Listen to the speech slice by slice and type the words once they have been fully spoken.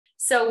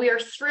So we are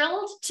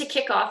thrilled to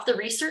kick off the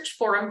research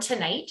forum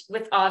tonight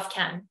with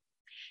OvCAN,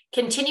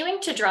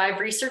 continuing to drive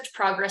research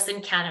progress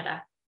in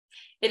Canada.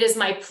 It is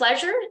my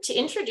pleasure to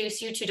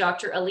introduce you to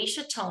Dr.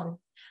 Alicia Tone,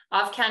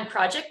 OvCAN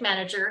Project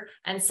Manager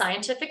and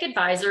Scientific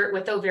Advisor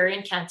with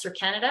Ovarian Cancer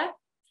Canada,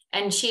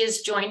 and she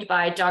is joined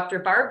by Dr.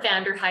 Barb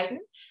Vander Heijden,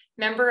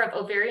 member of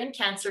Ovarian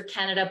Cancer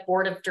Canada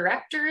Board of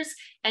Directors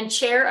and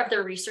Chair of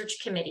the Research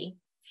Committee.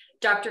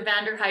 Dr.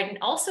 Vander Heijden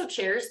also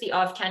chairs the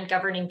OvCAN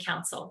Governing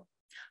Council.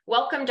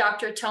 Welcome,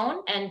 Dr.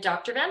 Tone and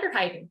Dr. Vander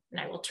Heijden, and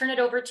I will turn it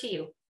over to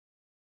you.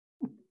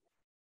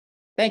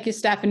 Thank you,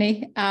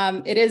 Stephanie.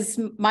 It is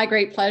my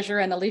great pleasure,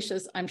 and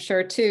Alicia's, I'm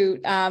sure, too,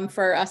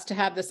 for us to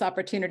have this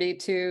opportunity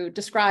to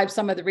describe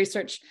some of the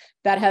research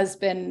that has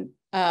been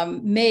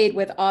made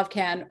with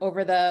OvCAN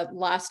over the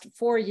last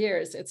 4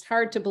 years. It's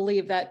hard to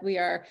believe that we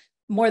are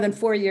more than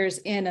 4 years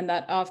in and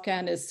that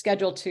OvCAN is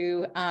scheduled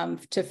to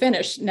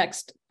finish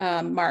next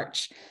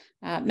March.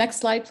 Next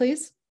slide,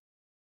 please.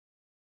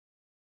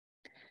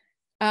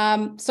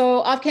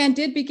 So OvCAN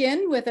did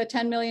begin with a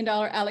 $10 million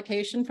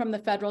allocation from the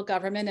federal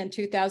government in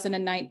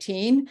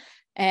 2019.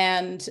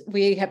 And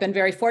we have been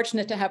very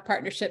fortunate to have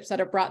partnerships that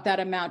have brought that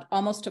amount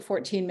almost to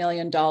 $14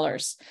 million.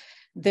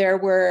 There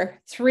were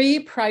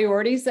 3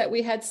 priorities that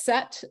we had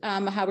set,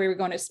 how we were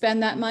going to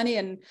spend that money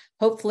and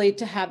hopefully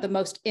to have the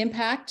most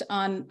impact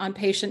on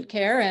patient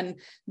care. And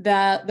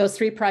those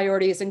 3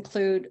 priorities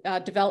include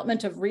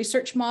development of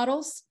research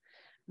models,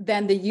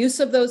 then the use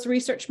of those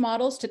research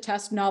models to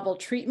test novel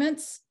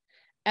treatments,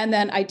 and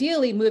then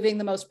ideally moving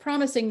the most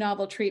promising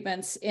novel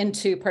treatments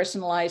into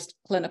personalized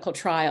clinical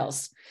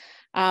trials.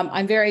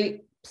 I'm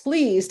very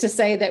pleased to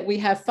say that we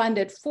have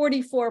funded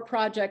 44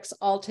 projects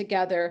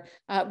altogether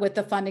with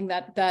the funding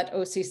that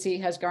OCC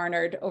has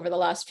garnered over the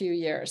last few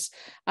years.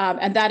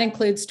 And that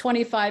includes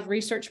 25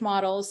 research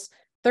models,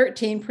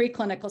 13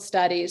 preclinical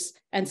studies,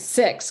 and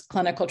 6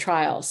 clinical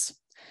trials.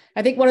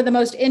 I think one of the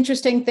most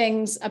interesting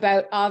things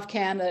about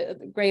OvCAN,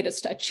 the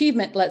greatest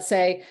achievement, let's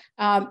say,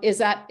 is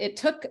that it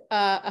took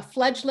a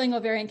fledgling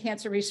ovarian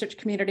cancer research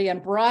community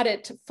and brought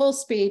it to full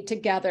speed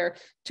together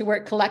to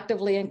work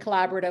collectively and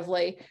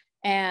collaboratively,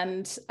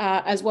 and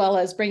as well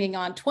as bringing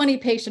on 20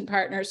 patient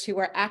partners who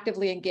are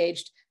actively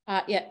engaged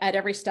at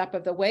every step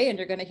of the way. And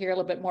you're going to hear a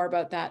little bit more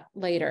about that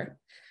later.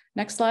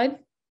 Next slide.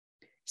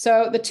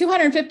 So the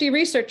 250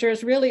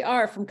 researchers really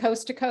are from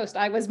coast to coast.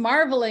 I was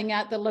marveling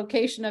at the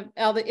location of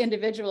all the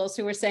individuals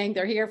who were saying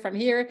they're here,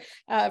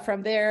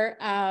 from there.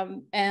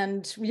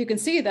 And you can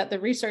see that the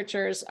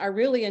researchers are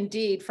really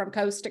indeed from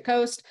coast to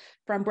coast,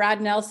 from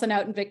Brad Nelson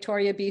out in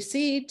Victoria,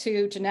 BC,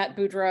 to Jeanette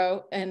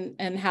Boudreau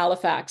in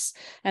Halifax.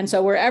 And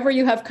so wherever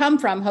you have come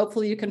from,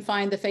 hopefully you can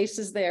find the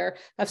faces there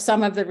of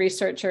some of the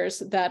researchers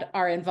that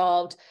are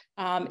involved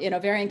in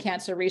ovarian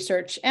cancer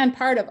research and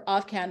part of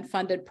OvCAN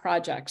funded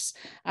projects.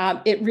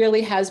 It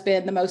really has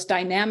been the most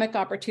dynamic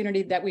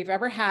opportunity that we've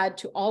ever had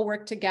to all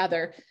work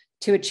together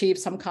to achieve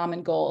some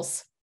common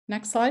goals.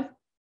 Next slide.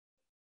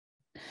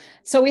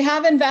 So we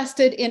have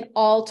invested in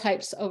all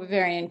types of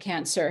ovarian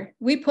cancer.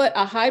 We put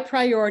a high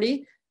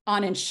priority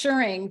on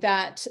ensuring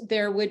that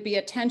there would be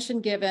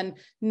attention given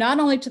not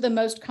only to the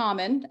most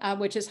common,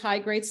 which is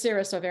high-grade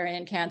serous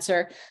ovarian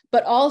cancer,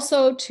 but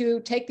also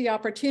to take the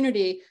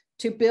opportunity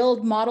to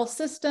build model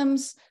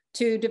systems,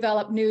 to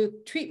develop new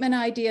treatment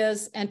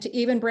ideas, and to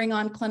even bring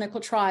on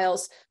clinical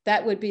trials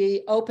that would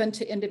be open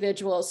to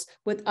individuals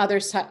with other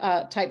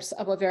types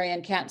of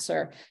ovarian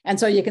cancer. And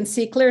so you can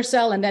see clear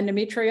cell and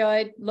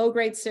endometrioid,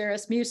 low-grade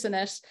serous,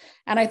 mucinous.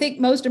 And I think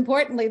most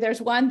importantly,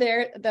 there's one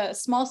there, the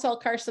small cell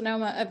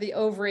carcinoma of the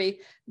ovary,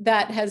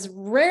 that has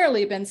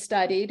rarely been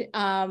studied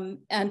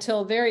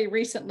until very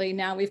recently.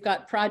 Now we've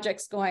got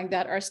projects going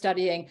that are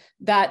studying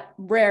that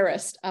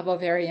rarest of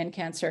ovarian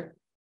cancer.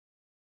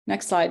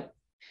 Next slide.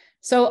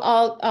 So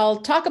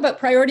I'll talk about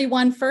priority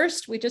 1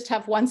 first. We just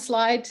have 1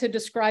 slide to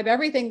describe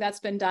everything that's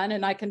been done.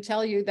 And I can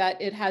tell you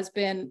that it has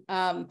been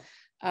a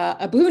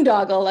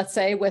boondoggle, let's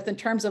say, in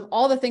terms of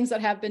all the things that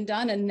have been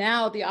done. And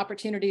now the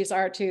opportunities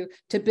are to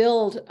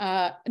build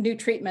new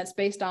treatments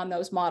based on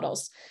those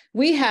models.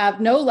 We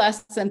have no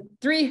less than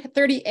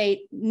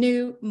 38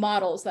 new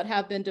models that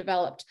have been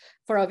developed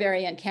for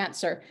ovarian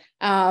cancer.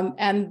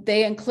 And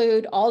they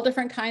include all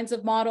different kinds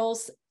of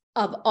models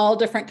of all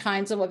different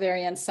kinds of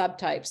ovarian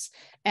subtypes.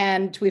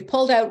 And we've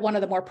pulled out one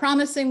of the more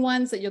promising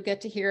ones that you'll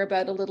get to hear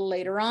about a little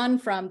later on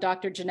from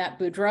Dr. Jeanette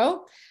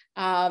Boudreau,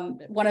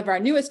 one of our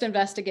newest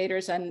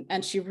investigators,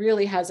 and she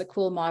really has a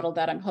cool model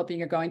that I'm hoping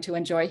you're going to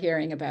enjoy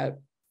hearing about.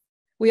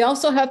 We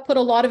also have put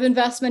a lot of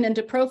investment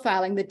into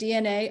profiling the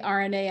DNA,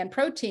 RNA, and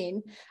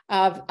protein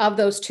of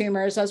those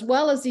tumors, as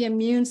well as the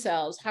immune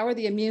cells. How are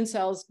the immune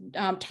cells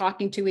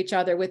talking to each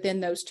other within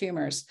those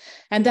tumors?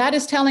 And that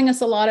is telling us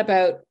a lot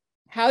about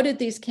how did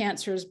these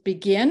cancers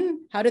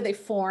begin? How did they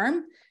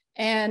form?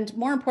 And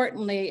more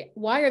importantly,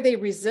 why are they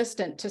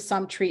resistant to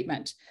some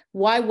treatment?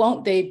 Why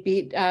won't they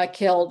be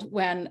killed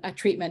when a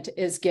treatment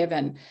is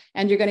given?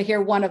 And you're going to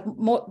hear one of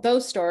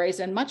those stories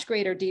in much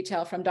greater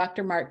detail from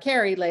Dr. Mark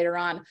Carey later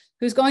on,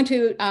 who's going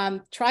to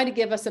try to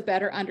give us a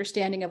better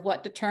understanding of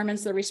what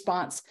determines the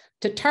response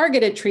to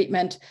targeted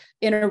treatment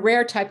in a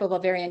rare type of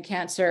ovarian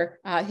cancer.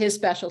 His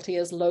specialty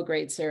is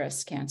low-grade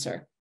serous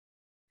cancer.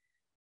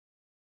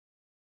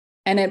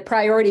 And in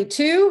priority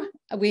 2,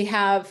 we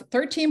have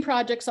 13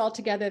 projects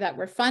altogether that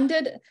were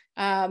funded.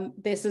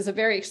 This is a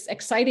very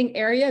exciting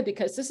area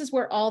because this is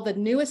where all the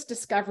newest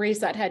discoveries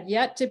that had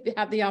yet to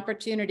have the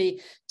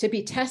opportunity to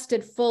be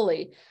tested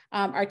fully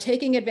are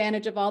taking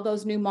advantage of all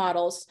those new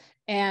models.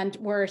 And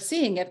we're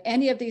seeing if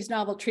any of these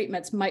novel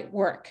treatments might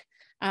work.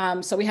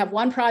 So we have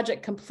one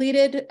project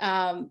completed,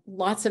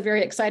 lots of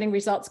very exciting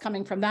results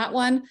coming from that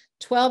one.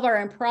 12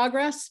 are in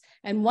progress,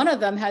 and one of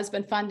them has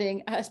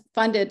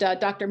funded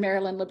Dr.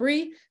 Marilyn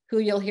Labrie, who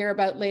you'll hear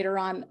about later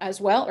on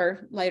as well,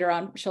 or later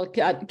on she'll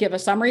give a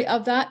summary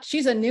of that.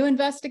 She's a new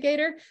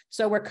investigator,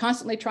 so we're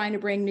constantly trying to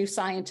bring new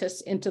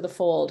scientists into the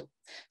fold.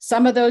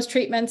 Some of those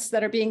treatments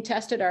that are being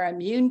tested are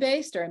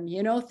immune-based or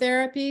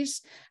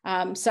immunotherapies.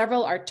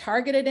 Several are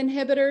targeted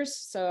inhibitors.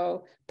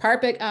 So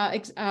PARP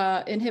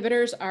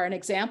inhibitors are an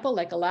example,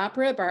 like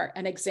olaparib are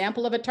an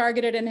example of a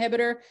targeted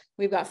inhibitor.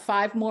 We've got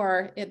 5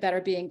 more that are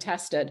being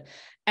tested.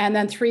 And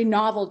then 3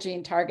 novel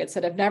gene targets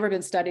that have never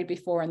been studied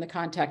before in the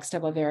context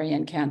of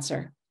ovarian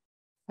cancer.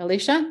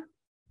 Alicia?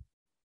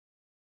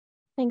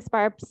 Thanks,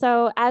 Barb.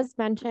 So as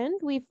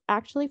mentioned, we've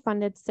actually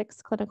funded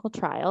 6 clinical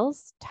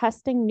trials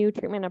testing new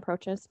treatment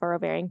approaches for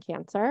ovarian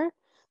cancer.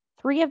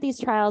 3 of these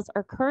trials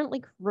are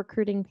currently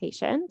recruiting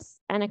patients,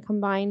 and a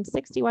combined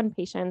 61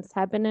 patients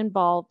have been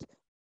enrolled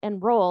in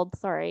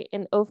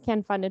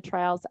OvCAN funded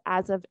trials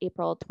as of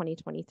April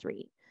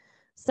 2023.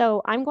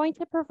 So I'm going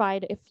to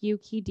provide a few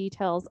key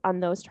details on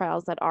those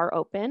trials that are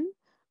open,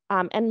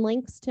 and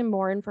links to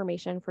more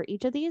information for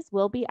each of these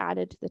will be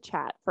added to the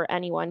chat for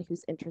anyone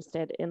who's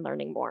interested in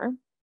learning more.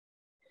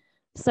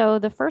 So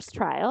the first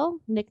trial,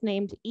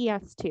 nicknamed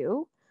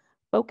ES2,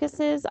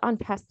 focuses on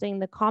testing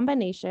the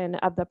combination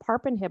of the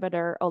PARP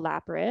inhibitor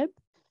olaparib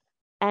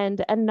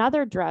and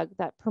another drug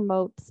that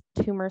promotes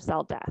tumor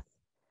cell death.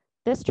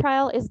 This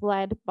trial is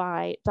led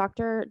by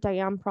Dr.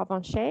 Diane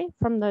Provencher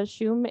from the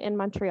CHUM in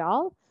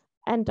Montreal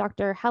and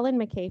Dr. Helen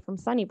McKay from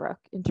Sunnybrook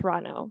in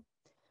Toronto.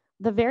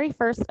 The very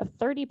first of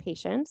 30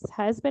 patients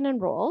has been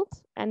enrolled,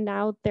 and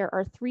now there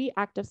are 3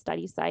 active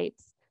study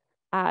sites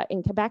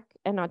in Quebec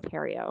and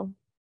Ontario.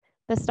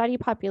 The study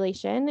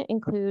population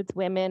includes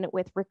women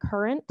with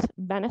recurrent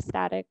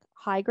metastatic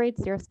high-grade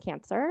serous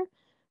cancer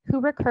who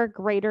recur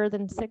greater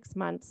than 6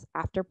 months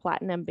after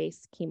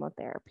platinum-based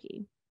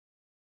chemotherapy.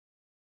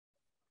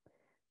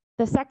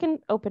 The second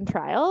open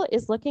trial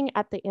is looking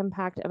at the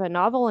impact of a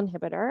novel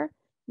inhibitor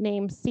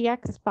named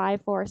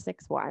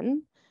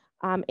CX5461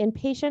 in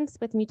patients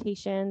with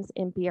mutations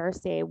in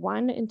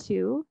BRCA1 and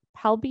 2,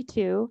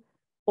 PALB2,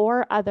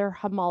 or other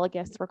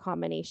homologous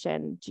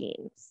recombination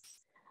genes.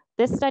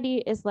 This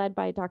study is led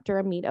by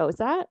Dr. Amit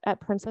Oza at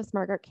Princess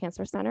Margaret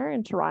Cancer Centre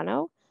in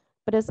Toronto,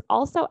 but is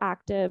also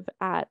active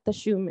at the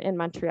CHUM in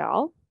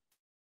Montreal,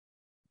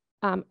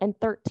 and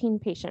 13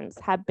 patients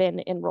have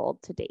been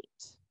enrolled to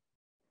date.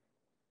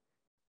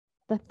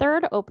 The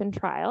third open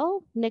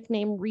trial,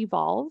 nicknamed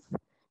REVOLVE,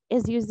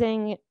 is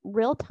using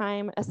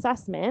real-time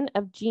assessment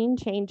of gene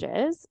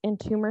changes in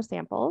tumor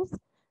samples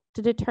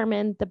to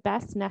determine the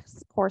best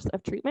next course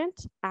of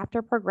treatment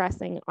after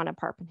progressing on a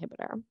PARP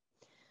inhibitor.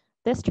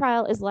 This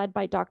trial is led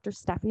by Dr.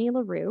 Stephanie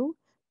Leroux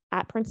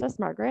at Princess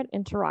Margaret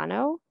in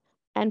Toronto.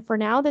 And for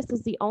now, this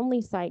is the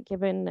only site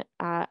given,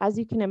 as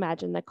you can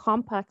imagine, the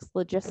complex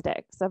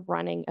logistics of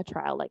running a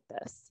trial like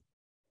this.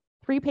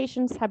 3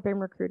 patients have been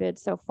recruited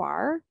so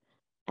far,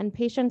 and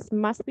patients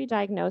must be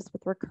diagnosed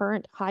with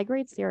recurrent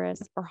high-grade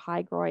serous or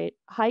high-grade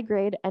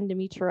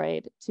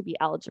endometrioid to be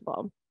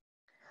eligible.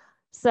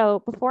 So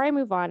before I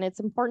move on, it's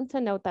important to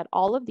note that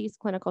all of these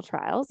clinical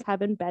trials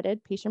have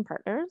embedded patient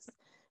partners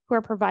who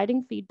are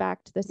providing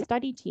feedback to the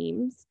study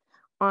teams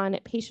on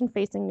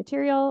patient-facing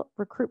material,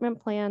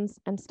 recruitment plans,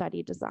 and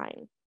study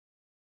design.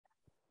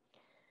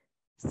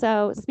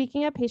 So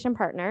speaking of patient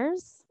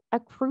partners, a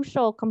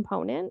crucial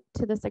component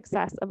to the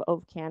success of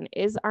OvCAN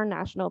is our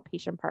National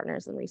Patient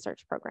Partners and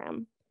Research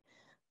Program.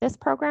 This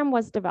program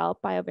was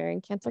developed by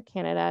Ovarian Cancer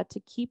Canada to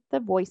keep the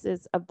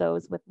voices of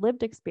those with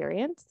lived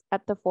experience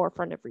at the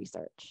forefront of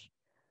research.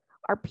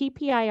 Our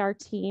PPIR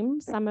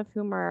team, some of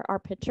whom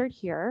are pictured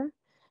here,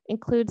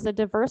 includes a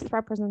diverse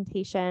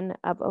representation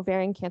of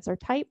ovarian cancer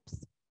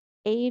types,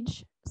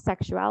 age,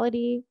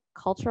 sexuality,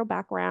 cultural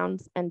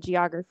backgrounds, and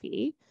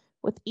geography,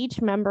 with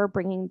each member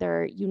bringing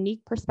their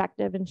unique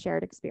perspective and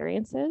shared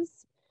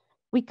experiences.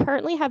 We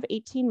currently have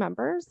 18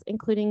 members,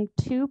 including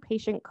 2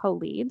 patient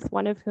co-leads,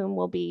 one of whom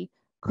will be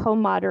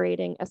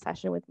co-moderating a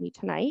session with me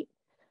tonight,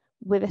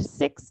 with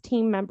 6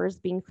 team members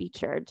being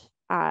featured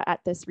at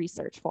this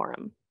research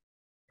forum.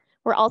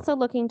 We're also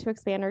looking to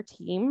expand our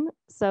team,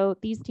 so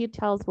these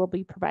details will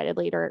be provided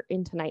later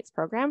in tonight's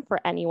program for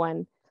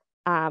anyone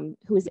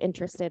who is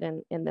interested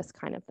in this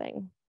kind of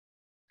thing.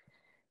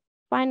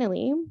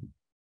 Finally,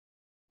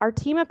 our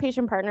team of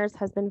patient partners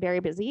has been very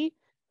busy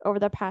over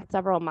the past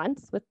several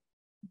months.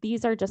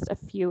 These are just a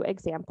few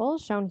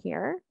examples shown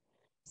here.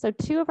 So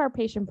 2 of our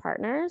patient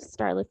partners,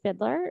 Starla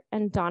Fiddler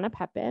and Donna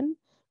Pepin,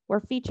 were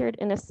featured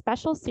in a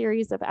special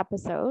series of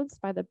episodes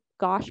by the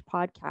GOSH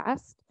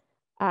podcast,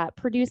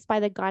 produced by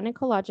the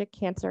Gynecologic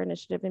Cancer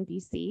Initiative in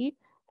BC.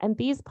 And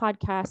these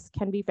podcasts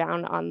can be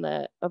found on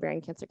the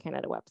Ovarian Cancer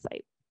Canada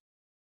website.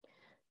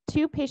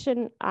 2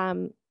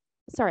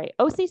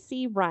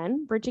 OCC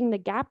run Bridging the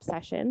Gap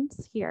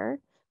sessions here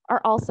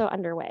are also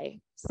underway.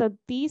 So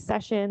these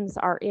sessions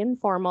are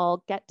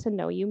informal get to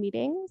know you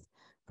meetings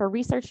for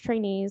research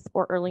trainees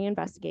or early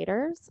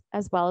investigators,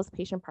 as well as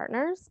patient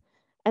partners.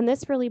 And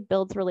this really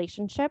builds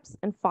relationships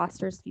and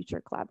fosters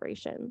future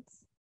collaborations.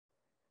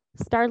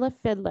 Starla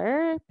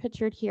Fiddler,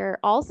 pictured here,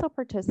 also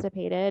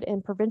participated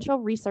in provincial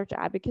research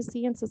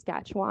advocacy in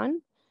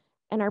Saskatchewan.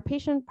 And our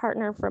patient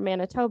partner from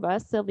Manitoba,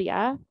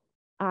 Sylvia,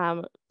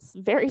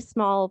 very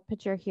small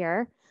picture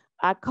here,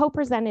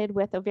 co-presented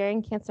with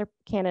Ovarian Cancer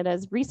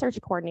Canada's research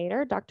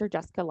coordinator, Dr.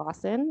 Jessica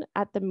Lawson,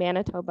 at the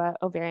Manitoba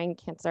Ovarian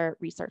Cancer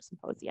Research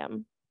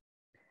Symposium.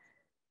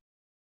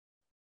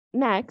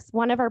 Next,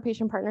 one of our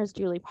patient partners,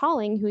 Julie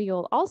Pauling, who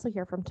you'll also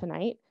hear from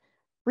tonight,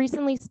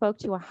 recently spoke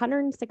to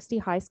 160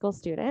 high school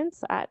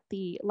students at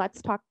the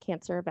Let's Talk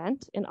Cancer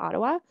event in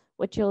Ottawa,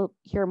 which you'll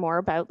hear more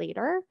about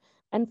later.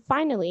 And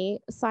finally,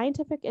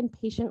 scientific and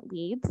patient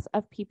leads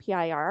of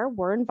PPIR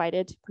were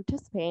invited to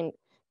participate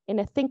in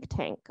a think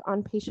tank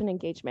on patient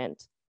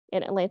engagement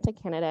in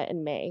Atlantic Canada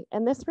in May.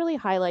 And this really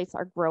highlights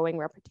our growing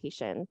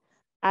reputation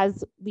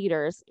as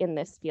leaders in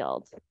this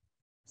field.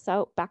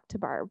 So back to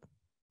Barb.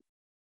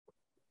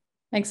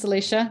 Thanks,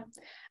 Alicia.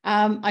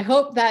 I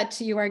hope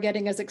that you are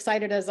getting as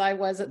excited as I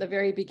was at the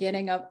very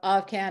beginning of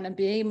OvCAN and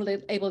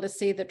being able to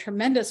see the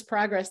tremendous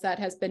progress that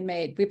has been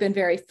made. We've been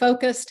very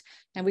focused,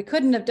 and we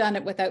couldn't have done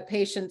it without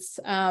patients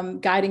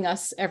guiding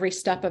us every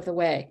step of the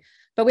way.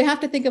 But we have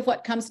to think of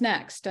what comes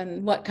next.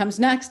 And what comes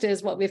next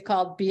is what we've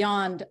called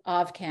Beyond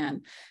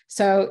OvCAN.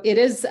 So it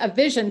is a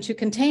vision to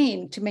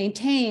contain, to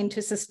maintain,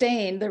 to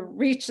sustain the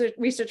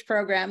research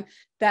program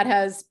that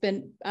has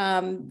been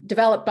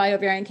developed by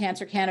Ovarian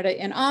Cancer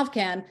Canada in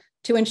OvCAN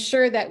to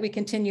ensure that we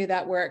continue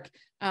that work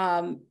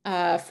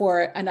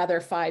for another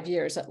 5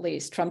 years at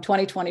least, from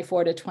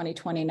 2024 to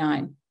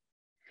 2029.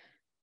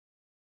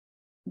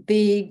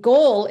 The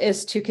goal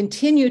is to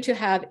continue to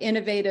have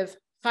innovative,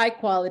 high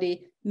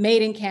quality,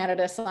 made in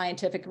Canada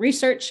scientific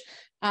research,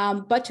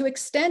 but to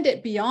extend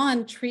it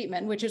beyond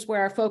treatment, which is where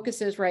our focus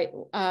is right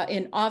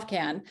in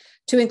OvCAN,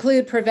 to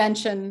include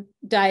prevention,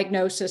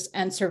 diagnosis,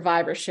 and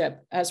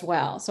survivorship as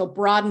well. So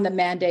broaden the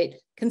mandate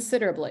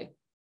considerably.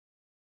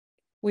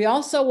 We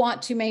also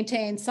want to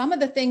maintain some of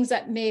the things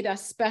that made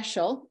us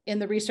special in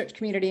the research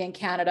community in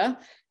Canada.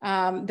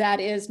 That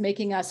is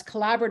making us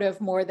collaborative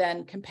more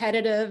than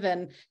competitive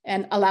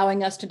and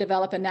allowing us to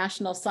develop a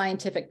national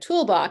scientific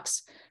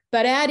toolbox,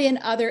 but add in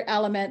other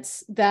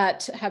elements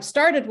that have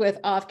started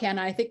with OvCAN.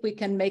 I think we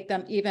can make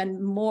them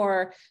even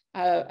more,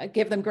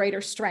 give them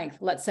greater strength,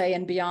 let's say,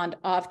 and beyond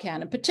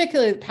OvCAN, and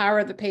particularly the power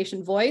of the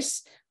patient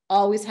voice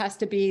always has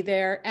to be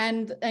there,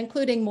 and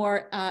including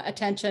more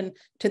attention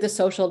to the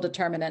social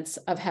determinants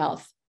of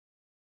health.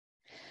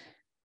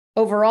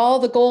 Overall,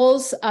 the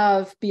goals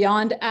of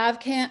Beyond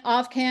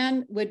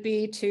OvCAN would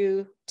be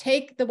to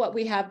take what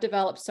we have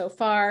developed so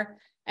far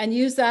and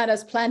use that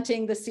as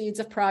planting the seeds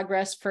of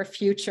progress for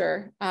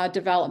future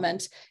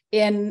development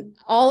in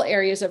all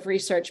areas of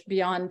research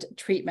beyond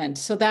treatment.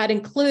 So that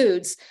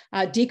includes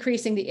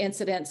decreasing the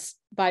incidence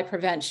by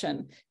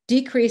prevention,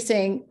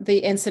 decreasing the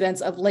incidence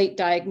of late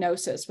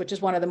diagnosis, which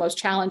is one of the most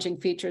challenging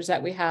features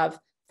that we have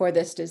for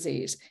this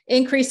disease,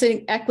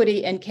 increasing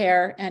equity in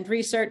care and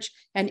research,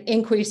 and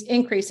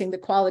increasing the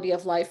quality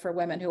of life for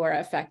women who are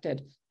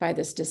affected by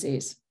this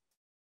disease.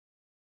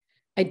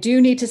 I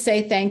do need to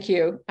say thank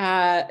you.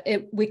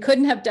 We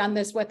couldn't have done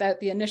this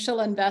without the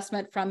initial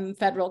investment from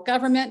federal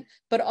government,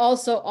 but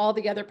also all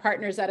the other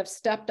partners that have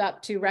stepped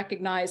up to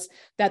recognize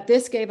that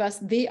this gave us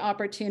the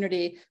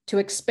opportunity to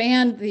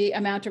expand the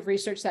amount of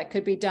research that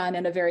could be done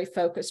in a very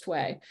focused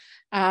way.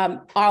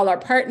 All our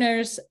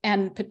partners,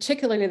 and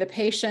particularly the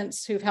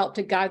patients who've helped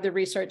to guide the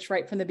research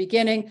right from the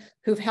beginning,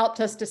 who've helped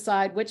us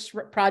decide which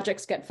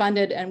projects get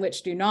funded and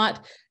which do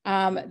not.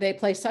 They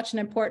play such an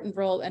important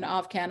role in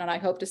OvCAN, and I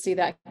hope to see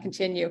that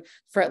continue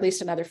for at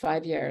least another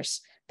 5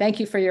 years.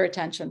 Thank you for your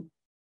attention.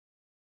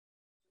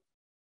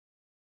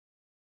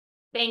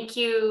 Thank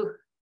you,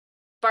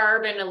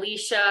 Barb and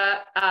Alicia.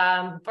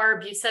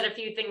 Barb, you said a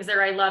few things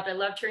there I loved. I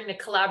loved hearing the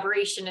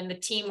collaboration and the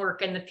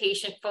teamwork and the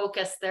patient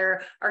focus.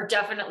 There are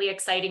definitely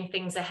exciting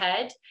things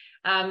ahead.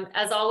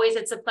 As always,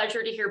 it's a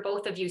pleasure to hear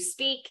both of you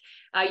speak.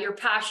 Your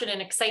passion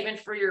and excitement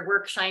for your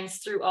work shines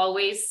through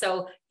always.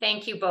 So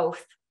thank you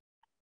both.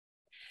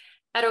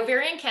 At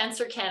Ovarian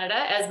Cancer Canada,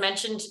 as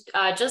mentioned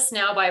just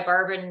now by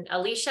Barb and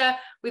Alicia,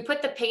 we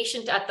put the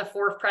patient at the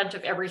forefront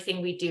of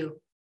everything we do.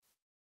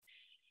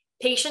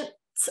 Patients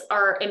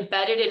are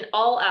embedded in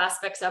all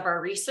aspects of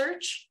our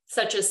research,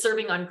 such as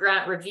serving on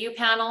grant review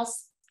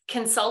panels,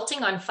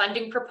 consulting on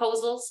funding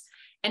proposals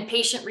and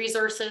patient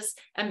resources,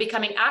 and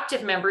becoming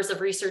active members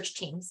of research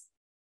teams.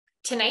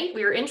 Tonight,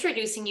 we are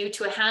introducing you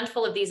to a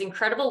handful of these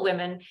incredible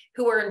women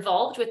who are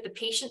involved with the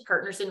Patient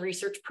Partners in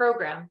Research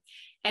program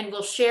and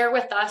will share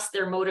with us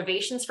their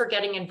motivations for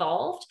getting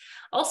involved,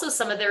 also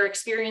some of their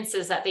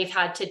experiences that they've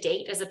had to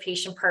date as a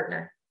patient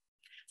partner.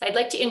 I'd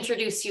like to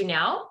introduce you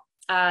now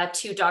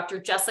to Dr.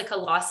 Jessica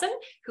Lawson,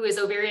 who is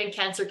Ovarian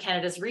Cancer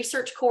Canada's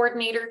research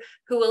coordinator,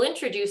 who will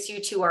introduce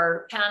you to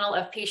our panel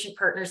of patient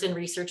partners in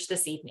research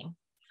this evening.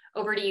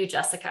 Over to you,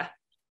 Jessica.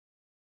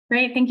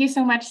 Great, thank you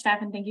so much,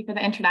 Steph, and thank you for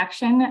the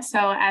introduction.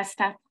 So as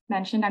Steph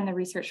mentioned, I'm the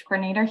research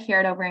coordinator here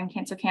at Ovarian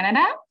Cancer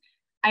Canada.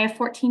 I have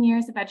 14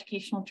 years of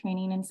educational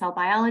training in cell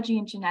biology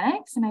and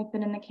genetics, and I've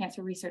been in the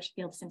cancer research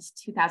field since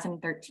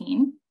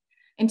 2013.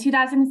 In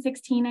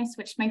 2016, I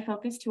switched my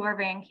focus to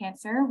ovarian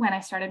cancer when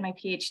I started my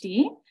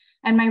PhD,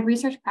 and my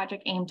research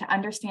project aimed to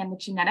understand the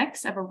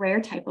genetics of a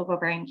rare type of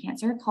ovarian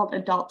cancer called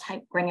adult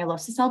type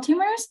granulosa cell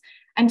tumors,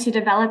 and to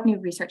develop new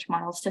research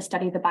models to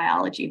study the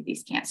biology of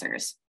these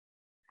cancers.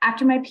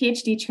 After my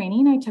PhD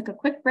training, I took a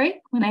quick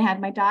break when I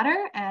had my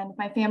daughter, and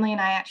my family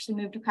and I actually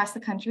moved across the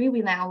country.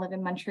 We now live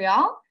in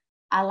Montreal.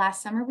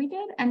 Last summer we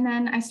did, and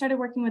then I started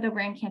working with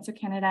Ovarian Cancer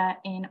Canada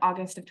in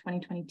August of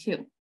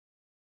 2022.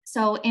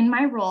 So in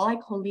my role, I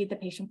co-lead the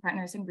patient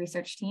partners and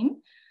research team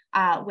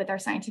with our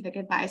scientific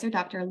advisor,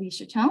 Dr.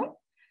 Alicia Tone,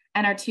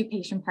 and our two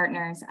patient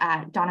partners,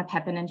 Donna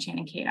Pepin and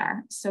Shannon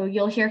Kadar. So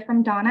you'll hear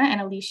from Donna and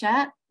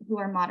Alicia, who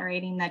are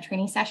moderating the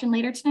training session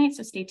later tonight,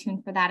 so stay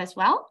tuned for that as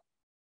well.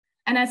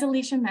 And as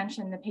Alicia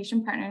mentioned, the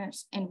Patient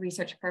Partners in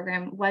Research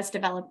program was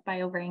developed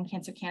by Ovarian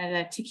Cancer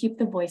Canada to keep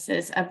the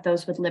voices of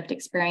those with lived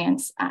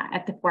experience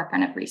at the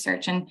forefront of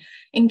research. And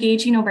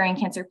engaging ovarian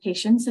cancer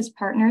patients as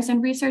partners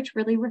in research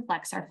really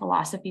reflects our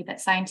philosophy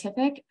that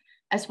scientific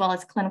as well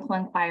as clinical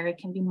inquiry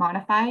can be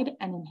modified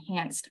and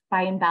enhanced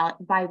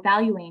by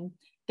valuing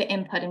the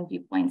input and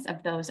viewpoints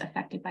of those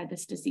affected by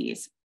this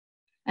disease.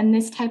 And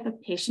this type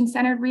of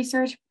patient-centered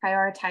research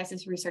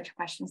prioritizes research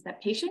questions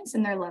that patients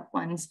and their loved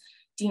ones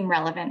deem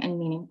relevant and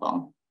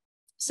meaningful.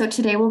 So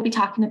today we'll be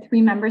talking to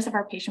 3 members of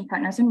our patient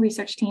partners and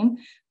research team,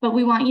 but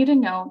we want you to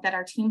know that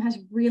our team has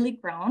really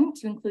grown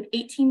to include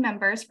 18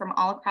 members from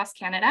all across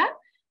Canada.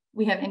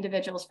 We have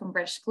individuals from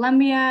British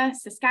Columbia,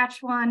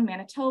 Saskatchewan,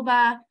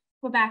 Manitoba,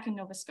 Quebec, and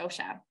Nova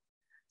Scotia.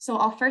 So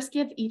I'll first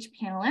give each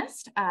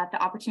panelist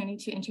the opportunity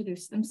to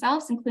introduce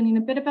themselves, including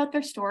a bit about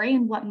their story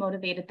and what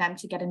motivated them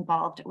to get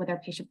involved with our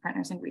patient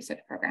partners and research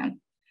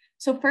program.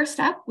 So first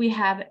up, we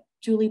have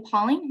Julie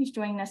Pauling, who's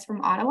joining us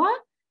from Ottawa,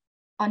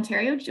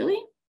 Ontario.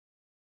 Julie?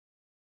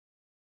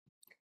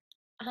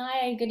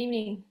 Hi, good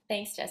evening.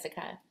 Thanks,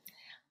 Jessica.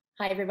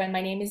 Hi, everyone.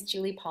 My name is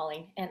Julie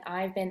Pauling, and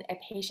I've been a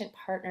patient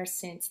partner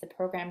since the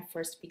program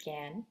first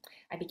began.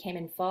 I became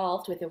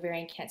involved with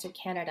Ovarian Cancer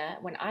Canada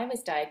when I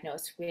was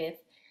diagnosed with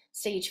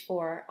stage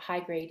 4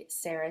 high-grade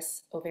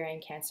serous ovarian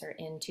cancer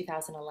in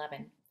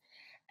 2011.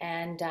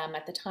 And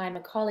at the time,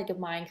 a colleague of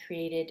mine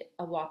created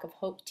a Walk of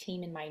Hope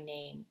team in my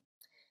name.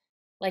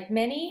 Like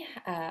many,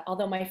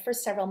 although my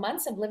first several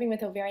months of living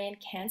with ovarian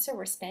cancer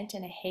were spent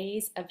in a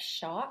haze of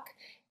shock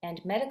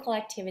and medical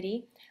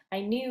activity,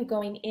 I knew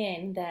going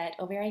in that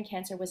ovarian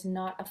cancer was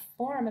not a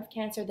form of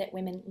cancer that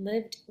women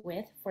lived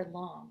with for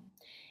long.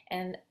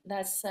 And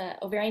thus,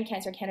 Ovarian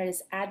Cancer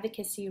Canada's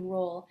advocacy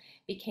role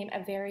became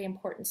a very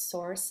important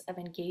source of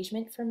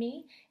engagement for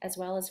me, as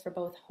well as for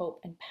both hope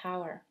and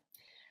power.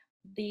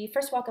 The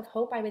first Walk of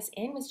Hope I was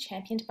in was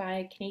championed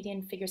by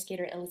Canadian figure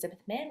skater Elizabeth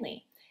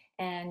Manley.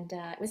 And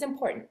it was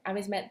important. I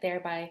was met there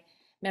by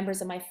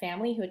members of my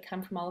family who had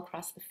come from all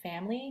across the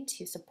family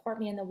to support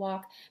me in the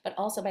walk, but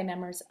also by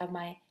members of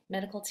my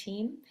medical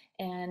team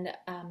and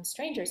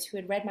strangers who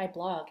had read my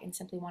blog and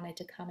simply wanted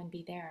to come and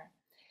be there.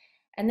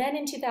 And then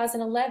in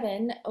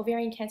 2011,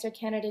 Ovarian Cancer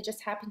Canada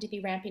just happened to be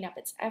ramping up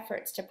its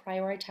efforts to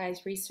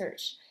prioritize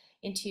research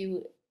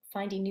into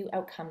finding new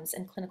outcomes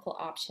and clinical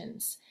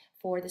options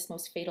for this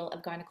most fatal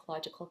of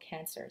gynecological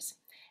cancers.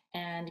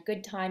 And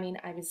good timing,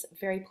 I was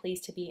very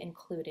pleased to be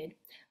included.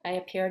 I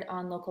appeared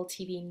on local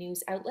TV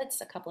news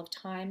outlets a couple of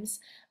times.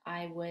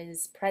 I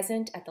was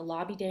present at the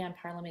Lobby Day on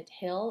Parliament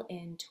Hill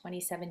in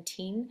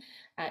 2017,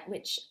 at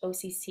which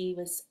OCC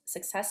was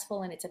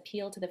successful in its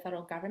appeal to the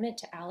federal government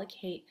to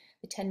allocate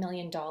the $10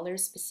 million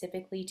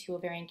specifically to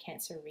ovarian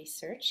cancer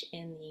research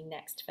in the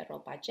next federal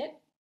budget.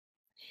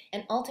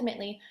 And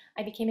ultimately,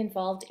 I became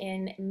involved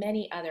in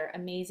many other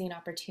amazing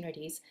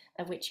opportunities,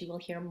 of which you will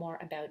hear more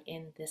about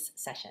in this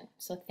session.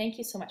 So thank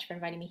you so much for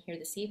inviting me here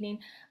this evening.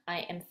 I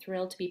am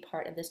thrilled to be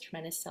part of this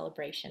tremendous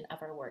celebration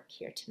of our work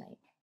here tonight.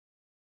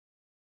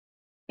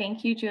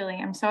 Thank you, Julie.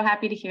 I'm so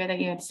happy to hear that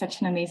you had such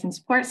an amazing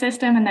support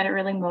system and that it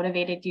really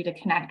motivated you to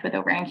connect with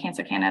Ovarian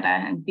Cancer Canada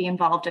and be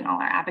involved in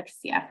all our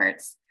advocacy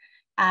efforts.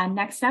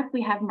 Next up,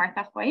 we have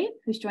Martha Hoyt,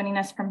 who's joining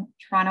us from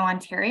Toronto,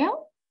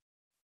 Ontario.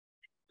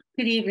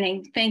 Good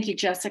evening. Thank you,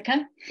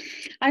 Jessica.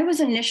 I was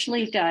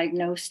initially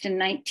diagnosed in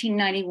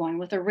 1991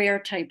 with a rare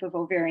type of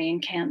ovarian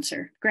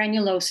cancer,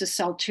 granulosa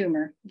cell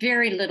tumor.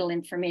 Very little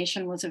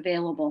information was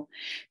available.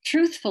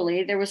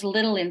 Truthfully, there was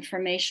little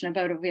information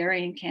about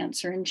ovarian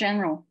cancer in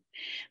general.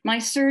 My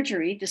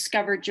surgery,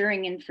 discovered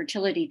during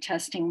infertility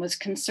testing, was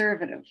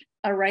conservative,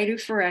 a right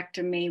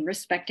oophorectomy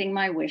respecting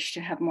my wish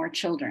to have more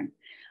children.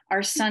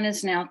 Our son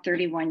is now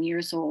 31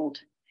 years old.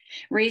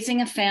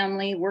 Raising a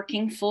family,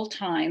 working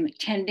full-time,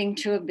 tending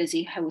to a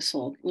busy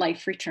household,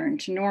 life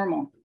returned to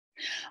normal.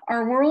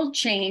 Our world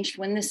changed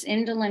when this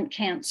indolent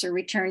cancer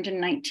returned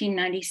in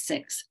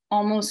 1996,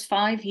 almost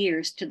 5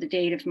 years to the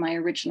date of my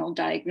original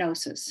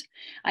diagnosis.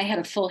 I had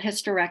a full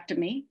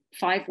hysterectomy,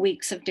 5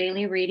 weeks of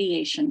daily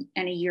radiation,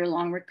 and a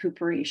year-long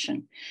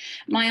recuperation.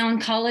 My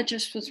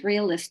oncologist was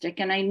realistic,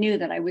 and I knew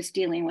that I was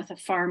dealing with a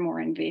far more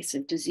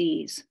invasive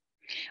disease.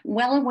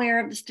 Well aware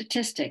of the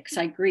statistics,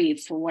 I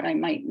grieved for what I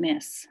might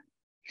miss.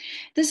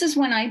 This is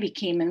when I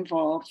became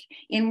involved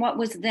in what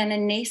was then a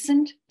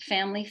nascent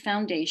family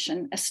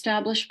foundation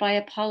established by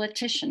a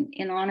politician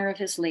in honor of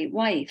his late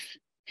wife.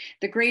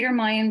 The greater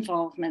my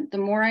involvement, the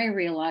more I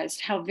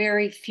realized how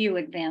very few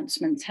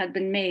advancements had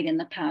been made in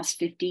the past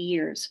 50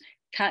 years.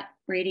 Cut,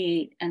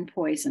 radiate, and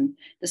poison,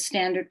 the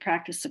standard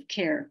practice of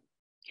care.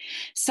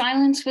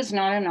 Silence was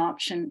not an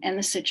option, and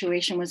the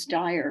situation was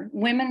dire.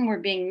 Women were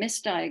being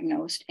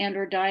misdiagnosed and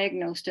or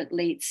diagnosed at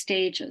late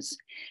stages.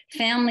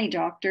 Family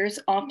doctors,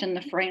 often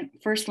the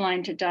first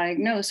line to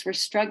diagnose, were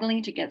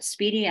struggling to get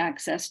speedy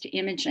access to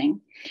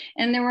imaging.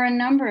 And there were a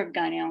number of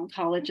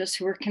gynecologists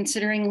who were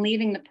considering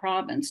leaving the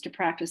province to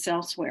practice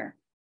elsewhere.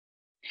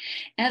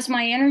 As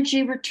my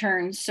energy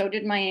returned, so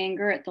did my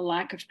anger at the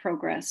lack of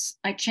progress.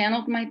 I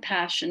channeled my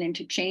passion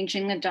into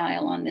changing the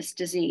dial on this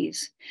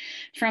disease.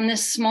 From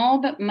this small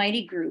but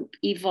mighty group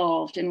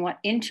evolved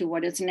into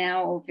what is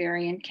now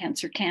Ovarian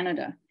Cancer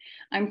Canada.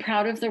 I'm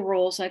proud of the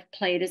roles I've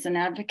played as an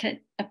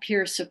advocate, a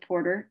peer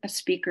supporter, a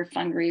speaker,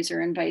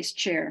 fundraiser, and vice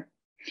chair.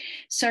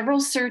 Several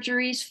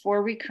surgeries,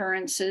 4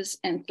 recurrences,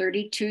 and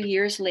 32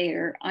 years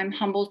later, I'm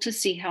humbled to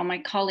see how my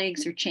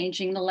colleagues are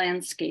changing the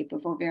landscape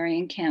of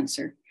ovarian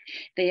cancer.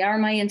 They are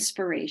my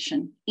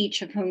inspiration,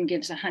 each of whom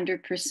gives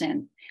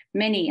 100%,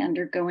 many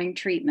undergoing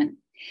treatment.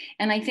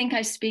 And I think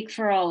I speak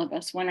for all of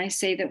us when I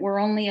say that we're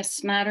only a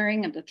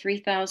smattering of the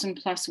 3,000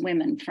 plus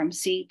women from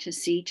sea to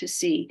sea to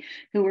sea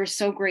who are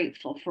so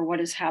grateful for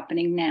what is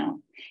happening now.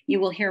 You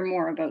will hear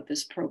more about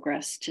this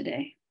progress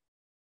today.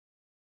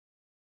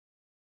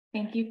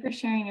 Thank you for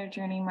sharing your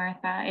journey,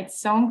 Martha. It's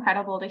so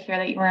incredible to hear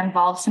that you were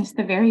involved since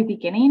the very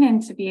beginning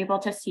and to be able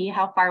to see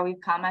how far we've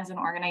come as an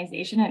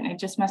organization. And it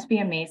just must be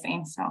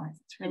amazing. So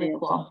it's really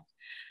cool.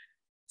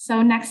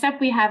 So next up,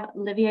 we have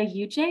Livia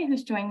Uj,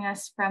 who's joining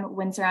us from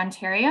Windsor,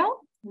 Ontario.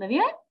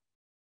 Livia?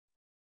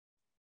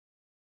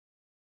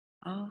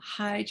 Oh,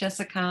 hi,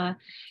 Jessica.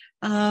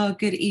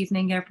 Good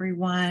evening,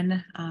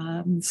 everyone.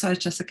 So as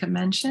Jessica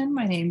mentioned,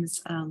 my name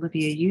is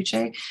Livia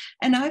Uj,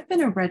 and I've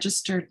been a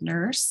registered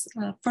nurse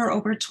for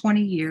over 20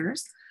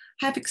 years.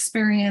 I have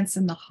experience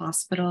in the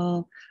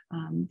hospital,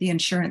 the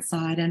insurance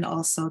side, and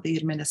also the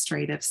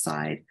administrative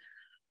side.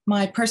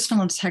 My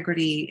personal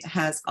integrity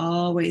has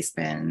always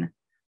been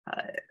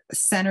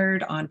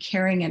centered on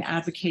caring and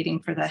advocating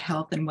for the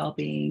health and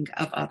well-being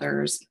of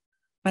others.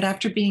 But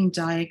after being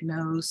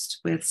diagnosed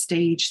with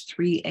stage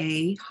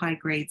 3A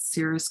high-grade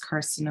serous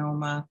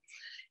carcinoma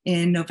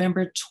in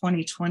November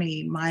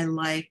 2020, my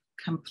life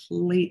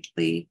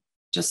completely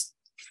just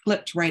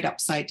flipped right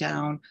upside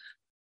down.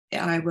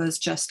 I was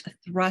just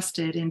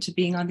thrusted into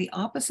being on the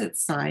opposite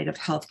side of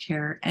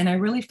healthcare, and I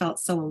really felt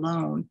so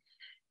alone.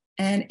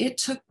 And it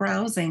took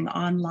browsing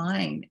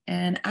online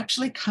and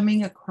actually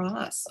coming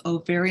across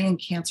Ovarian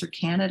Cancer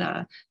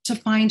Canada to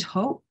find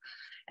hope.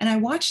 And I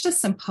watched a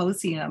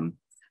symposium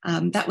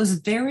that was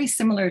very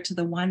similar to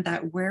the one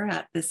that we're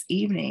at this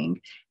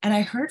evening. And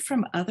I heard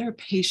from other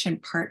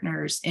patient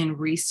partners in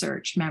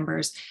research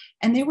members,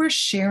 and they were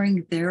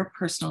sharing their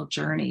personal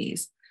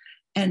journeys.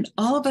 And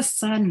all of a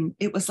sudden,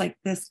 it was like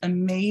this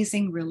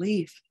amazing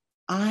relief.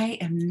 I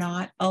am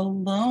not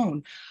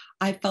alone.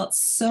 I felt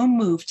so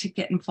moved to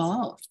get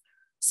involved.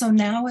 So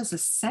now as a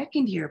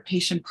second-year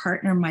patient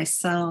partner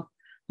myself,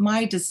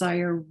 my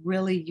desire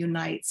really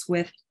unites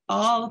with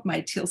all of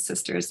my Teal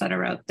sisters that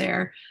are out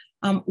there.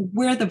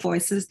 We're the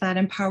voices that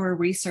empower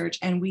research,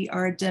 and we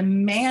are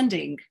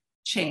demanding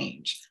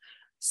change.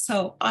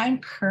 So I'm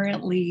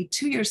currently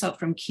 2 years out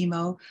from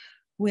chemo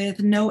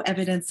with no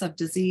evidence of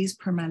disease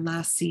per my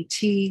last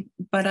CT,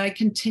 but I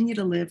continue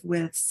to live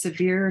with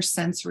severe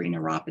sensory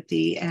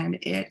neuropathy, and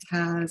it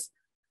has,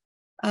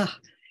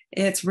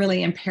 it's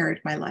really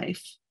impaired my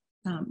life.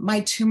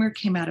 My tumor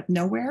came out of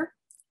nowhere.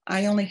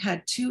 I only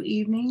had 2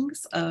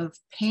 evenings of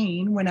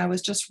pain when I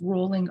was just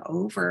rolling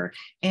over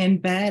in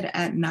bed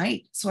at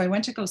night. So I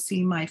went to go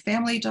see my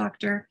family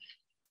doctor,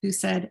 who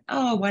said,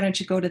 oh, why don't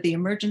you go to the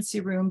emergency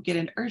room, get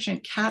an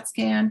urgent CAT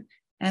scan?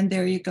 And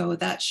there you go.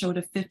 That showed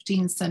a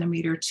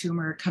 15-centimeter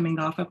tumor coming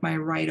off of my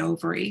right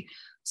ovary.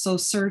 So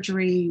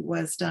surgery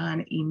was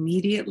done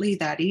immediately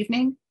that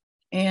evening.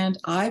 And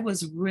I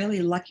was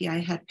really lucky I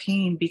had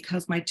pain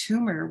because my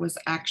tumor was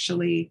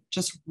actually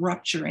just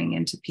rupturing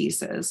into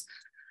pieces.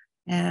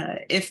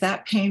 If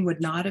that pain would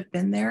not have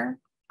been there,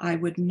 I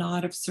would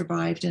not have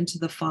survived into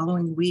the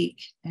following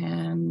week,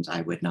 and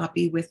I would not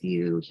be with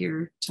you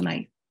here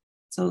tonight.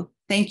 So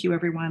thank you,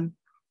 everyone.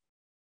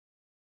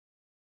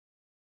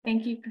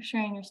 Thank you for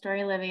sharing your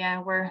story,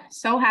 Olivia. We're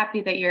so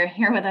happy that you're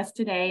here with us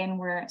today, and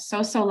we're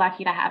so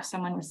lucky to have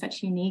someone with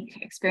such unique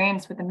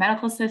experience with the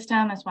medical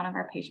system as one of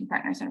our patient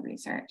partners in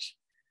research.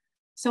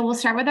 So we'll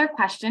start with our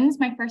questions.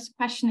 My first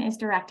question is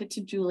directed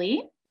to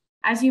Julie.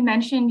 As you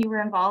mentioned, you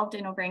were involved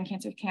in Ovarian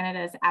Cancer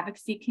Canada's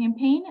advocacy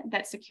campaign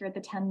that secured the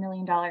 $10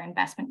 million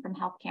investment from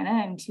Health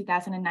Canada in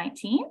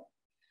 2019.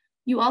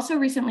 You also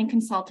recently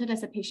consulted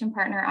as a patient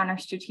partner on our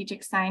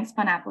strategic science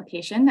fund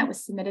application that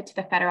was submitted to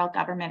the federal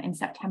government in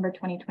September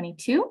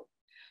 2022.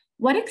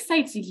 What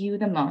excites you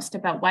the most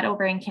about what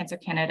Ovarian Cancer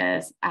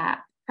Canada's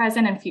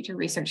present and future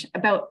research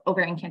about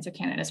Ovarian Cancer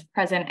Canada's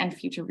present and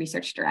future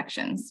research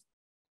directions?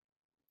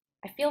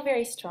 I feel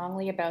very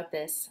strongly about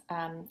this.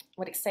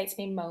 What excites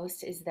me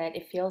most is that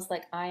it feels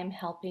like I am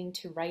helping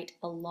to right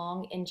a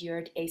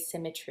long-endured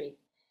asymmetry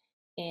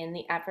in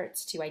the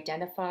efforts to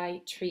identify,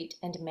 treat,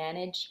 and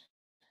manage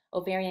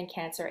ovarian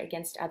cancer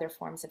against other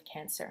forms of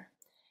cancer.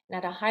 And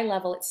at a high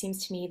level, it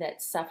seems to me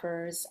that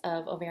sufferers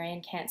of ovarian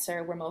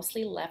cancer were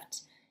mostly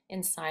left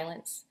in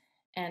silence,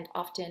 and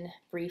often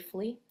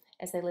briefly,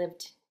 as they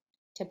lived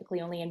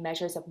typically only in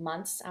measures of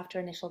months after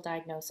initial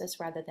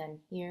diagnosis rather than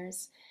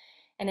years.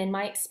 And in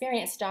my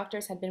experience,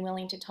 doctors had been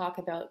willing to talk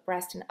about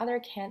breast and other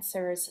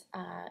cancers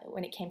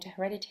when it came to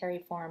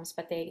hereditary forms,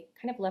 but they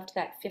kind of left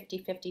that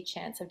 50-50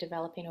 chance of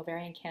developing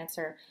ovarian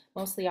cancer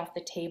mostly off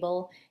the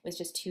table. It was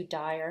just too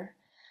dire.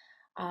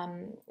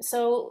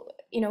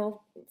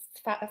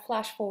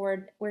 Flash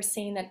forward, we're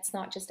seeing that it's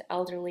not just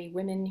elderly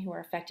women who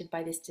are affected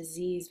by this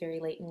disease very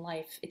late in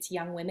life. It's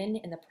young women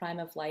in the prime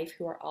of life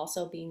who are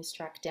also being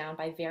struck down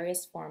by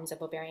various forms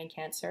of ovarian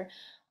cancer,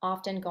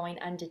 often going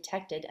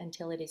undetected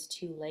until it is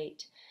too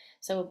late.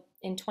 So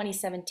in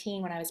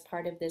 2017, when I was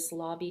part of this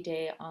lobby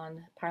day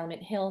on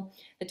Parliament Hill,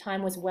 the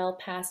time was well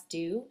past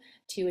due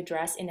to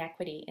address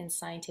inequity in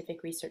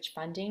scientific research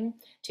funding,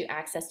 to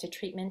access to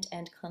treatment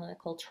and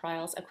clinical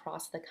trials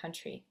across the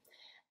country.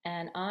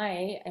 And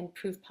I am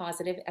proof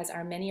positive, as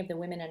are many of the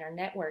women in our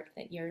network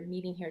that you're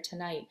meeting here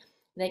tonight,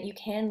 that you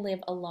can live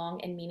a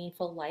long and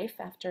meaningful life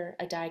after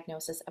a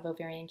diagnosis of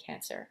ovarian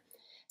cancer.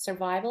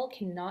 Survival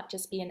cannot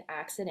just be an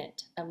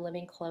accident of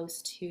living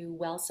close to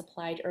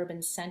well-supplied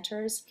urban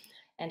centers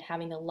and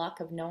having the luck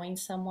of knowing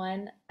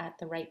someone at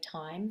the right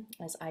time,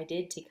 as I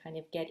did, to kind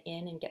of get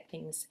in and get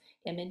things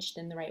imaged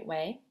in the right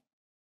way.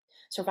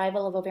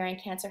 Survival of ovarian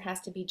cancer has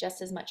to be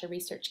just as much a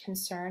research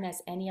concern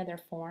as any other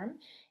form,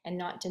 and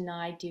not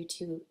denied due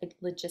to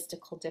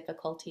logistical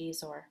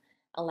difficulties or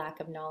a lack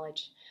of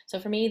knowledge. So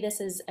for me,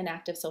 this is an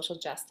act of social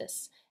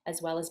justice,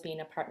 as well as being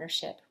a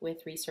partnership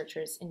with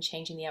researchers in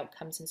changing the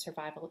outcomes in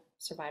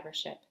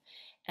survivorship.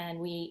 And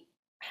we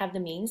have the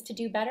means to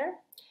do better,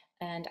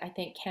 and I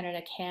think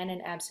Canada can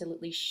and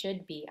absolutely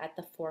should be at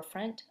the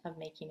forefront of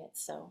making it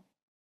so.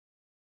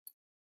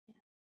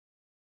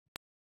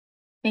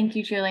 Thank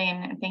you, Julie,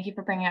 and thank you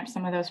for bringing up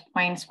some of those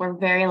points. We're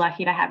very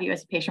lucky to have you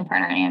as a patient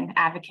partner and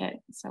advocate,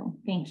 so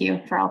thank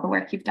you for all the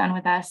work you've done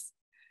with us.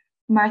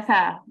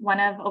 Martha, one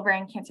of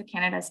Ovarian Cancer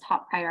Canada's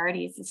top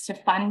priorities is to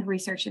fund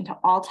research into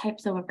all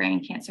types of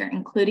ovarian cancer,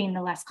 including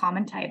the less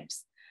common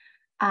types.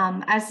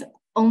 As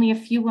only a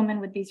few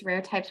women with these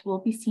rare types will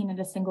be seen at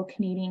a single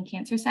Canadian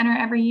cancer center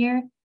every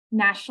year,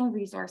 national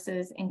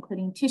resources,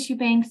 including tissue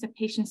banks of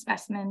patient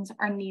specimens,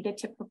 are needed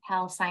to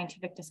propel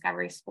scientific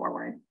discoveries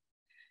forward.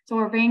 So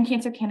Ovarian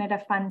Cancer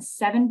Canada funds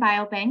 7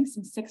 biobanks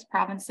in 6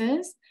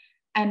 provinces,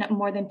 and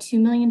more than $2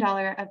 million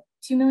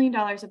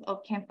of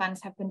OvCAN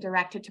funds have been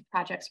directed to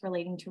projects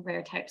relating to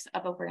rare types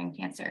of ovarian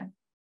cancer.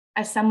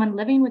 As someone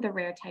living with a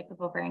rare type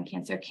of ovarian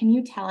cancer, can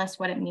you tell us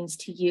what it means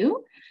to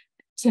you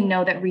to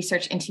know that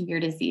research into your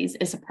disease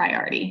is a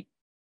priority?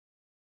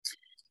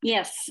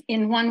 Yes,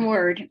 in one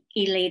word,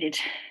 elated.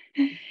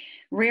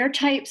 Rare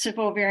types of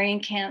ovarian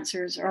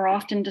cancers are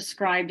often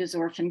described as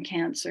orphan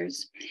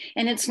cancers.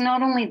 And it's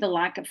not only the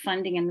lack of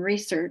funding and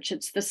research,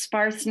 it's the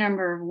sparse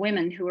number of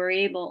women who are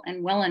able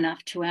and well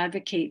enough to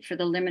advocate for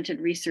the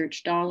limited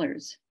research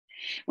dollars.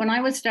 When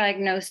I was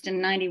diagnosed in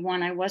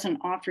 '91, I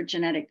wasn't offered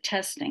genetic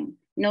testing.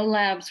 No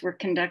labs were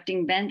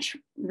conducting bench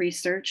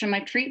research, and my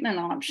treatment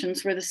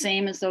options were the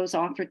same as those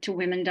offered to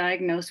women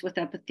diagnosed with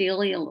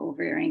epithelial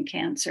ovarian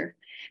cancer.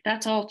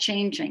 That's all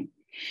changing.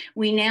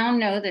 We now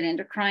know that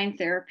endocrine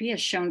therapy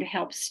is shown to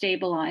help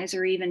stabilize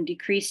or even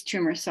decrease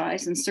tumor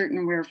size in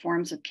certain rare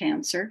forms of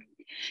cancer.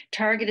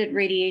 Targeted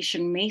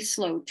radiation may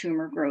slow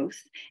tumor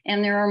growth,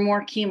 and there are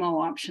more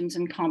chemo options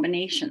and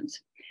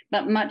combinations,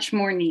 but much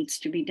more needs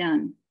to be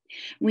done.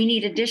 We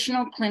need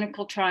additional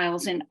clinical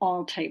trials in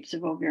all types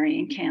of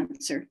ovarian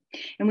cancer,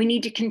 and we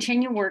need to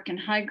continue work in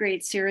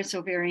high-grade serous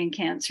ovarian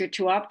cancer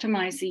to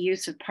optimize the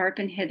use of PARP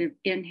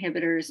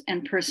inhibitors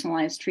and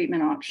personalized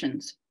treatment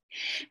options.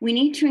 We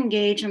need to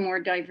engage a more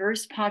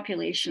diverse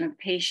population of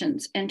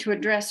patients and to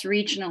address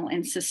regional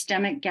and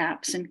systemic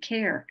gaps in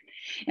care.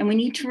 And we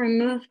need to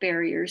remove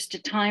barriers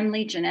to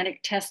timely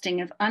genetic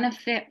testing of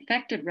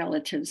unaffected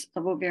relatives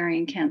of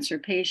ovarian cancer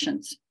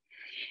patients.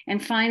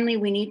 And finally,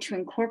 we need to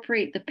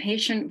incorporate the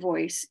patient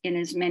voice in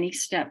as many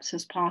steps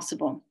as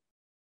possible.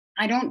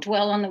 I don't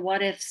dwell on the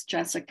what ifs,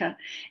 Jessica,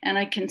 and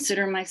I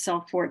consider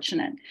myself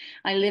fortunate.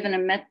 I live in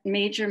a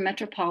major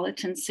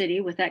metropolitan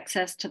city with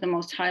access to the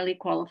most highly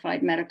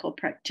qualified medical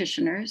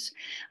practitioners.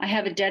 I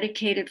have a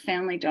dedicated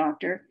family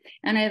doctor,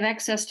 and I have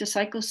access to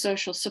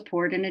psychosocial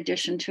support in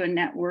addition to a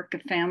network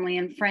of family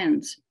and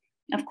friends.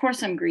 Of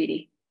course, I'm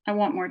greedy. I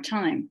want more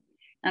time,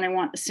 and I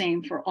want the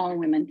same for all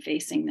women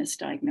facing this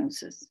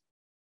diagnosis.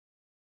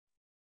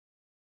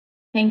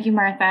 Thank you,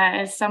 Martha.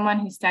 As someone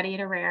who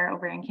studied a rare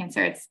ovarian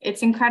cancer,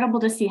 it's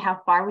incredible to see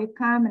how far we've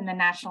come and the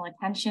national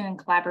attention and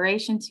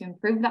collaboration to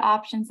improve the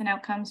options and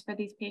outcomes for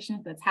these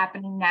patients that's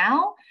happening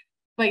now.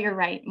 But you're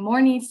right,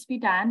 more needs to be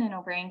done, and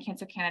Ovarian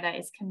Cancer Canada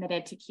is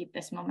committed to keep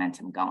this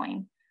momentum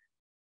going.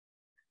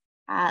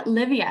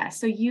 Livia,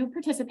 so you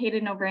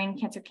participated in Ovarian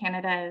Cancer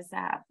Canada's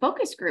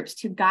focus groups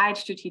to guide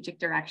strategic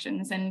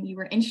directions, and you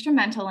were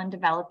instrumental in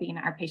developing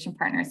our patient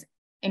partners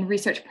in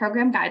research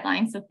program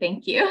guidelines, so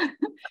thank you.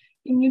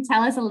 Can you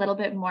tell us a little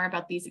bit more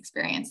about these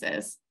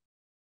experiences?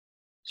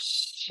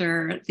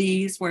 Sure.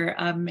 These were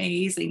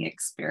amazing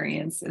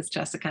experiences,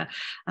 Jessica.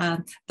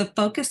 The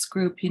focus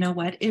group, you know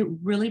what, it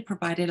really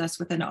provided us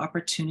with an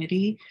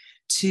opportunity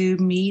to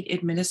meet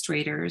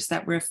administrators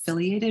that were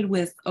affiliated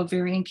with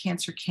Ovarian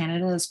Cancer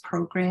Canada's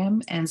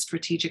program and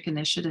strategic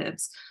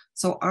initiatives.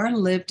 So our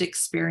lived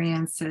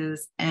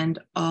experiences and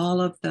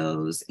all of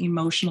those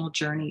emotional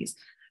journeys,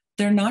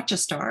 they're not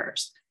just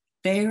ours.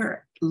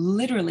 They're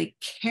literally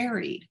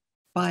carried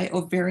by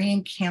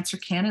Ovarian Cancer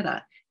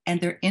Canada,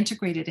 and they're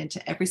integrated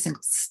into every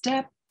single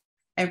step,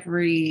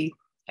 every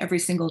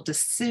single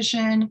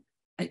decision,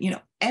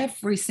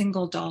 every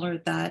single dollar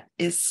that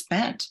is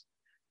spent.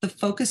 The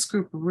focus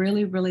group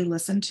really, really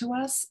listened to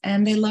us,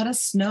 and they let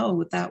us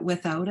know that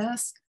without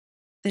us,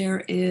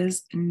 there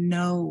is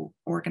no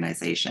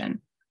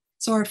organization.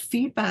 So our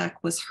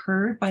feedback was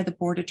heard by the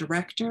board of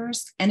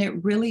directors, and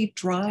it really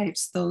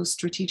drives those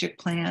strategic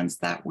plans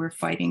that we're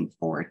fighting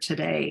for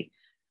today.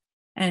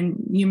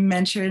 And you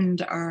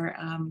mentioned our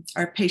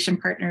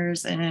patient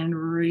partners and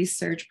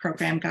research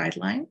program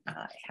guideline.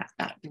 I have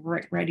that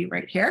ready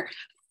right here.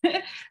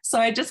 So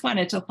I just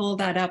wanted to pull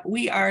that up.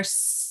 We are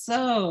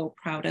so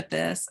proud of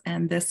this.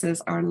 And this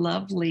is our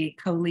lovely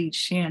co-lead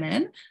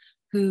Shannon,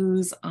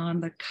 who's on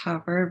the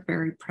cover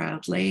very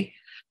proudly.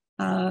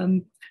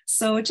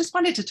 So I just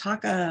wanted to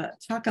talk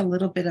a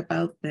little bit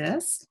about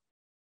this.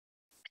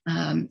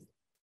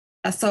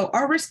 So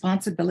our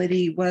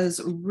responsibility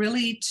was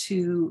really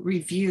to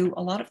review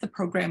a lot of the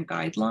program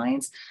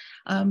guidelines,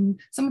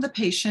 some of the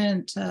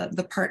patient,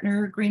 the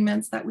partner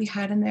agreements that we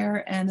had in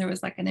there, and there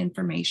was like an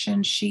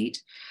information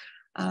sheet.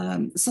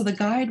 So the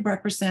guide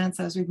represents,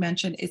 as we've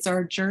mentioned, it's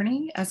our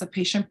journey as a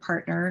patient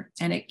partner,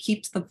 and it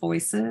keeps the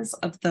voices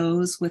of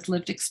those with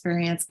lived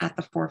experience at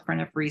the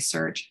forefront of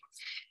research.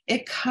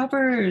 It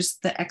covers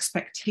the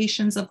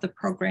expectations of the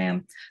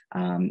program.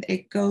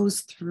 It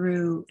goes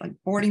through like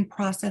boarding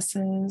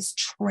processes,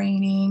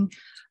 training,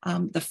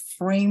 the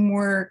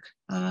framework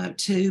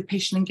to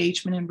patient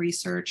engagement and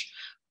research,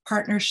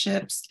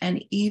 partnerships,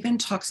 and even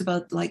talks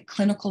about like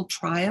clinical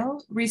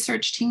trial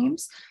research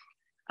teams.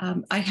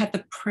 I had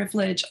the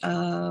privilege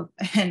of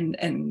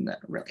and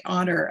really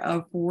honor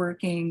of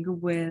working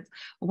with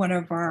one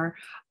of our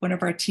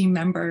team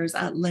members,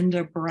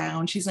 Linda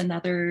Brown. She's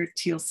another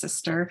Teal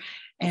sister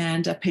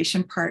and a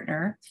patient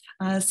partner.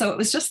 So it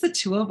was just the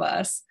two of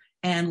us,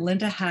 and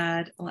Linda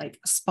had like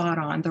spot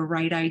on the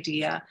right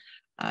idea.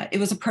 It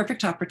was a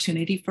perfect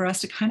opportunity for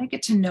us to kind of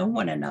get to know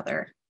one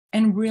another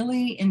and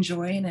really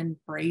enjoy and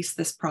embrace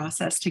this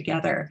process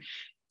together.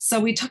 So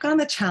we took on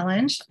the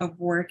challenge of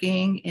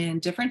working in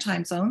different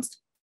time zones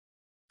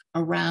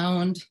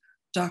around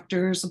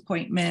doctor's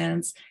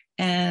appointments,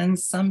 and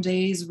some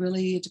days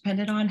really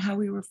depended on how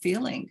we were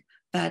feeling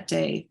that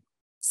day.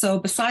 So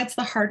besides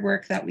the hard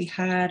work that we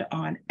had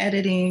on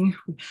editing,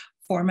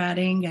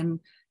 formatting,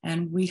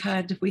 and we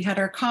had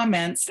our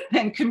comments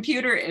and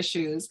computer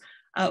issues,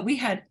 we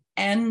had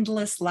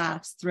endless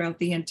laughs throughout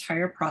the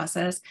entire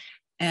process.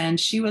 And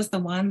she was the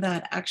one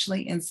that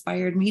actually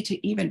inspired me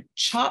to even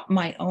chop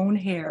my own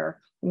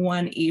hair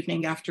one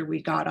evening after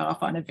we got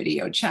off on a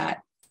video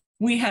chat.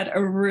 We had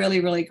a really,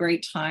 really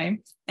great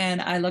time,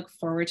 and I look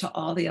forward to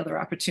all the other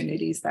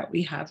opportunities that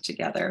we have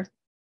together.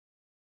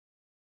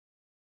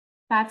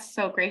 That's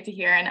so great to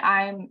hear. And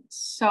I'm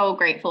so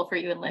grateful for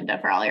you and Linda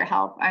for all your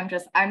help.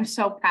 I'm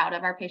so proud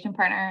of our patient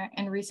partner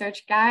and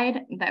research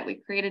guide that we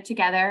created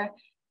together.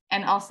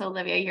 And also,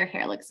 Olivia, your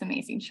hair looks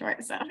amazing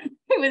short, so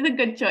it was a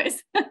good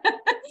choice.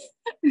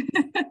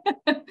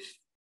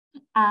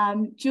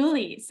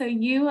 Julie, so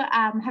you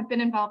have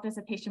been involved as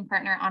a patient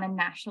partner on a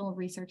national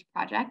research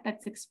project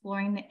that's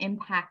exploring the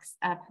impacts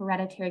of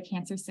hereditary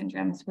cancer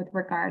syndromes with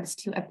regards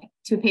to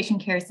a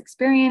patient care's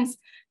experience,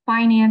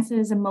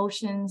 finances,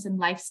 emotions, and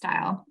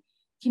lifestyle.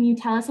 Can you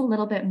tell us a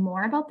little bit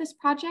more about this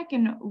project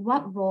and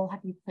what role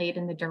have you played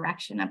in the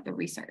direction of the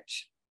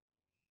research?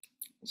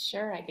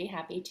 Sure, I'd be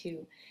happy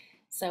to.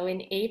 So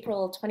in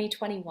April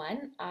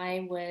 2021,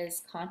 I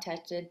was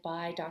contacted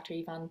by Dr.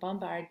 Yvonne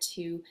Bombard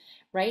to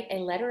write a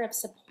letter of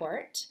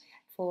support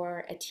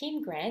for a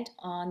team grant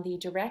on the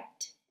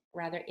indirect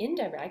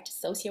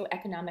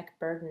socioeconomic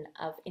burden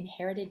of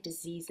inherited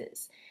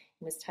diseases.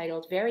 It was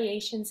titled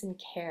Variations in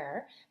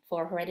Care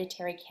for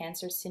Hereditary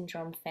Cancer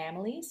Syndrome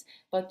Families,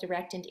 both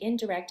direct and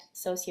indirect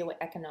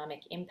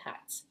socioeconomic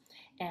impacts.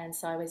 And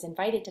so I was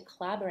invited to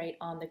collaborate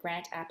on the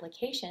grant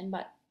application,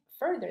 but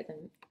further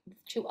than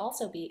to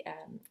also be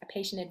a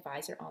patient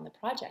advisor on the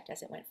project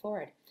as it went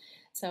forward.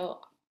 So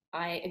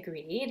I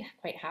agreed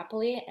quite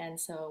happily, and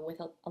so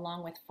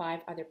along with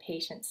 5 other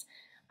patients,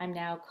 I'm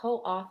now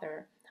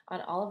co-author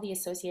on all of the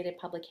associated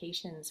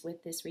publications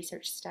with this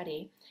research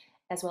study,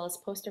 as well as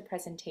poster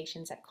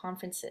presentations at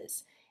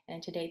conferences.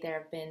 And to date, there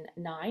have been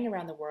 9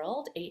 around the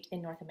world, 8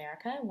 in North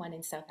America, 1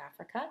 in South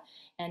Africa,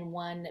 and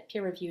 1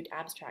 peer-reviewed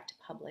abstract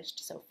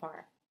published so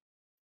far.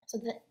 So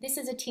this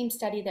is a team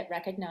study that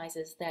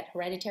recognizes that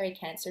hereditary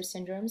cancer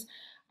syndromes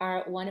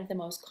are one of the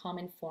most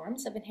common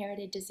forms of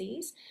inherited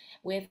disease,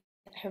 with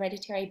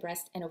hereditary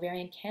breast and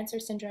ovarian cancer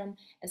syndrome,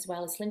 as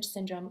well as Lynch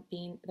syndrome,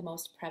 being the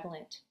most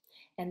prevalent.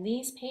 And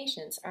these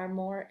patients are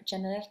more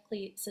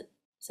genetically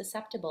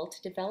susceptible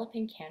to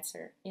developing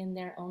cancer in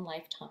their own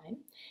lifetime,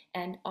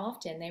 and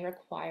often they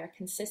require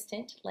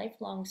consistent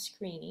lifelong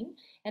screening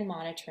and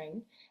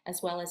monitoring,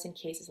 as well as in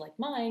cases like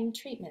mine,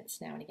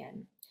 treatments now and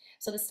again.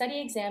 So the study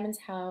examines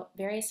how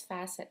various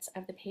facets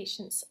of the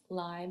patient's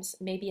lives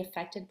may be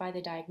affected by the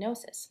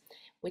diagnosis,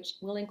 which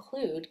will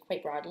include,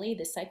 quite broadly,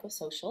 the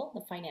psychosocial,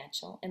 the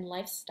financial, and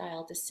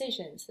lifestyle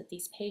decisions that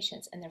these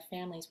patients and their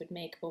families would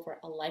make over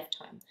a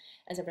lifetime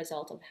as a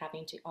result of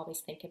having to always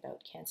think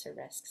about cancer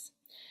risks.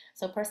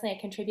 So personally, I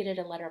contributed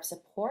a letter of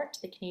support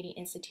to the Canadian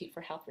Institute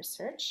for Health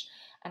Research,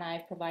 and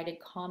I've provided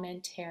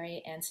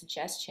commentary and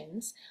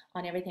suggestions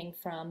on everything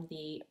from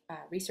the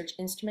research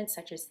instruments,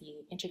 such as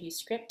the interview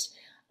script,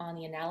 on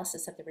the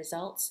analysis of the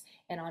results,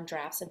 and on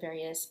drafts of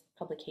various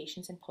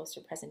publications and poster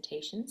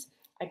presentations.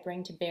 I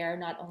bring to bear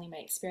not only my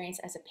experience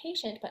as a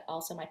patient, but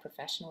also my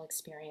professional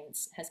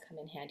experience has come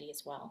in handy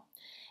as well.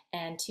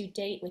 And to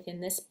date,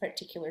 within this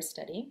particular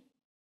study,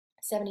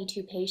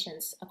 72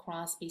 patients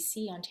across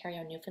BC, Ontario,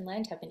 and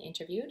Newfoundland have been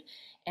interviewed,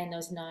 and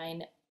those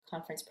 9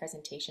 conference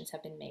presentations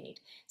have been made.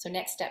 So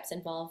next steps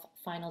involve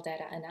final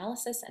data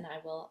analysis, and I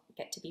will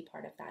get to be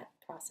part of that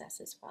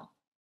process as well.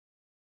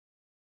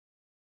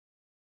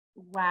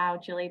 Wow,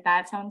 Julie,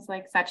 that sounds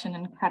like such an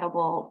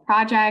incredible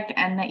project,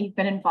 and that you've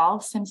been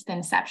involved since the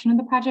inception of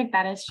the project.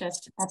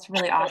 That's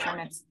really awesome.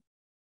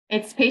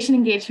 It's patient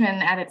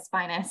engagement at its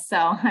finest. So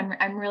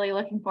I'm really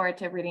looking forward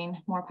to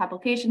reading more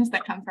publications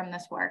that come from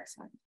this work.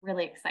 So it's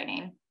really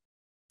exciting.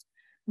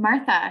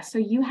 Martha, so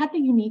you had the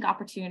unique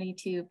opportunity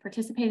to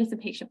participate as a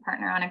patient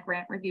partner on a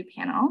grant review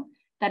panel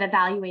that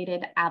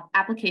evaluated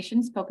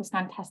applications focused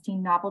on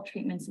testing novel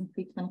treatments in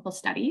preclinical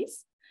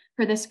studies.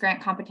 For this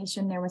grant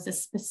competition, there was a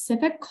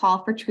specific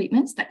call for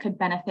treatments that could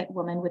benefit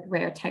women with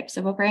rare types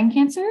of ovarian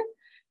cancer.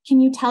 Can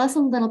you tell us a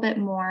little bit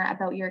more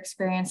about your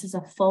experience as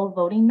a full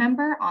voting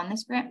member on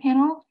this grant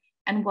panel,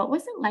 and what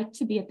was it like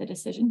to be at the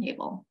decision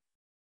table?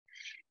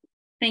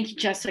 Thank you,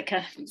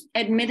 Jessica.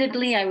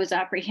 Admittedly, I was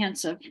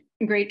apprehensive.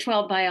 Grade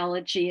 12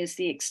 biology is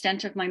the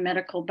extent of my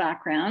medical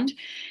background,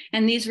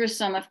 and these were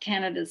some of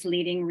Canada's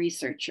leading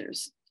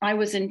researchers. I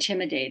was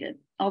intimidated,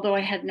 although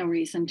I had no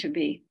reason to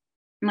be.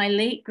 My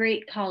late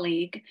great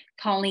colleague,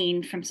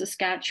 Colleen from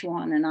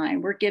Saskatchewan, and I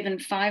were given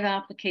 5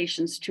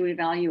 applications to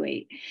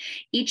evaluate.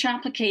 Each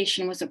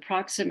application was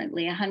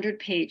approximately 100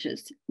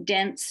 pages,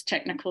 dense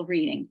technical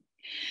reading.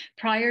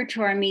 Prior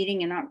to our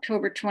meeting in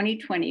October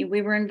 2020,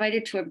 we were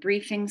invited to a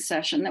briefing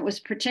session that was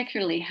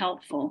particularly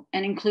helpful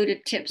and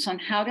included tips on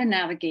how to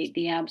navigate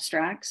the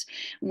abstracts,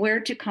 where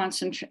to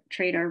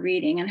concentrate our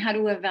reading, and how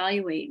to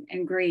evaluate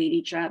and grade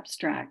each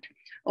abstract.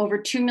 Over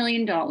 $2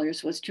 million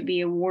was to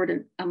be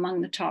awarded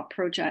among the top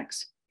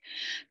projects.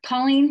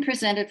 Colleen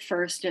presented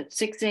first at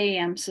 6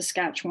 a.m.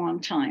 Saskatchewan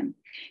time.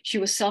 She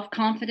was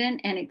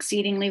self-confident and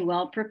exceedingly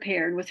well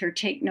prepared with her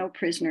take no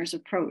prisoners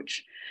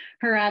approach.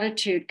 Her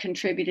attitude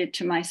contributed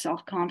to my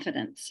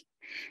self-confidence.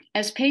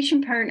 As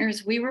patient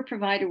partners, we were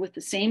provided with the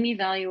same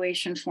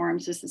evaluation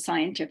forms as the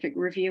scientific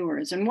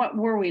reviewers. And what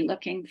were we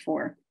looking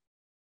for?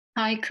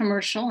 High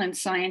commercial and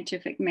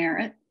scientific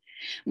merit.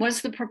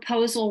 Was the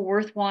proposal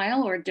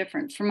worthwhile or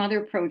different from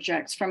other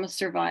projects from a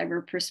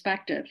survivor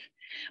perspective?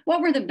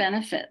 What were the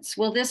benefits?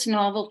 Will this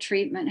novel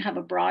treatment have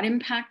a broad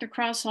impact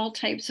across all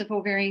types of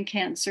ovarian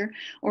cancer,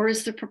 or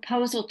is the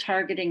proposal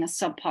targeting a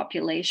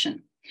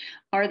subpopulation?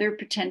 Are there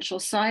potential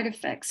side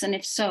effects? And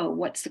if so,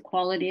 what's the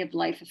quality of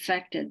life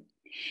affected?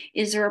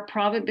 Is there a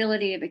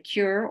probability of a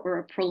cure or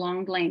a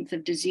prolonged length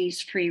of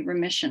disease-free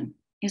remission?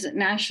 Is it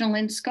national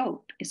in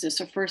scope? Is this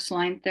a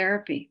first-line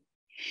therapy?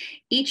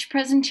 Each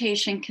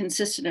presentation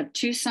consisted of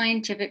 2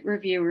 scientific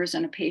reviewers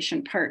and a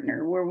patient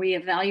partner, where we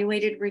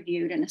evaluated,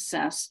 reviewed, and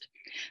assessed,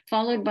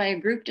 followed by a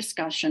group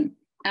discussion,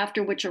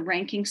 after which a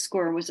ranking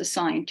score was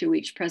assigned to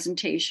each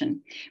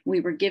presentation. We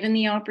were given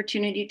the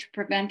opportunity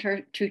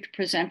to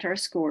present our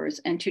scores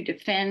and to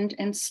defend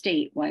and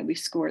state why we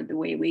scored the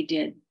way we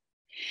did.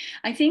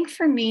 I think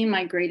for me,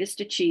 my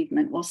greatest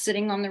achievement while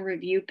sitting on the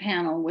review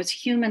panel was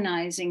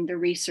humanizing the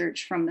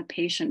research from the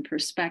patient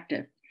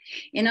perspective.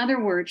 In other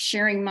words,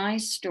 sharing my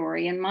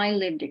story and my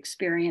lived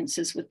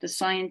experiences with the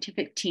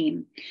scientific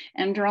team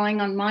and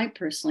drawing on my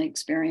personal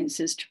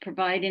experiences to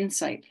provide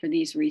insight for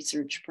these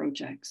research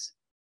projects.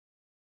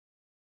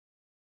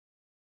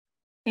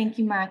 Thank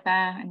you, Martha.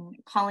 And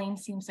Colleen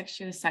seems like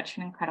she was such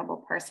an incredible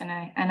person,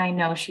 and I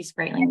know she's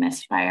greatly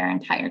missed by our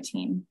entire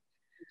team.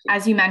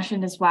 As you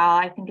mentioned as well,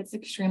 I think it's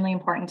extremely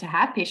important to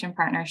have patient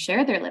partners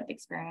share their lived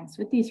experience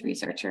with these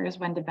researchers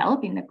when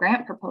developing the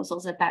grant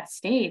proposals at that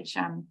stage,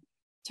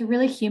 to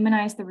really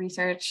humanize the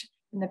research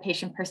from the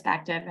patient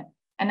perspective.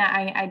 And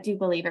I do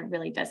believe it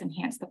really does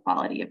enhance the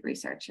quality of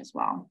research as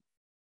well.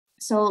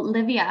 So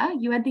Livia,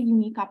 you had the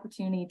unique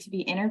opportunity to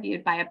be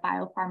interviewed by a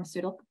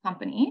biopharmaceutical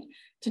company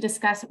to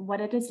discuss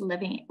what it is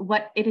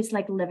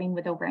like living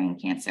with ovarian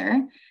cancer.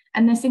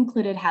 And this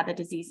included how the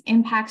disease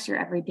impacts your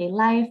everyday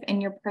life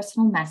and your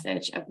personal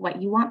message of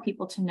what you want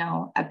people to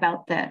know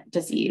about the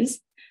disease.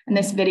 And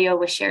this video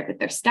was shared with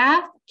their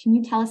staff. Can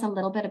you tell us a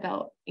little bit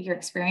about your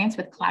experience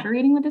with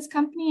collaborating with this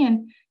company,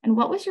 and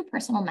what was your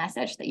personal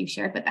message that you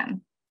shared with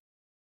them?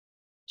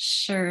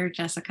 Sure,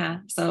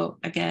 Jessica. So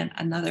again,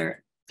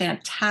 another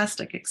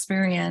fantastic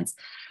experience.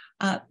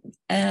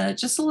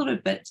 Just a little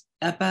bit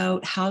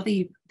about how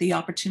the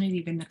opportunity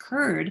even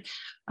occurred.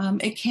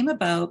 It came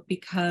about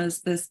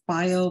because this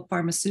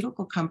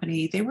biopharmaceutical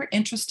company, they were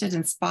interested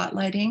in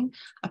spotlighting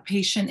a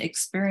patient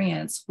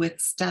experience with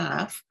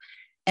staff,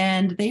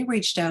 and they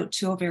reached out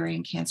to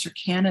Ovarian Cancer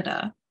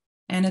Canada.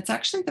 And it's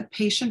actually the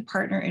patient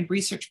partner and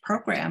research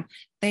program.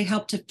 They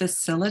help to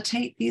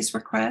facilitate these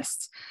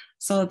requests.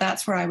 So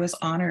that's where I was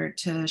honored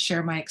to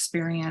share my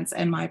experience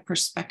and my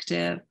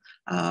perspective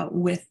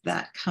with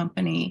that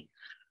company.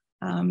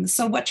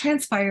 So what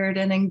transpired,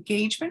 an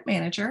engagement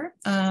manager,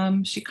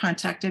 she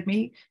contacted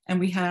me, and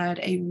we had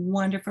a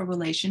wonderful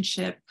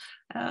relationship.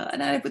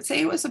 And I would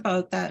say it was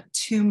about that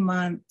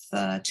two-month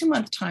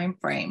time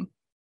frame.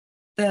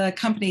 The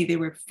company, they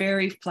were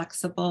very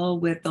flexible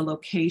with the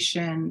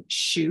location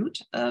shoot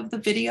of the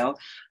video.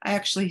 I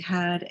actually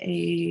had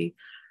a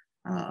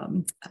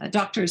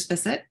doctor's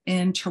visit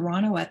in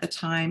Toronto at the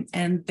time,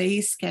 and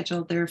they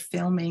scheduled their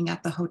filming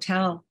at the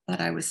hotel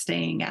that I was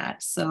staying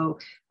at. So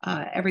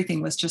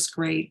everything was just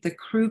great. The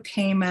crew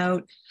came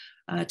out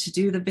to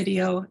do the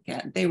video.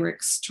 Again, they were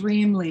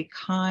extremely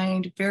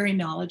kind, very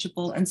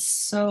knowledgeable, and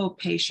so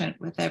patient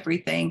with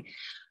everything.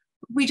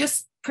 We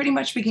just pretty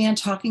much began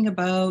talking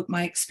about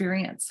my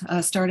experience,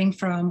 starting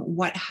from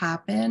what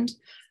happened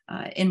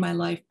in my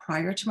life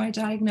prior to my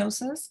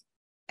diagnosis,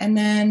 and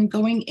then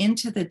going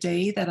into the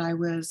day that I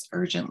was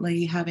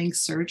urgently having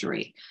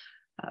surgery.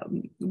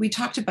 We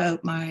talked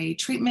about my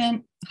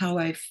treatment, how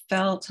I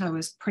felt. I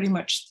was pretty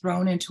much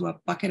thrown into a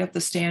bucket of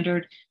the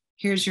standard,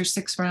 here's your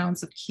 6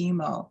 rounds of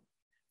chemo.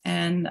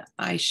 And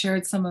I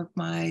shared some of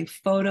my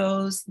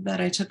photos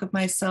that I took of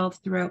myself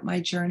throughout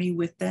my journey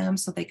with them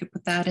so they could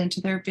put that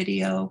into their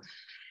video.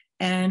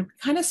 And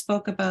kind of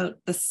spoke about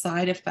the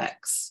side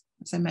effects.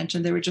 As I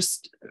mentioned, they were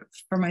just,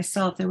 for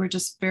myself, they were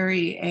just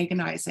very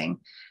agonizing.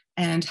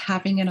 And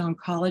having an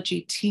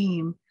oncology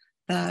team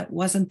that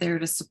wasn't there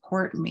to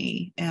support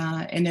me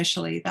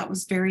initially, that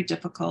was very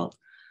difficult.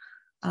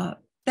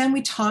 Then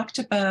we talked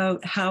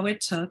about how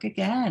it took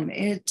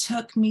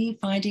me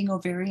finding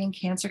Ovarian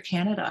Cancer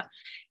Canada,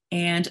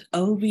 and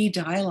OV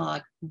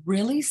Dialogue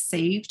really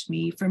saved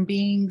me from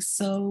being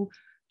so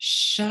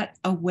shut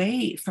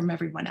away from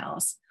everyone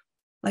else.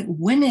 Like,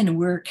 women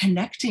were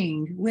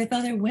connecting with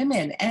other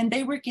women, and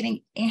they were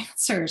getting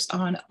answers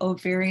on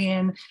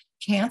ovarian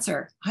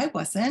cancer. I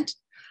wasn't.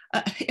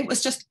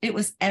 It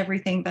was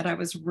everything that I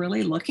was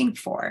really looking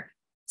for.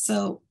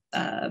 So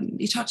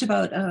you talked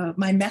about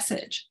my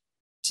message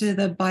to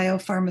the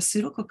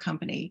biopharmaceutical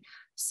company.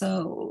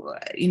 So,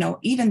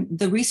 even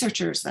the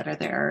researchers that are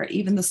there,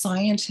 even the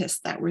scientists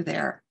that were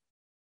there,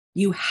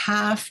 you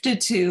have to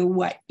do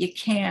what you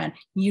can.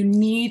 You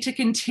need to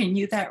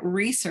continue that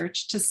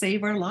research to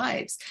save our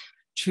lives.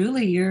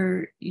 Truly,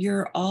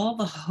 you're all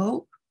the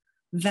hope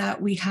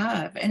that we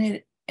have.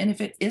 And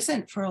if it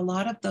isn't for a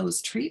lot of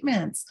those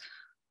treatments,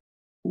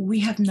 we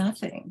have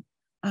nothing.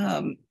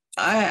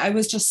 I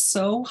was just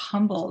so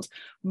humbled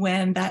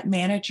when that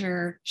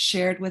manager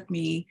shared with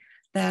me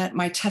that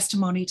my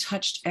testimony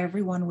touched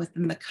everyone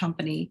within the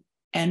company,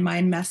 and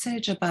my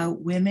message about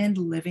women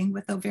living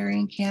with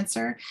ovarian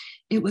cancer,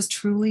 it was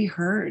truly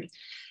heard.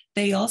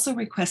 They also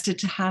requested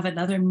to have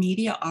another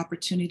media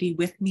opportunity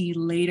with me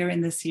later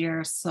in this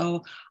year.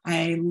 So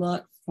I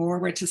look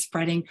forward to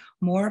spreading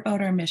more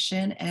about our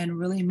mission and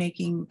really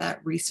making that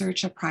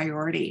research a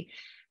priority.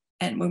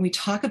 And when we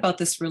talk about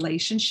this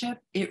relationship,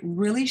 it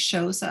really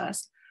shows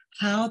us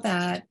how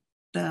that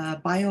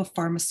the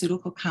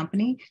biopharmaceutical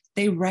company,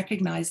 they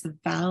recognize the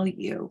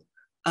value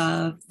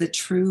of the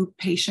true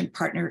patient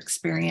partner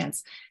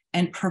experience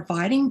and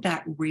providing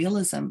that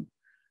realism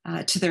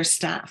to their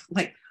staff.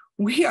 Like,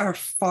 we are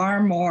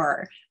far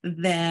more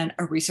than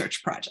a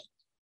research project.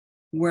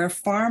 We're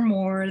far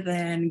more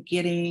than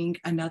getting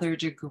another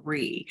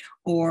degree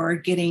or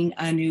getting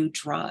a new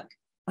drug.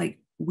 Like,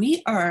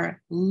 we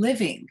are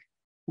living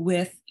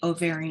with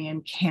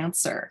ovarian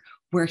cancer.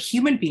 We're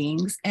human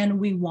beings and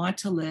we want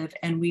to live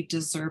and we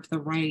deserve the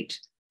right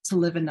to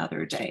live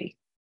another day.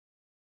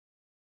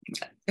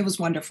 It was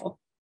wonderful.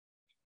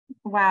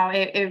 Wow,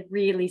 it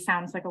really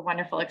sounds like a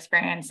wonderful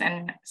experience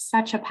and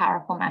such a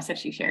powerful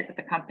message you shared with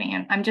the company.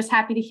 And I'm just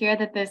happy to hear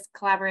that this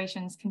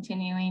collaboration is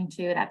continuing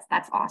too.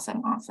 That's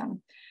awesome,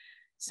 awesome.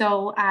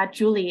 So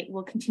Julie,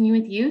 we'll continue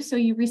with you. So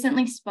you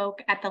recently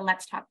spoke at the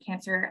Let's Talk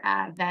Cancer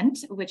event,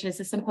 which is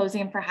a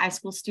symposium for high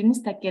school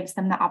students that gives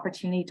them the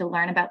opportunity to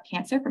learn about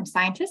cancer from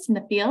scientists in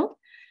the field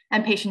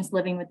and patients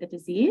living with the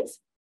disease.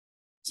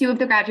 Two of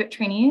the graduate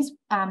trainees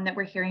that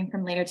we're hearing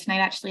from later tonight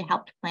actually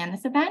helped plan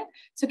this event.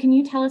 So can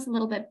you tell us a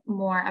little bit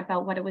more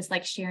about what it was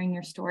like sharing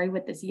your story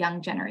with this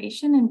young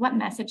generation and what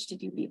message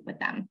did you leave with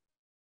them?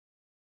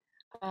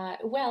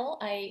 Well,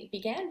 I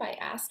began by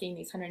asking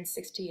these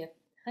 160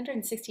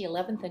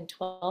 11th and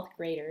 12th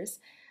graders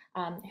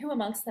who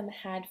amongst them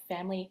had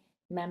family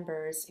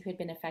members who had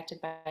been affected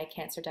by a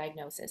cancer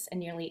diagnosis, and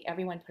nearly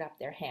everyone put up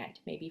their hand,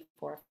 maybe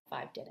 4 or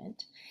 5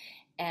 didn't.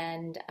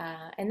 And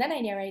then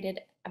I narrated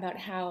about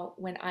how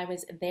when I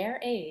was their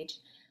age,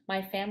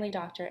 my family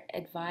doctor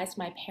advised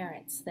my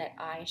parents that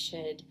I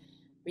should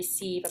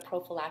receive a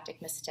prophylactic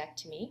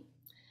mastectomy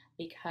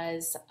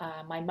because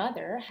my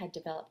mother had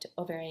developed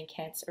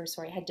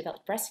had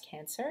developed breast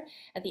cancer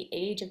at the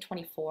age of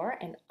 24,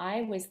 and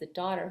I was the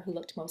daughter who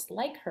looked most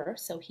like her,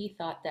 so he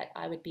thought that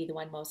I would be the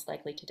one most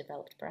likely to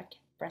develop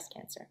breast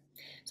cancer.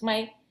 So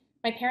my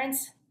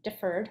parents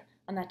deferred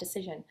on that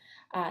decision,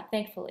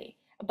 thankfully.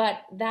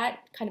 But that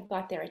kind of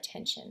got their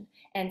attention.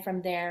 And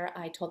from there,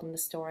 I told them the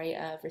story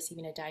of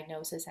receiving a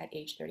diagnosis at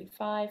age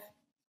 35,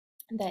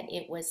 that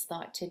it was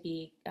thought to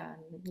be,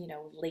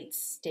 late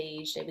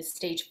stage. It was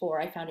stage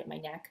 4. I found it in my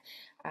neck.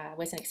 I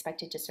wasn't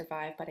expected to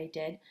survive, but I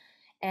did.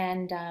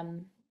 And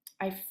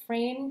I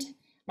framed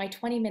my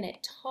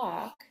 20-minute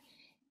talk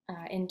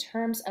in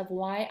terms of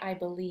why I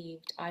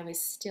believed I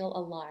was still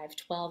alive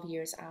 12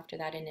 years after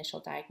that initial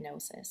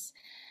diagnosis.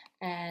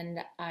 And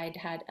I'd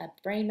had a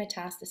brain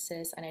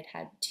metastasis and I'd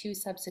had 2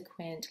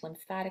 subsequent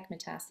lymphatic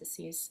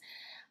metastases.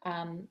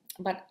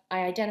 But I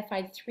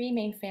identified 3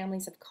 main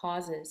families of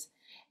causes.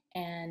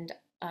 And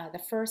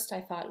the first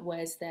I thought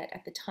was that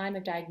at the time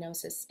of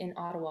diagnosis in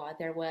Ottawa,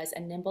 there was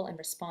a nimble and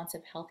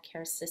responsive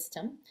healthcare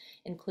system,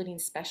 including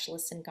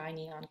specialists in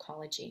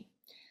gynae-oncology.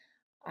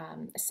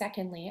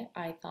 Secondly,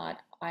 I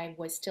thought I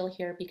was still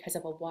here because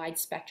of a wide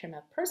spectrum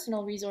of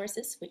personal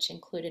resources, which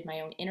included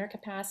my own inner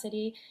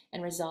capacity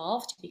and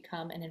resolve to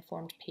become an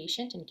informed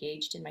patient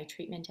engaged in my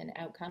treatment and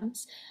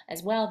outcomes.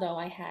 As well, though,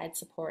 I had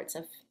supports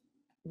of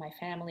my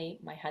family,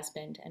 my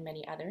husband, and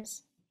many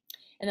others.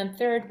 And then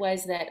third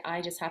was that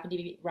I just happened to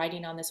be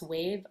riding on this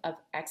wave of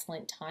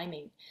excellent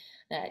timing,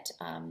 that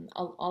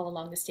all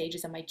along the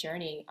stages of my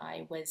journey,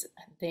 I was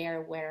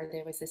there where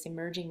there was this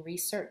emerging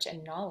research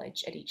and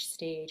knowledge at each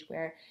stage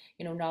where,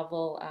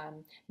 novel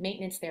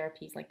maintenance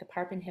therapies like the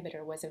PARP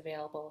inhibitor was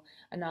available,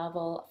 a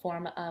novel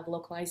form of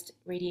localized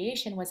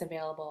radiation was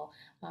available.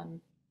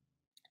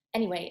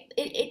 Anyway,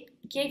 it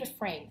gave a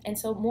frame. And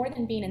so more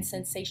than being a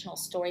sensational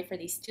story for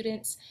these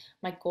students,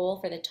 my goal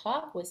for the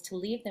talk was to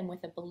leave them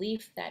with a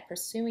belief that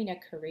pursuing a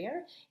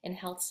career in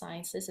health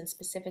sciences and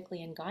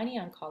specifically in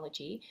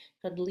gynae-oncology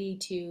could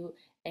lead to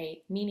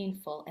a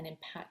meaningful and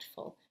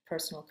impactful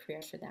personal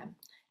career for them.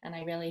 And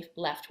I really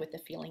left with the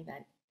feeling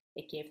that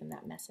it gave them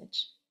that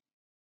message.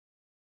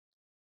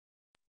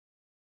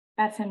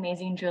 That's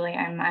amazing, Julie.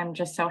 I'm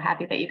just so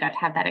happy that you got to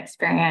have that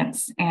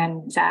experience.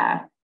 And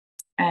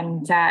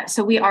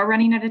so we are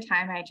running out of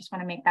time. I just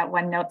want to make that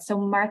one note. So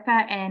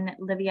Martha and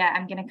Livia,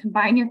 I'm going to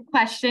combine your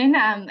question.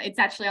 It's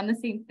actually on the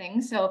same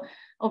thing. So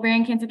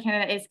Ovarian Cancer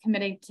Canada is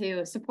committed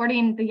to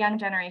supporting the young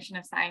generation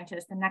of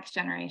scientists, the next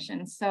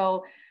generation.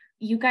 So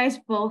you guys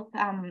both,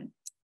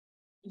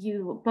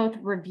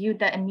 reviewed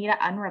the Anita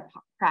Unruh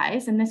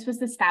Prize, and this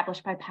was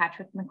established by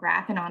Patrick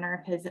McGrath in honor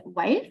of his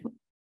wife,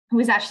 who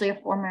is actually a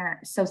former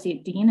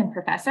associate dean and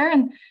professor.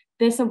 And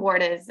this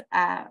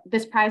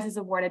prize is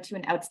awarded to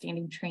an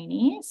outstanding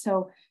trainee.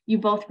 So you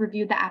both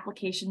reviewed the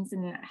applications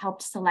and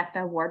helped select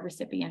the award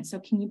recipient. So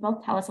can you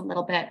both tell us a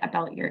little bit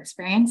about your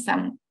experience?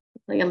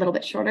 Hopefully a little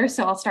bit shorter.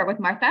 So I'll start with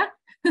Martha.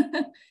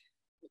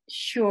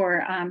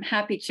 Sure, I'm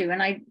happy to.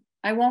 And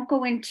I won't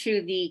go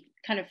into the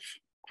kind of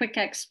quick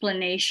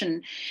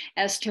explanation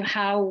as to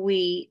how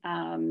we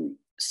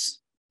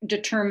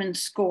determine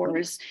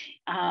scores.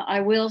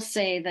 I will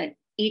say that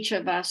each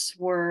of us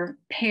were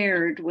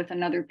paired with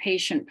another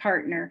patient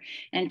partner,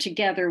 and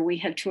together we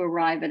had to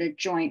arrive at a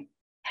joint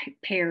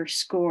pair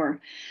score.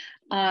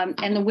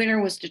 And the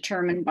winner was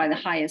determined by the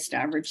highest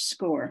average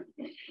score.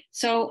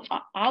 So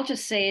I'll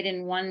just say it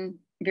in one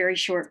very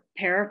short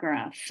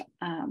paragraph.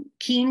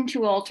 Keen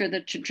to alter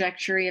the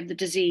trajectory of the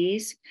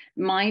disease,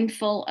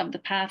 mindful of the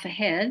path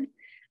ahead,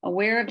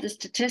 aware of the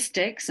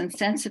statistics and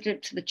sensitive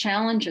to the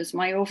challenges,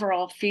 my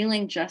overall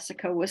feeling,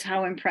 Jessica, was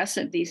how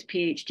impressive these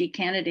PhD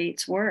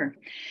candidates were.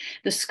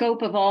 The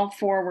scope of all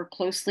four were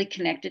closely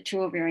connected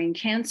to ovarian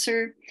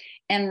cancer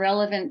and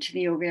relevant to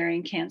the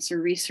ovarian cancer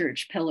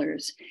research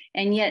pillars,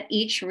 and yet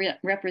each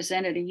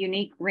represented a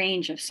unique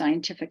range of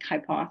scientific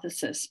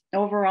hypotheses.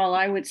 Overall,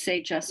 I would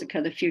say,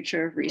 Jessica, the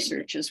future of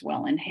research is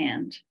well in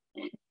hand.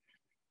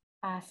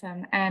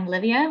 Awesome. And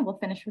Livia, we'll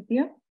finish with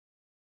you.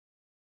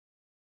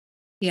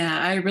 Yeah,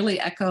 I really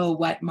echo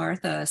what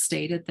Martha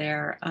stated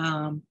there.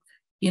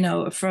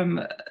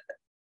 From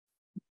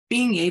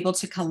being able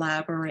to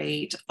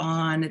collaborate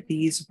on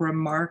these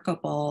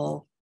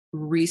remarkable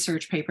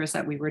research papers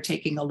that we were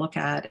taking a look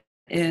at,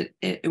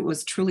 it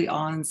was truly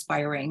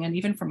awe-inspiring. And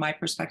even from my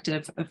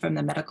perspective, from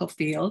the medical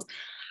field,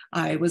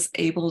 I was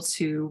able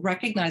to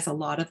recognize a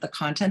lot of the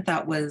content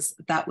that was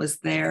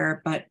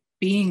there, but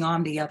being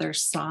on the other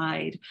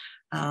side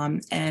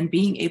and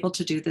being able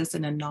to do this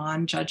in a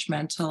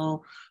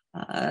non-judgmental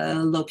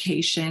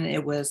location.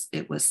 It was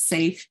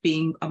safe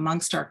being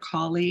amongst our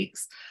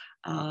colleagues.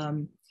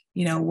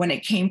 When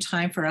it came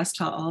time for us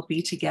to all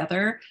be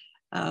together,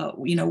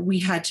 we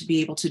had to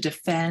be able to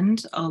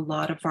defend a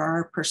lot of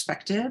our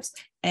perspectives.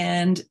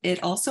 And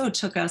it also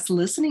took us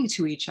listening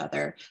to each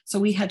other. So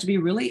we had to be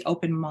really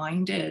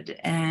open-minded.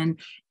 And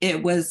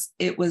it was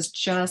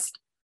just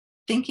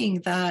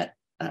thinking that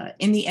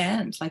in the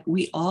end, like,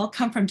 we all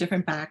come from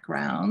different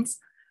backgrounds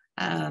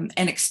and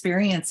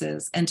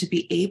experiences, and to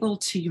be able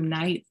to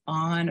unite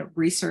on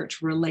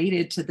research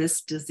related to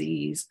this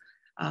disease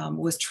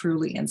was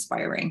truly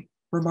inspiring,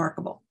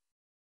 remarkable.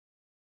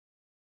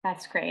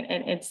 That's great.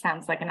 It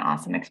sounds like an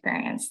awesome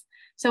experience.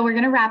 So we're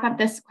going to wrap up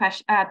this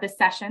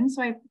session.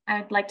 So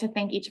I'd like to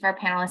thank each of our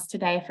panelists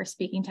today for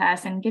speaking to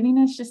us and giving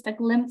us just a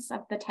glimpse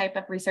of the type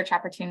of research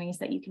opportunities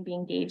that you can be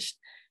engaged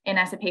in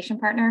as a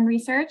patient partner in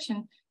research.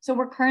 And so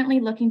we're currently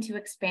looking to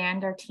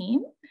expand our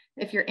team.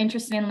 If you're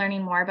interested in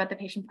learning more about the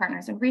Patient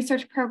Partners in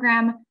Research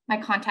program, my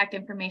contact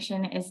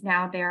information is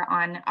now there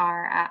on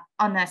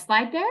the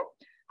slide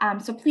there.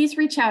 So please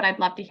reach out. I'd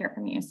love to hear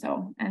from you.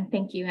 And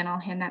thank you. And I'll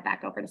hand that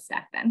back over to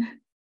Steph then.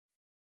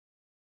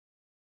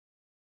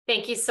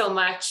 Thank you so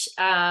much.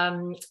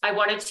 I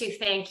wanted to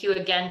thank you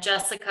again,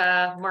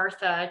 Jessica,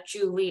 Martha,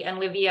 Julie, and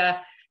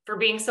Livia, for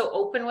being so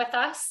open with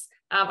us.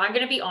 I'm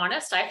going to be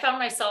honest, I found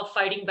myself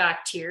fighting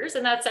back tears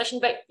in that session,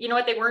 but you know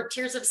what? They weren't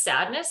tears of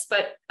sadness,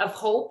 but of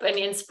hope and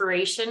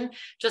inspiration,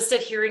 just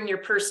at hearing your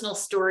personal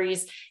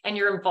stories and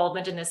your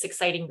involvement in this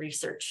exciting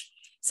research.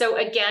 So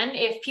again,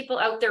 if people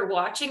out there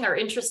watching are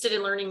interested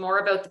in learning more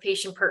about the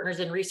Patient Partners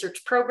in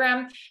Research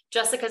program,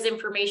 Jessica's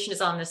information is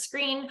on the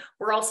screen.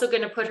 We're also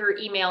going to put her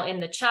email in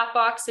the chat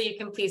box, so you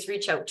can please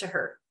reach out to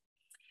her.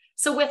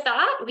 So with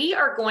that, we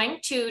are going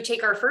to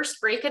take our first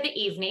break of the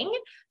evening.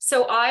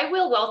 So I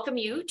will welcome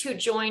you to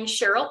join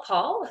Cheryl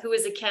Paul, who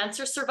is a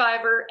cancer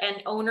survivor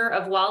and owner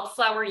of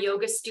Wildflower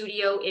Yoga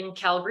Studio in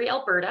Calgary,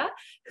 Alberta,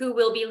 who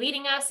will be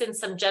leading us in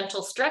some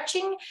gentle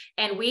stretching.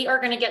 And we are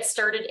going to get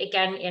started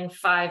again in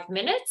 5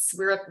 minutes.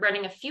 We're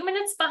running a few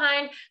minutes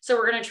behind, so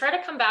we're going to try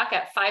to come back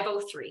at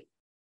 5:03.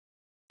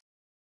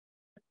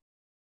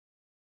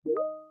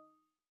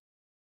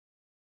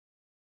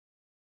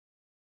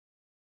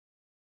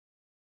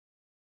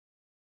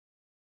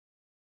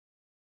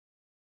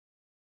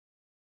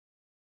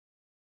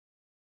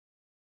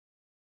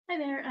 Hi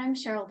there, I'm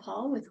Cheryl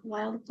Paul with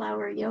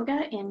Wildflower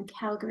Yoga in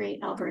Calgary,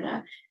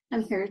 Alberta.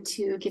 I'm here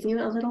to give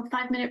you a little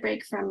 5-minute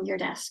break from your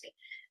desk.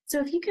 So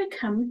if you could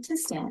come to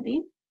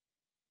standing.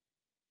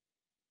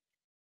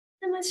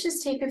 And let's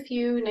just take a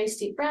few nice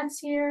deep breaths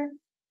here.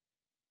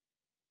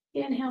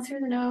 Inhale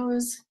through the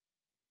nose.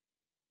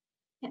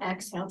 And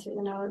exhale through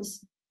the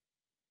nose.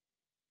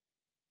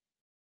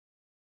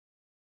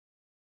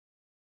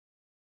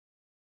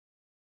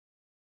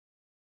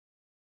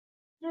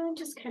 And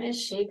just kind of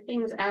shake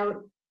things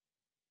out.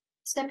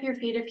 Step your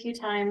feet a few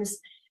times,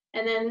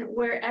 and then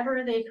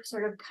wherever they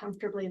sort of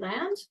comfortably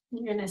land,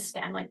 you're going to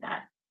stand like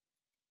that.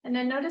 And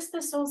then notice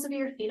the soles of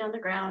your feet on the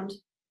ground.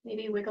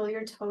 Maybe wiggle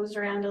your toes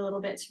around a little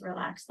bit to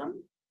relax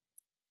them.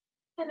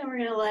 And then we're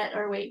going to let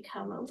our weight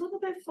come a little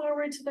bit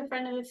forward to the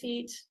front of the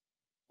feet,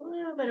 a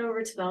little bit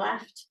over to the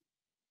left,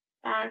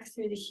 back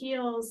through the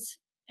heels,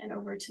 and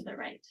over to the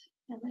right.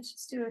 And let's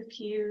just do a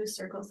few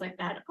circles like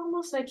that,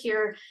 almost like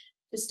you're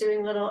just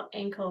doing little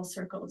ankle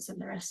circles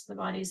and the rest of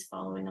the body's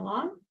following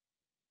along.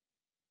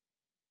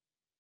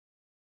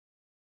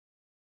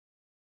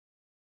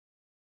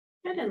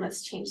 Good, and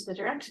let's change the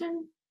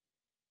direction.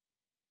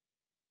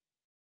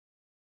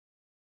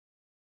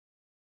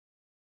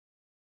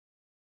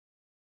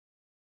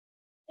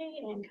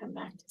 Okay, and come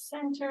back to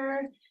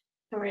center.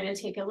 And we're going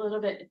to take a little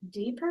bit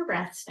deeper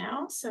breaths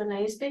now. So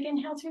nice big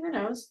inhale through the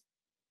nose.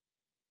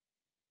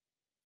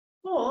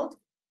 Hold.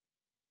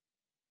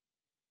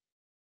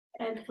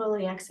 And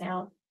fully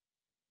exhale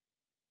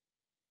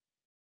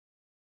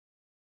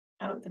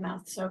out the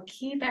mouth. So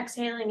keep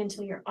exhaling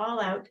until you're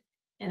all out,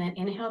 and then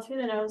inhale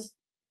through the nose.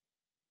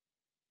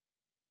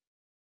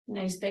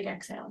 Nice big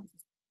exhale.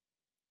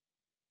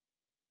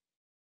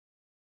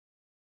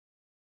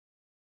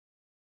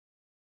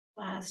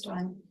 Last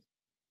one.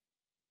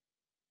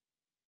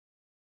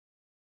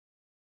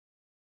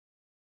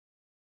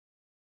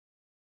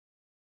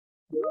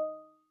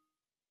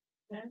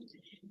 Good.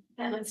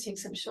 And let's take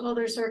some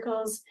shoulder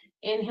circles.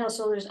 Inhale,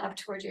 shoulders up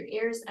towards your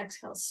ears.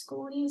 Exhale,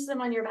 squeeze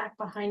them on your back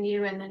behind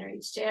you, and then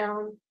reach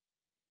down.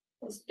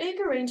 As big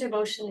a range of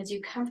motion as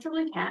you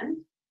comfortably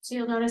can. So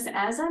you'll notice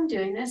as I'm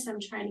doing this, I'm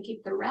trying to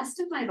keep the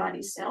rest of my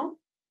body still.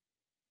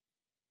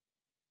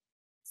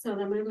 So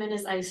the movement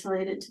is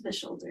isolated to the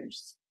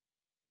shoulders.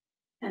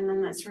 And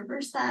then let's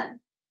reverse that.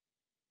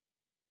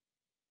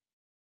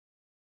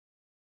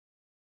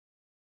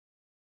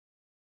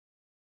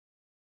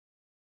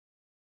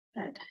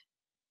 Good.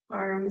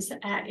 Arms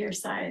at your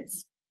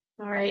sides.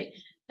 All right,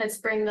 let's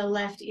bring the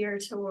left ear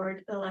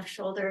toward the left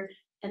shoulder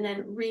and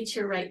then reach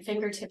your right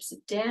fingertips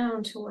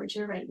down towards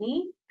your right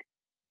knee.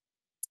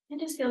 And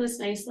just feel this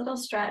nice little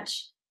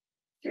stretch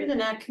through the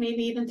neck,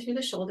 maybe even through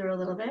the shoulder a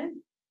little bit.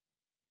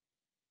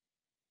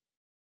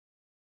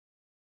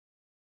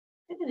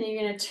 And then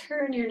you're going to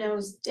turn your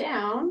nose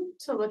down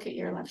to look at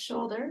your left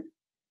shoulder.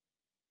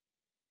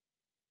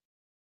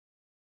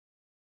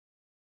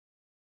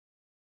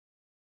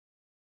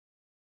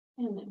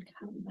 And then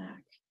come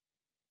back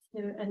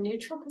to a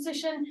neutral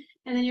position.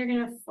 And then you're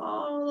going to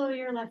follow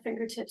your left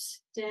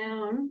fingertips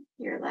down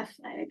your left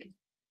leg.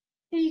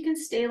 And you can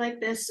stay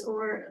like this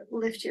or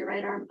lift your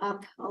right arm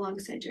up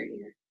alongside your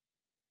ear.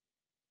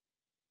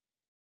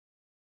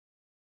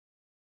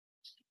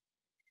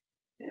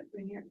 Good.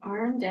 Bring your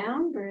arm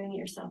down, bring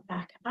yourself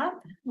back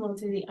up. We'll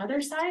do the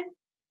other side.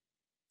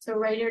 So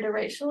right ear to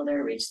right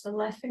shoulder, reach the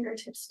left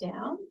fingertips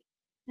down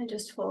and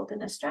just hold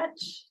in a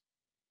stretch.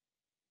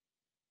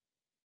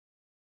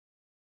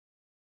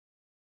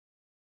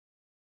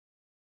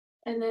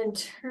 And then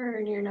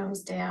turn your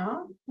nose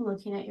down,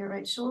 looking at your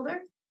right shoulder.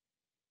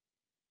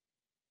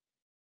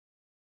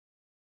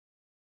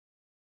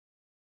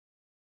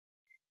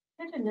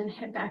 And then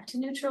head back to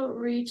neutral,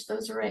 reach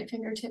those right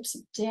fingertips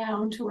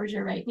down towards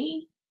your right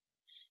knee.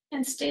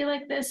 And stay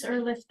like this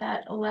or lift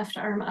that left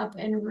arm up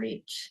and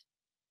reach.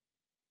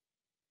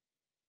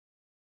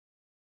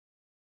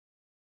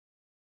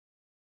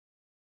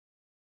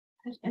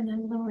 And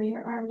then lower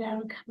your arm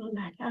down, come on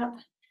back up.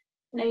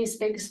 Nice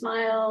big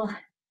smile,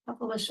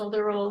 couple of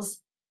shoulder rolls,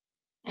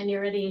 and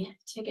you're ready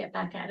to get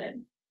back at it.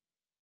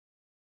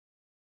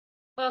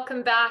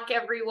 Welcome back,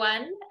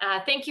 everyone.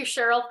 Thank you,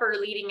 Cheryl, for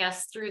leading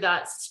us through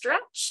that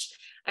stretch.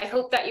 I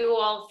hope that you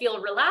all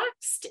feel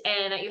relaxed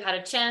and that you had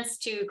a chance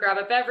to grab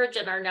a beverage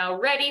and are now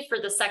ready for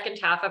the second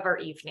half of our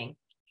evening.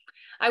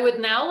 I would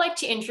now like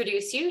to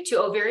introduce you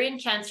to Ovarian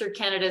Cancer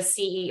Canada's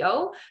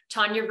CEO,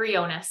 Tanya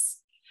Briones.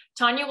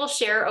 Tanya will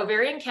share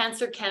Ovarian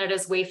Cancer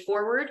Canada's way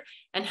forward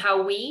and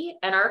how we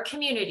and our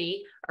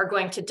community are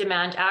going to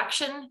demand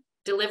action,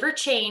 deliver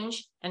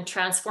change, and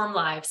transform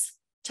lives.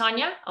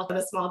 Tanya, I'll have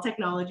a small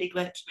technology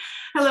glitch.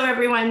 Hello,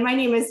 everyone. My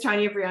name is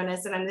Tanya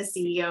Briones, and I'm the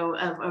CEO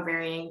of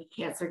Ovarian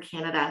Cancer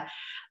Canada.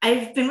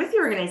 I've been with the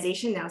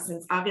organization now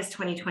since August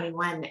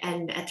 2021,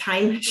 and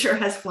time sure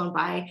has flown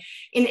by.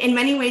 In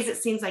many ways, it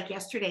seems like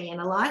yesterday,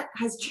 and a lot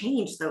has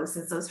changed, though,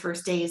 since those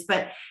first days.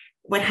 But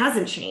what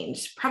hasn't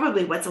changed,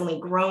 probably what's only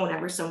grown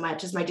ever so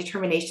much, is my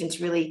determination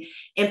to really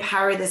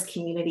empower this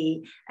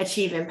community,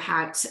 achieve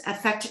impact,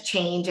 affect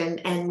change,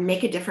 and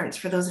make a difference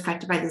for those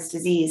affected by this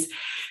disease.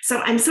 So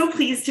I'm so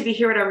pleased to be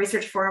here at our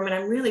research forum, and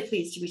I'm really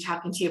pleased to be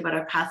talking to you about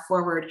our path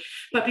forward.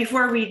 But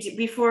before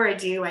I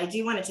do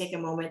want to take a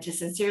moment to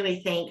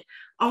sincerely thank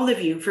all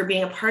of you for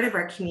being a part of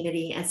our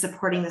community and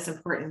supporting this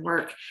important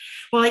work.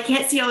 While I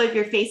can't see all of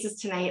your faces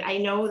tonight, I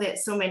know that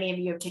so many of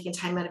you have taken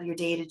time out of your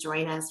day to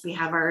join us. We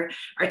have our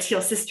Teal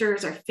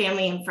sisters, our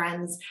family and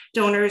friends,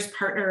 donors,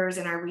 partners,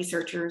 and our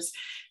researchers.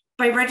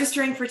 By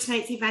registering for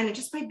tonight's event and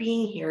just by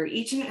being here,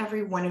 each and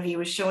every one of you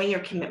is showing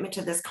your commitment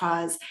to this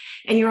cause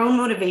and your own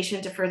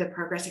motivation to further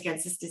progress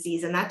against this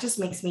disease. And that just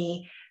makes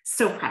me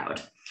so proud.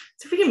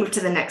 So if we can move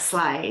to the next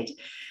slide.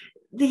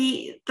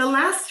 The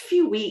last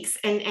few weeks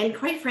and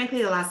quite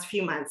frankly, the last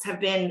few months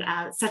have been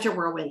such a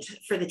whirlwind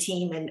for the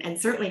team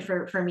and certainly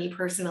for me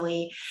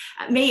personally.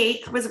 May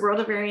 8th was World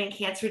Ovarian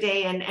Cancer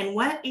Day, and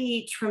what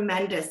a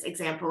tremendous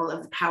example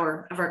of the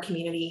power of our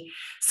community.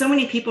 So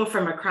many people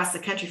from across the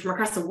country, from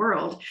across the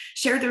world,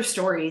 shared their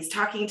stories,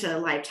 talking to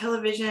live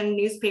television,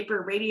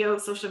 newspaper, radio,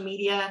 social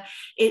media.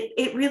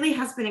 It really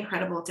has been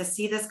incredible to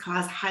see this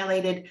cause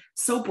highlighted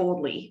so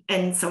boldly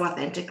and so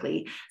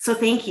authentically. So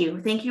thank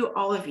you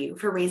all of you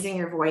for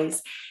raising your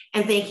voice.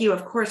 And thank you,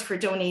 of course, for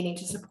donating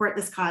to support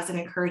this cause and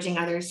encouraging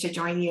others to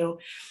join you.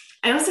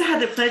 I also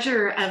had the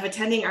pleasure of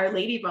attending Our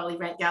Lady Ball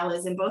event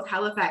galas in both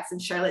Halifax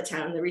and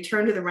Charlottetown, the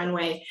return to the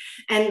runway.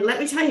 And let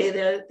me tell you,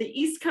 the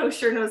East Coast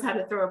sure knows how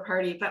to throw a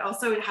party, but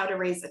also how to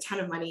raise a ton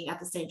of money at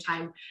the same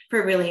time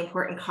for a really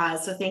important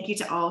cause. So thank you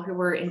to all who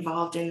were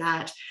involved in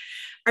that.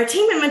 Our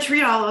team in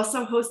Montreal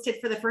also hosted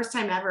for the first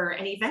time ever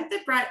an event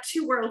that brought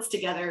two worlds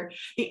together,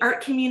 the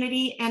art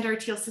community and our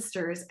Teal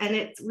sisters. And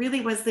it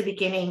really was the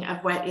beginning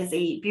of what is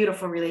a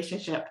beautiful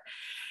relationship.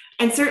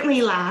 And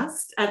certainly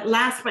last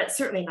but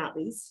certainly not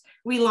least,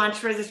 we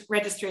launched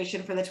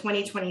registration for the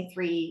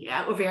 2023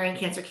 Ovarian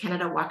Cancer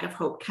Canada Walk of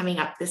Hope coming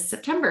up this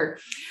September.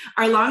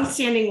 Our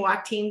longstanding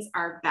walk teams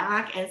are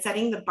back and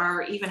setting the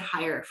bar even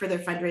higher for their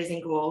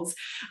fundraising goals.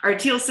 Our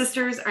Teal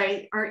sisters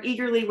are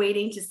eagerly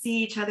waiting to see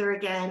each other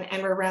again,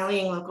 and we're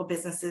rallying local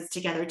businesses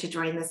together to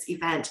join this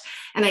event.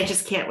 And I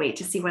just can't wait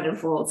to see what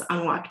unfolds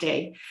on Walk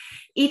Day.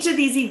 Each of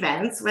these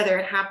events, whether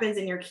it happens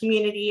in your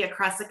community,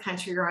 across the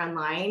country, or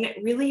online,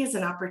 really is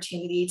an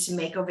opportunity to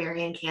make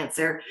ovarian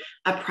cancer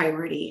a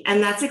priority.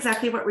 And that's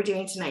exactly what we're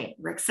doing tonight.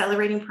 We're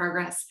accelerating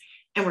progress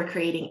and we're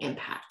creating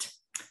impact.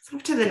 So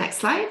to the next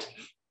slide.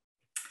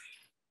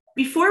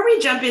 Before we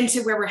jump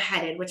into where we're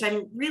headed, which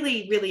I'm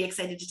really, really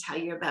excited to tell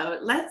you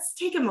about, let's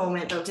take a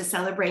moment though to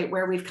celebrate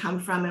where we've come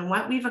from and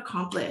what we've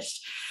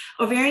accomplished.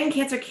 Ovarian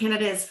Cancer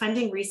Canada is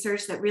funding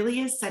research that really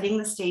is setting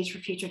the stage for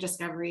future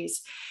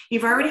discoveries.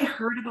 You've already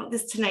heard about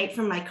this tonight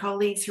from my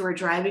colleagues who are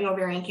driving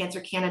Ovarian Cancer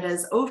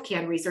Canada's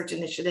OvCAN research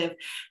initiative,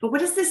 but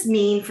what does this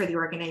mean for the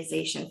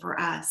organization, for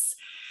us?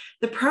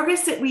 The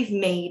progress that we've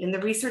made in the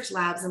research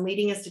labs and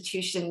leading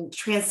institutions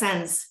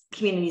transcends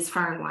communities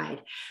far and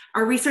wide.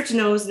 Our research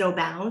knows no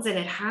bounds, and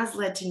it has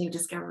led to new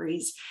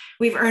discoveries.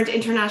 We've earned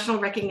international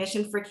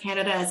recognition for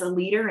Canada as a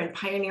leader in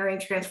pioneering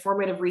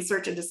transformative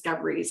research and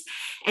discoveries.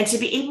 And to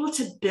be able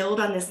to build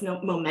on this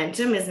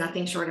momentum is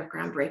nothing short of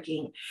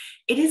groundbreaking.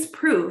 It is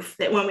proof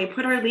that when we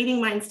put our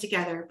leading minds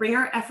together, bring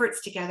our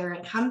efforts together,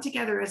 and come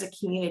together as a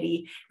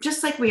community,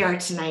 just like we are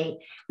tonight,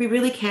 we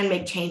really can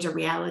make change a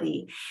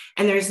reality.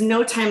 And there's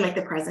no time like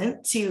the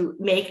present to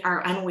make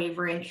our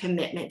unwavering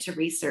commitment to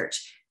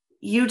research.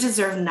 You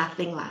deserve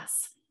nothing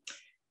less.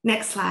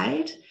 Next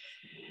slide.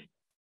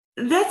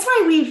 That's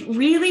why we've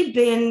really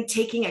been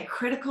taking a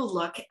critical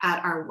look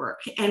at our work,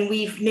 and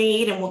we've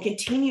made and will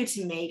continue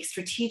to make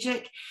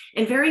strategic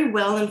and very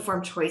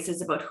well-informed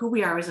choices about who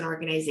we are as an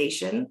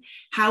organization,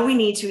 how we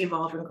need to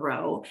evolve and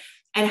grow,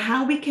 and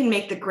how we can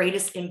make the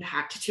greatest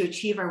impact to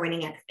achieve our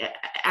winning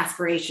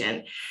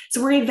aspiration.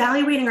 So we're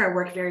evaluating our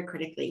work very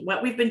critically,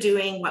 what we've been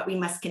doing, what we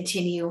must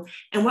continue,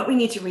 and what we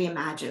need to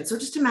reimagine. So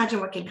just imagine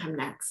what can come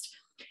next.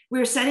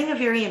 We're setting a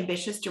very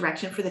ambitious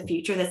direction for the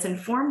future that's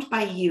informed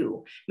by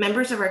you,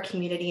 members of our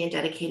community and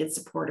dedicated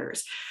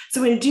supporters.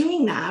 So in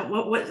doing that,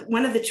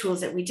 one of the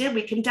tools that we did,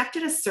 we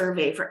conducted a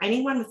survey for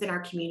anyone within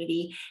our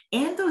community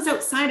and those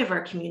outside of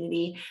our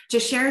community to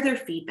share their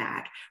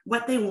feedback,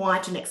 what they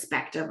want and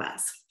expect of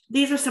us.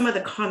 These are some of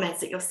the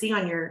comments that you'll see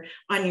on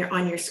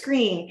your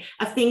screen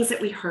of things that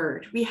we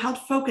heard. We held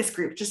focus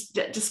groups just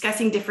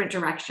discussing different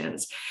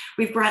directions.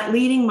 We've brought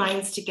leading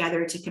minds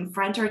together to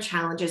confront our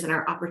challenges and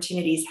our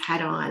opportunities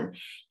head on.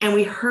 And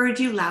we heard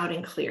you loud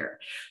and clear.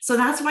 So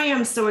that's why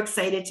I'm so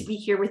excited to be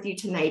here with you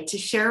tonight to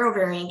share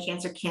Ovarian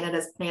Cancer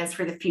Canada's plans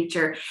for the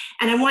future.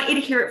 And I want you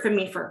to hear it from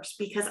me first,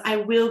 because I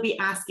will be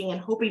asking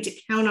and hoping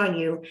to count on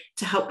you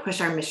to help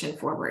push our mission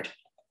forward.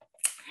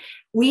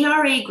 We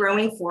are a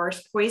growing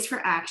force poised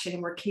for action,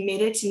 and we're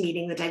committed to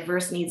meeting the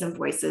diverse needs and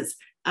voices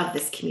of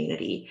this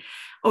community.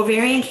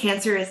 Ovarian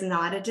cancer is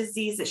not a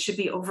disease that should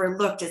be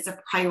overlooked. It's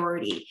a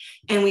priority,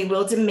 and we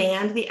will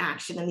demand the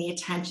action and the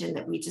attention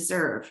that we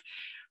deserve.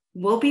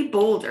 We'll be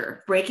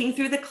bolder, breaking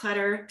through the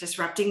clutter,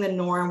 disrupting the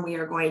norm. We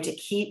are going to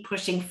keep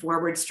pushing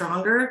forward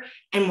stronger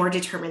and more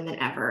determined than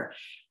ever.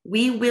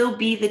 We will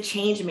be the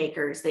change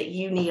makers that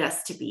you need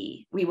us to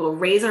be. We will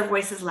raise our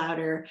voices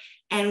louder,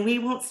 and we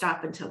won't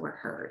stop until we're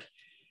heard.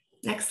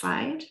 Next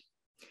slide.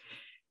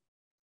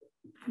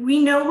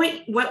 We know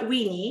what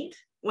we need,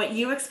 what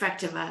you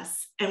expect of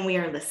us, and we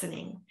are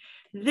listening.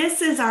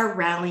 This is our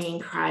rallying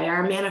cry,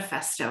 our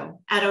manifesto.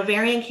 At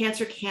Ovarian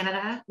Cancer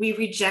Canada, we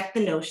reject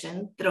the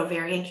notion that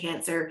ovarian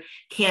cancer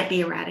can't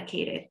be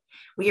eradicated.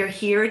 We are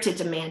here to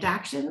demand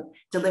action,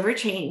 deliver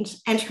change,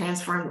 and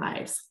transform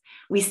lives.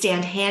 We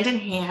stand hand in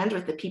hand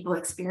with the people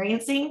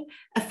experiencing,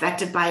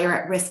 affected by, or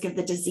at risk of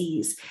the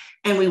disease,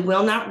 and we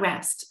will not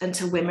rest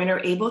until women are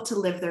able to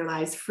live their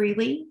lives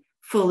freely,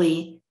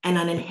 fully, and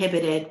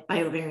uninhibited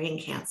by ovarian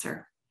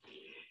cancer.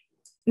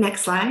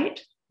 Next slide.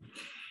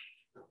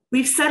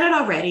 We've said it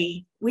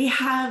already. We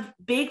have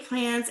big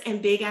plans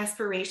and big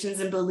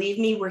aspirations, and believe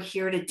me, we're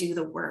here to do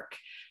the work.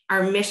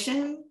 Our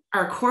mission,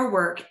 our core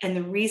work, and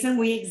the reason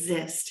we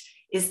exist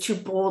is to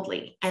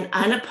boldly and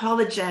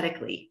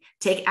unapologetically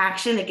take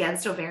action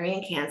against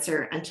ovarian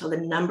cancer until the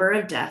number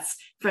of deaths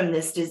from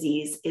this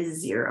disease is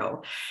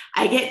zero.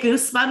 I get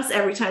goosebumps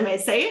every time I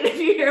say it. If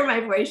you hear my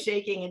voice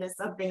shaking, it is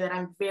something that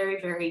I'm very,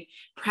 very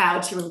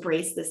proud to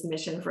embrace this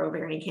mission for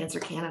Ovarian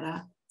Cancer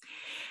Canada.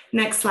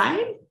 Next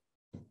slide.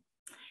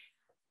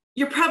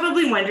 You're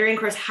probably wondering,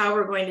 of course, how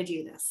we're going to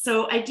do this.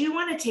 So I do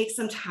want to take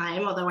some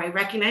time, although I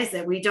recognize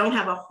that we don't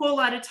have a whole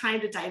lot of time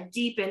to dive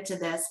deep into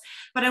this,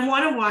 but I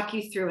want to walk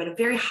you through at a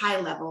very high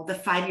level the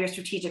 5-year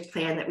strategic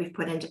plan that we've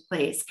put into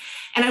place.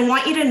 And I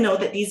want you to know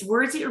that these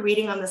words that you're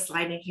reading on the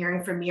slide and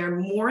hearing from me are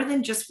more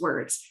than just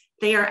words,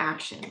 they are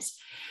actions.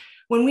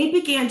 When we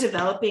began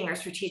developing our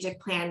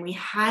strategic plan, we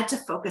had to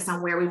focus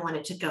on where we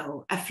wanted to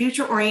go, a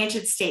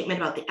future-oriented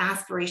statement about the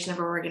aspiration of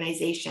our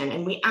organization.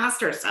 And we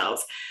asked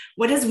ourselves,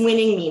 what does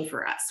winning mean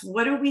for us?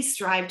 What do we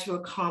strive to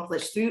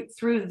accomplish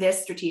through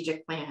this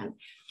strategic plan?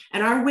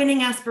 And our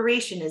winning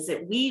aspiration is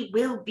that we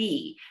will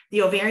be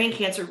the ovarian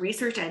cancer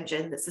research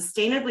engine that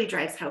sustainably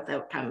drives health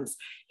outcomes,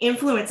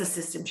 influences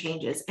system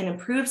changes, and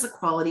improves the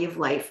quality of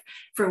life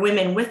for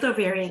women with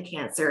ovarian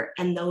cancer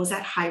and those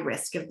at high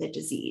risk of the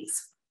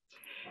disease.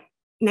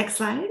 Next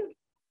slide.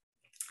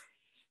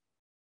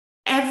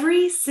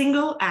 Every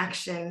single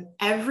action,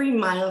 every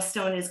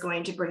milestone is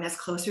going to bring us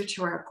closer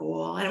to our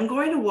goal. And I'm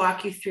going to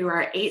walk you through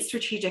our 8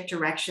 strategic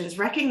directions,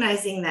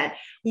 recognizing that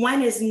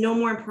one is no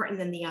more important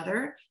than the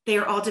other. They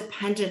are all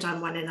dependent on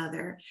one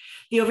another.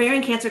 The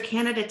Ovarian Cancer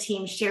Canada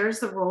team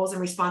shares the roles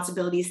and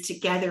responsibilities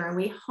together, and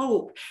we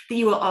hope that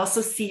you will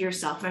also see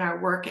yourself in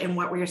our work and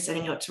what we are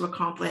setting out to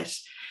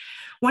accomplish.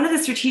 One of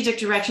the strategic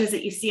directions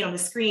that you see on the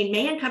screen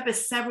may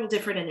encompass several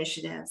different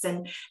initiatives.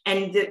 And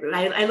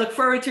I look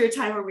forward to a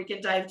time where we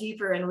can dive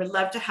deeper and would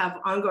love to have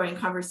ongoing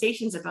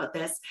conversations about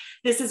this.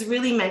 This is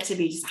really meant to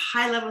be just a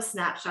high-level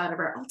snapshot of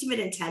our ultimate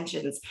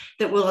intentions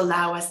that will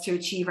allow us to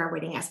achieve our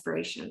winning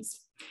aspirations.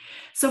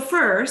 So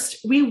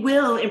first, we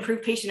will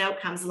improve patient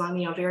outcomes along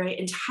the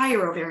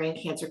entire ovarian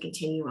cancer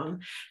continuum,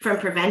 from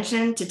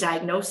prevention to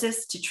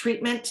diagnosis to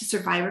treatment to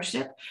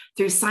survivorship,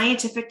 through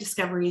scientific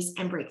discoveries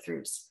and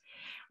breakthroughs.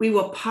 We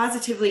will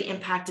positively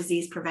impact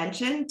disease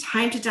prevention,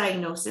 time to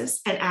diagnosis,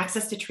 and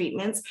access to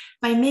treatments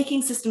by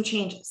making system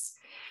changes.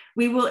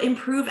 We will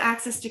improve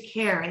access to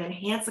care and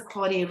enhance the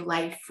quality of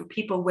life for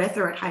people with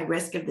or at high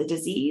risk of the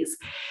disease.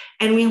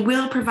 And we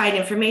will provide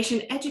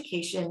information,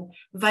 education,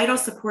 vital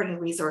support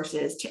and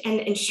resources and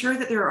ensure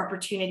that there are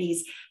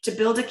opportunities to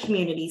build a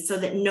community so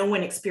that no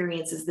one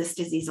experiences this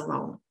disease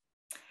alone.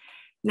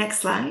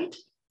 Next slide.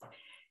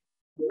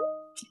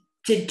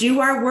 To do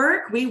our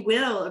work, we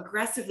will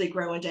aggressively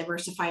grow and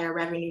diversify our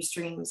revenue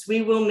streams.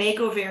 We will make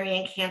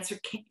ovarian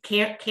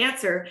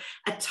cancer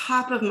a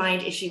top of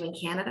mind issue in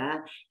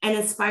Canada and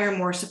inspire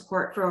more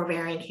support for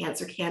Ovarian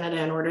Cancer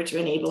Canada in order to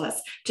enable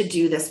us to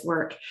do this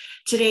work.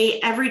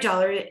 Today, every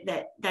dollar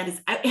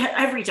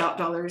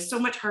is so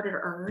much harder to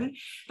earn,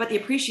 but the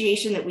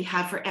appreciation that we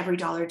have for every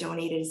dollar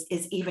donated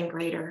is even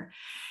greater.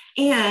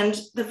 And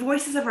the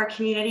voices of our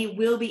community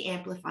will be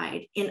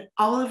amplified in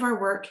all of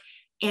our work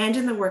and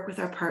in the work with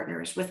our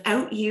partners.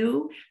 Without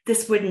you,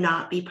 this would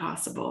not be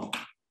possible.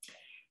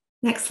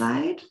 Next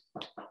slide.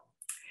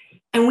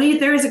 And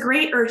there is a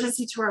great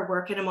urgency to our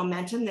work and a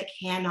momentum that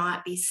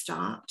cannot be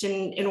stopped.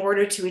 And in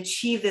order to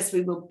achieve this, we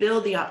will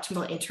build the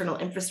optimal internal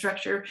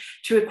infrastructure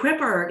to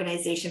equip our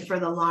organization for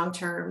the long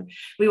term.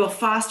 We will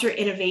foster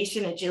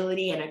innovation,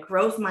 agility, and a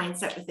growth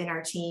mindset within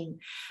our team.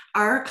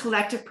 Our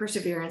collective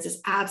perseverance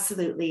is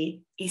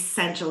absolutely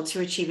essential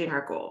to achieving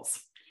our goals.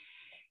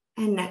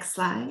 And next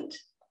slide.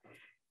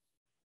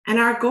 And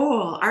our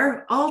goal,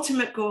 our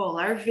ultimate goal,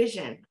 our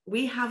vision,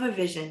 we have a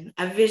vision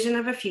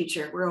of a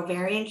future where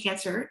ovarian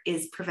cancer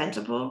is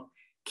preventable,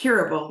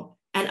 curable,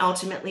 and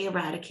ultimately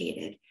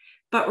eradicated.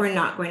 But we're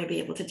not going to be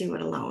able to do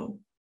it alone.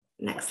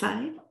 Next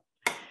slide.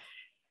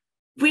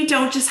 We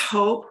don't just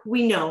hope,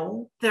 we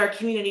know that our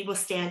community will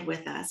stand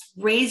with us.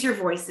 Raise your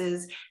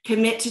voices,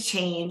 commit to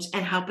change,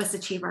 and help us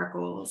achieve our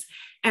goals.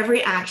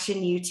 Every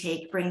action you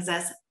take brings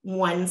us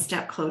one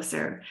step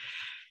closer.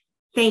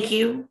 Thank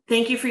you.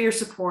 Thank you for your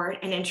support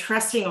and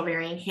entrusting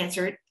Ovarian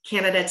Cancer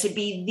Canada to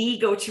be the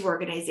go-to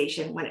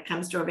organization when it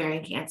comes to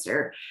ovarian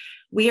cancer.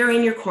 We are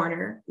in your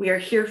corner. We are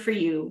here for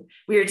you.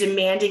 We are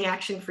demanding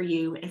action for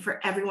you and for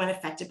everyone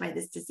affected by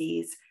this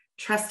disease.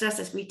 Trust us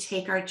as we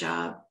take our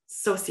job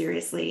so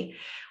seriously.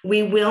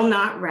 We will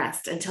not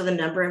rest until the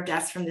number of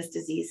deaths from this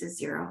disease is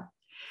 0.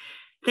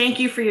 Thank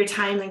you for your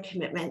time and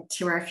commitment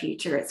to our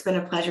future. It's been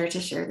a pleasure to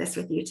share this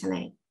with you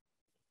tonight.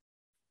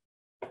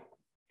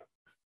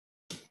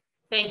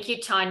 Thank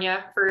you,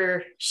 Tanya,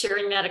 for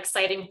sharing that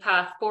exciting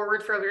path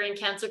forward for Ovarian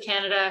Cancer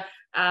Canada.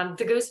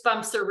 The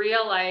goosebumps are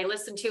real. I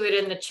listened to it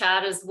in the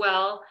chat as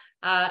well.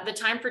 The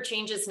time for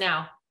change is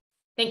now.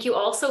 Thank you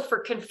also for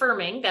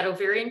confirming that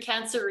ovarian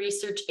cancer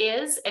research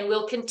is and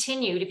will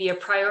continue to be a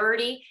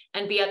priority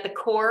and be at the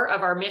core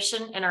of our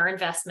mission and our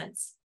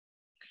investments.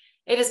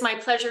 It is my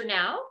pleasure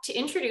now to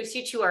introduce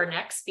you to our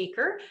next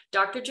speaker,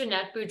 Dr.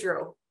 Jeanette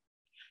Boudreau.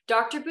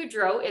 Dr.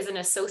 Boudreau is an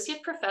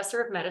associate professor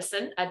of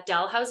medicine at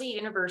Dalhousie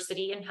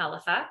University in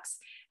Halifax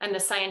and the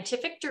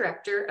scientific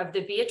director of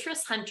the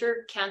Beatrice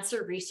Hunter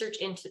Cancer Research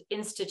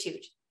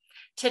Institute.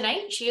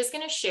 Tonight, she is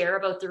going to share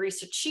about the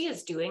research she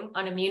is doing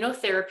on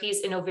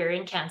immunotherapies in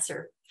ovarian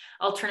cancer.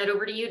 I'll turn it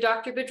over to you,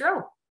 Dr.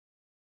 Boudreau.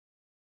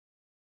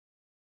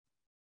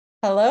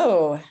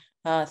 Hello.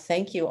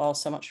 Thank you all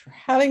so much for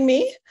having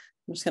me.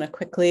 I'm just going to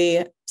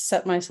quickly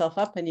set myself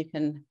up and you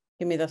can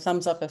give me the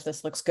thumbs up if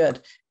this looks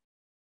good.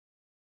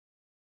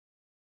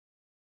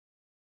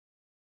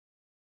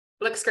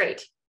 Looks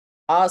great.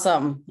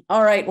 Awesome.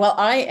 All right. Well,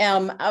 I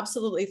am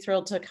absolutely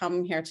thrilled to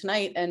come here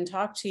tonight and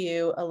talk to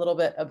you a little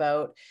bit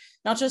about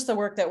not just the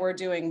work that we're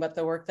doing, but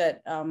the work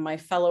that my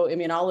fellow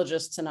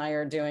immunologists and I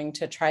are doing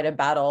to try to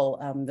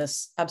battle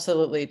this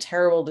absolutely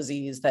terrible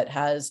disease that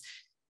has,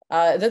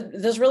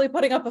 that's really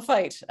putting up a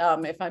fight,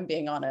 if I'm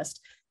being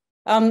honest.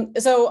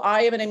 So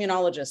I am an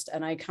immunologist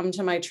and I come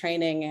to my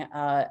training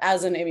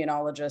as an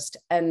immunologist,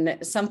 and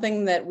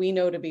something that we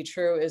know to be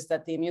true is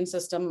that the immune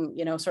system,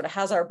 you know, sort of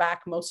has our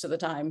back most of the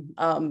time.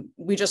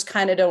 We just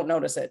kind of don't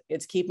notice it.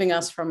 It's keeping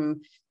us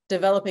from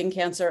developing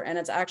cancer, and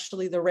it's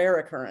actually the rare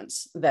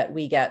occurrence that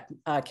we get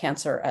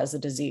cancer as a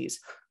disease.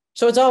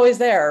 So it's always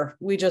there.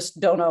 We just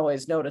don't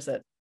always notice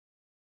it.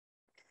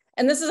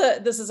 And this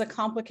is a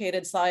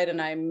complicated slide,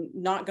 and I'm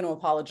not going to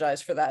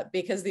apologize for that,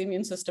 because the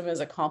immune system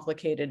is a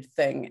complicated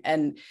thing.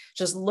 And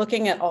just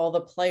looking at all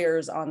the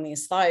players on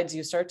these slides,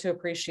 you start to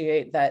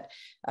appreciate that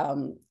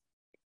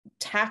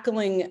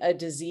tackling a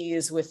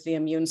disease with the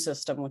immune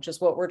system, which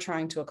is what we're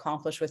trying to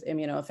accomplish with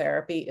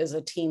immunotherapy, is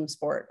a team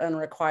sport and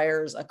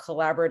requires a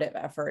collaborative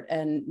effort.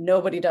 And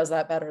nobody does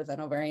that better than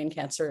Ovarian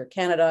Cancer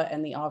Canada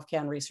and the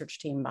OvCAN research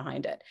team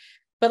behind it.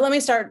 But let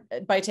me start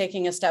by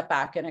taking a step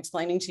back and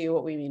explaining to you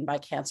what we mean by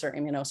cancer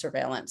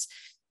immunosurveillance.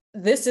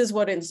 This is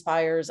what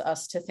inspires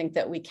us to think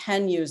that we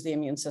can use the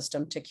immune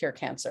system to cure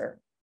cancer.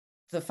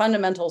 The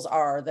fundamentals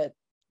are that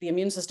the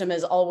immune system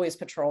is always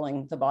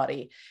patrolling the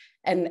body.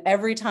 And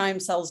every time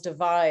cells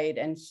divide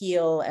and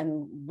heal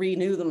and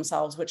renew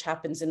themselves, which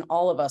happens in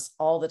all of us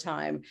all the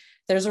time,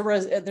 there's a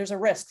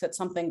risk that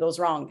something goes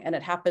wrong. And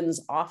it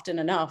happens often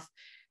enough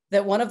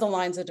that one of the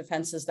lines of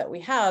defenses that we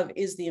have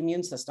is the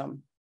immune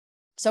system.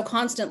 So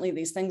constantly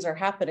these things are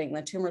happening.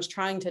 The tumor is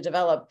trying to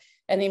develop,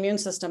 and the immune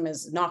system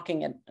is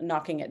knocking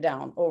it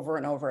down over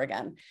and over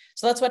again.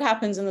 So that's what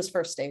happens in this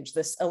first stage,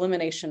 this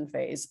elimination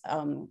phase.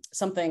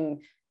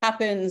 Something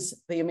happens,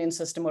 the immune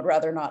system would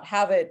rather not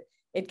have it,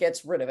 it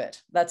gets rid of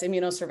it. That's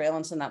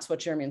immunosurveillance, and that's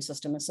what your immune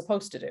system is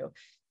supposed to do.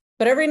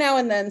 But every now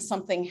and then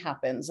something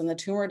happens, and the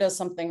tumor does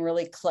something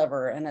really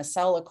clever, and a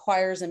cell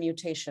acquires a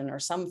mutation or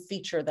some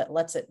feature that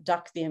lets it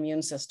duck the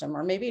immune system,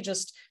 or maybe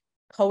just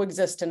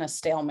coexist in a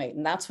stalemate.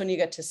 And that's when you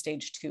get to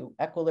stage 2,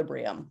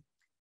 equilibrium.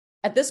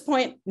 At this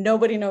point,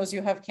 nobody knows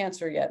you have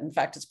cancer yet. In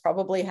fact, it's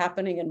probably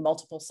happening in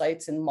multiple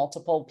sites in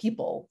multiple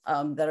people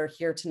that are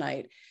here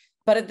tonight.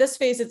 But at this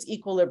phase, it's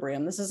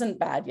equilibrium. This isn't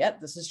bad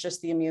yet. This is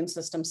just the immune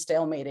system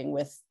stalemating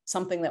with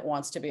something that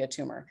wants to be a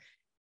tumor.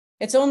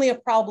 It's only a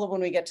problem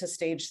when we get to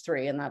stage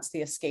 3, and that's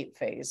the escape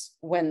phase,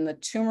 when the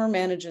tumor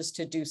manages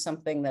to do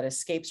something that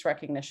escapes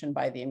recognition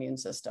by the immune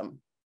system.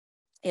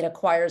 It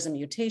acquires a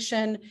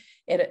mutation,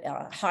 it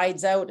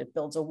hides out, it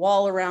builds a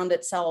wall around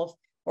itself,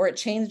 or it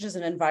changes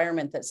an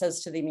environment that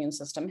says to the immune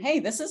system, hey,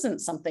 this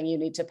isn't something you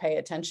need to pay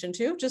attention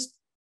to, just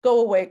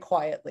go away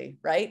quietly,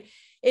 right?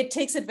 It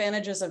takes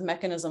advantages of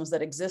mechanisms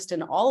that exist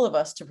in all of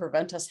us to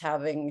prevent us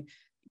having,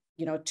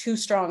 you know, too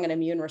strong an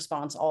immune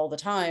response all the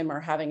time, or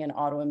having an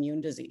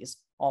autoimmune disease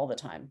all the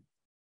time.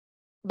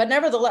 But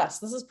nevertheless,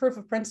 this is proof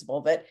of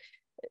principle that,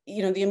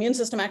 you know, the immune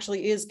system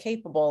actually is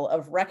capable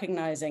of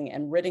recognizing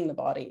and ridding the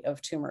body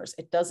of tumors.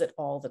 It does it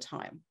all the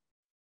time.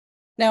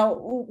 Now,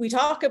 we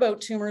talk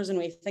about tumors and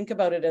we think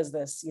about it as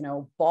this, you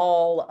know,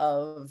 ball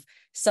of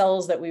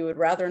cells that we would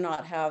rather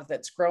not have,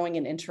 that's growing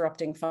and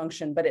interrupting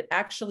function, but it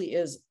actually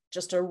is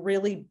just a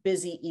really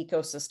busy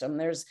ecosystem.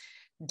 There's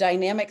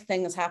dynamic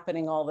things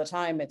happening all the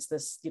time. It's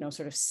this, you know,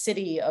 sort of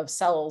city of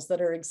cells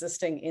that are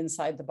existing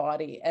inside the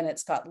body, and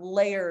it's got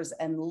layers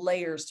and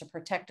layers to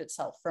protect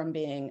itself from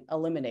being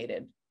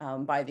eliminated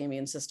by the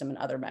immune system and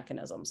other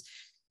mechanisms.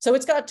 So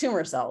it's got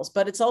tumor cells,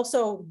 but it's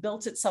also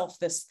built itself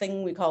this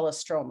thing we call a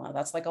stroma.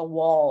 That's like a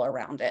wall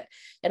around it,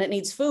 and it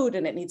needs food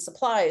and it needs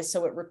supplies.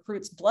 So it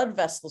recruits blood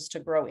vessels to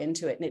grow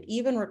into it, and it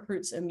even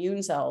recruits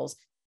immune cells,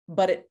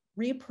 but it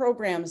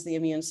reprograms the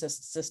immune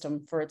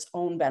system for its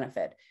own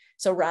benefit.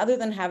 So rather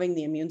than having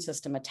the immune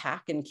system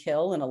attack and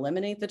kill and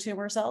eliminate the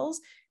tumor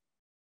cells,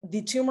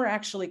 the tumor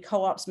actually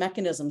co-opts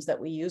mechanisms that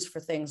we use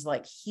for things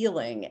like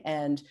healing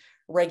and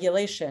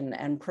regulation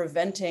and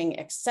preventing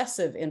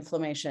excessive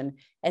inflammation.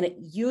 And it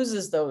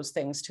uses those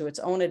things to its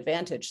own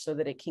advantage so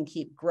that it can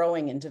keep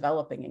growing and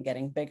developing and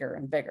getting bigger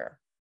and bigger.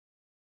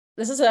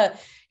 This is a,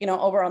 you know,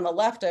 over on the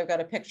left, I've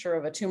got a picture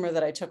of a tumor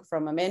that I took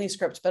from a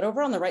manuscript, but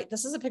over on the right,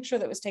 this is a picture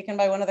that was taken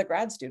by one of the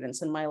grad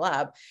students in my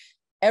lab.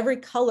 Every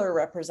color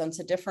represents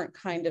a different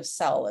kind of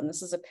cell. And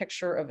this is a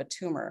picture of a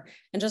tumor.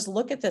 And just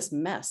look at this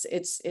mess.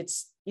 It's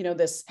you know,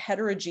 this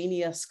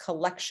heterogeneous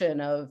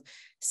collection of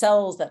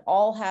cells that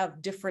all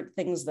have different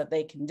things that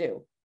they can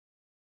do.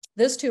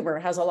 This tumor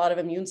has a lot of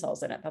immune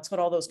cells in it. That's what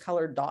all those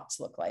colored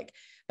dots look like.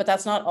 But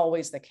that's not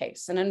always the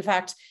case. And in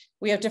fact,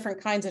 we have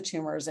different kinds of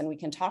tumors, and we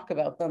can talk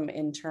about them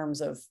in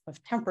terms of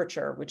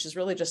temperature, which is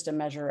really just a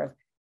measure of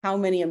how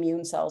many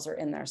immune cells are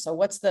in there. So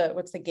what's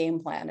the game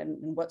plan, and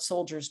what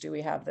soldiers do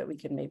we have that we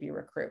can maybe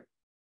recruit?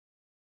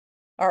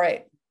 All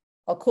right,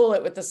 I'll cool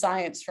it with the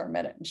science for a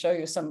minute and show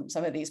you some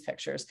of these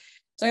pictures.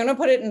 So I'm going to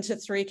put it into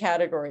 3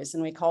 categories,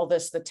 and we call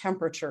this the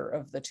temperature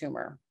of the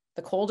tumor.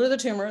 The colder the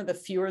tumor, the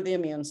fewer the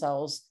immune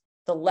cells,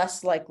 the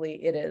less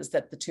likely it is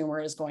that the tumor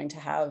is going to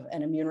have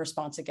an immune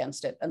response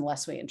against it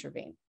unless we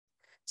intervene.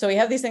 So we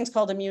have these things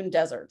called immune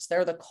deserts.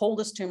 They're the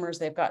coldest tumors.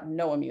 They've got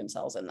no immune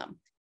cells in them.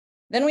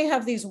 Then we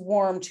have these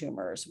warm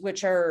tumors,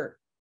 which are,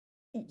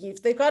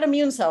 they've got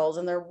immune cells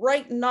and they're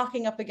right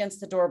knocking up against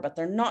the door, but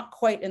they're not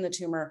quite in the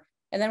tumor.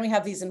 And then we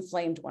have these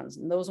inflamed ones,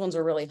 and those ones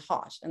are really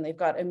hot, and they've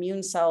got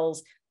immune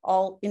cells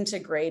all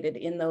integrated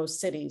in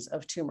those cities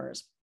of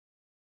tumors.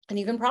 And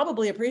you can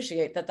probably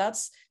appreciate that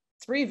that's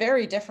 3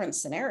 very different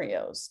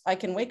scenarios. I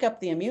can wake up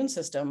the immune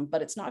system,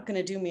 but it's not going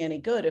to do me any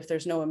good if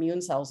there's no immune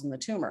cells in the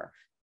tumor.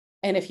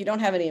 And if you don't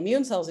have any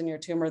immune cells in your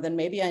tumor, then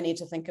maybe I need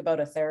to think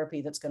about a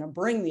therapy that's going to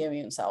bring the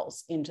immune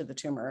cells into the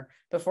tumor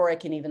before I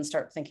can even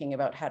start thinking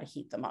about how to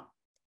heat them up.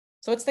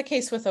 So it's the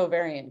case with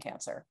ovarian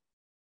cancer.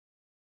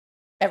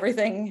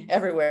 Everything,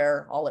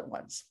 everywhere, all at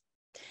once.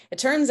 It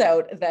turns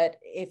out that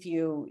if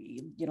you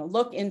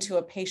look into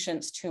a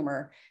patient's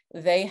tumor,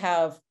 they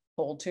have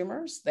cold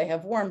tumors, they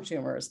have warm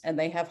tumors, and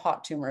they have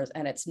hot tumors.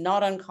 And it's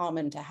not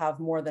uncommon to have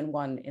more than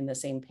one in the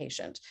same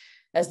patient.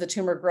 As the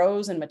tumor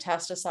grows and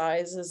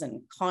metastasizes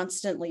and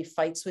constantly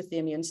fights with the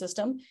immune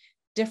system,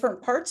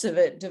 different parts of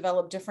it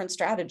develop different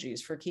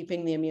strategies for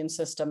keeping the immune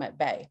system at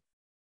bay.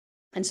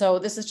 And so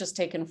this is just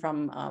taken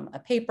from a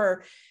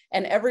paper,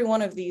 and every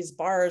one of these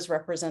bars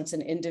represents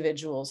an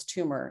individual's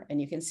tumor.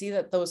 And you can see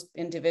that those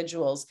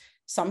individuals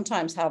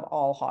sometimes have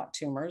all hot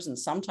tumors and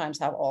sometimes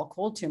have all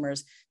cold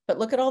tumors. But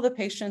look at all the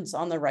patients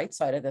on the right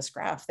side of this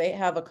graph. They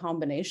have a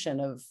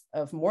combination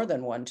of more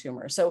than one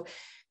tumor. So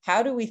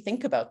how do we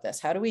think about this?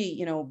 How do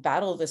we,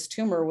 battle this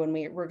tumor when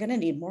we're going to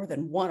need more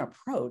than one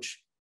approach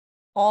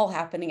all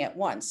happening at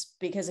once?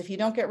 Because if you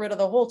don't get rid of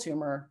the whole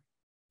tumor,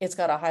 it's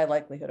got a high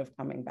likelihood of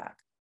coming back.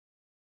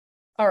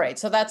 All right,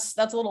 so that's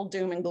a little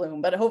doom and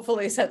gloom, but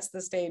hopefully sets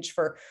the stage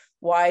for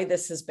why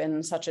this has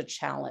been such a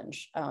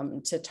challenge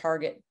to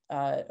target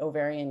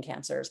ovarian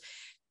cancers.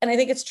 And I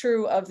think it's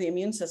true of the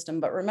immune system,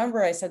 but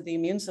remember I said the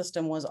immune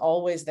system was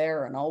always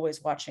there and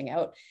always watching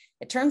out.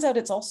 It turns out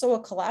it's also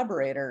a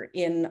collaborator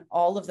in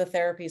all of the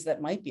therapies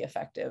that might be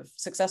effective.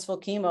 Successful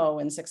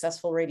chemo and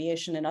successful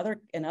radiation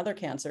in other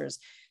cancers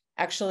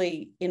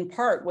actually in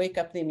part wake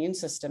up the immune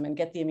system and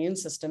get the immune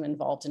system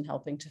involved in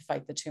helping to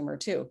fight the tumor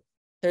too.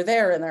 They're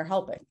there and they're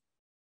helping.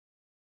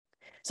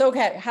 So,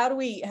 okay, how do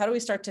we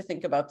start to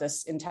think about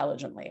this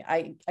intelligently?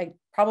 I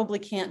probably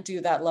can't do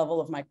that level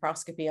of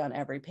microscopy on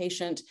every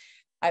patient.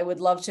 I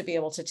would love to be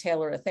able to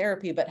tailor a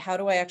therapy, but how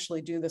do I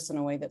actually do this in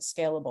a way that's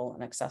scalable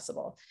and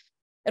accessible?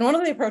 And one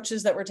of the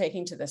approaches that we're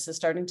taking to this is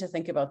starting to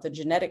think about the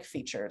genetic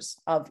features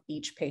of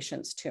each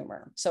patient's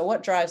tumor. So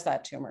what drives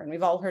that tumor? And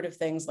we've all heard of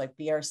things like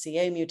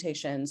BRCA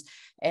mutations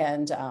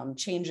and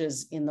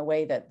changes in the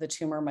way that the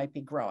tumor might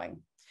be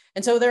growing.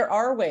 And so there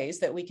are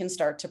ways that we can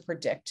start to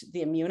predict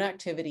the immune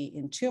activity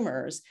in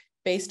tumors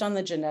based on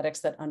the genetics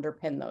that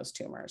underpin those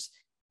tumors.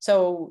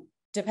 So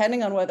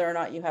depending on whether or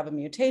not you have a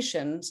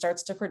mutation,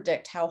 starts to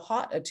predict how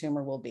hot a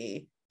tumor will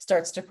be,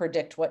 starts to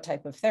predict what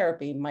type of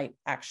therapy might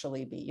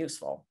actually be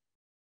useful,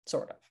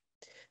 sort of.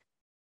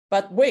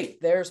 But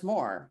wait, there's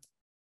more.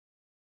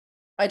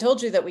 I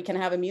told you that we can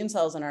have immune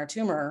cells in our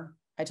tumor.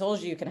 I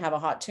told you can have a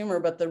hot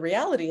tumor, but the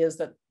reality is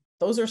that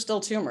those are still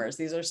tumors.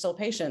 These are still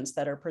patients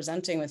that are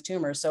presenting with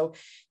tumors. So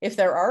if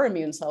there are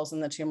immune cells in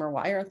the tumor,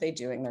 why aren't they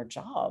doing their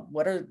job?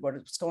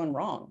 What's going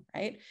wrong,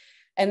 right?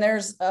 And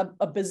there's a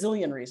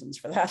bazillion reasons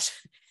for that.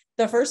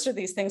 The first are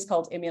these things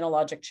called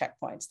immunologic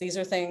checkpoints. These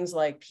are things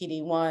like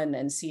PD-1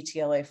 and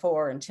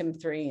CTLA-4 and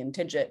TIM-3 and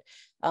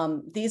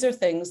TIGIT. These are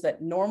things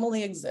that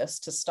normally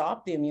exist to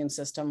stop the immune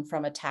system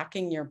from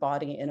attacking your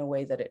body in a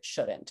way that it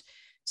shouldn't.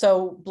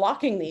 So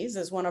blocking these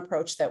is one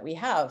approach that we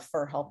have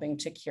for helping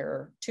to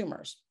cure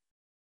tumors.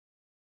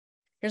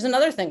 Here's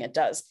another thing it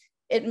does.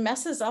 It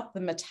messes up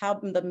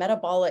the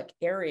metabolic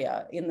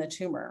area in the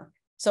tumor.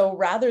 So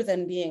rather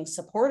than being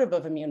supportive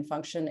of immune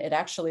function, it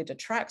actually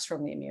detracts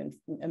from the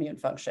immune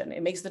function.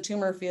 It makes the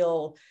tumor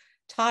feel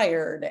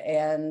tired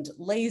and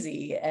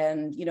lazy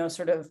and,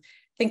 sort of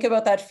think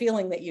about that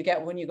feeling that you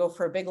get when you go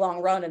for a big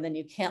long run and then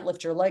you can't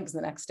lift your legs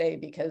the next day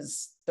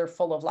because they're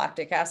full of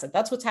lactic acid.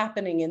 That's what's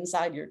happening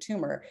inside your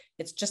tumor.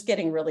 It's just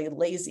getting really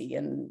lazy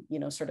and,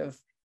 sort of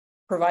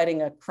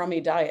providing a crummy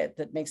diet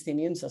that makes the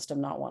immune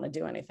system not want to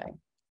do anything.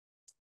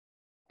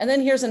 And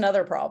then here's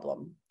another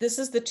problem. This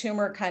is the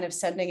tumor kind of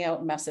sending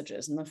out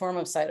messages in the form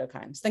of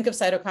cytokines. Think of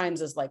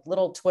cytokines as like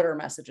little Twitter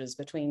messages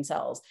between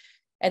cells.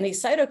 And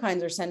these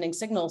cytokines are sending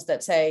signals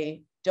that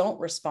say, don't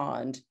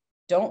respond,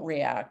 don't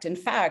react. In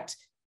fact,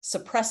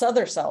 suppress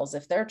other cells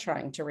if they're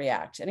trying to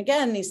react. And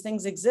again, these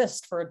things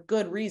exist for a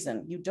good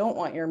reason. You don't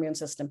want your immune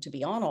system to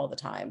be on all the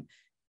time.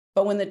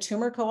 But when the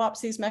tumor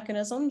co-opts these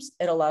mechanisms,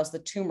 it allows the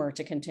tumor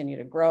to continue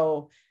to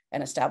grow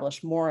and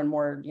establish more and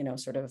more,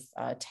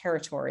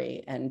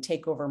 territory and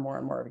take over more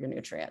and more of your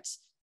nutrients.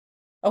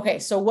 Okay,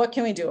 so what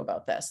can we do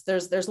about this?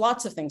 There's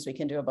lots of things we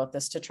can do about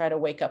this to try to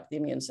wake up the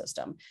immune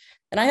system.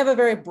 And I have a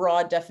very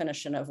broad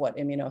definition of what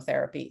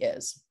immunotherapy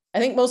is. I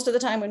think most of the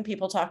time when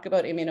people talk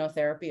about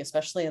immunotherapy,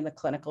 especially in the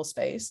clinical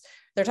space,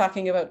 they're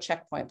talking about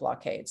checkpoint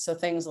blockades. So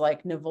things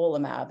like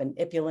nivolumab and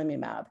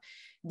ipilimumab.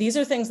 These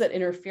are things that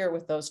interfere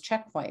with those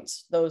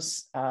checkpoints,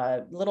 those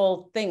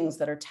little things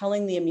that are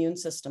telling the immune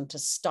system to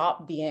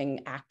stop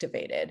being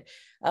activated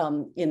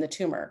in the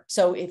tumor.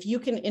 So if you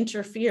can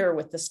interfere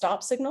with the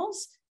stop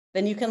signals,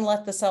 then you can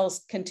let the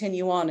cells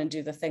continue on and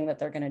do the thing that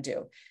they're going to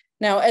do.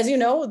 Now, as you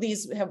know,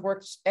 these have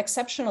worked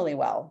exceptionally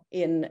well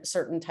in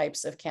certain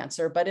types of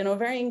cancer, but in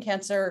ovarian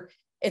cancer,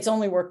 it's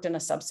only worked in a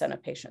subset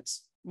of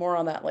patients. More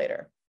on that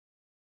later.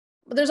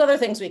 But there's other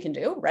things we can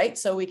do, right?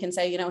 So we can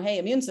say, hey,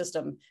 immune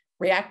system,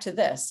 react to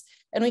this.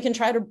 And we can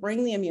try to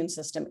bring the immune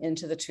system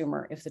into the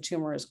tumor if the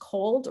tumor is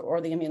cold or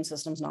the immune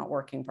system's not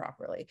working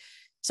properly.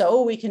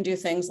 So we can do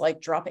things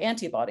like drop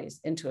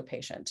antibodies into a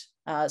patient.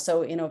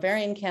 So in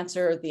ovarian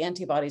cancer, the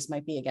antibodies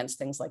might be against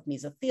things like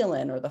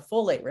mesothelin or the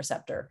folate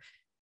receptor.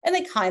 And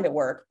they kind of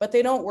work, but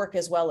they don't work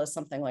as well as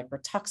something like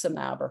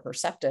rituximab or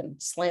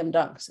Herceptin, slam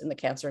dunks in the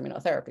cancer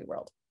immunotherapy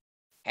world.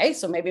 Okay,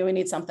 so maybe we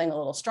need something a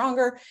little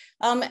stronger.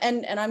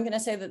 And I'm going to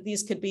say that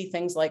these could be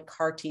things like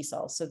CAR T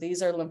cells. So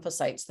these are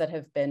lymphocytes that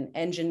have been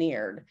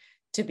engineered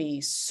to be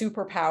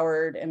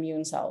superpowered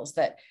immune cells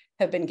that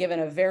have been given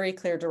a very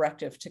clear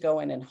directive to go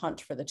in and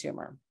hunt for the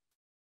tumor.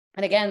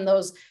 And again,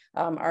 those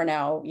are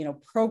now,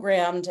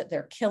 programmed,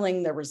 they're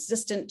killing, they're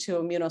resistant to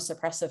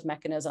immunosuppressive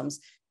mechanisms,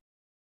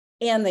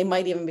 and they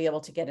might even be able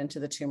to get into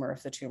the tumor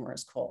if the tumor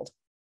is cold.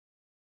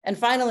 And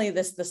finally,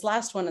 this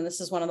last one, and this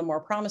is one of the more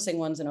promising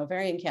ones in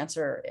ovarian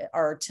cancer,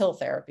 are TIL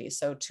therapies,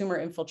 so tumor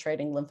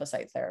infiltrating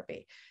lymphocyte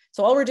therapy.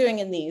 So all we're doing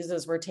in these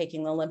is we're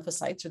taking the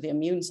lymphocytes or the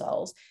immune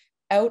cells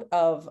out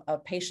of a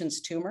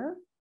patient's tumor,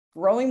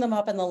 growing them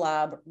up in the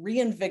lab,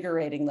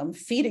 reinvigorating them,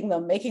 feeding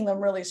them, making them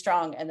really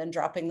strong, and then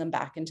dropping them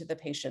back into the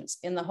patients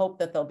in the hope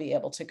that they'll be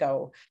able to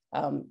go,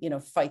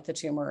 fight the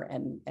tumor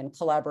and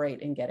collaborate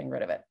in getting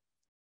rid of it.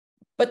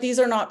 But these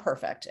are not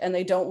perfect and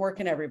they don't work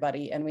in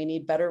everybody. And we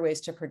need better ways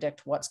to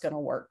predict what's going to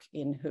work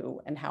in who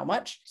and how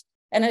much.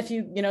 And if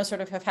you, sort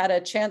of have had a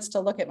chance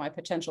to look at my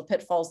potential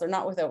pitfalls, they're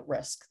not without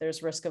risk.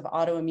 There's risk of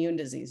autoimmune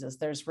diseases.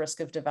 There's risk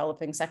of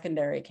developing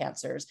secondary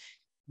cancers.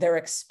 They're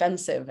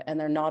expensive and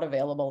they're not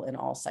available in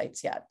all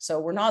sites yet. So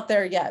we're not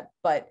there yet,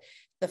 but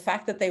the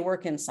fact that they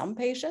work in some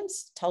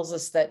patients tells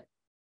us that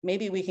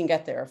maybe we can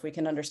get there if we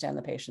can understand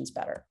the patients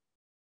better.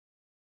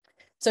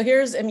 So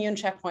here's immune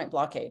checkpoint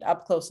blockade,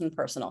 up close and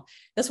personal.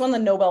 This won the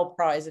Nobel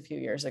Prize a few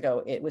years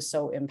ago. It was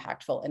so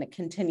impactful and it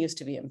continues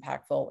to be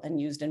impactful and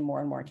used in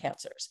more and more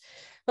cancers.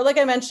 But like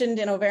I mentioned,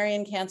 in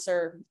ovarian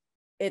cancer,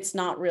 it's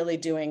not really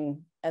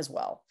doing as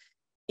well.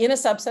 In a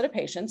subset of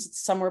patients,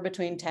 it's somewhere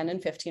between 10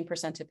 and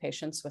 15% of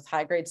patients with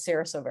high-grade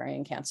serous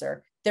ovarian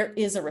cancer, there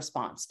is a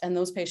response, and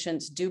those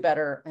patients do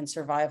better and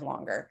survive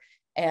longer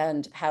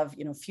and have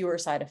fewer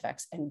side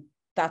effects, and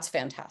that's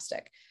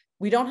fantastic.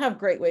 We don't have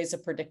great ways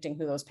of predicting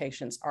who those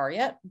patients are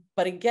yet,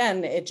 but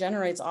again, it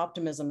generates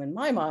optimism in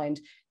my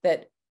mind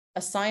that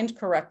assigned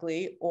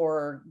correctly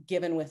or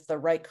given with the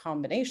right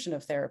combination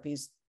of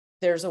therapies,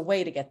 there's a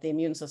way to get the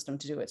immune system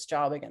to do its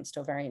job against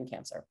ovarian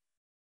cancer.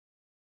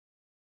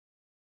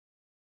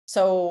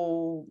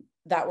 So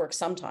that works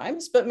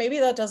sometimes, but maybe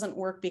that doesn't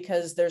work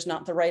because there's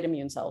not the right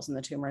immune cells in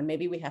the tumor, and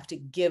maybe we have to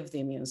give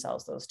the immune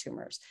cells those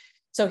tumors.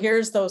 So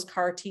here's those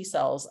CAR T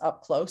cells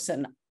up close,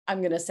 and I'm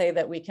going to say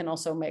that we can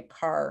also make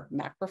CAR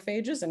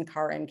macrophages and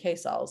CAR NK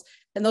cells.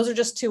 And those are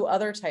just two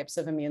other types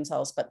of immune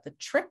cells. But the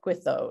trick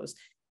with those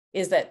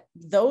is that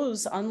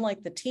those,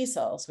 unlike the T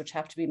cells, which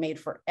have to be made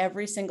for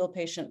every single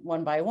patient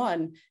one by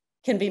one,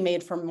 can be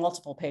made for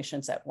multiple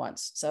patients at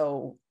once.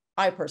 So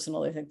I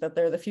personally think that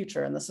they're the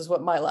future, and this is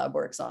what my lab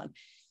works on.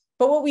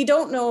 But what we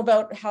don't know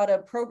about how to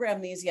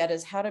program these yet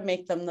is how to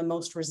make them the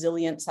most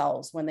resilient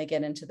cells when they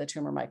get into the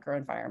tumor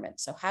microenvironment.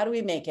 So how do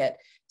we make it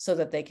so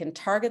that they can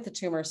target the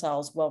tumor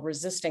cells while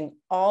resisting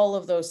all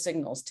of those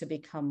signals to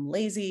become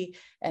lazy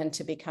and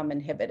to become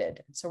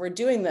inhibited? So we're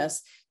doing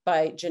this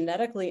by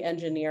genetically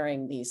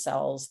engineering these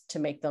cells to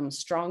make them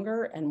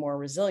stronger and more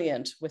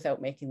resilient without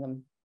making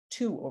them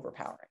too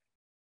overpowering.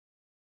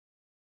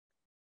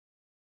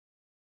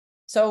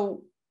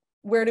 So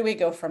where do we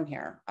go from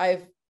here?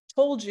 I've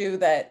told you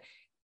that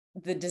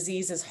the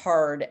disease is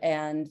hard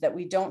and that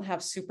we don't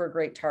have super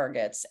great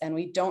targets and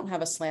we don't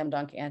have a slam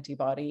dunk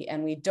antibody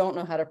and we don't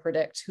know how to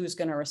predict who's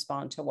going to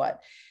respond to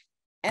what.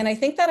 And I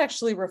think that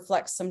actually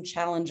reflects some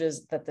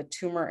challenges that the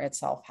tumor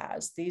itself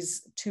has.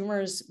 These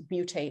tumors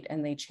mutate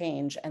and they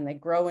change and they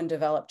grow and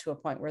develop to a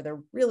point where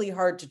they're really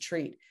hard to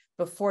treat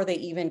before they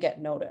even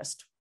get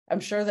noticed. I'm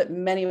sure that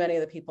many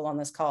of the people on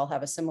this call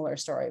have a similar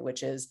story,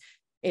 which is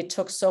it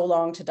took so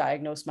long to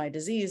diagnose my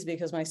disease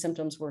because my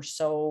symptoms were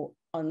so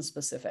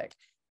unspecific.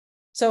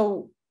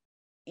 So,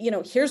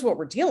 here's what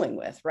we're dealing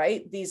with,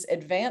 right? These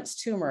advanced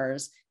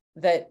tumors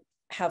that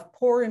have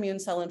poor immune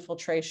cell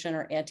infiltration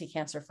or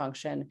anti-cancer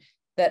function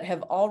that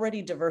have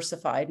already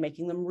diversified,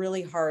 making them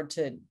really hard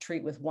to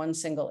treat with one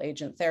single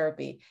agent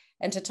therapy.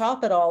 And to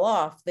top it all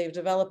off, they've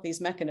developed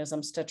these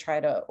mechanisms to try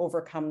to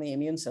overcome the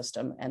immune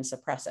system and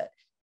suppress it.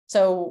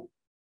 So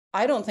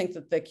I don't think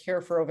that the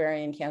cure for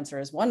ovarian cancer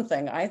is one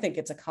thing. I think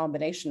it's a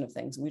combination of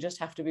things. We just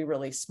have to be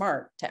really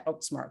smart to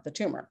outsmart the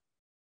tumor.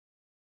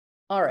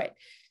 All right.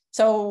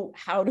 So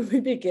how do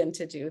we begin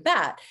to do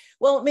that?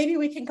 Well, maybe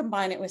we can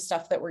combine it with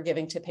stuff that we're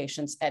giving to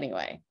patients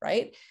anyway,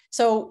 right?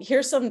 So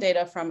here's some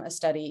data from a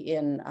study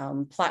in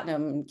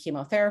platinum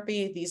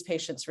chemotherapy. These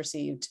patients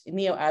received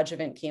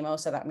neoadjuvant chemo,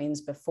 so that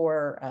means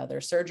before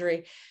their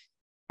surgery.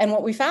 And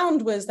what we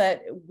found was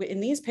that in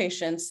these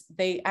patients,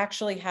 they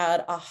actually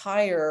had a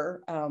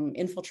higher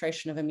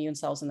infiltration of immune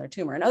cells in their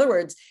tumor. In other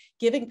words,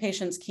 giving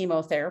patients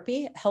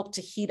chemotherapy helped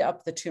to heat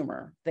up the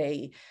tumor.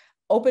 They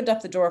opened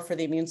up the door for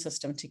the immune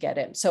system to get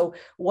in. So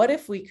what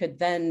if we could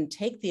then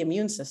take the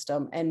immune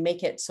system and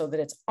make it so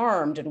that it's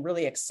armed and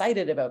really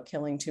excited about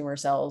killing tumor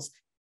cells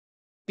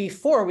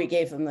before we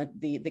gave them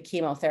the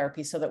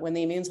chemotherapy, so that when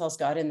the immune cells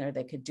got in there,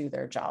 they could do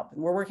their job.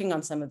 And we're working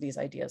on some of these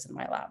ideas in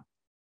my lab.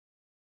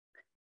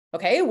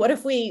 Okay, what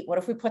if we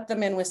put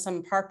them in with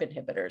some PARP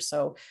inhibitors?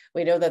 So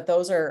we know that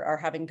those are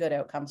having good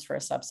outcomes for a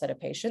subset of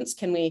patients.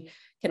 Can we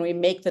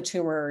make the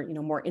tumor,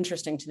 more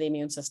interesting to the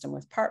immune system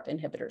with PARP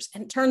inhibitors?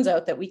 And it turns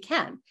out that we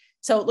can.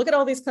 So look at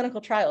all these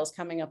clinical trials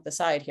coming up the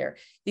side here.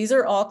 These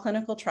are all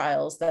clinical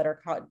trials that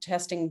are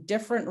testing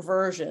different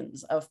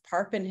versions of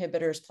PARP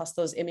inhibitors plus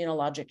those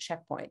immunologic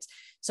checkpoints.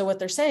 So what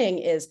they're saying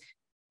is,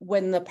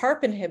 when the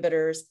PARP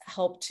inhibitors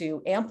help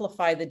to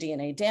amplify the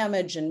DNA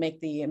damage and make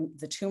the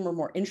tumor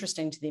more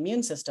interesting to the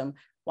immune system,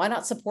 why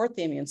not support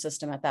the immune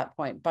system at that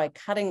point by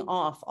cutting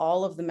off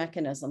all of the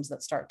mechanisms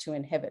that start to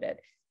inhibit it?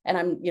 And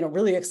I'm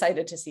really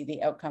excited to see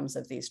the outcomes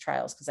of these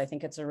trials, because I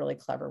think it's a really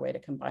clever way to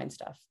combine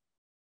stuff.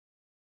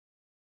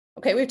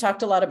 Okay, we've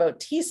talked a lot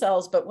about T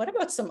cells, but what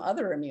about some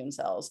other immune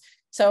cells?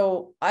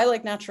 So I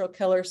like natural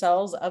killer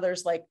cells,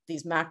 others like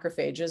these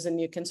macrophages,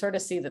 and you can sort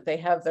of see that they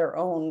have their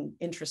own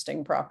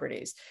interesting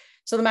properties.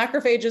 So the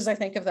macrophages, I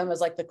think of them as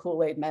like the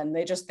Kool-Aid men.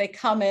 They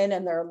come in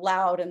and they're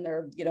loud and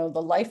they're,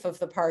 the life of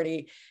the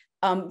party.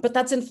 But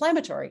that's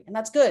inflammatory, and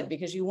that's good,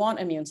 because you want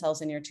immune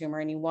cells in your tumor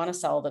and you want a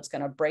cell that's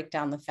going to break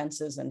down the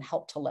fences and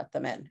help to let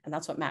them in. And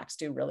that's what MACs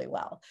do really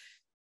well.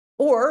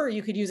 Or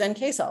you could use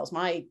NK cells,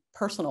 my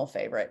personal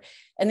favorite.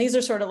 And these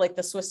are sort of like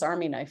the Swiss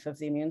Army knife of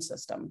the immune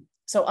system.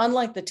 So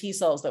unlike the T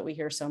cells that we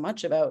hear so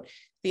much about,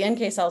 the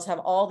NK cells have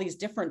all these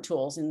different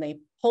tools, and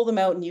they pull them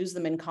out and use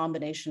them in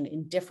combination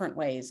in different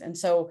ways. And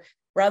so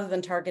rather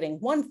than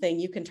targeting one thing,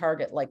 you can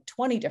target like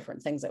 20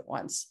 different things at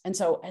once. And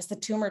so as the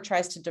tumor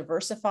tries to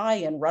diversify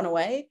and run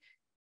away,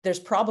 there's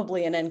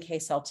probably an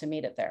NK cell to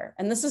meet it there.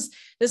 And this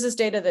is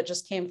data that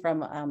just came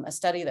from a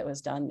study that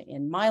was done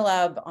in my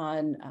lab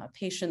on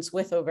patients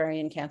with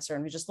ovarian cancer.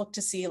 And we just looked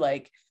to see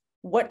like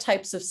what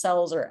types of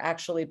cells are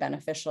actually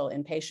beneficial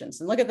in patients.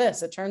 And look at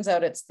this, it turns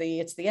out it's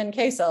the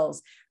NK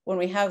cells. When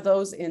we have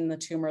those in the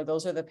tumor,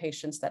 those are the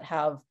patients that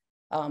have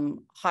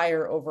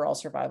higher overall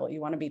survival.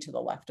 You want to be to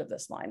the left of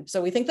this line. So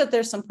we think that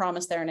there's some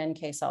promise there in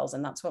NK cells,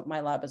 and that's what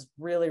my lab is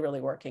really, really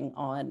working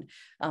on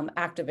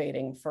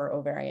activating for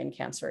ovarian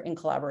cancer in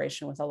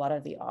collaboration with a lot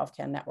of the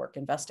OvCAN network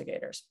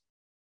investigators.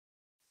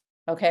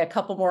 Okay, a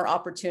couple more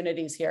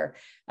opportunities here.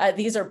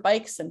 These are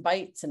bikes and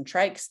bites and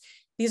trikes.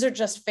 These are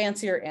just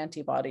fancier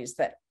antibodies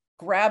that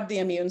grab the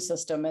immune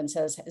system and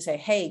say,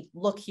 hey,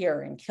 look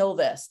here and kill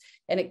this.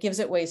 And it gives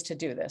it ways to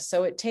do this.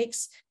 So it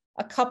takes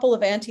a couple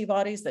of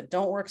antibodies that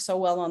don't work so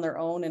well on their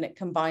own, and it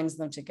combines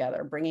them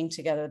together, bringing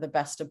together the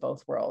best of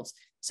both worlds.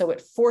 So it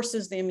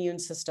forces the immune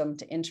system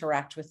to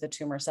interact with the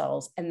tumor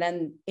cells and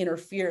then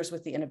interferes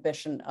with the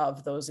inhibition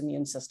of those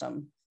immune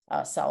system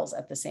cells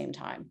at the same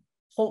time,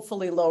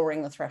 hopefully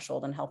lowering the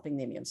threshold and helping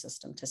the immune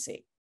system to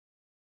see.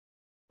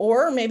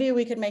 Or maybe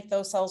we could make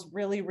those cells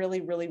really,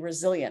 really, really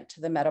resilient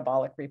to the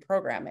metabolic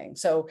reprogramming.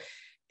 So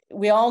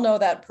we all know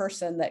that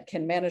person that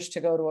can manage to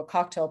go to a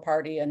cocktail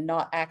party and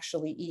not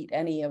actually eat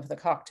any of the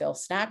cocktail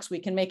snacks. We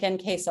can make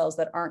NK cells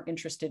that aren't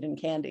interested in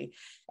candy.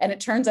 And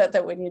it turns out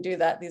that when you do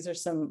that, these are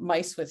some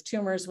mice with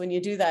tumors. When you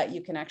do that,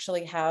 you can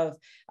actually have,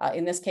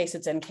 in this case,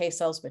 it's NK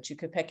cells, but you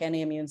could pick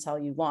any immune cell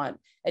you want,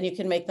 and you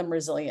can make them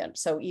resilient.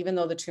 So even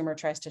though the tumor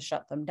tries to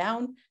shut them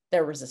down,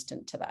 they're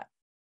resistant to that.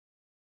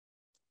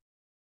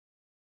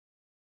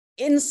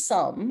 In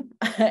sum,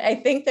 I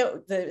think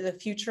that the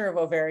future of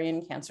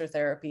ovarian cancer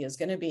therapy is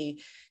going to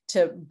be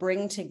to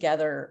bring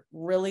together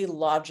really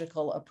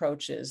logical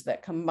approaches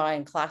that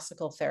combine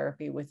classical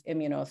therapy with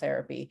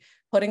immunotherapy,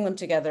 putting them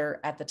together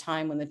at the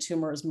time when the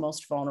tumor is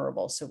most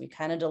vulnerable. So we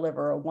kind of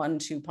deliver a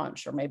 1-2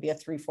 punch, or maybe a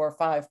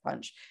 3-4-5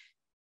 punch.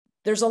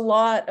 There's a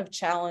lot of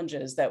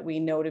challenges that we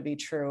know to be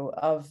true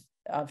of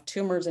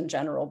tumors in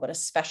general, but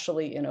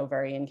especially in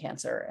ovarian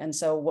cancer. And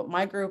so what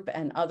my group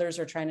and others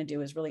are trying to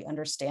do is really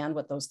understand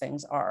what those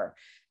things are,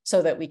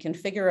 so that we can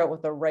figure out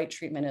what the right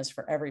treatment is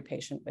for every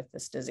patient with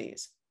this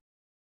disease.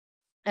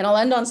 And I'll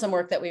end on some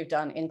work that we've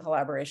done in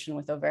collaboration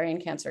with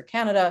Ovarian Cancer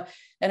Canada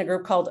and a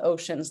group called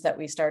Oceans that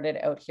we started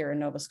out here in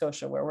Nova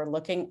Scotia, where we're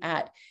looking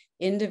at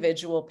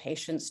individual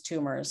patients'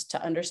 tumors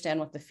to understand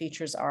what the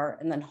features are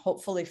and then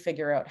hopefully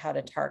figure out how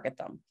to target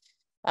them.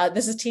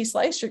 This is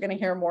T-Slice. You're going to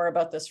hear more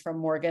about this from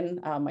Morgan,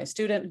 my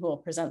student, who will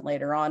present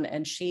later on,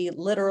 and she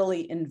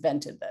literally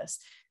invented this.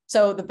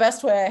 So the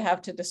best way I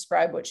have to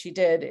describe what she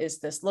did is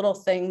this little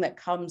thing that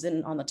comes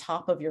in on the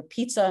top of your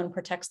pizza and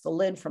protects the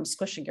lid from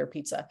squishing your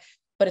pizza.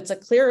 But it's a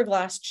clear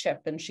glass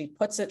chip, and she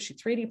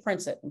 3D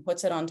prints it and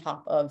puts it on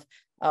top of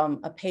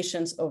a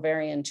patient's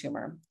ovarian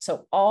tumor.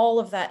 So all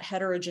of that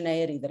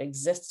heterogeneity that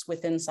exists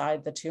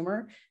inside the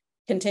tumor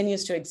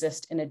continues to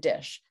exist in a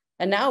dish.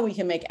 And now we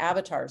can make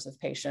avatars of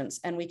patients,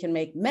 and we can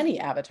make many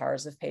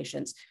avatars of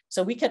patients.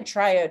 So we can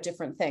try out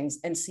different things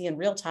and see in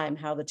real time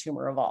how the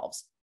tumor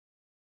evolves.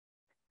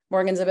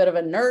 Morgan's a bit of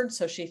a nerd,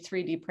 so she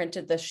 3D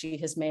printed this. She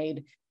has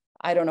made,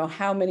 I don't know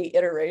how many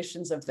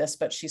iterations of this,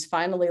 but she's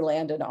finally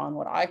landed on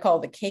what I call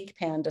the cake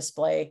pan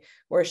display,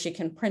 where she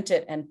can print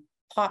it and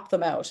pop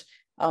them out.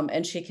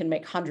 And she can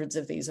make hundreds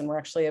of these, and we're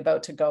actually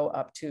about to go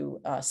up to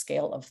a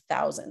scale of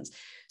thousands.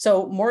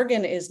 So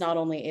Morgan is not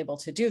only able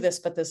to do this,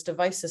 but this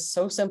device is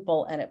so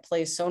simple and it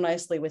plays so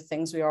nicely with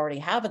things we already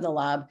have in the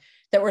lab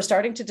that we're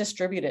starting to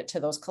distribute it to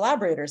those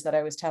collaborators that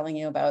I was telling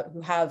you about, who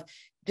have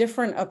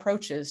different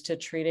approaches to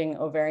treating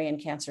ovarian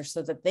cancer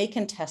so that they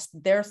can test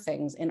their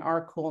things in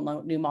our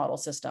cool new model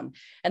system.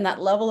 And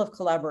that level of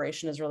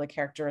collaboration is really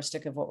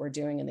characteristic of what we're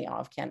doing in the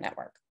OvCAN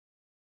network.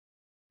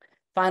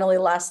 Finally,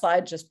 last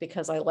slide, just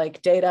because I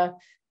like data.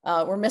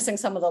 We're missing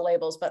some of the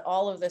labels, but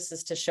all of this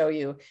is to show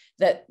you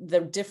that the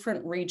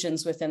different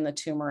regions within the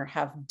tumor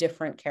have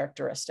different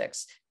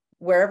characteristics.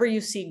 Wherever you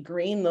see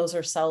green, those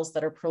are cells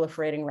that are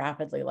proliferating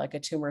rapidly, like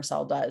a tumor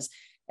cell does.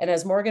 And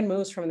as Morgan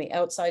moves from the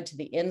outside to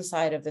the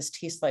inside of this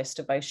T-Slice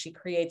device, she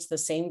creates the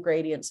same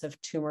gradients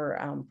of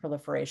tumor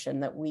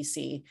proliferation that we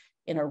see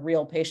in a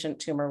real patient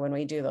tumor when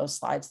we do those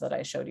slides that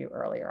I showed you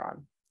earlier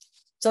on.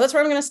 So that's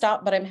where I'm going to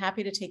stop, but I'm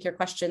happy to take your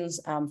questions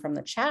from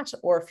the chat,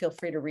 or feel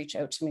free to reach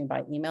out to me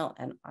by email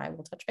and I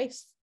will touch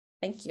base.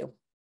 Thank you.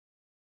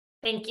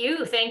 Thank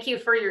you. Thank you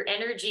for your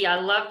energy. I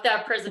loved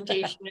that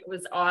presentation. It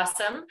was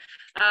awesome.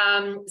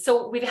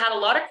 So we've had a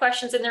lot of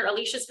questions in there.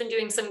 Alicia's been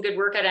doing some good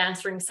work at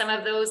answering some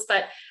of those,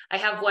 but I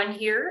have one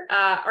here.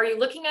 Are you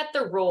looking at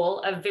the role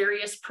of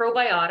various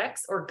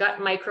probiotics or gut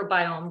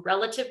microbiome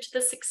relative to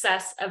the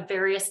success of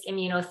various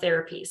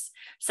immunotherapies?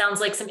 Sounds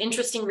like some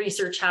interesting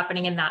research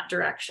happening in that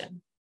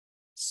direction.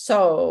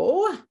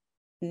 So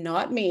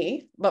not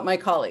me, but my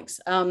colleagues.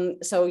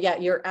 So yeah,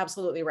 you're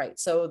absolutely right.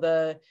 So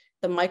the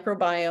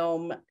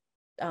microbiome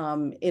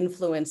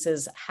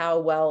influences how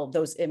well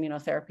those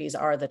immunotherapies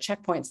are the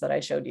checkpoints that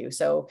I showed you.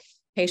 So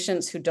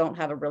patients who don't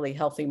have a really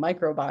healthy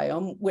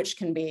microbiome, which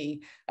can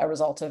be a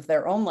result of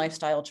their own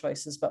lifestyle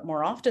choices, but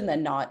more often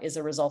than not is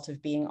a result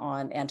of being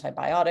on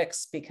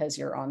antibiotics because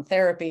you're on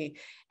therapy,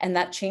 and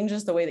that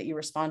changes the way that you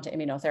respond to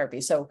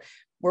immunotherapy. So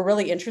we're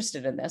really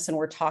interested in this, and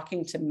we're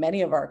talking to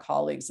many of our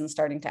colleagues and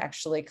starting to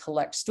actually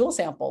collect stool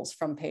samples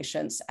from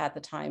patients at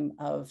the time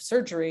of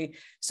surgery,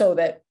 so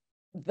that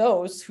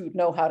those who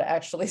know how to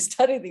actually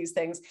study these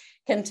things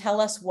can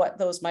tell us what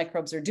those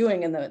microbes are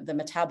doing and the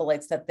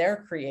metabolites that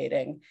they're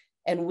creating.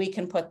 And we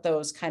can put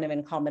those kind of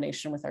in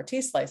combination with our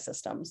T-Slice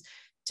systems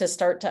to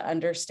start to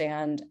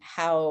understand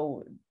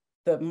how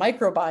the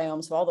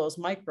microbiomes, so all those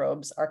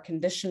microbes, are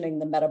conditioning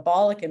the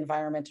metabolic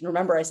environment. And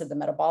remember, I said the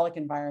metabolic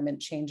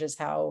environment changes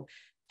how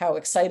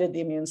excited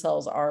the immune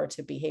cells are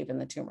to behave in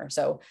the tumor.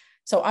 So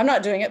I'm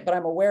not doing it, but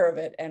I'm aware of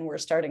it. And we're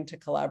starting to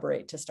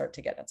collaborate to start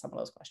to get at some of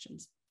those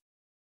questions.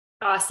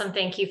 Awesome.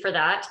 Thank you for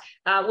that.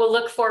 We'll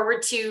look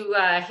forward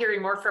to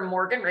hearing more from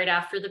Morgan right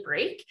after the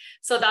break.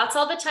 So that's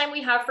all the time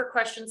we have for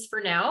questions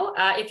for now.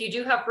 If you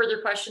do have further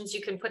questions,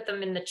 you can put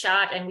them in the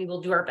chat and we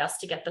will do our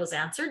best to get those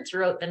answered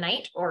throughout the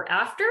night or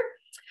after.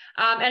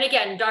 And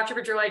again, Dr.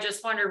 Boudreau, I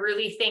just want to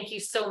really thank you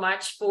so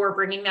much for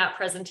bringing that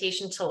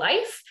presentation to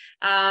life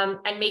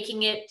and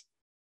making it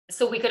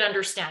so we could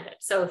understand it.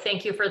 So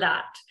thank you for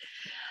that.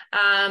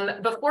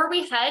 Before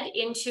we head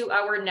into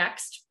our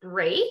next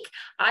break,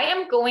 I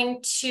am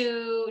going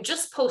to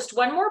just post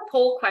one more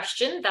poll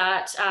question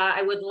that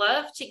I would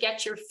love to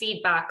get your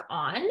feedback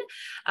on.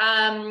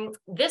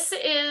 This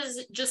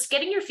is just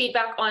getting your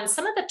feedback on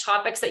some of the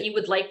topics that you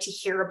would like to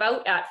hear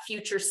about at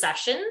future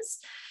sessions.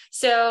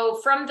 So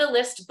from the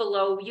list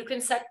below, you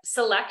can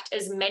select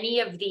as many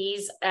of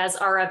these as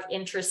are of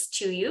interest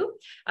to you.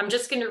 I'm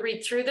just going to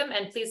read through them,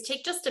 and please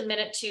take just a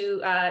minute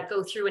to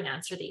go through and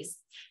answer these.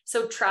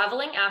 So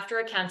traveling after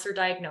a cancer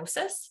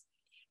diagnosis,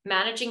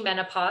 managing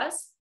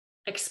menopause,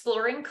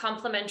 exploring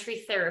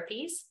complementary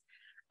therapies,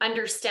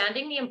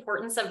 understanding the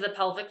importance of the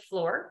pelvic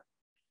floor,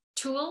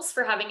 tools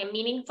for having a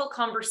meaningful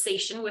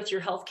conversation with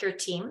your healthcare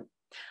team,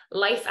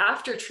 life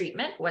after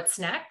treatment, what's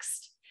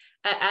next,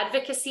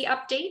 advocacy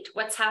update,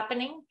 what's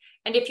happening.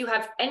 And if you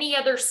have any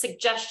other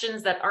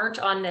suggestions that aren't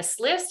on this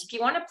list, if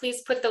you want to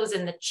please put those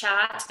in the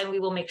chat and we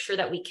will make sure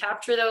that we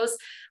capture those.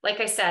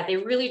 Like I said, they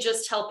really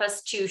just help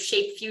us to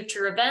shape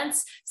future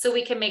events so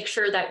we can make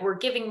sure that we're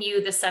giving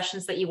you the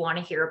sessions that you want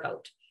to hear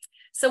about.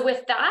 So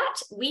with that,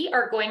 we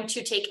are going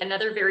to take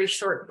another very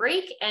short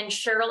break, and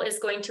Cheryl is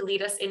going to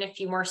lead us in a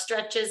few more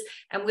stretches,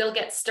 and we'll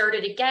get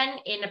started again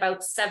in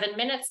about 7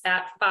 minutes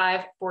at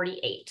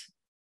 5:48.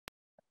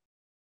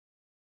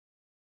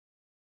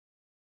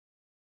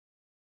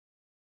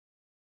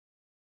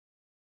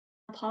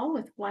 Paul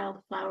with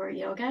Wildflower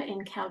Yoga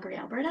in Calgary,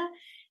 Alberta.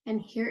 And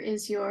here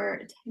is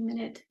your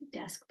 10-minute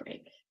desk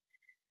break.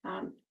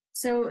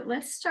 So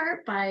let's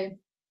start by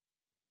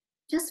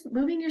just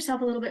moving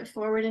yourself a little bit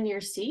forward in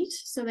your seat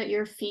so that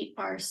your feet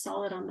are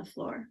solid on the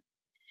floor.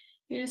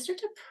 You're going to start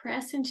to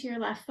press into your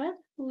left foot,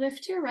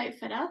 lift your right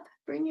foot up,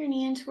 bring your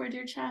knee in toward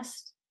your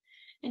chest.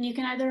 And you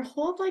can either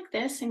hold like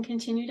this and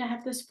continue to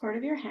have the support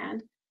of your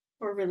hand,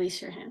 or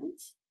release your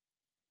hands.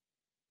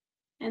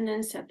 And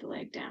then set the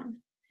leg down.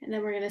 And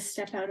then we're going to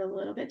step out a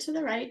little bit to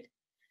the right,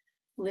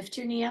 lift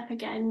your knee up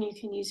again. You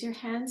can use your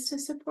hands to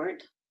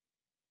support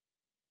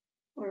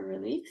or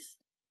release.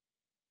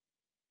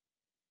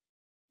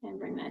 And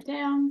bring that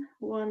down.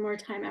 One more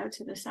time out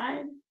to the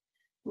side.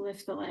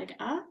 Lift the leg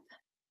up.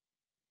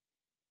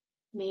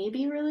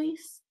 Maybe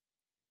release.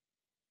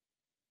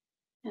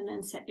 And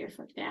then set your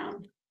foot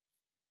down.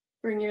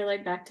 Bring your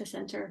leg back to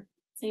center.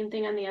 Same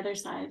thing on the other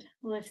side.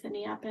 Lift the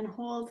knee up and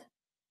hold.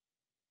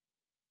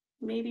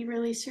 Maybe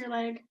release your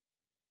leg.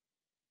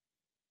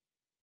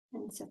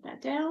 And set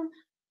that down.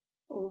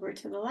 Over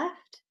to the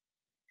left.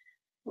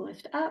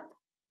 Lift up.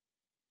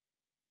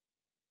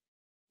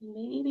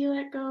 Maybe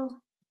let go.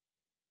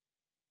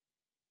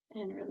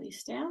 And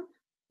release down.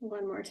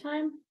 One more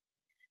time.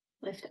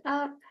 Lift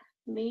up.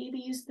 Maybe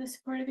use the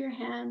support of your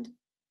hand.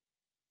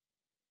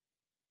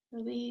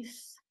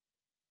 Release.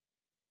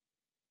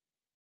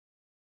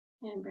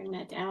 And bring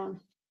that down.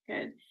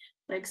 Good.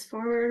 Legs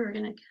forward. We're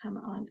going to come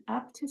on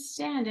up to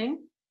standing.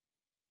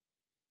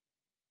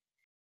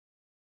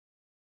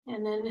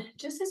 And then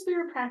just as we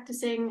were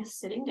practicing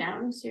sitting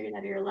down, so you're going to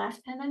have your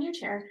left hand on your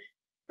chair,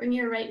 bring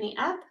your right knee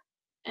up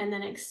and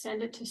then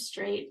extend it to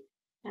straight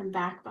and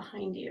back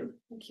behind you.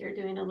 Like you're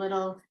doing a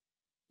little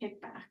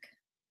kick back.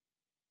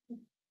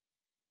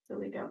 So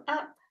we go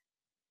up,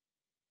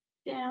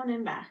 down,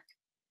 and back.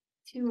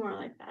 2 more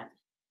like that.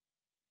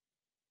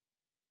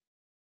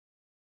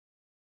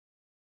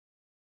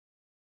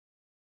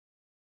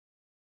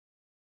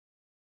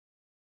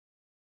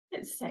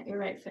 And set your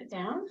right foot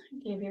down.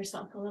 Give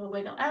yourself a little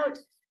wiggle out.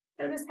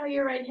 Notice how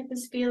your right hip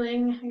is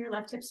feeling, how your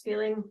left hip's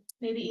feeling,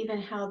 maybe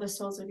even how the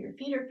soles of your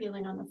feet are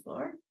feeling on the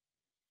floor.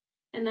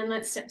 And then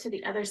let's step to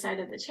the other side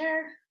of the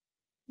chair.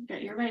 You've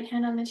got your right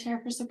hand on the chair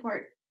for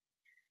support.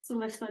 So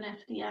lift the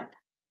left knee up.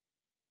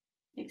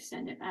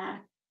 Extend it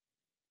back.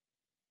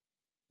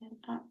 And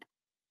up.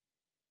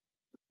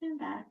 And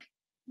back.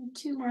 And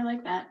 2 more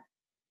like that.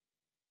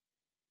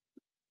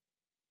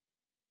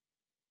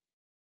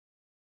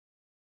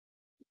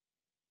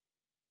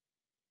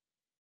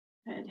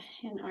 Good.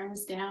 And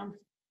arms down.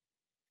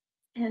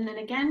 And then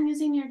again,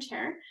 using your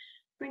chair,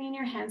 bringing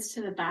your hands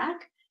to the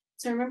back.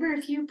 So remember,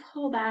 if you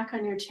pull back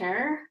on your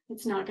chair,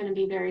 it's not going to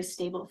be very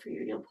stable for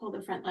you. You'll pull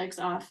the front legs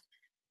off.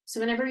 So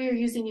whenever you're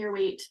using your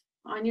weight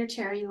on your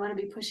chair, you want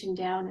to be pushing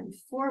down and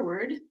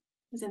forward,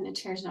 because then the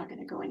chair's not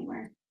going to go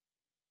anywhere.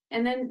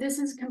 And then this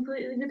is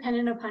completely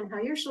dependent upon how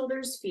your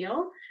shoulders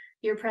feel.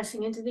 You're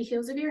pressing into the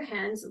heels of your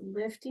hands,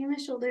 lifting the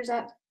shoulders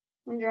up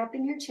and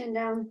dropping your chin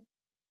down.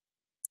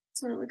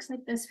 So it looks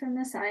like this from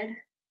the side.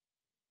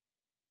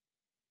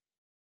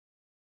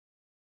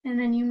 And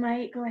then you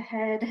might go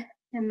ahead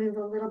and move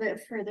a little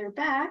bit further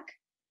back.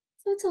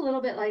 So it's a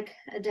little bit like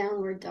a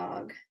downward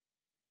dog.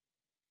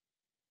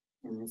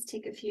 And let's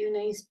take a few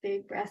nice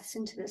big breaths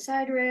into the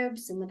side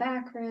ribs and the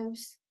back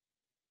ribs.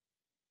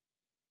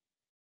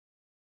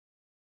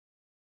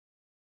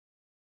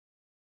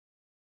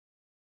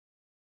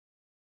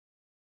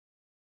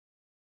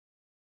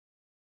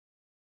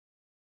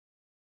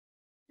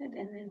 Good,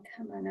 and then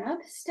come on up,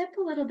 step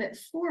a little bit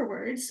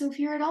forward. So if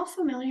you're at all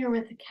familiar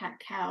with the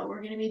cat-cow,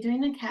 we're going to be doing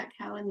the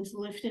cat-cow in this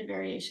lifted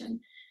variation.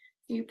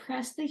 You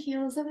press the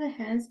heels of the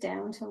hands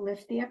down to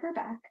lift the upper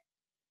back.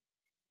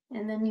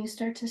 And then you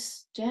start to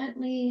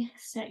gently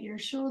set your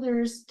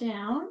shoulders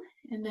down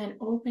and then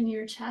open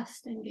your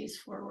chest and gaze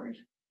forward.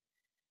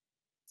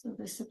 So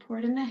the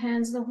support in the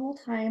hands the whole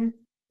time,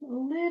 a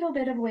little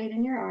bit of weight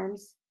in your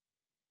arms.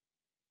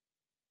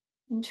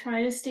 And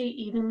try to stay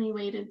evenly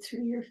weighted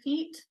through your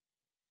feet.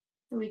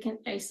 So we can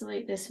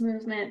isolate this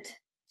movement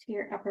to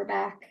your upper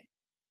back.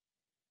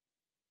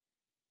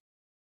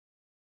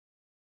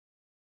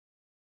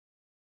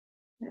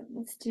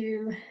 Let's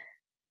do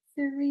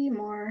 3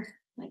 more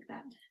like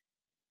that.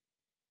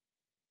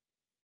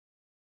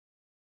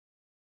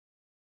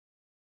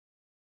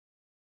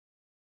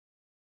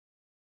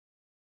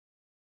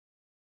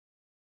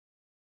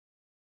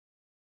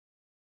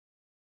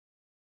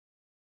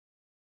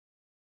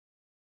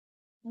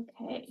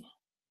 Okay,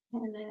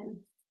 and then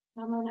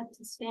come on up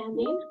to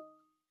standing.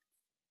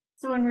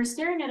 So when we're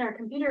staring at our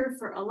computer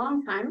for a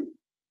long time,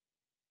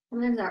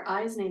 sometimes our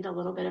eyes need a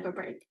little bit of a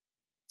break.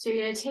 So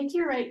you're going to take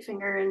your right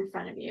finger in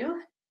front of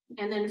you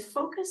and then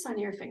focus on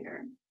your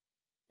finger.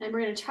 And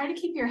we're going to try to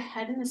keep your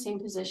head in the same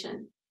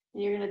position.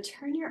 And you're going to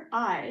turn your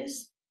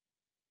eyes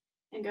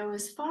and go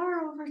as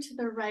far over to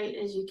the right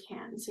as you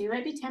can. So you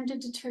might be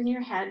tempted to turn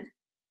your head,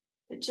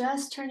 but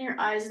just turn your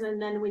eyes.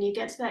 And then when you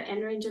get to that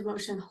end range of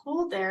motion,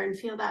 hold there and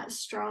feel that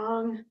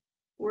strong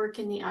work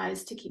in the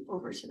eyes to keep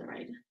over to the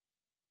right.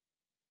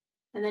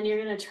 And then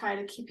you're going to try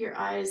to keep your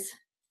eyes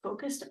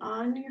focused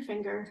on your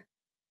finger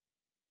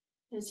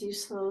as you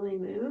slowly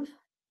move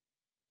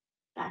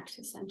back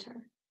to center.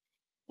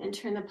 And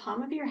turn the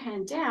palm of your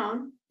hand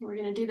down. We're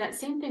going to do that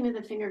same thing with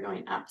the finger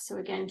going up. So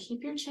again,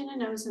 keep your chin and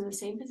nose in the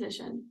same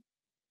position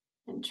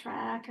and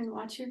track and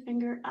watch your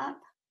finger up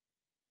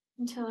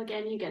until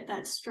again you get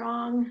that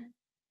strong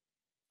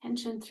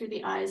tension through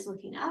the eyes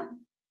looking up.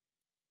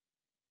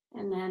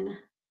 And then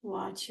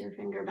watch your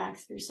finger back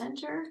through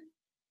center.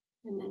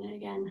 And then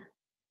again,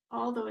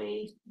 all the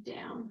way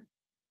down,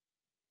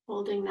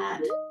 holding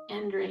that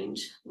end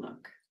range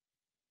look.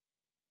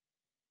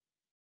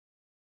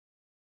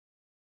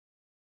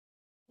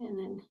 And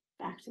then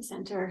back to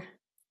center,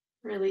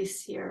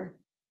 release your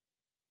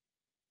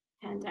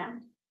hand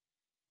down.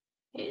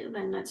 Okay,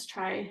 then let's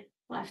try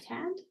left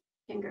hand,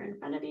 finger in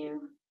front of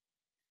you.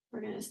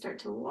 We're going to start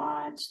to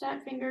watch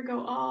that finger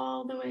go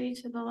all the way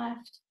to the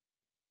left.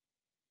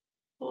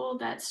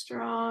 Hold that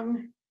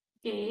strong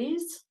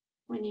gaze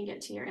when you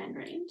get to your end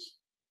range.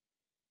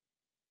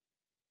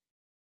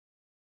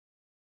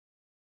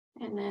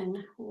 And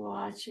then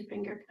watch your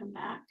finger come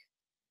back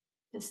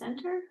to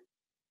center.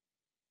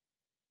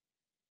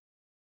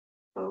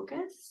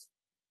 Focus,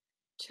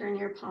 turn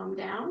your palm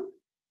down,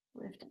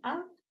 lift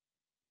up,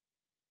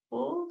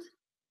 hold.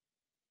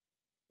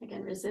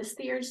 Again, resist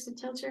the urge to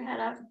tilt your head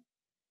up.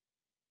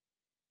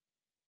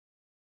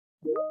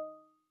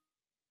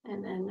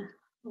 And then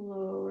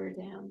lower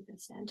down to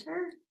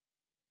center.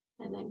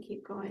 And then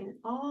keep going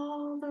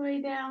all the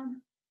way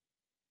down.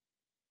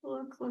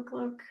 Look, look,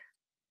 look.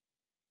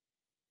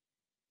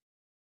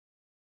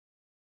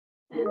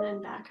 And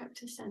then back up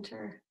to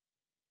center.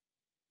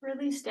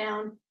 Release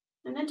down.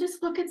 And then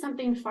just look at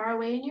something far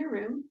away in your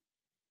room.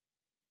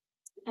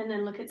 And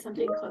then look at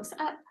something close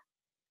up.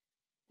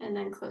 And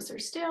then closer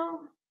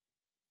still.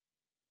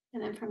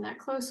 And then from that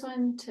close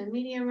one to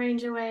medium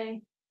range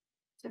away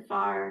to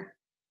far.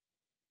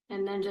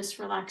 And then just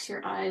relax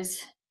your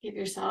eyes. Give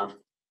yourself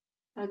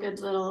a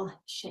good little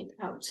shake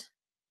out.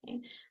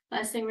 Okay.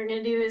 Last thing we're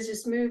going to do is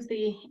just move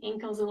the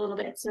ankles a little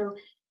bit. So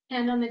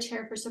hand on the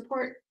chair for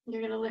support.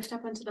 You're going to lift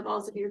up onto the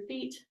balls of your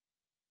feet.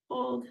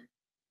 Hold.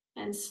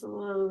 And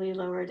slowly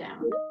lower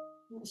down.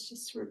 Let's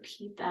just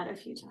repeat that a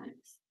few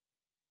times.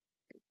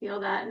 Feel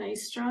that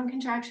nice strong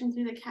contraction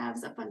through the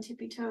calves up on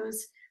tippy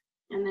toes,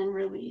 and then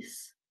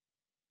release.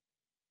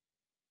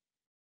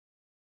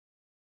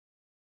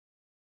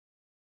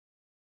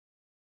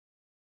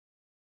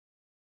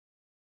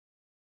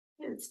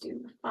 Let's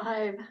do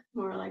 5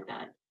 more like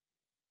that.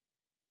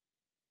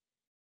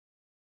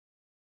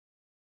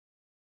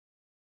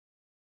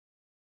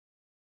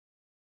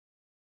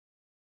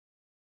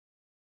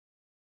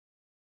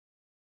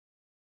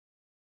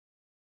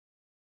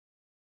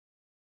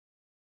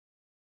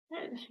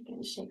 Good.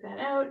 Again, shake that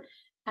out.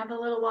 Have a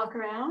little walk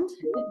around.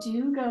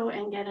 Do go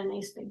and get a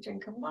nice big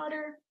drink of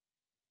water.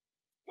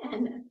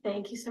 And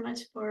thank you so much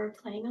for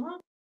playing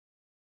along.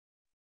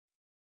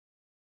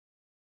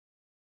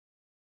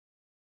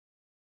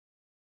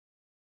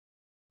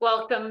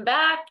 Welcome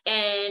back,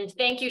 and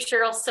thank you,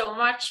 Cheryl, so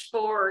much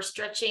for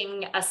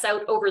stretching us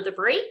out over the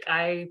break.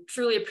 I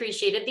truly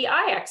appreciated the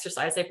eye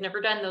exercise. I've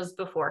never done those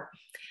before.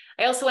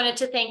 I also wanted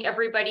to thank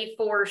everybody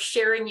for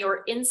sharing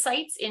your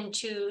insights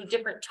into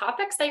different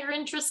topics that you're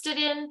interested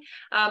in.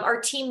 Our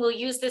team will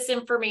use this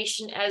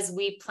information as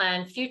we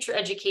plan future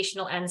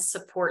educational and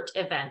support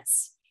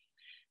events.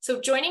 So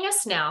joining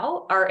us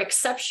now are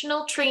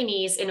exceptional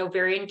trainees in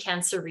ovarian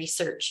cancer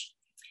research.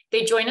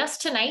 They join us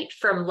tonight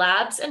from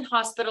labs and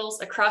hospitals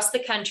across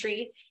the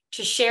country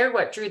to share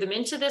what drew them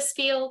into this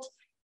field,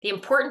 the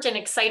important and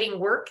exciting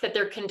work that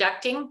they're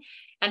conducting,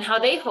 and how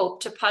they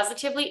hope to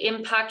positively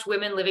impact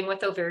women living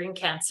with ovarian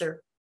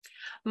cancer.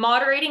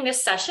 Moderating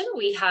this session,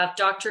 we have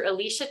Dr.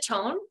 Alicia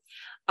Tone,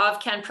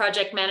 OvCAN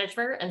Project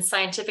Manager and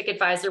Scientific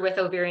Advisor with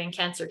Ovarian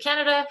Cancer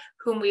Canada,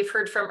 whom we've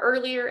heard from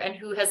earlier and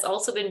who has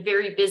also been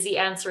very busy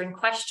answering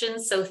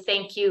questions. So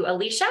thank you,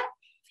 Alicia.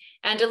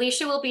 And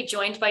Alicia will be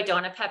joined by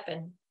Donna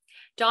Pepin.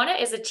 Donna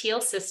is a Teal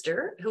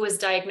sister who was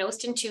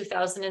diagnosed in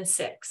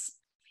 2006.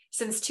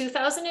 Since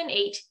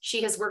 2008,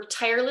 she has worked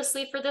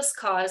tirelessly for this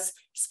cause,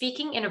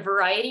 speaking in a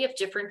variety of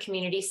different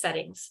community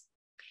settings.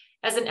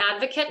 As an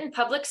advocate and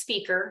public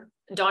speaker,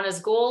 Donna's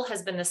goal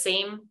has been the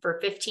same for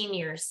 15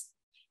 years,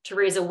 to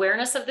raise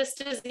awareness of this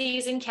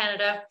disease in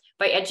Canada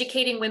by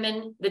educating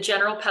women, the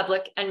general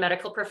public, and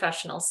medical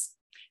professionals.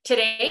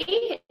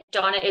 Today,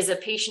 Donna is a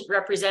patient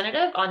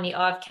representative on the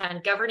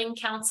OvCAN Governing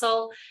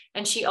Council,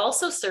 and she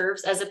also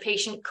serves as a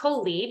patient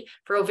co-lead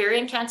for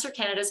Ovarian Cancer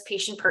Canada's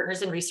Patient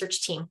Partners and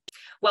Research Team.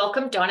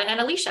 Welcome, Donna and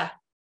Alicia.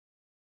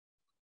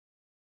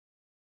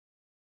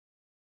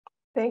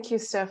 Thank you,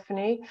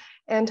 Stephanie,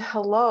 and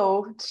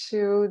hello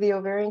to the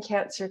ovarian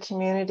cancer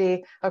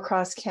community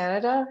across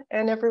Canada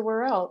and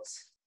everywhere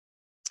else.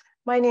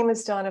 My name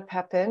is Donna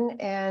Pepin,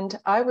 and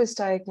I was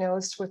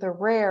diagnosed with a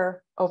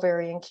rare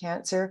ovarian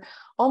cancer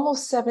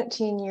almost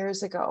 17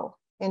 years ago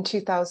in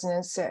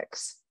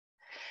 2006.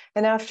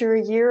 And after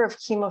a year of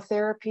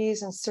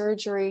chemotherapies and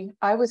surgery,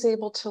 I was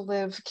able to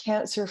live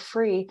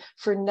cancer-free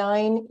for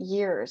 9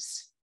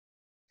 years.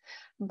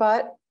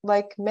 But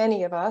like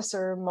many of us,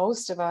 or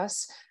most of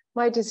us,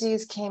 my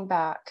disease came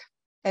back.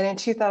 And in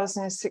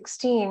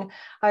 2016,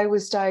 I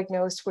was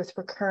diagnosed with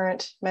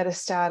recurrent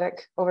metastatic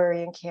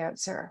ovarian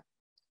cancer.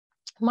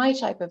 My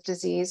type of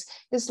disease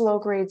is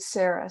low-grade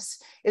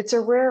serous. It's a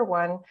rare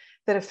one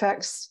that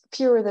affects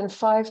fewer than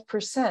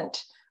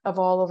 5% of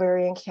all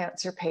ovarian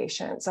cancer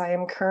patients. I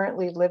am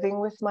currently living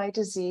with my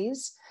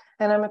disease,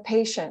 and I'm a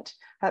patient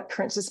at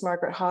Princess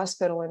Margaret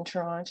Hospital in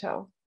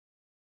Toronto.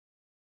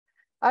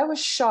 I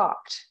was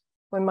shocked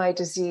when my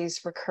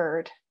disease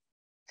recurred,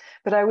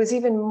 but I was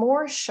even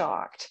more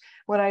shocked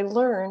when I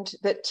learned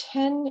that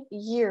 10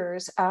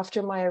 years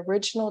after my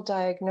original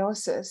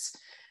diagnosis,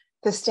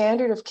 the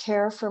standard of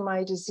care for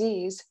my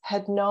disease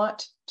had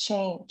not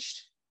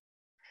changed.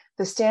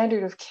 The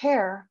standard of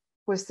care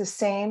was the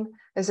same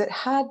as it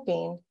had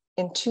been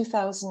in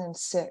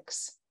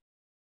 2006.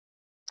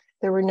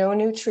 There were no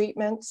new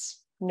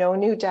treatments, no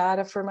new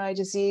data for my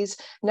disease,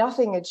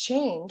 nothing had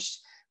changed,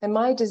 and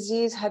my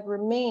disease had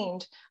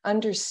remained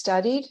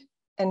understudied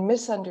and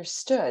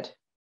misunderstood.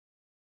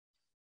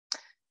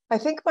 I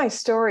think my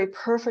story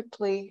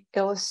perfectly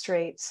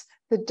illustrates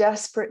the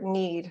desperate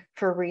need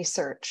for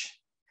research.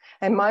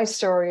 And my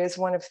story is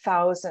one of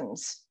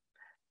thousands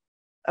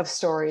of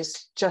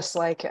stories just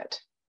like it.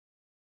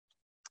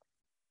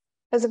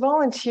 As a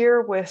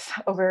volunteer with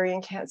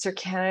Ovarian Cancer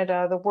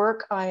Canada, the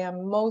work I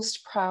am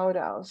most proud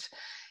of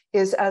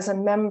is as a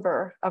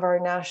member of our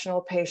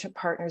National Patient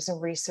Partners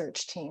and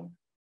Research team.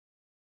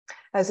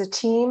 As a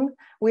team,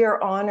 we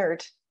are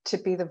honored to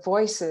be the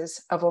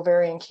voices of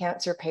ovarian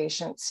cancer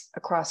patients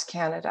across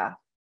Canada.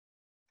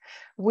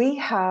 We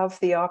have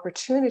the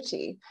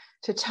opportunity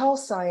to tell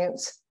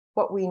science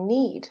what we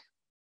need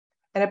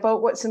and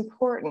about what's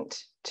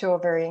important to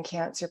ovarian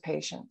cancer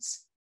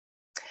patients.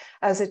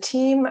 As a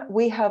team,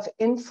 we have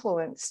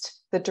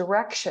influenced the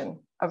direction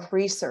of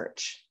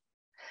research.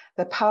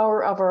 The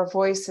power of our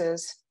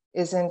voices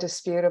is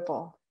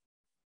indisputable.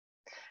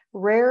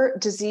 Rare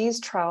disease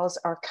trials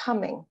are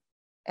coming,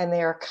 and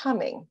they are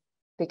coming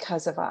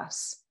because of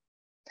us.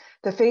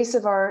 The face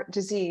of our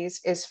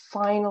disease is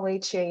finally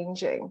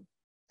changing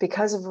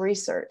because of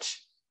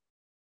research.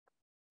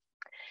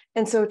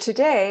 And so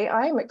today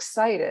I'm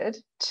excited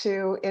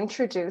to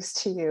introduce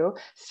to you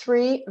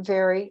 3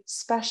 very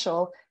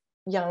special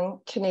young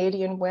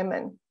Canadian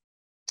women.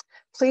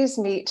 Please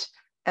meet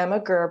Emma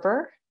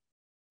Gerber,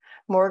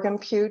 Morgan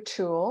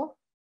Pugh-Toole,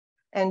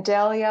 and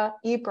Dalia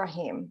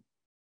Ibrahim.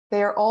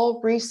 They are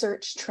all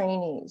research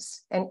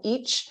trainees, and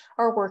each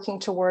are working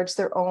towards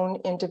their own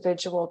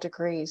individual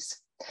degrees.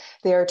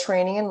 They are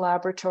training in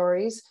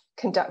laboratories,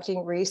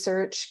 conducting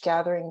research,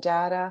 gathering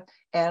data,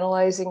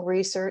 analyzing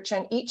research,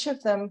 and each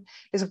of them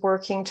is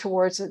working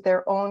towards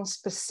their own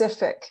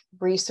specific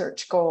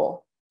research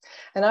goal.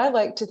 And I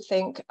like to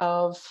think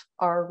of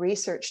our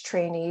research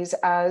trainees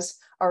as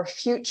our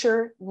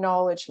future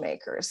knowledge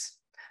makers.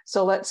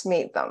 So let's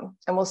meet them,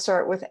 and we'll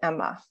start with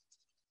Emma.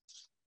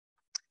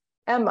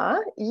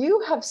 Emma,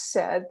 you have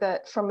said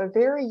that from a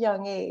very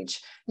young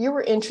age, you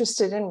were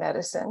interested in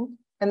medicine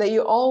and that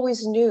you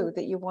always knew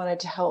that you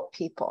wanted to help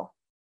people.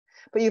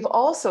 But you've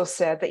also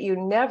said that you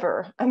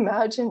never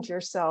imagined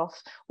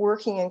yourself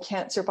working in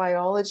cancer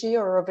biology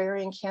or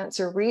ovarian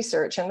cancer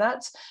research. And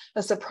that's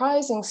a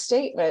surprising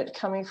statement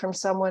coming from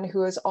someone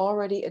who has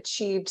already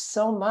achieved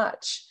so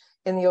much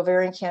in the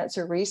ovarian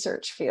cancer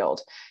research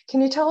field.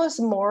 Can you tell us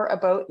more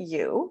about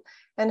you?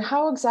 And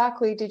how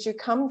exactly did you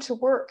come to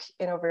work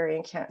in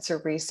ovarian cancer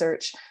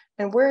research,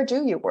 and where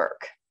do you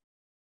work?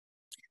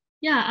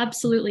 Yeah,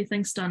 absolutely.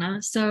 Thanks,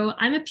 Donna. So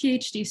I'm a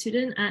PhD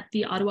student at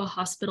the Ottawa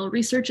Hospital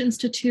Research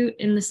Institute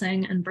in the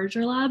Sang and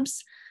Berger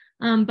labs.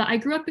 But I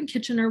grew up in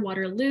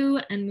Kitchener-Waterloo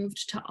and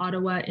moved to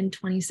Ottawa in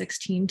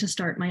 2016 to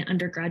start my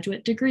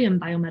undergraduate degree in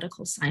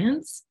biomedical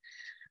science.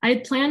 I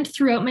had planned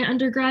throughout my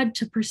undergrad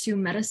to pursue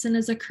medicine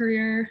as a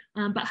career,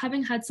 but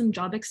having had some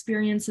job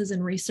experiences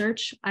in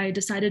research, I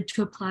decided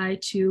to apply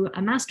to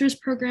a master's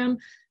program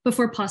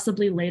before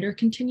possibly later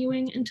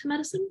continuing into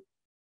medicine.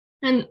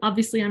 And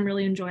obviously I'm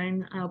really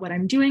enjoying what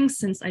I'm doing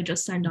since I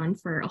just signed on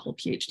for a whole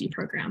PhD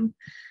program.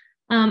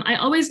 I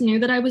always knew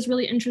that I was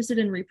really interested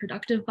in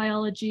reproductive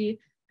biology,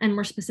 and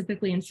more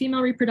specifically in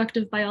female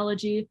reproductive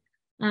biology.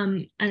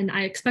 And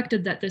I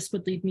expected that this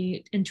would lead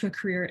me into a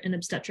career in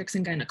obstetrics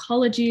and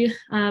gynecology.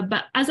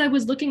 But as I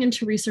was looking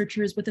into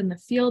researchers within the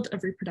field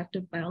of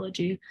reproductive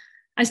biology,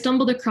 I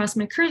stumbled across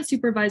my current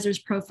supervisor's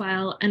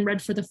profile and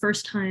read for the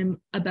first time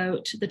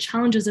about the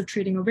challenges of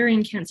treating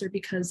ovarian cancer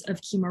because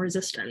of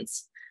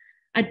chemoresistance.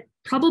 I'd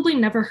probably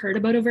never heard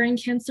about ovarian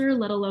cancer,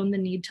 let alone the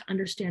need to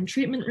understand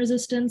treatment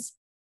resistance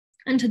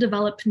and to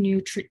develop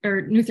new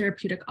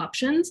therapeutic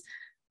options.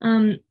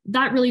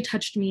 That really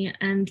touched me.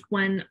 And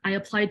when I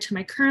applied to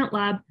my current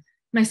lab,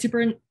 my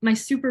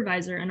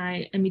supervisor and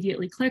I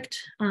immediately clicked,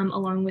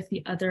 along with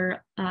my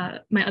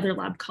other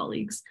lab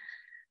colleagues.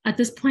 At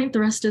this point,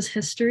 the rest is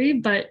history,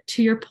 but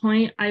to your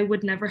point, I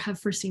would never have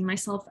foreseen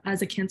myself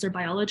as a cancer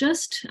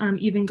biologist,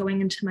 even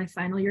going into my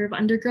final year of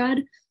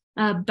undergrad,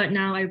 but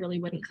now I really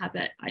wouldn't have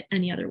it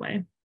any other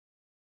way.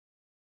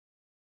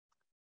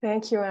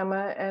 Thank you,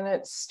 Emma. And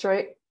it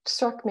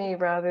struck me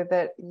rather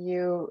that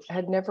you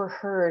had never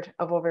heard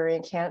of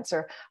ovarian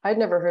cancer. I'd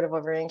never heard of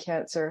ovarian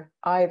cancer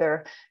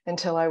either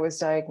until I was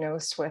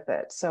diagnosed with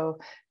it. So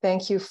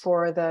thank you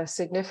for the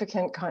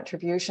significant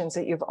contributions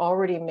that you've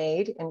already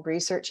made in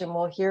research, and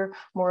we'll hear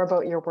more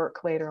about your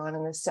work later on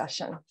in this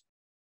session.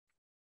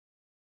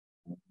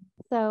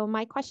 So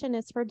my question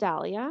is for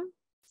Dahlia.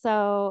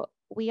 So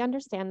we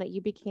understand that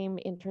you became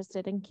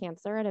interested in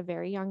cancer at a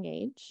very young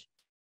age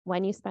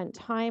when you spent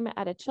time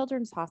at a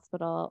children's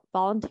hospital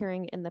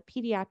volunteering in the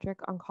pediatric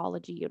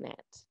oncology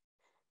unit.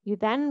 You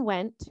then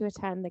went to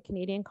attend the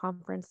Canadian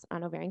Conference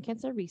on Ovarian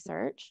Cancer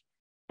Research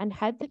and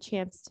had the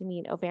chance to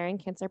meet ovarian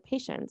cancer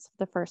patients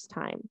for the first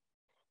time.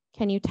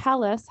 Can you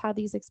tell us how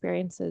these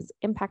experiences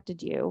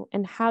impacted you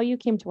and how you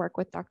came to work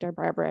with Dr.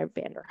 Barbara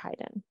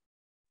Vanderheiden?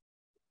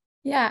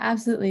 Yeah,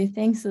 absolutely.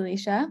 Thanks,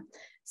 Alicia.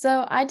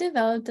 So I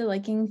developed a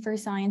liking for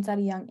science at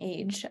a young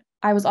age.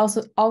 I was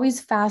also always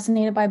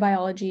fascinated by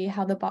biology,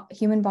 how the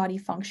human body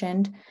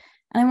functioned,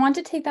 and I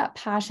wanted to take that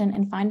passion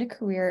and find a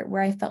career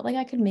where I felt like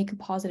I could make a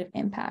positive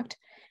impact.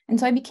 And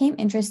so I became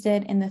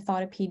interested in the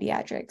thought of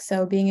pediatrics,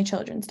 so being a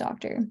children's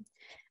doctor.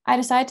 I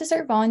decided to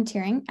start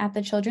volunteering at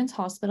the Children's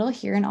Hospital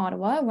here in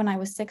Ottawa when I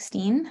was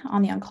 16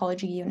 on the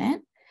oncology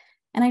unit.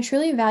 And I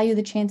truly value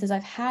the chances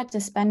I've had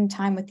to spend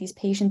time with these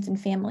patients and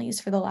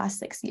families for the last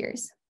 6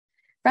 years.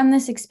 From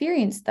this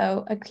experience,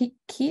 though, a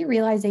key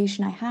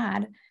realization I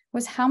had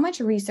was how much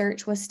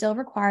research was still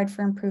required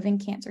for improving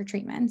cancer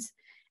treatments,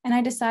 and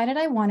I decided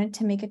I wanted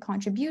to make a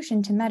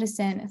contribution to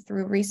medicine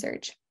through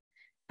research.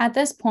 At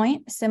this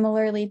point,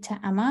 similarly to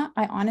Emma,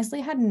 I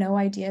honestly had no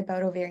idea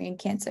about ovarian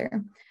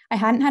cancer. I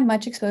hadn't had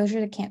much exposure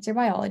to cancer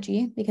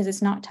biology because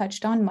it's not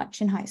touched on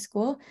much in high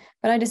school,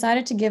 but I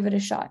decided to give it a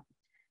shot.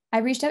 I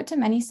reached out to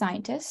many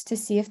scientists to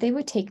see if they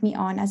would take me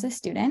on as a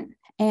student,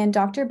 and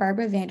Dr.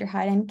 Barbara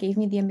Vanderheiden gave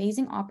me the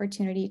amazing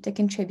opportunity to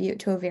contribute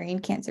to ovarian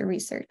cancer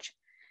research.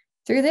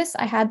 Through this,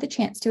 I had the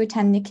chance to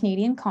attend the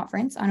Canadian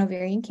Conference on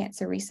Ovarian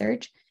Cancer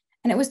Research,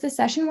 and it was the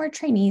session where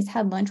trainees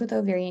had lunch with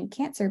ovarian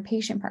cancer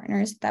patient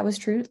partners that was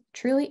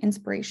truly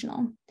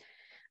inspirational.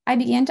 I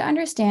began to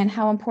understand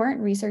how important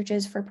research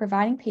is for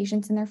providing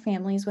patients and their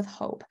families with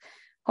hope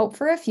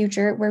for a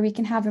future where we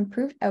can have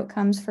improved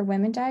outcomes for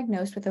women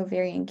diagnosed with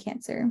ovarian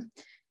cancer.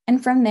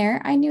 And from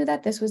there, I knew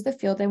that this was the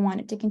field I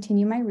wanted to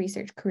continue my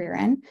research career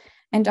in,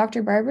 and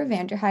Dr. Barbara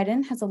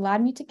Vanderheiden has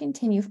allowed me to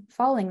continue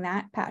following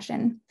that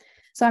passion.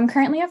 So I'm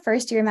currently a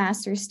first-year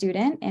master's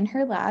student in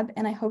her lab,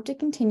 and I hope to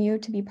continue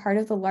to be part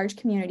of the large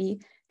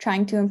community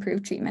trying to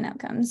improve treatment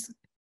outcomes.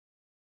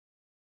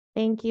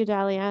 Thank you,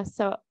 Dahlia.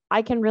 So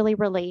I can really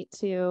relate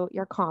to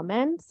your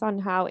comments on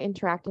how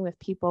interacting with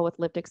people with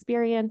lived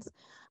experience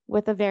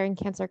with ovarian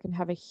cancer can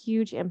have a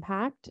huge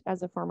impact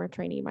as a former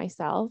trainee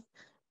myself.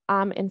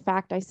 In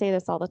fact, I say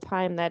this all the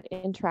time, that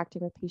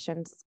interacting with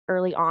patients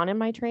early on in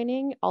my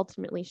training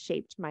ultimately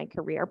shaped my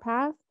career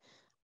path.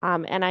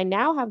 And I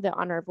now have the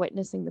honor of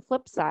witnessing the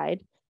flip side,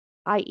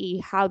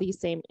 i.e. how these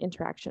same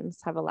interactions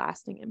have a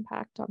lasting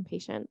impact on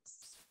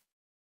patients.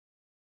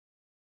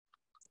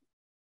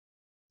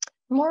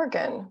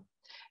 Morgan,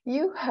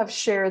 you have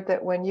shared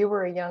that when you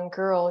were a young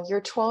girl,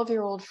 your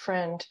 12-year-old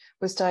friend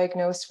was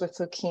diagnosed with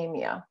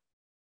leukemia.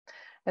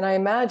 And I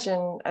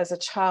imagine as a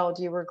child,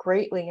 you were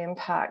greatly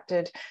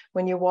impacted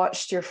when you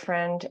watched your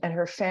friend and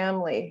her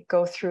family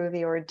go through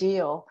the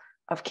ordeal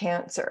of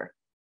cancer.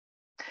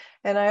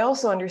 And I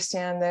also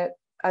understand that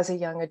as a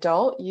young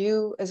adult,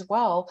 you as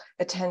well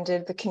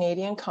attended the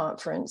Canadian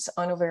Conference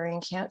on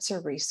Ovarian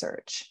Cancer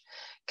Research.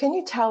 Can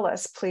you tell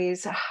us,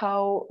 please,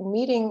 how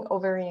meeting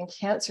ovarian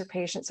cancer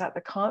patients at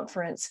the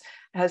conference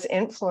has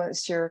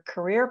influenced your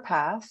career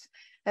path?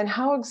 And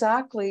how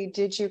exactly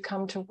did you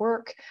come to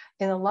work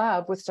in a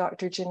lab with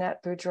Dr.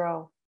 Jeanette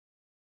Boudreau?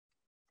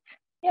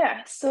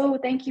 Yeah, so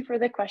thank you for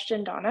the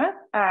question, Donna.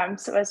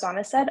 So as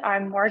Donna said,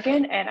 I'm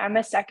Morgan, and I'm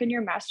a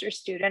second-year master's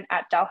student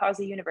at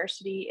Dalhousie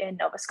University in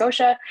Nova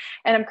Scotia,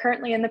 and I'm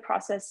currently in the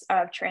process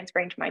of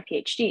transferring to my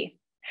PhD.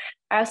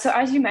 So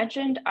as you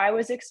mentioned, I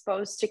was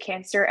exposed to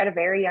cancer at a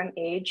very young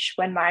age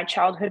when my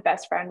childhood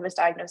best friend was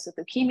diagnosed with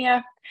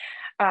leukemia.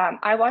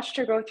 I watched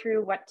her go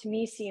through what to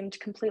me seemed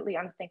completely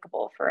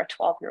unthinkable for a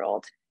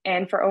 12-year-old.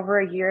 And for over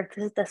a year,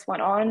 this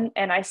went on,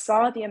 and I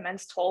saw the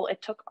immense toll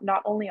it took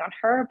not only on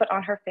her, but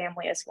on her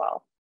family as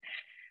well.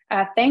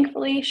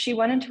 Thankfully, she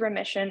went into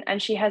remission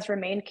and she has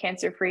remained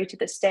cancer-free to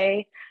this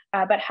day.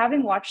 But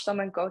having watched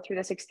someone go through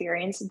this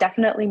experience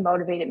definitely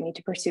motivated me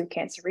to pursue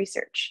cancer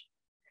research.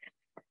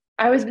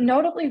 I was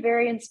notably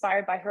very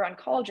inspired by her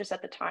oncologist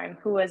at the time,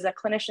 who was a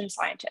clinician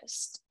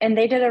scientist. And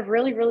they did a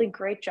really, really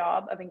great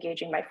job of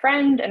engaging my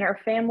friend and her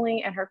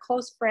family and her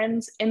close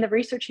friends in the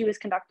research he was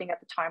conducting at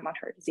the time on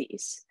her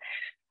disease.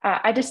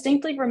 I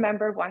distinctly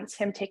remember once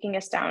him taking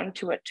us down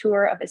to a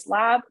tour of his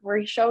lab where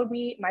he showed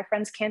me my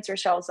friend's cancer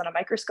cells on a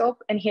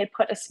microscope, and he had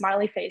put a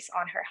smiley face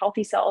on her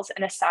healthy cells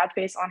and a sad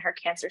face on her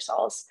cancer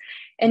cells.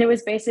 And it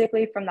was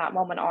basically from that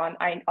moment on,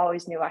 I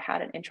always knew I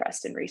had an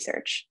interest in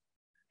research.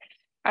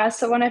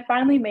 So when I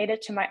finally made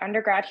it to my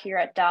undergrad here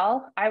at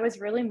Dal, I was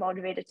really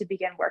motivated to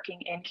begin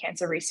working in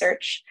cancer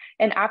research.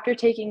 And after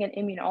taking an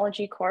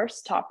immunology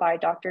course taught by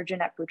Dr.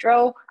 Jeanette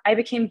Boudreau, I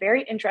became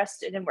very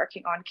interested in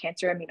working on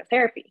cancer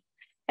immunotherapy.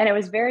 And I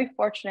was very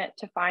fortunate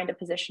to find a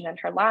position in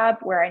her lab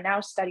where I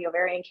now study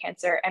ovarian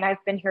cancer, and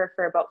I've been here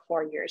for about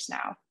 4 years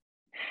now.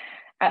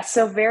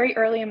 So very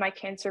early in my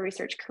cancer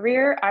research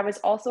career, I was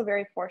also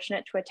very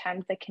fortunate to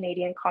attend the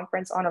Canadian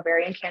Conference on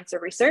Ovarian Cancer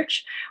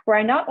Research, where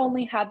I not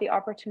only had the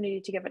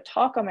opportunity to give a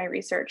talk on my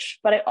research,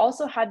 but I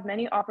also had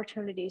many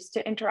opportunities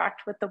to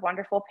interact with the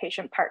wonderful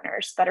patient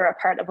partners that are a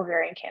part of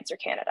Ovarian Cancer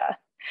Canada.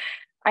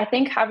 I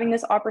think having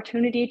this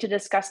opportunity to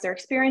discuss their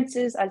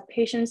experiences as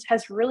patients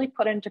has really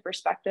put into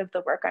perspective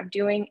the work I'm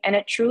doing, and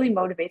it truly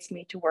motivates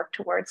me to work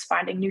towards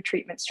finding new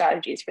treatment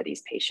strategies for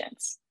these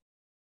patients.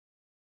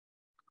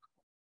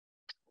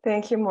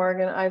 Thank you,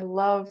 Morgan. I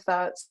love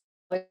that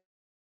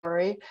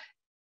story.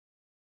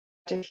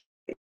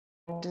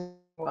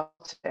 Well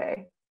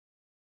today.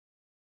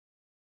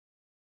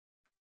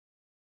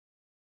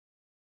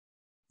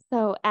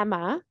 So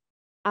Emma,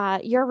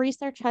 your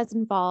research has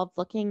involved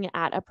looking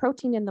at a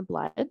protein in the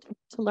blood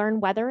to learn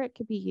whether it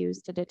could be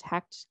used to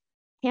detect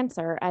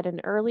cancer at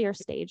an earlier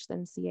stage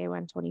than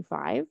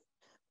CA-125,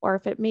 or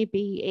if it may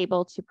be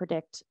able to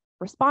predict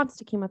response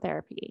to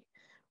chemotherapy.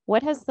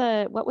 What was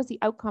the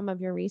outcome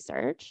of your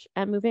research?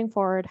 And moving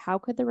forward, how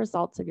could the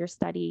results of your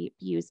study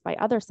be used by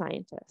other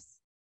scientists?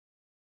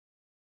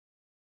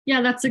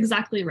 Yeah, that's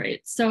exactly right.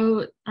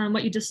 So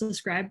what you just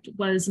described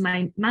was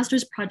my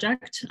master's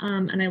project,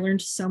 and I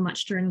learned so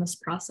much during this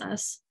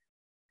process.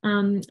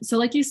 So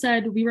like you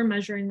said, we were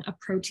measuring a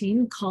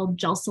protein called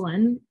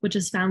gelsolin, which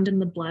is found in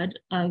the blood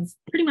of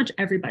pretty much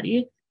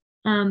everybody.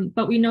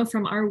 But we know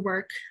from our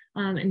work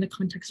in the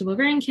context of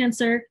ovarian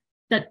cancer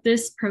that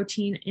this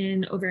protein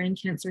in ovarian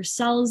cancer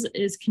cells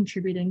is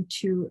contributing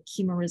to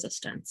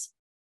chemoresistance.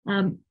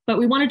 But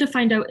we wanted to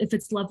find out if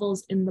its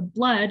levels in the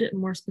blood,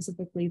 more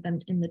specifically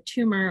than in the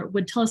tumor,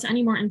 would tell us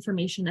any more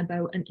information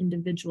about an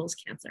individual's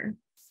cancer.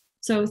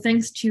 So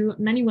thanks to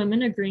many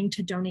women agreeing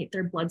to donate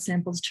their blood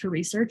samples to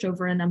research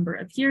over a number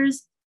of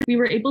years, we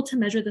were able to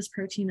measure this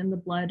protein in the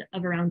blood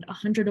of around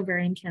 100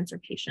 ovarian cancer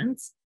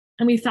patients.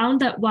 And we found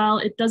that while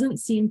it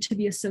doesn't seem to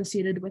be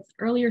associated with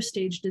earlier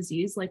stage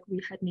disease like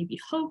we had maybe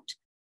hoped,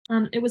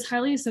 it was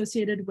highly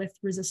associated with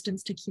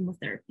resistance to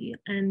chemotherapy.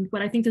 And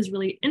what I think is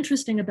really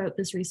interesting about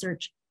this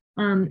research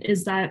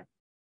is that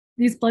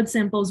these blood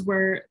samples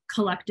were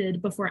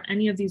collected before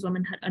any of these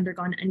women had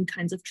undergone any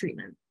kinds of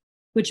treatment,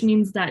 which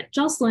means that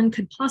gelsolin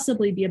could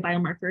possibly be a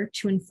biomarker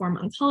to inform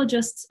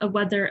oncologists of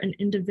whether an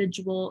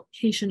individual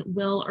patient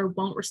will or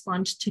won't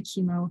respond to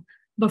chemo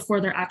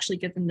before they're actually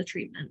given the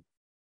treatment.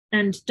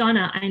 And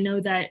Donna, I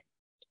know that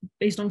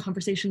based on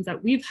conversations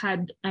that we've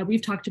had,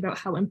 we've talked about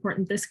how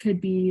important this could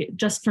be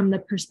just from the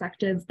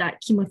perspective that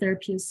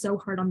chemotherapy is so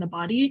hard on the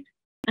body,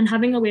 and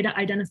having a way to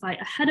identify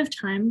ahead of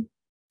time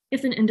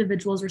if an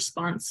individual's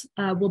response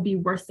will be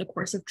worth the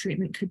course of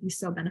treatment could be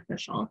so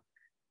beneficial.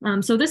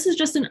 So this is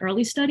just an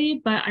early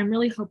study, but I'm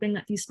really hoping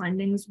that these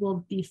findings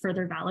will be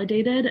further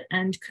validated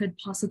and could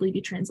possibly be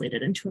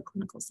translated into a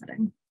clinical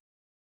setting.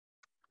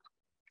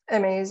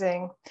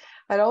 Amazing.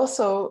 I'd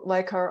also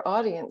like our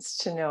audience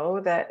to know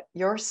that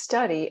your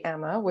study,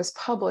 Emma, was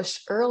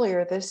published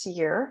earlier this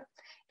year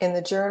in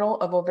the Journal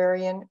of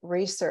Ovarian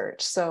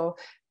Research. So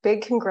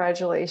big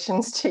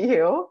congratulations to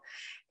you.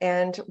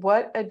 And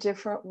what a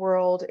different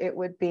world it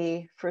would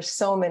be for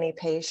so many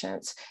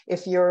patients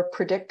if your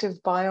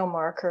predictive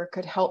biomarker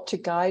could help to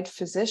guide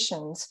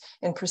physicians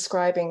in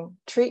prescribing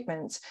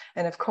treatments,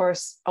 and of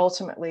course,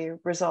 ultimately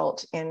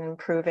result in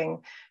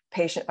improving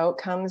patient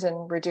outcomes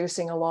and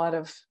reducing a lot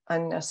of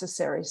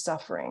unnecessary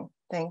suffering.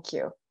 Thank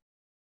you.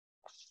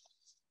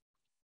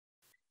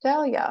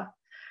 Dalia,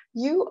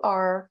 you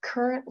are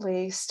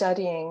currently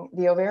studying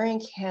the ovarian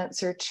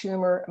cancer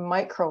tumor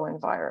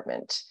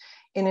microenvironment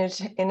in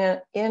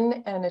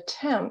an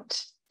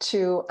attempt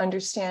to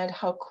understand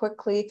how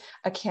quickly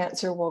a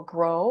cancer will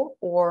grow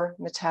or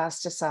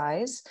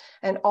metastasize,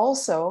 and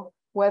also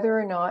whether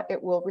or not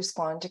it will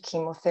respond to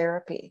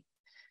chemotherapy.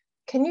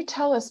 Can you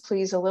tell us,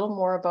 please, a little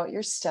more about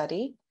your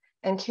study?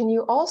 And can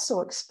you also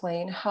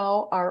explain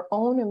how our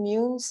own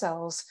immune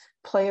cells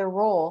play a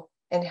role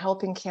in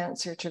helping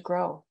cancer to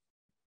grow?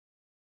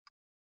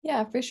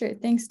 Yeah, for sure.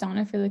 Thanks,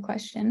 Donna, for the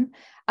question.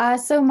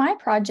 So my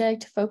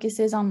project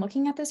focuses on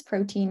looking at this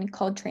protein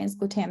called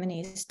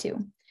transglutaminase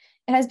 2.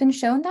 It has been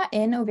shown that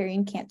in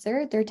ovarian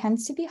cancer, there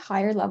tends to be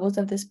higher levels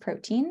of this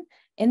protein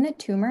in the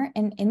tumor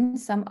and in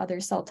some other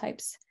cell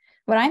types.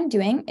 What I'm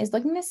doing is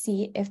looking to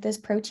see if this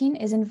protein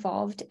is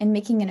involved in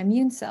making an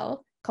immune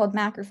cell called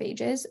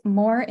macrophages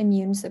more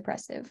immune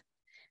suppressive.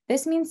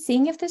 This means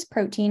seeing if this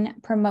protein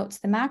promotes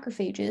the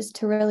macrophages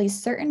to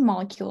release certain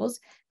molecules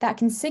that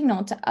can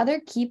signal to other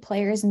key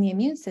players in the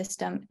immune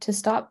system to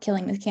stop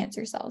killing the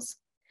cancer cells.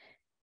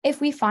 If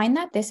we find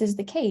that this is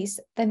the case,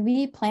 then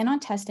we plan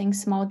on testing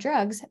small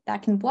drugs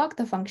that can block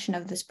the function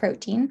of this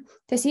protein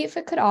to see if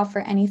it could offer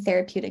any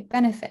therapeutic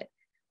benefit,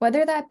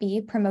 whether that be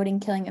promoting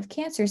killing of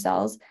cancer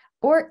cells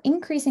or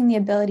increasing the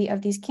ability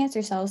of these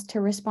cancer cells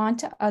to respond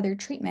to other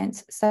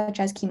treatments, such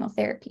as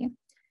chemotherapy.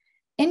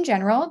 In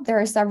general, there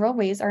are several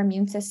ways our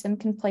immune system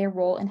can play a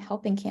role in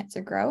helping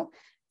cancer grow.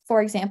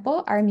 For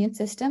example, our immune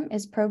system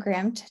is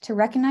programmed to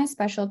recognize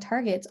special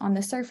targets on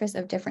the surface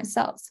of different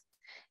cells.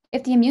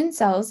 If the immune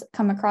cells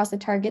come across a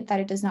target that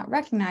it does not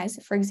recognize,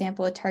 for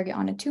example, a target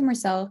on a tumor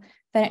cell,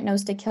 then it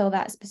knows to kill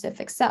that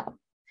specific cell.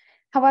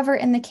 However,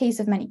 in the case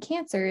of many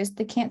cancers,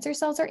 the cancer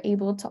cells are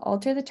able to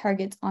alter the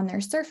targets on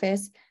their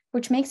surface,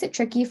 which makes it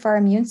tricky for our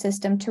immune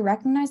system to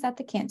recognize that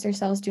the cancer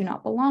cells do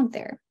not belong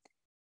there.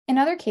 In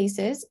other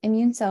cases,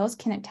 immune cells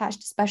can attach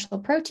to special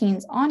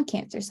proteins on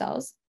cancer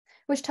cells,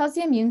 which tells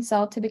the immune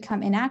cell to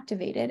become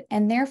inactivated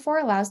and therefore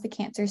allows the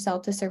cancer cell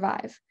to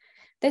survive.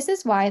 This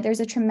is why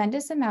there's a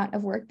tremendous amount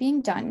of work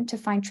being done to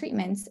find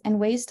treatments and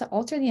ways to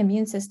alter the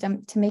immune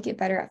system to make it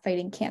better at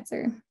fighting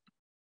cancer.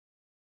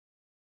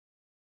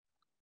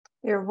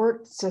 Your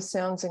work just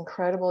sounds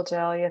incredible,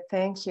 Dahlia.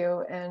 Thank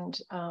you. And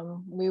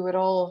we would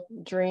all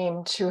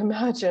dream to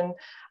imagine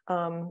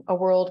a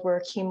world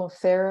where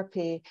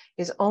chemotherapy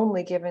is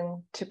only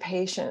given to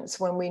patients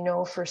when we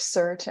know for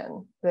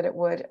certain that it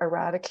would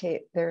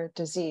eradicate their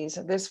disease.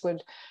 This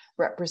would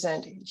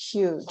represent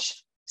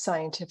huge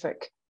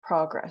scientific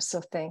progress.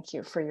 So thank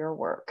you for your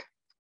work.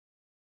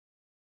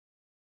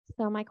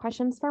 So my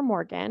question's for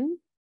Morgan.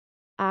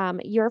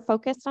 You're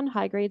focused on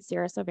high-grade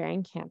serous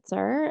ovarian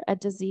cancer, a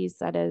disease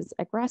that is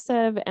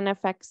aggressive and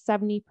affects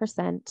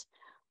 70%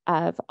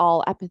 of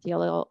all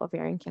epithelial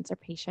ovarian cancer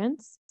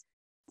patients.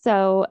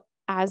 So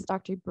as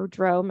Dr.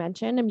 Boudreau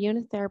mentioned,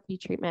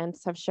 immunotherapy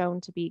treatments have shown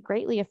to be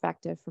greatly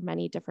effective for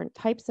many different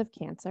types of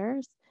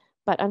cancers,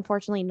 but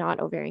unfortunately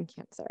not ovarian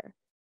cancer.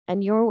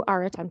 And you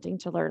are attempting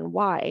to learn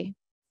why.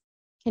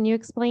 Can you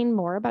explain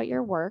more about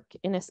your work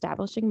in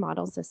establishing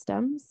model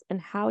systems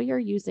and how you're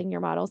using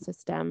your model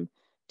system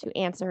to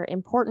answer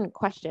important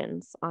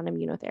questions on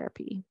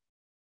immunotherapy?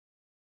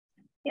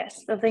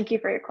 Yes, so thank you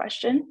for your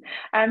question.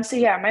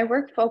 My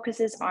work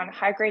focuses on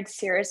high-grade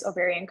serous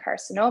ovarian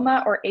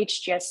carcinoma, or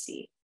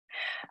HGSC.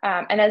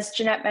 And as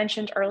Jeanette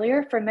mentioned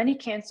earlier, for many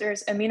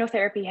cancers,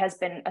 immunotherapy has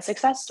been a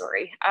success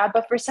story,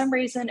 but for some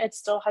reason, it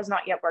still has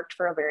not yet worked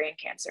for ovarian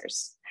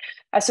cancers.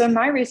 So in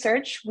my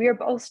research, we are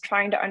both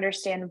trying to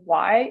understand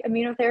why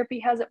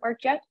immunotherapy hasn't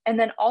worked yet, and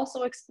then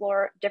also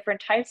explore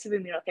different types of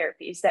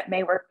immunotherapies that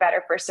may work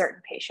better for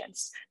certain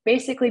patients,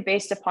 basically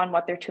based upon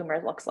what their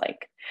tumor looks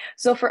like.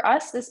 So for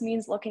us, this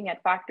means looking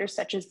at factors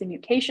such as the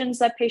mutations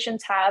that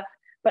patients have,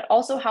 but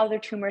also how their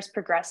tumors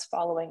progress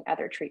following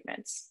other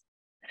treatments.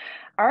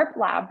 Our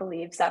lab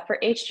believes that for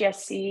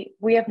HGSC,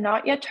 we have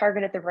not yet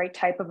targeted the right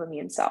type of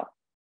immune cell.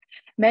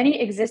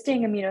 Many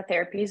existing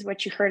immunotherapies,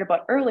 which you heard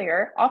about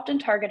earlier, often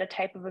target a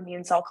type of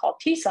immune cell called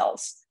T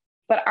cells,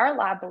 but our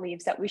lab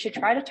believes that we should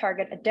try to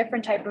target a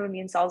different type of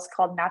immune cells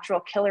called natural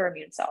killer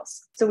immune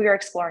cells. So we are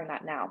exploring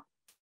that now.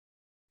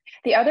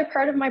 The other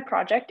part of my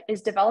project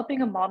is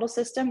developing a model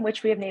system,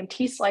 which we have named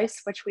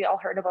T-Slice, which we all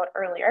heard about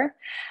earlier.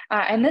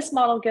 And this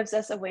model gives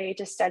us a way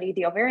to study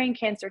the ovarian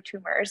cancer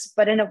tumors,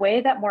 but in a way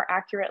that more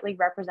accurately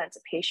represents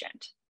a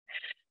patient.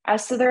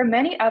 So there are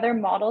many other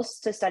models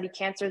to study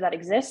cancer that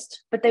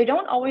exist, but they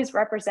don't always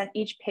represent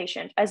each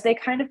patient, as they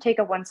kind of take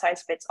a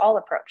one-size-fits-all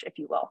approach, if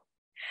you will.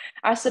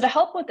 So to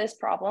help with this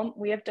problem,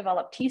 we have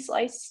developed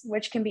T-Slice,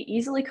 which can be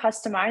easily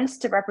customized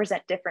to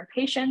represent different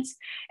patients,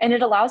 and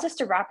it allows us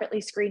to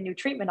rapidly screen new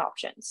treatment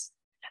options.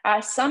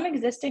 Some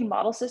existing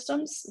model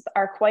systems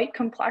are quite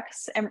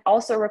complex and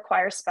also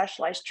require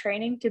specialized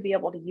training to be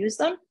able to use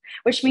them,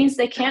 which means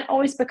they can't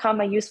always become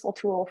a useful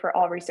tool for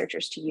all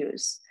researchers to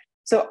use.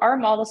 So our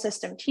model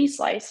system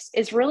T-Slice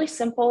is really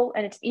simple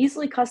and it's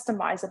easily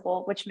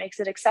customizable, which makes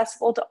it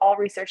accessible to all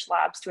research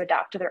labs to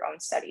adapt to their own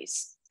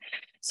studies.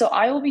 So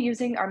I will be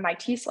using my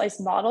T-Slice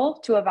model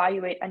to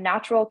evaluate a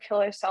natural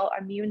killer cell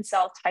immune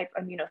cell type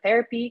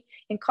immunotherapy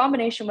in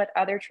combination with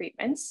other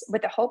treatments,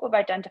 with the hope of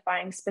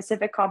identifying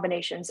specific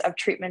combinations of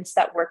treatments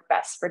that work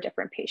best for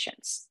different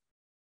patients.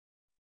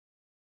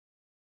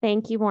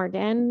 Thank you,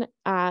 Morgan.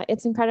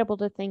 It's incredible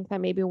to think that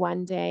maybe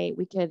one day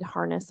we could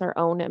harness our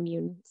own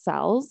immune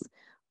cells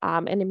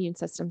and immune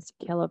systems to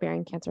kill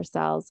ovarian cancer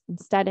cells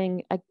instead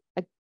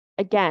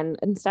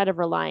of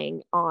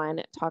relying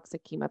on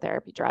toxic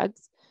chemotherapy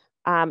drugs.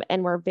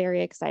 And we're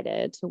very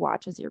excited to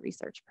watch as your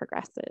research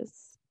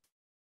progresses.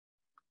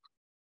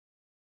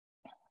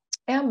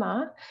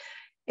 Emma,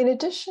 in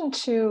addition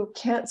to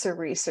cancer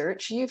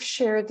research, you've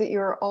shared that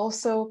you're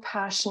also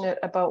passionate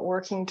about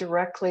working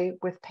directly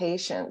with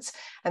patients.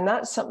 And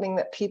that's something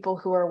that people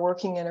who are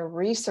working in a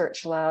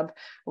research lab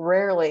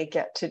rarely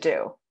get to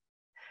do.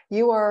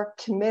 You are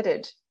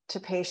committed to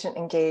patient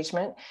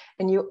engagement,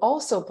 and you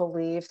also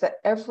believe that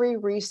every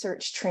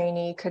research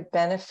trainee could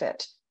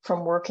benefit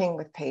from working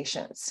with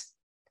patients.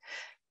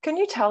 Can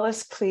you tell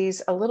us,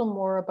 please, a little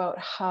more about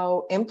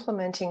how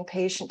implementing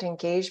patient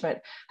engagement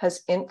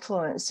has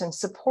influenced and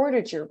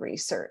supported your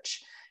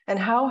research? And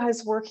how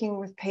has working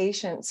with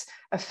patients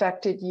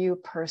affected you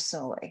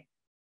personally?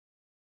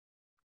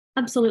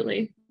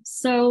 Absolutely.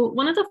 So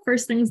one of the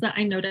first things that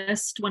I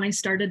noticed when I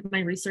started my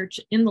research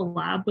in the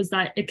lab was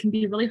that it can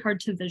be really hard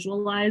to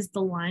visualize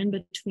the line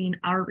between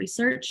our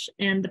research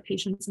and the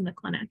patients in the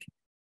clinic.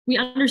 We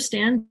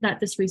understand that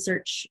this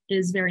research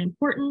is very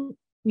important.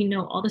 We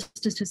know all the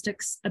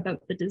statistics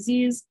about the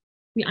disease.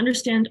 We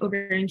understand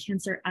ovarian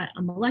cancer at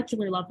a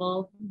molecular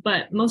level,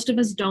 but most of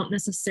us don't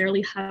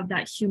necessarily have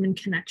that human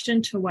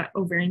connection to what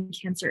ovarian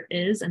cancer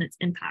is and its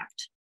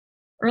impact.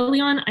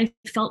 Early on, I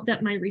felt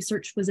that my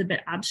research was a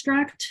bit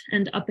abstract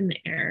and up in the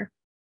air.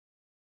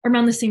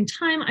 Around the same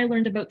time, I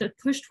learned about the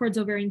push towards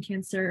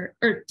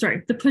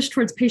the push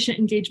towards patient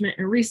engagement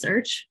and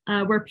research,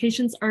 where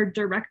patients are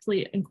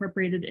directly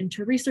incorporated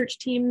into research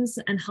teams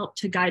and help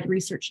to guide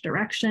research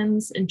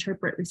directions,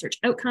 interpret research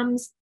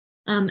outcomes,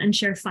 and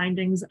share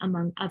findings,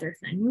 among other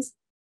things.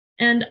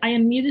 And I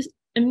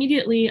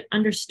immediately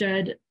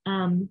understood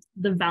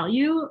the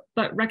value,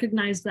 but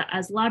recognized that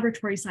as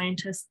laboratory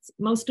scientists,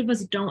 most of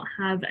us don't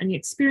have any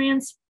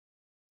experience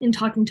in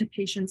talking to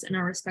patients in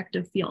our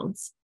respective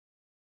fields.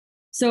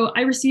 So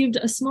I received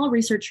a small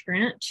research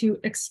grant to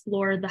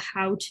explore the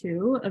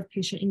how-to of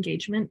patient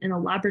engagement in a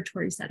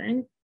laboratory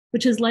setting,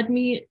 which has led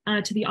me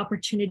to the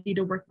opportunity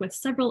to work with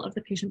several of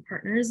the patient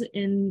partners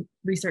in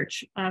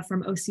research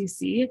from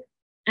OCC,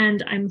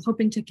 and I'm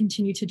hoping to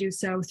continue to do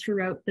so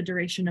throughout the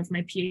duration of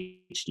my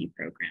PhD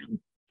program.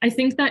 I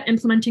think that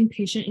implementing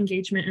patient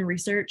engagement and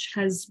research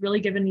has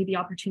really given me the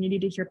opportunity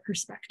to hear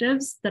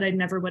perspectives that I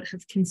never would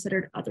have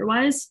considered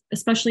otherwise,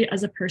 especially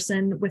as a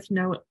person with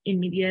no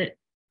immediate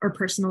or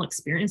personal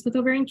experience with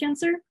ovarian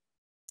cancer.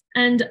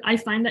 And I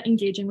find that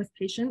engaging with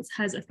patients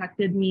has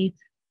affected me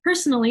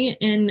personally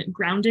in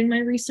grounding my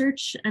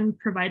research and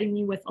providing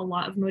me with a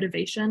lot of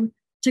motivation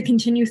to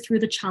continue through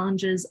the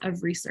challenges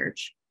of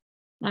research.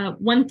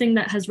 One thing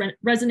that has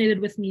resonated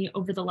with me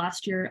over the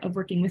last year of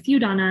working with you,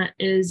 Donna,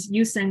 is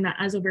you saying that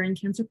as ovarian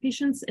cancer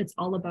patients, it's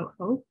all about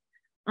hope.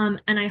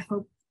 And I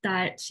hope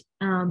that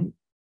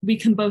we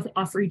can both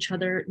offer each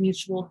other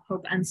mutual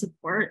hope and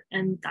support,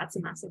 and that's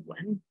a massive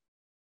win.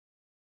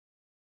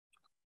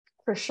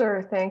 For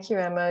sure. Thank you,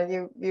 Emma.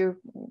 You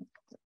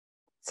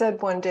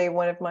said one day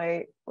one of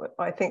my,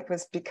 I think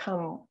was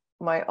become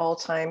my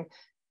all-time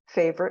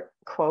favorite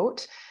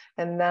quote,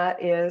 and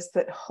that is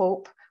that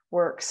hope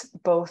works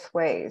both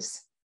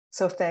ways.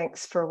 So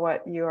thanks for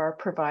what you are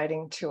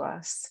providing to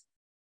us.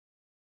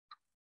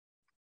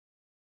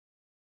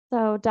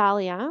 So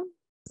Dahlia,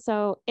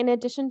 in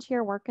addition to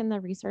your work in the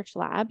research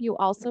lab, you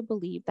also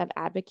believe that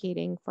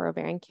advocating for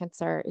ovarian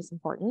cancer is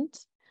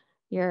important.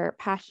 You're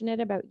passionate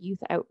about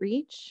youth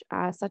outreach,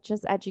 such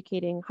as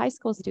educating high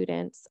school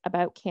students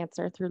about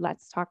cancer through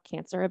Let's Talk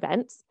Cancer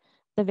events,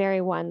 the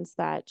very ones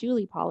that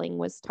Julie Pauling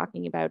was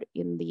talking about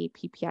in the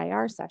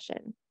PPIR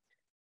session.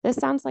 This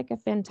sounds like a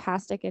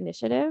fantastic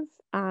initiative.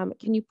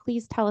 Can you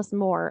please tell us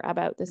more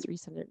about this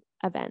recent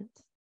event?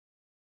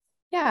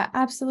 Yeah,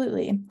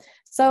 absolutely.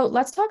 So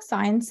Let's Talk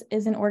Science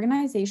is an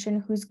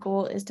organization whose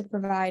goal is to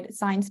provide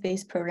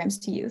science-based programs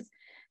to youth.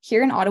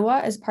 Here in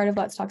Ottawa, as part of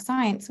Let's Talk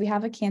Science, we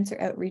have a cancer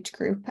outreach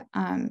group,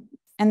 and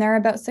there are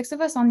about 6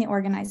 of us on the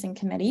organizing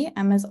committee.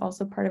 Emma's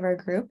also part of our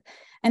group,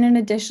 and an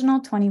additional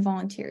 20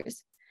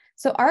 volunteers.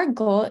 So our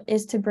goal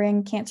is to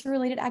bring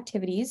cancer-related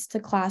activities to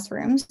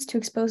classrooms to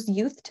expose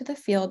youth to the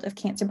field of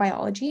cancer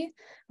biology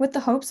with the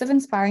hopes of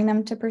inspiring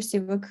them to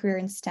pursue a career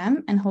in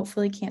STEM and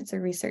hopefully cancer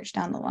research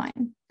down the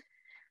line.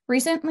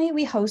 Recently,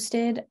 we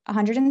hosted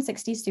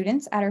 160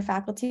 students at our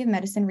Faculty of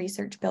Medicine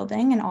Research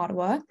Building in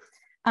Ottawa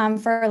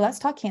for our Let's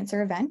Talk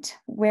Cancer event,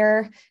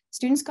 where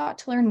students got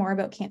to learn more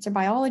about cancer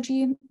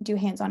biology, do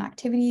hands-on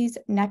activities,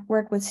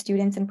 network with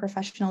students and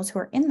professionals who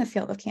are in the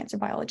field of cancer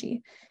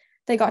biology.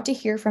 They got to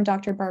hear from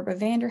Dr. Barbara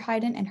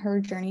Vanderheiden and her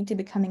journey to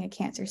becoming a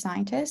cancer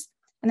scientist,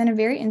 and then a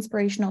very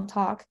inspirational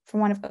talk from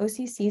one of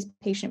OCC's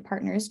patient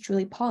partners,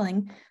 Julie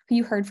Pauling, who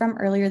you heard from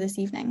earlier this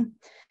evening.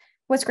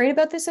 What's great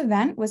about this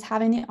event was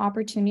having the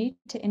opportunity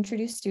to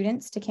introduce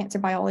students to cancer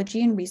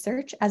biology and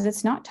research, as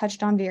it's not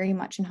touched on very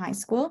much in high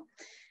school.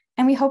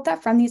 And we hope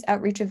that from these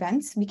outreach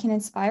events, we can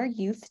inspire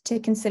youth to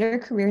consider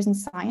careers in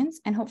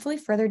science and hopefully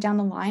further down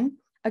the line,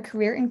 a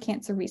career in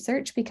cancer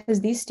research, because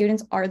these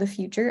students are the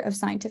future of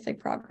scientific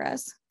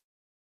progress.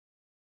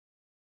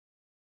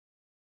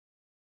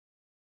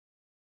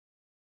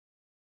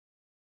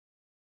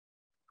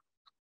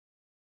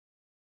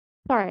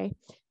 Sorry,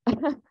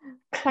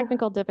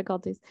 technical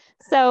difficulties.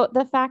 So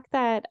the fact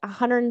that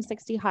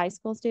 160 high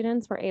school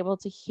students were able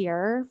to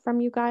hear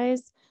from you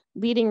guys,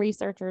 leading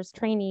researchers,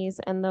 trainees,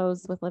 and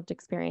those with lived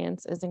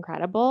experience is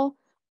incredible.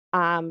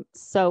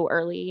 So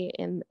early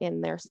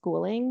in their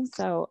schooling.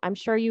 So I'm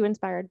sure you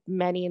inspired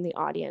many in the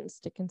audience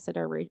to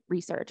consider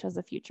research as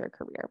a future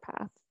career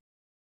path.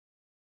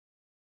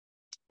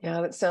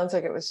 Yeah, that sounds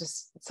like it was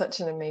just such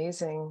an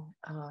amazing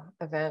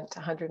event,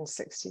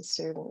 160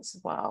 students.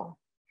 Wow.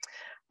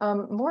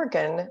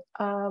 Morgan,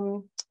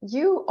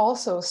 you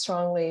also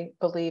strongly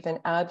believe in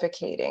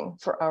advocating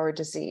for our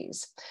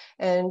disease.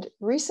 And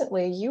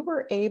recently you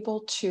were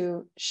able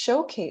to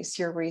showcase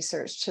your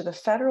research to the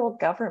federal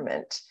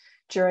government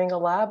during a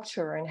lab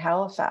tour in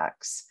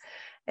Halifax.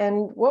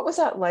 And what was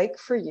that like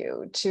for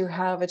you to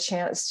have a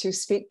chance to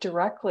speak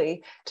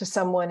directly to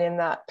someone in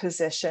that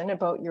position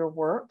about your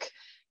work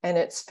and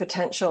its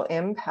potential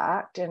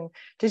impact? And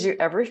did you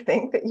ever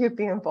think that you'd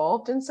be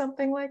involved in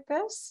something like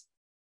this?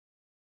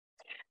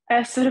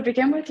 So to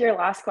begin with your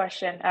last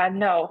question,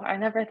 no, I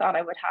never thought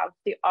I would have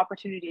the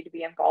opportunity to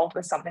be involved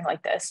with something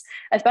like this,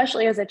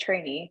 especially as a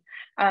trainee.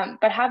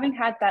 But having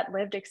had that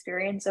lived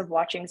experience of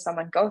watching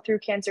someone go through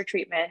cancer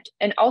treatment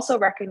and also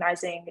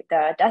recognizing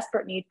the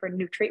desperate need for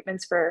new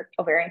treatments for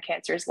ovarian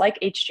cancers like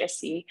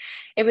HSC,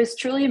 it was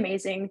truly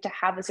amazing to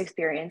have this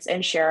experience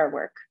and share our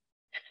work.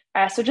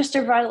 So just to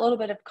provide a little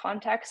bit of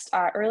context,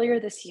 earlier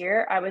this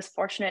year, I was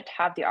fortunate to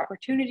have the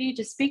opportunity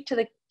to speak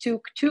to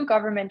two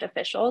government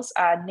officials,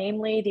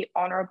 namely the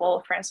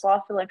Honorable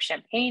Francois-Philippe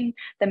Champagne,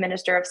 the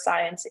Minister of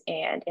Science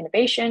and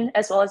Innovation,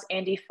 as well as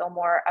Andy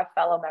Fillmore, a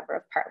fellow member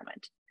of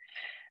Parliament.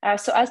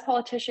 So as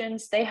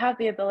politicians, they have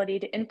the ability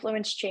to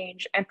influence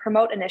change and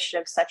promote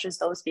initiatives such as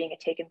those being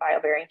taken by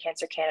Ovarian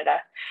Cancer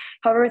Canada.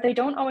 However, they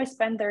don't always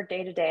spend their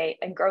day-to-day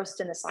engrossed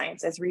in the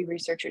science as we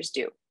researchers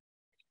do.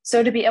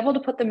 So to be able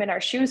to put them in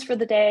our shoes for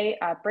the day,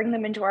 bring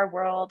them into our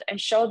world and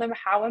show them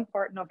how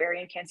important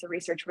ovarian cancer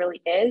research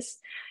really is,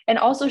 and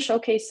also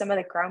showcase some of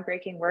the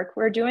groundbreaking work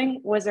we're doing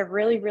was a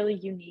really, really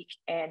unique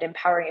and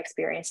empowering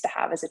experience to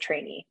have as a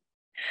trainee.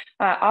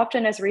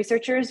 Often as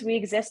researchers, we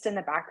exist in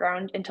the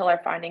background until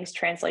our findings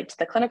translate to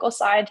the clinical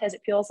side, as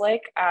it feels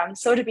like.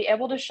 So to be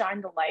able to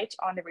shine the light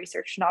on the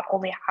research not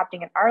only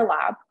happening in our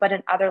lab, but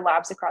in other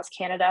labs across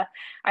Canada,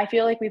 I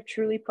feel like we've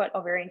truly put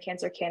Ovarian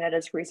Cancer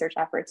Canada's research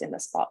efforts in the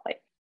spotlight.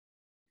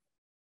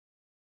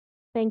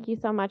 Thank you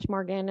so much,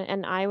 Morgan.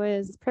 And I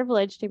was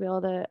privileged to be able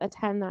to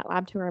attend that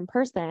lab tour in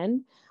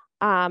person.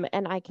 And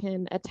I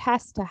can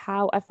attest to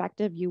how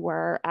effective you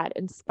were at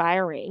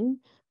inspiring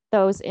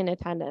those in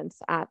attendance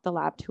at the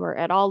lab tour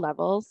at all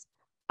levels.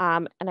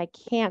 And I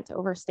can't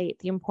overstate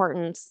the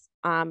importance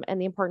and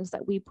the importance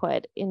that we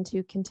put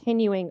into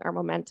continuing our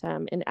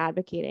momentum in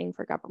advocating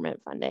for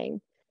government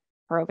funding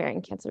for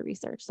ovarian cancer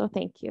research. So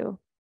thank you.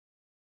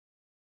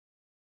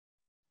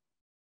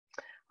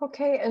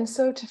 Okay, and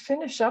so to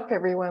finish up,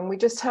 everyone, we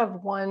just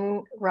have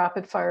one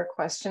rapid fire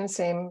question,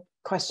 same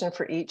question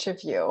for each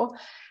of you.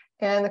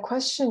 And the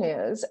question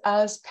is,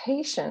 as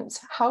patients,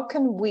 how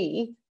can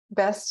we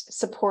best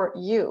support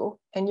you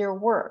and your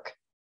work?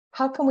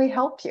 How can we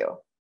help you?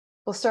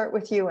 We'll start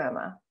with you,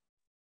 Emma.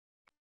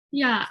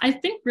 Yeah, I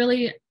think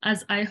really,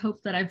 as I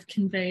hope that I've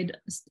conveyed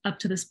up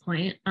to this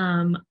point,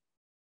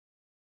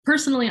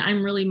 personally,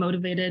 I'm really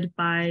motivated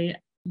by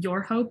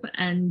your hope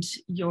and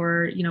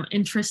your,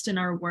 interest in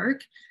our work.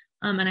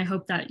 And I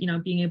hope that,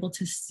 being able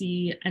to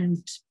see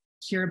and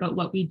hear about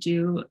what we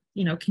do,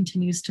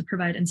 continues to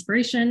provide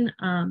inspiration.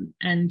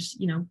 And,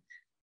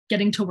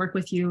 getting to work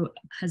with you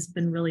has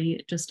been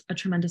really just a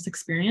tremendous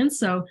experience.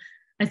 So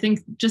I think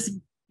just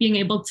being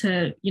able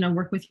to,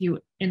 work with you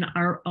in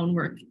our own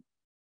work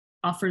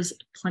offers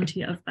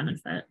plenty of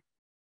benefit.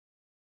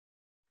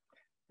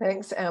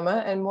 Thanks,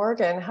 Emma. And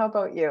Morgan, how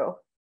about you?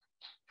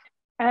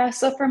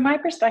 So from my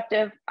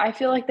perspective, I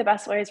feel like the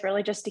best way is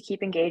really just to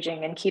keep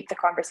engaging and keep the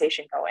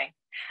conversation going.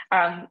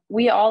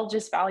 We all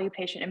just value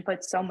patient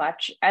input so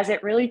much, as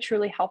it really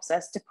truly helps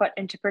us to put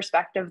into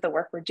perspective the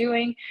work we're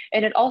doing.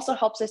 And it also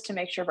helps us to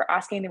make sure we're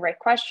asking the right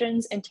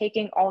questions and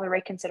taking all the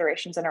right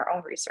considerations in our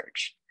own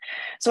research.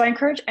 So I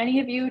encourage any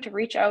of you to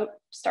reach out,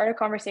 start a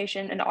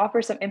conversation, and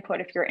offer some input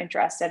if you're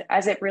interested,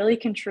 as it really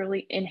can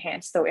truly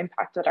enhance the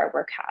impact that our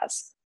work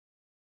has.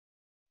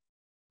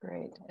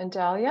 Great. And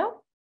Dahlia?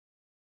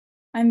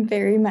 I'm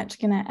very much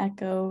going to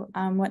echo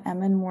what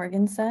Emma and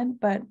Morgan said,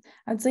 but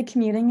I would say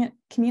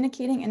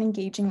communicating and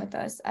engaging with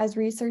us. As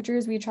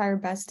researchers, we try our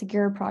best to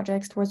gear our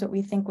projects towards what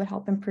we think would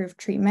help improve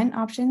treatment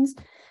options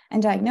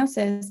and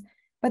diagnosis,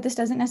 but this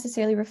doesn't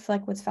necessarily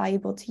reflect what's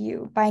valuable to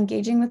you. By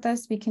engaging with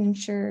us, we can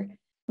ensure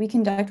we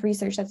conduct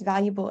research that's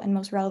valuable and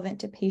most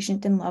relevant to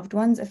patient and loved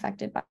ones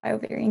affected by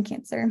ovarian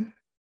cancer.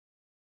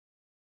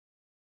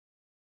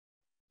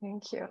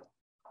 Thank you.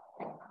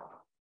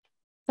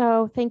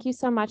 So thank you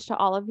so much to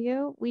all of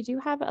you. We do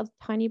have a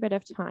tiny bit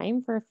of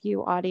time for a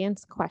few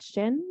audience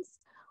questions.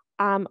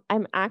 I'm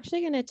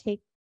actually going to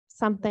take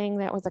something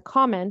that was a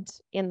comment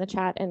in the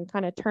chat and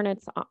kind of turn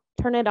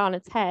it on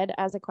its head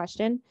as a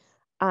question,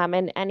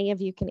 and any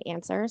of you can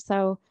answer.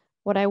 So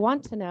what I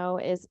want to know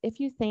is if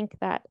you think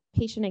that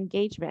patient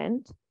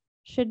engagement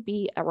should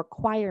be a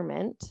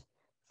requirement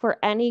for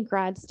any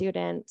grad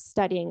student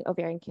studying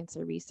ovarian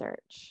cancer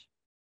research.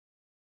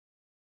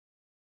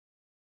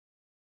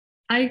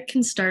 I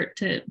can start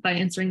by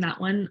answering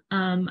that one.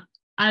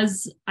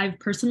 as I've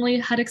personally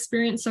had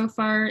experience so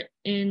far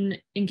in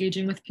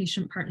engaging with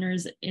patient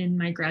partners in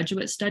my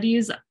graduate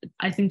studies,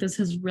 I think this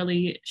has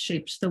really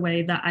shaped the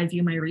way that I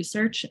view my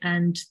research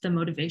and the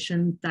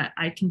motivation that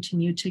I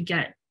continue to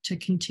get to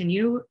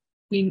continue.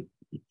 We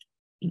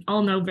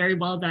all know very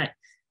well that,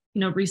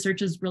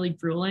 research is really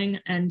grueling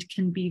and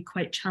can be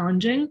quite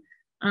challenging.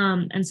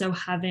 And so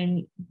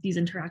having these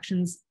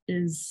interactions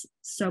is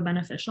so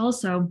beneficial.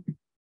 So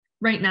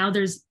right now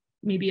there's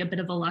maybe a bit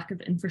of a lack of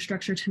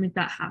infrastructure to make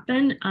that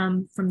happen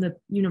from the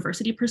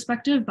university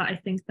perspective. But I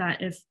think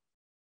that if,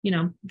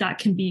 that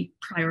can be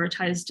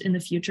prioritized in the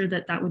future,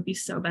 that would be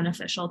so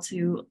beneficial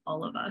to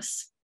all of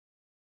us.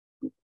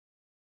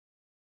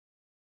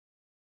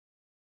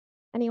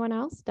 Anyone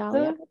else?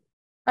 Dahlia?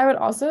 I would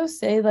also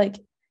say, like,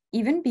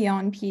 even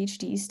beyond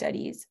PhD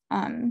studies,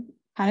 kind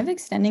of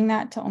extending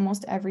that to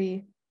almost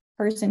every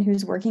person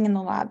who's working in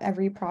the lab,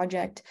 every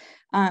project.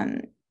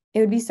 It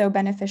would be so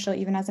beneficial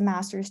even as a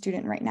master's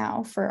student right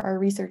now for our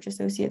research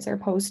associates or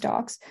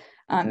postdocs.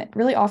 It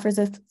really offers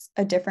us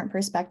a different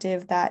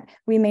perspective that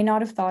we may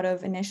not have thought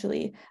of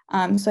initially.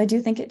 So I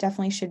do think it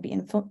definitely should be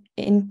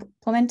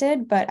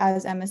implemented, but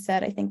as Emma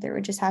said, I think there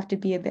would just have to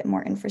be a bit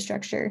more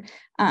infrastructure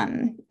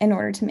in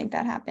order to make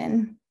that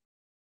happen.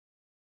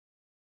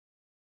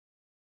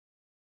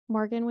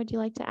 Morgan, would you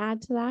like to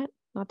add to that?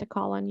 Not to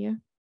call on you.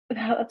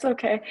 No, that's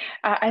okay.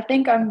 I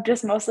think I'm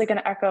just mostly going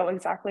to echo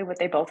exactly what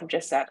they both have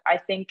just said. I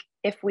think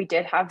if we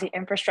did have the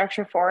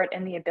infrastructure for it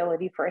and the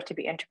ability for it to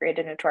be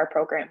integrated into our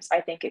programs,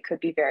 I think it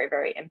could be very,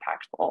 very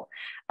impactful.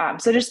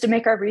 So just to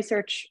make our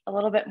research a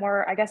little bit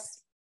more, I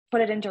guess, put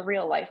it into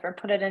real life or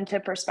put it into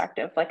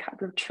perspective, like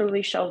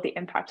truly show the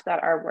impact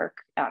that our work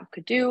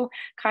could do,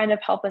 kind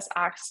of help us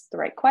ask the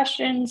right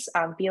questions,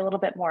 be a little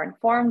bit more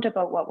informed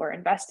about what we're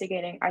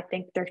investigating. I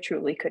think there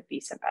truly could be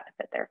some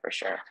benefit there for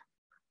sure.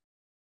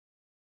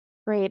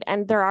 Great.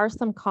 And there are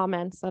some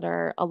comments that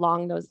are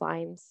along those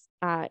lines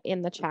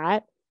in the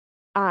chat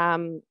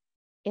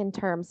in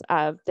terms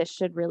of this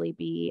should really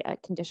be a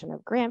condition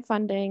of grant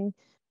funding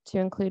to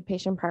include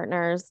patient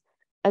partners,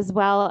 as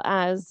well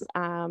as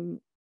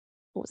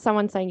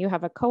someone saying you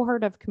have a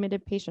cohort of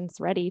committed patients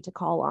ready to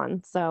call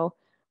on. So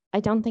I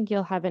don't think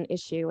you'll have an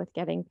issue with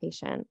getting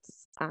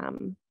patients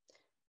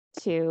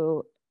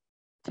to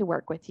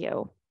work with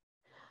you.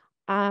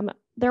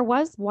 There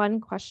was one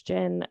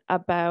question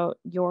about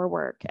your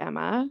work,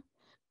 Emma.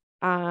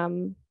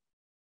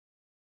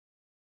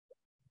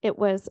 It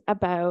was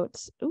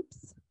about,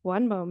 oops,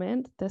 one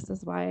moment. This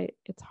is why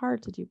it's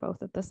hard to do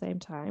both at the same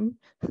time.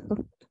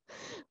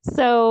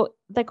 So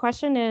the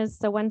question is,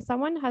 so when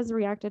someone has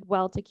reacted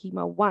well to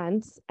chemo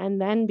once and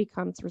then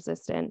becomes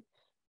resistant,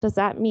 does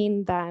that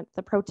mean that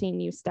the protein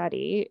you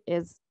study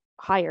is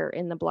higher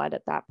in the blood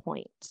at that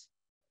point?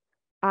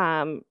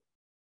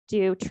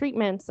 Do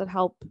treatments that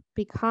help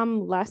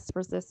become less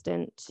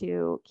resistant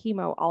to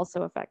chemo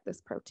also affect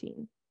this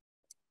protein?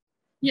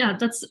 Yeah,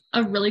 that's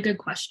a really good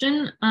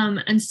question.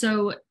 And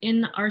so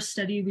in our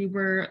study, we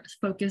were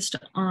focused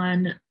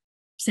on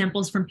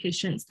samples from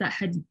patients that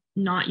had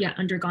not yet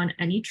undergone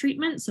any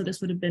treatment. So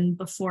this would have been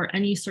before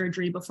any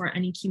surgery, before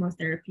any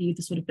chemotherapy.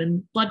 This would have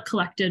been blood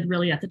collected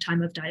really at the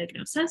time of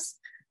diagnosis.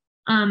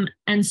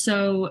 And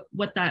so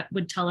what that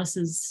would tell us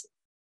is,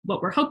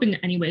 what we're hoping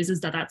anyways,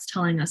 is that that's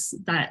telling us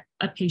that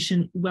a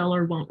patient will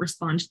or won't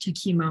respond to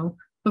chemo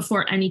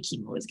before any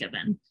chemo is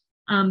given.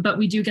 But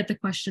we do get the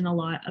question a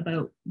lot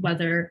about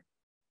whether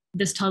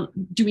this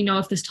do we know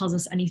if this tells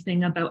us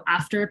anything about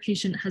after a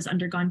patient has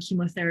undergone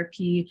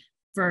chemotherapy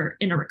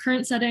in a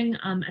recurrent setting?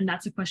 And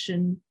that's a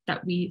question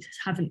that we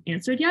haven't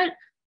answered yet,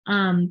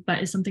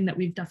 but is something that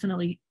we've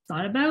definitely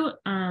thought about,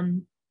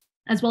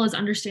 as well as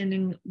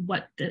understanding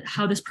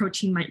how this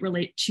protein might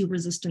relate to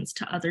resistance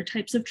to other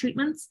types of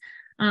treatments.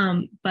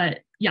 But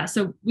yeah,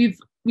 so we've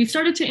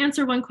started to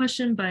answer one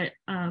question, but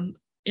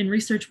in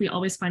research, we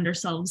always find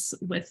ourselves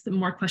with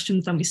more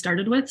questions than we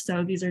started with.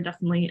 So these are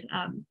definitely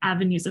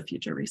avenues of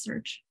future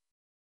research.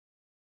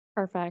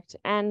 Perfect.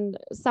 And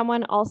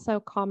someone also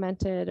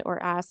commented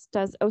or asked,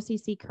 does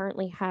OCC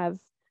currently have,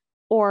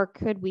 or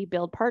could we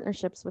build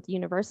partnerships with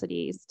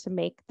universities to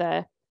make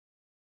the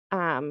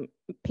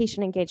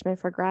patient engagement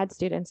for grad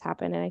students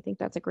happen? And I think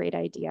that's a great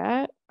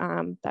idea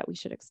that we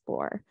should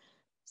explore.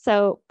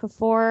 So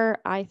before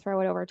I throw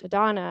it over to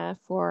Donna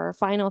for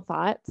final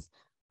thoughts,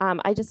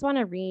 I just want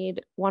to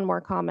read one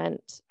more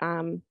comment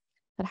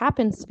that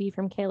happens to be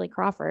from Kaylee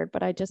Crawford,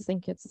 but I just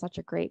think it's such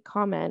a great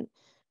comment,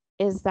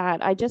 is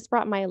that I just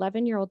brought my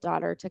 11-year-old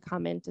daughter to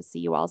come in to see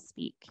you all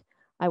speak.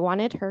 I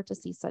wanted her to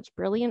see such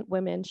brilliant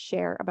women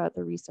share about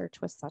the research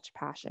with such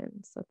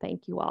passion. So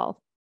thank you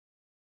all.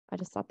 I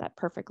just thought that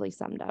perfectly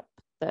summed up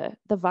the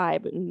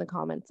vibe in the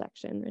comment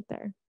section right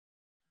there.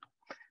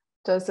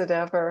 Does it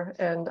ever?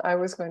 And I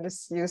was going to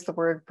use the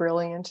word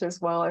brilliant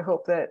as well. I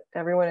hope that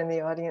everyone in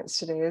the audience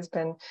today has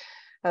been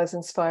as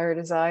inspired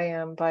as I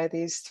am by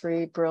these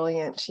three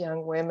brilliant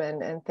young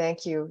women. And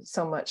thank you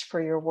so much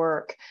for your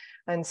work.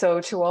 And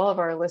so to all of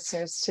our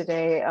listeners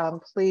today,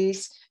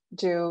 please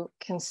do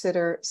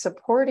consider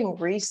supporting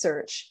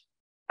research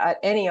at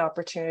any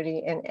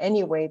opportunity in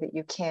any way that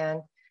you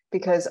can,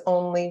 because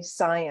only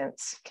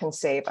science can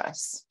save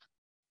us.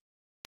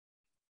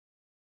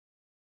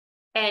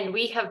 And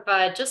we have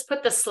just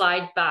put the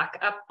slide back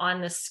up on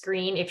the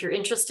screen. If you're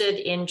interested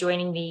in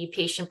joining the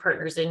Patient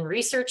Partners in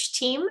Research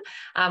team,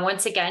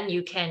 once again,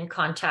 you can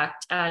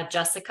contact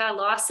Jessica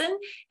Lawson,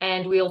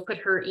 and we'll put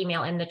her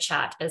email in the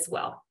chat as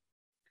well.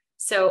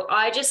 So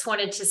I just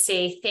wanted to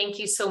say thank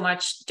you so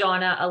much,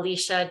 Donna,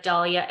 Alicia,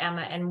 Dahlia,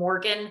 Emma, and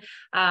Morgan.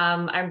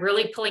 I'm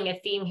really pulling a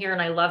theme here,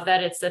 and I love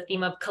that. It's the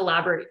theme of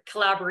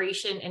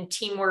collaboration and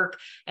teamwork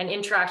and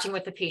interacting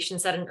with the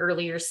patients at an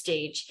earlier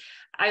stage.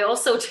 I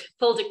also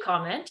pulled a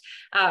comment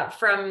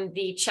from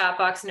the chat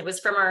box, and it was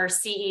from our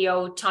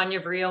CEO,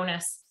 Tanya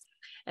Briones.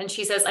 And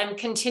she says, I'm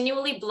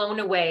continually blown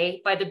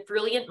away by the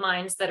brilliant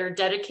minds that are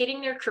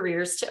dedicating their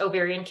careers to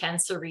ovarian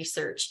cancer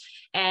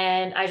research.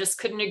 And I just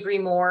couldn't agree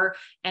more.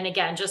 And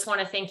again, just want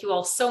to thank you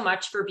all so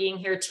much for being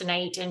here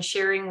tonight and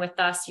sharing with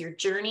us your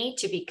journey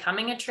to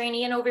becoming a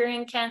trainee in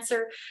ovarian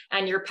cancer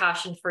and your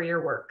passion for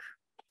your work.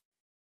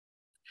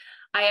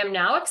 I am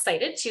now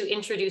excited to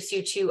introduce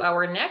you to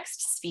our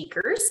next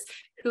speakers,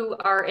 who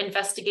are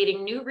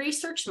investigating new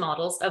research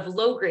models of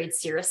low-grade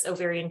serous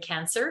ovarian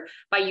cancer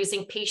by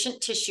using patient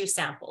tissue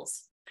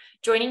samples.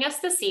 Joining us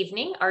this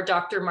evening are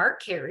Dr.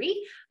 Mark Carey,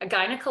 a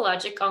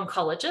gynecologic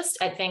oncologist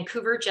at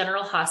Vancouver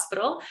General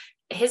Hospital.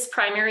 His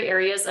primary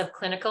areas of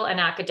clinical and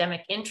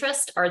academic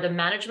interest are the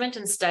management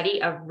and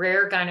study of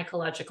rare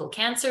gynecological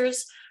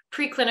cancers,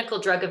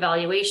 preclinical drug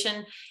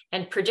evaluation,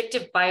 and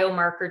predictive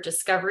biomarker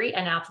discovery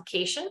and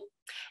application.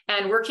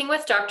 And working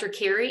with Dr.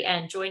 Carey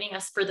and joining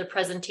us for the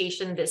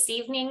presentation this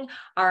evening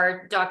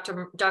are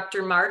Dr.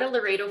 Marta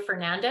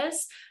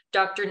Laredo-Fernandez,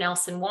 Dr.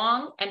 Nelson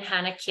Wong, and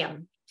Hannah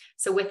Kim.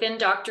 So within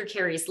Dr.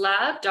 Carey's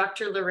lab,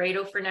 Dr.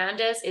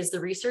 Laredo-Fernandez is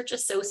the research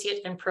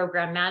associate and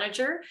program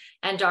manager,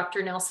 and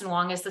Dr. Nelson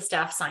Wong is the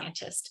staff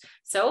scientist.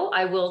 So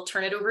I will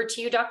turn it over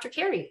to you, Dr.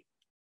 Carey.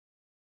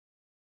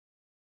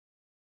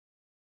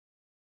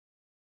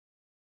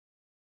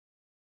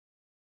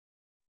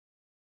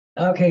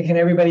 Okay, can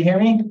everybody hear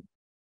me?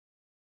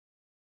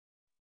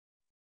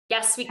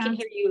 Yes, we can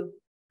hear you.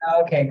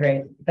 Okay,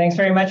 great. Thanks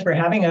very much for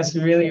having us.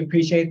 We really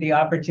appreciate the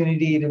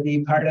opportunity to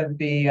be part of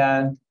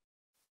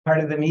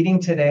the meeting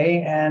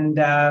today. And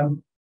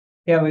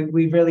yeah,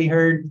 we've really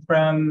heard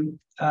from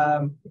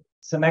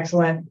some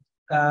excellent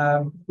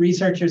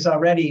researchers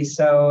already.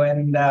 So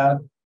and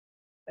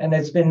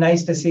it's been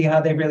nice to see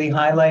how they really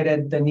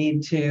highlighted the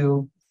need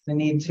to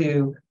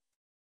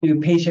do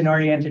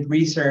patient-oriented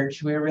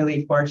research. We're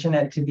really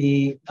fortunate to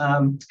be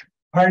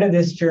part of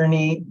this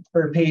journey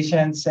for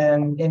patients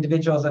and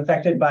individuals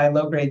affected by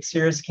low-grade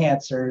serous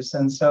cancers.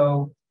 And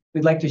so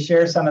we'd like to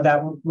share some of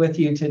that with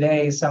you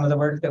today, some of the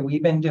work that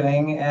we've been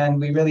doing. And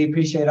we really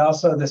appreciate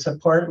also the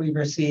support we've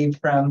received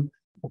from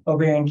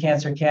Ovarian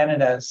Cancer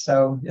Canada.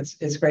 So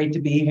it's great to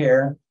be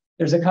here.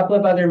 There's a couple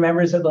of other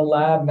members of the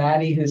lab,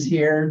 Maddie, who's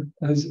here,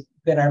 who's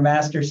been our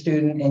master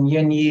student, and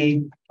Yun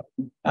Yi,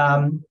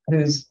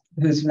 who's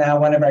now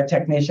one of our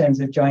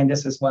technicians, have joined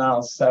us as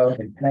well. So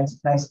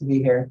nice to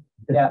be here.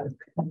 Yeah,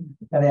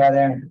 there they are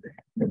there.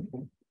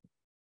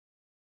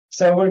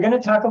 So we're going to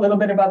talk a little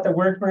bit about the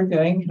work we're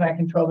doing. Can I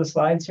control the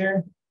slides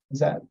here? Is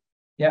that,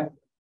 yeah,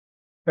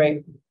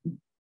 great.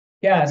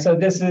 Yeah, so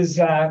this is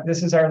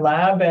our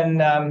lab,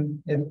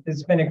 and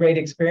it's been a great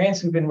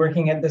experience. We've been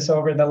working at this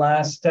over the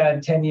last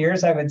 10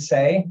 years, I would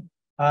say,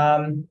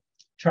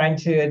 trying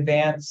to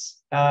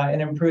advance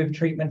and improve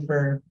treatment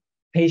for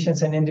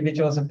patients and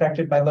individuals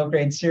affected by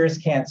low-grade serous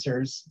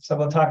cancers. So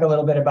we'll talk a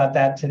little bit about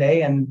that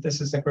today. And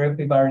this is a group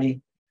we've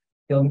already,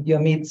 you'll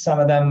meet some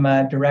of them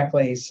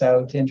directly.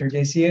 So to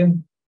introduce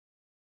you.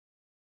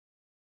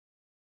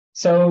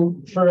 So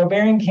for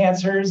ovarian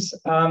cancers,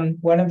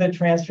 one of the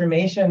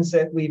transformations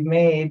that we've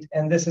made,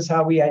 and this is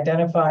how we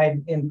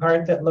identified in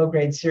part that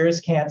low-grade serous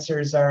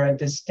cancers are a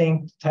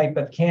distinct type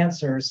of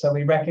cancer. So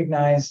we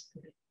recognize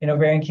in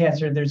ovarian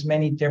cancer, there's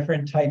many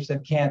different types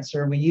of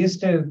cancer. We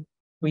used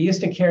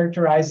to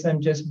characterize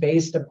them just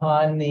based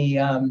upon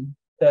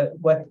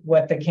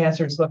what the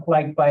cancers look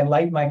like by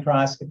light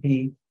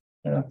microscopy.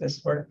 I don't know if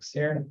this works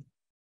here.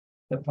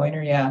 The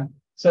pointer, yeah.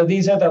 So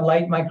these are the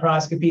light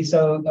microscopy.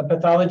 So a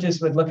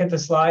pathologist would look at the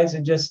slides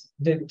and just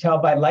tell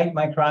by light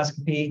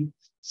microscopy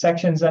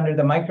sections under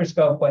the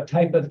microscope what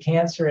type of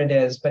cancer it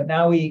is. But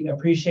now we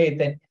appreciate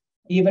that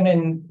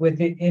even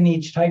within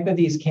each type of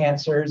these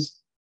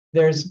cancers,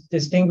 there's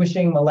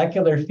distinguishing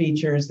molecular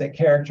features that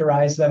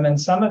characterize them,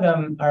 and some of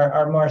them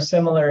are more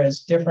similar as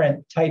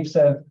different types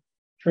of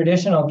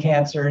traditional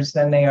cancers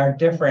than they are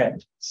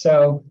different.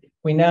 So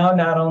we now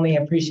not only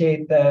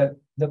appreciate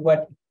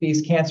what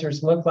these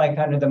cancers look like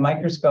under the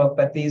microscope,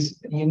 but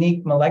these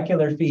unique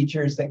molecular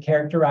features that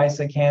characterize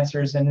the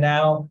cancers, and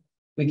now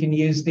we can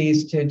use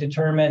these to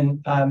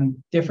determine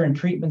different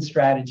treatment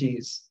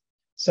strategies.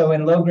 So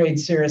in low-grade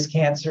serous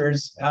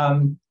cancers,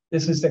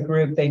 this is the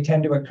group, they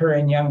tend to occur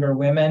in younger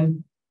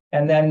women.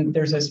 And then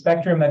there's a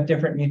spectrum of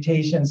different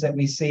mutations that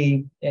we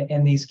see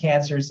in these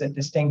cancers that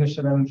distinguish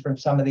them from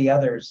some of the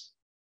others.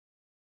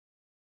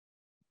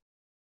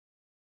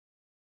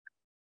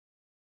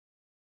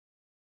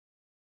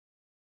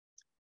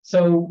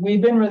 So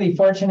we've been really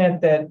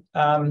fortunate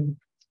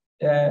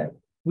that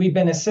we've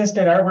been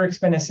assisted, our work's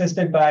been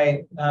assisted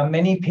by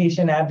many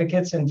patient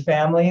advocates and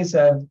families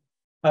of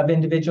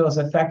individuals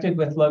affected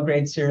with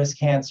low-grade serous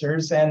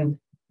cancers. And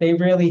they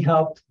really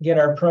helped get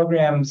our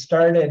program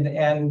started.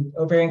 And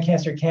Ovarian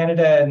Cancer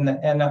Canada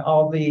and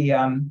all the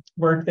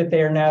work that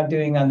they are now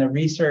doing on the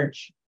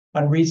research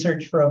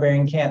for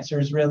ovarian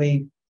cancers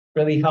really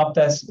helped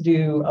us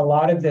do a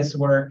lot of this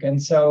work. And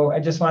so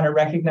I just want to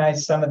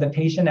recognize some of the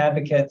patient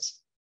advocates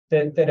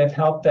that have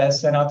helped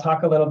us. And I'll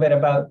talk a little bit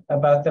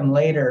about them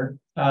later,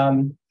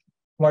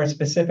 more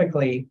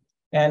specifically.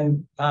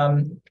 And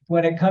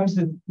when it comes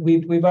to,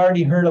 we've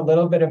already heard a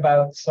little bit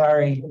about,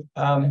 sorry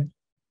about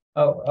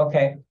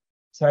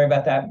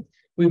that.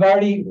 We've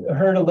already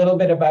heard a little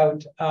bit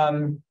about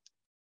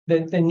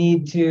the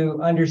need to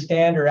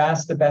understand or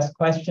ask the best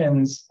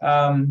questions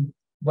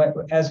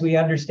as we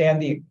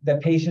understand the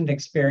patient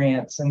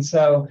experience. And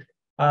so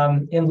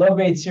in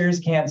low-grade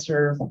serous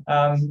cancer,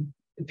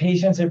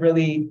 patients have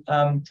really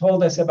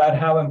told us about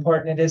how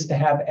important it is to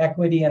have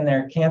equity in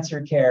their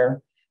cancer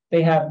care.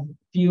 They have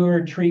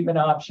fewer treatment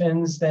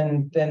options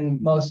than the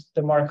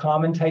more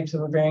common types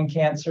of ovarian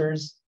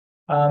cancers.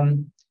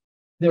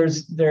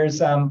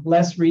 There's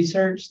less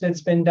research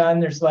that's been done.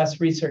 There's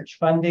less research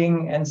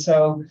funding, and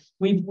so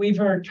we've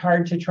worked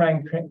hard to try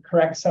and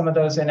correct some of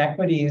those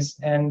inequities.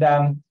 And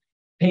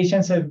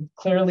patients have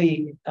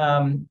clearly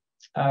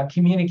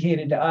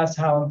communicated to us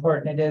how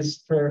important it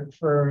is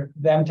for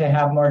them to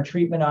have more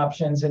treatment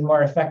options and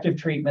more effective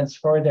treatments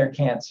for their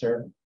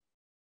cancer.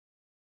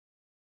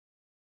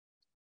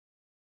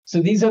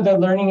 So these are the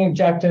learning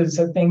objectives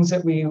of things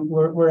that we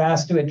were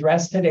asked to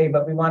address today,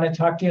 but we want to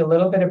talk to you a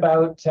little bit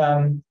about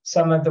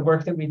some of the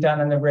work that we've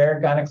done on the rare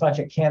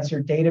gynecologic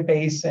cancer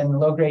database and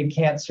low-grade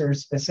cancer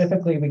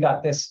specifically. We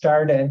got this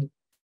started.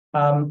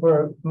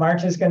 Where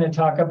March is going to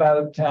talk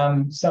about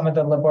some of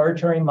the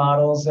laboratory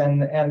models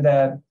and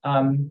the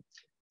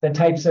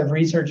types of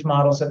research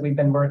models that we've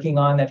been working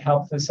on that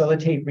help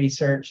facilitate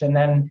research. And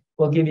then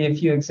we'll give you a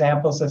few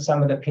examples of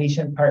some of the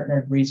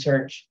patient-partnered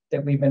research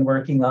that we've been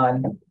working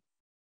on.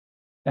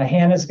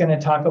 Hannah's going to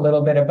talk a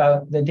little bit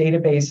about the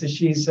database, as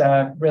she's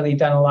really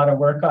done a lot of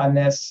work on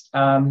this.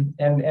 And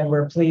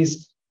we're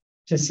pleased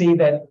to see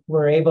that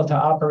we're able to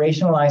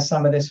operationalize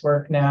some of this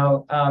work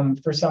now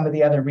for some of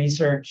the other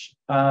research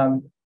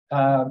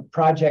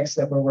projects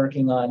that we're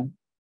working on.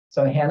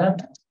 So Hannah?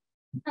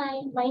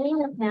 Hi, my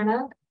name is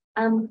Hannah.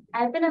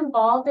 I've been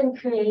involved in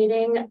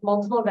creating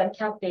multiple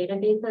REDCap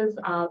databases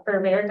for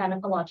rare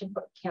gynecologic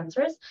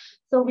cancers.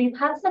 So we've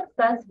had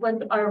success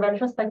with our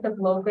retrospective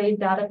low-grade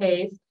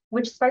database,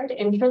 which sparked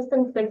interest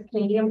in 6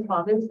 Canadian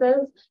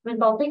provinces,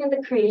 resulting in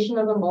the creation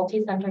of a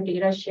multi-center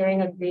data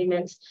sharing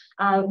agreement,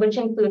 which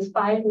includes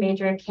 5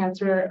 major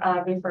cancer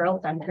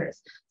referral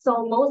centers.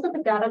 So most of the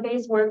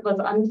database work was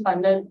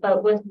unfunded,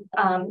 but with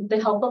the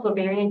help of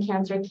Ovarian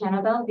Cancer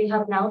Canada, we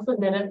have now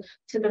submitted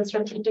to the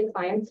Strategic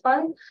Science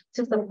Fund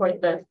to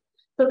support this.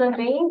 So the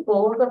main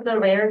goals of the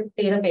rare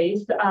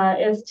database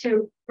is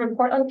to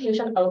report on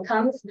patient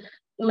outcomes,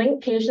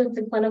 link patients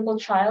to clinical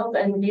trials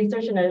and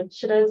research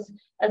initiatives,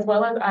 as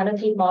well as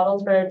annotate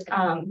models for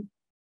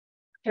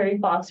Terry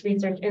Fox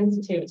Research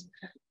Institute.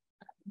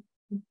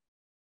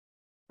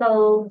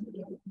 So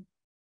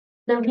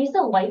the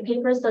recent white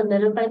paper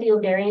submitted by the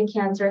Ovarian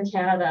Cancer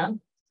Canada,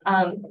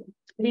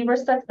 we were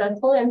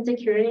successful in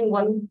securing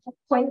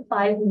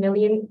 $1.5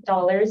 million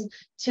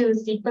to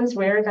sequence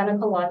rare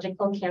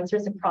gynecological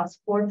cancers across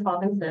 4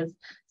 provinces.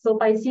 So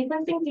by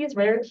sequencing these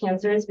rare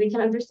cancers, we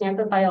can understand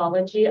the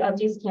biology of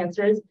these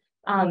cancers.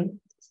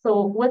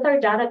 So with our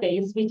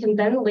database, we can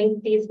then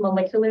link these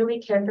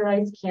molecularly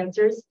characterized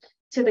cancers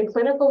to the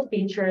clinical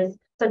features,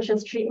 such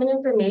as treatment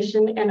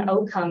information and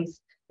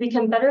outcomes. We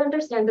can better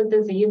understand the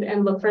disease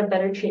and look for a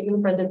better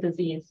treatment for the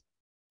disease.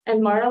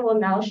 And Mara will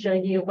now show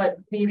you what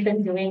we've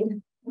been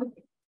doing.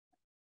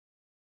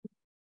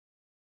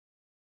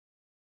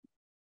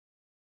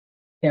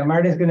 Yeah,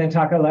 Marta's going to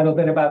talk a little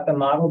bit about the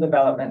model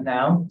development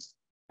now.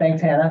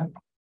 Thanks, Hannah.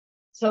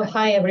 So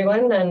hi,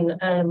 everyone, and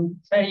I'm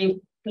very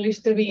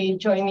pleased to be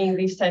joining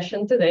this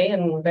session today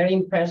and very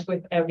impressed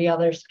with every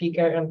other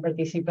speaker and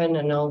participant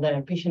and all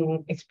the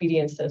patient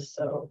experiences.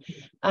 So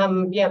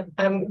yeah,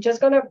 I'm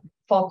just going to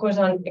focus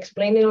on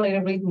explaining a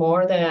little bit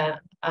more the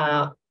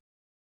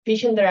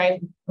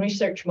patient-derived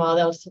research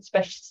models,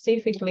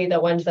 specifically the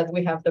ones that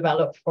we have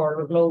developed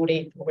for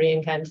low-grade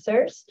ovarian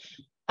cancers.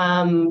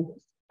 And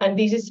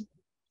this is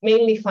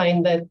mainly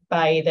funded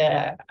by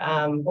the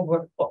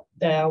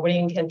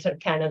Ovarian Cancer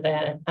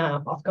Canada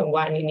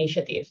OvCAN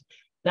initiative.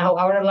 Now,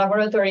 our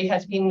laboratory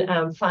has been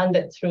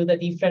funded through the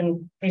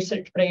different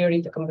research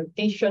priority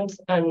competitions,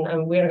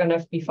 and we're going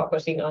to be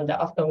focusing on the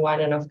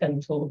OvCAN and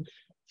OvCAN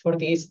for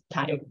this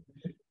time.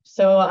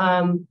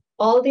 So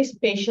all these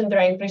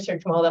patient-derived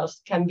research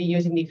models can be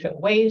used in different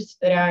ways.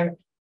 There are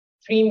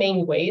three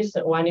main ways.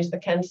 One is the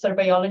cancer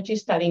biology,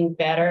 studying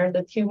better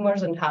the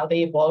tumors and how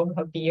they evolve,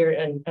 appear,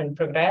 and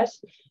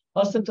progress.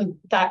 Also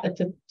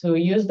to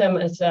use them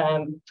as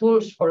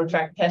tools for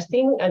drug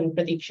testing and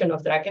prediction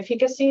of drug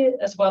efficacy,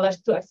 as well as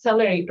to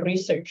accelerate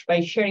research by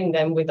sharing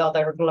them with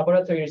other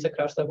laboratories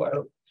across the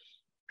world.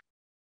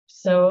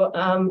 So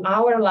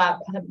our lab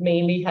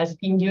mainly has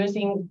been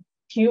using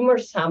tumor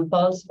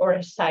samples or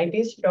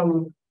ascites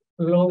from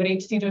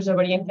low-grade serous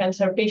ovarian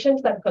cancer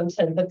patients that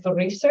consented to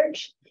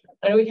research.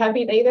 And we have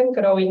been even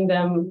growing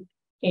them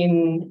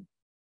in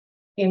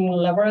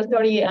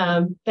laboratory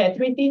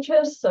Petri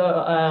dishes,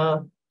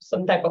 so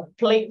some type of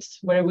plates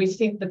where we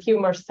seed the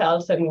tumor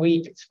cells and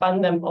we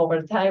expand them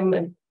over time.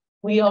 And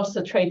we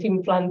also try to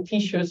implant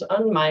tissues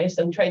on mice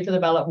and try to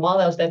develop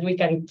models that we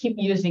can keep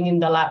using in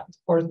the lab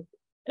for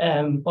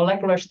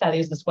molecular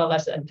studies, as well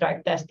as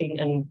drug testing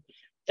and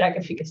drug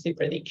efficacy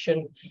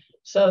prediction.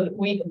 So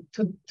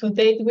to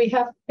date, we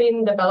have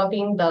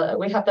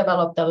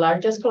developed the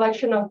largest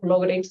collection of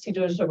low-grade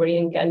serous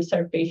ovarian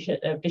cancer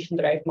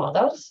patient-derived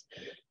models.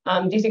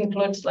 This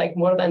includes like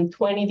more than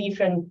 20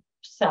 different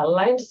cell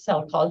lines,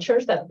 cell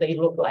cultures that they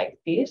look like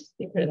this.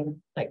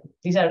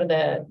 These are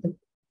the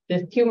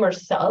tumor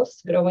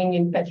cells growing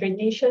in Petri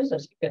dishes,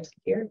 as you can see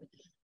here.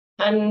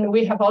 And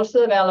we have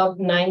also developed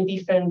 9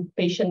 different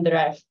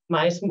patient-derived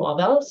mice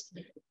models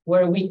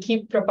where we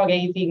keep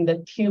propagating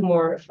the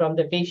tumor from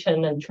the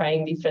patient and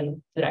trying different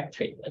drug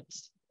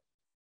treatments.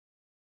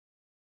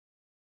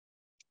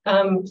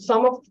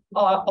 Some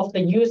of the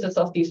uses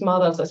of these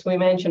models, as we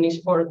mentioned, is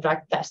for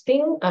drug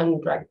testing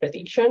and drug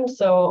prediction.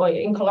 So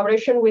in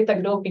collaboration with a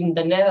group in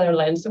the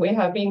Netherlands, we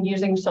have been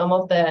using some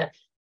of the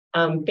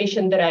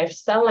patient-derived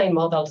cell line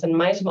models and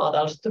mice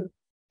models to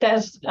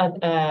test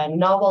a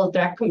novel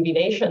drug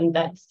combination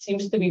that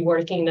seems to be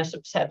working in a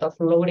subset of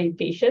low-grade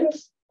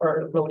patients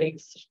or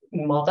low-grade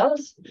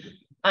models.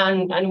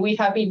 And we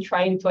have been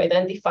trying to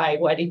identify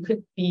what it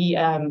could be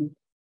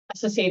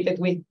associated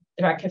with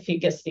drug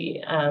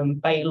efficacy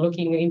by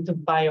looking into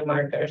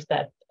biomarkers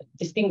that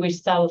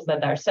distinguish cells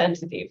that are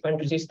sensitive and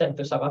resistant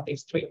to some of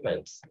these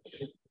treatments.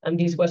 And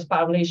this was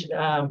published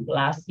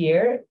last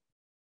year.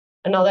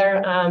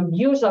 Another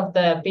use of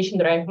the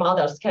patient-derived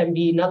models can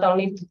be not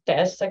only to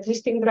test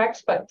existing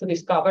drugs, but to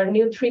discover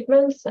new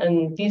treatments.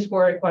 And this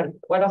work,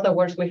 one of the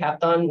works we have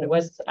done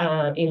was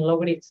in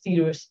low-grade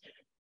serous,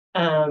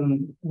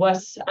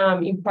 was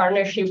in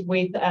partnership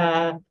with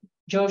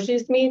Josie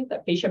Smith, a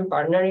patient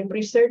partner in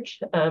research,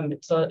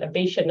 so a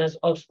patient as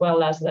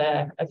well as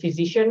a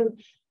physician,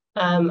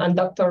 and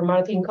Dr.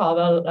 Martin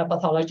Covell, a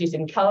pathologist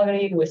in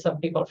Calgary, with some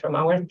people from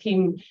our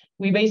team.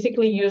 We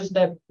basically use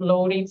the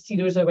low-grade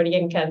serous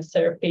ovarian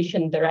cancer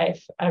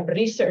patient-derived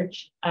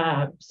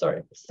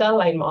cell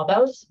line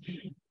models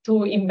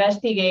to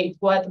investigate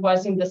what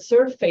was in the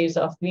surface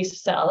of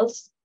these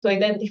cells to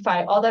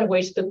identify other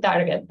ways to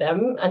target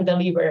them and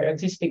deliver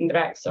existing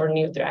drugs or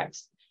new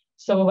drugs.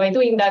 So by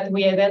doing that,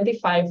 we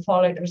identify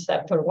folate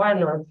receptor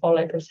 1 or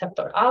folate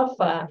receptor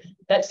alpha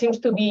that seems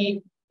to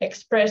be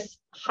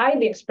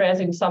highly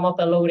expressed in some of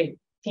the low-grade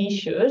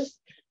tissues,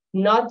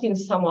 not in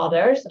some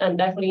others, and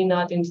definitely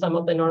not in some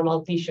of the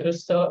normal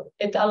tissues. So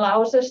it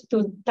allows us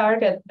to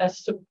target a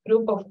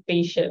subgroup of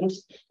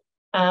patients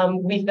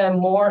with a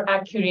more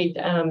accurate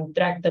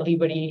drug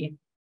delivery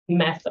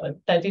method,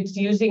 that it's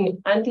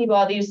using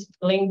antibodies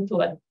linked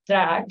to a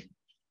drug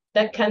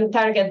that can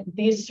target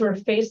these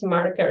surface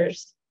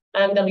markers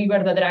and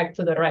deliver the drug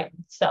to the right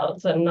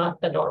cells and not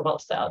the normal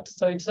cells.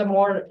 So it's a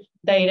more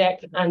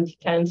direct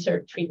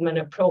anti-cancer treatment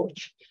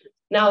approach.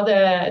 Now,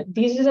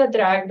 this is a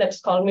drug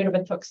that's called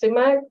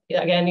mirvetuximab.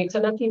 Again, it's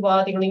an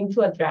antibody linked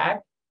to a drug.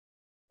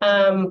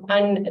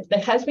 And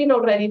that has been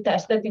already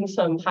tested in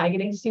some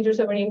high-grade serous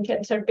ovarian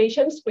cancer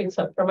patients with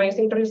some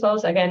promising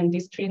results. Again,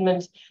 these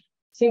treatments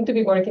seem to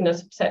be working in a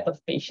subset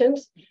of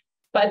patients.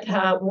 But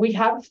we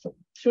have,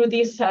 through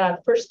this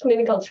first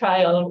clinical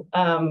trial,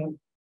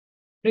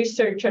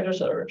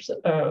 researchers or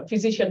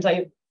physicians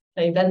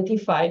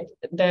identified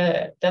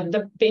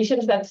the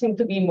patients that seem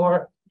to be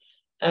more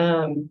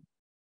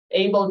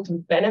able to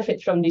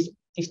benefit from these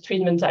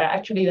treatments are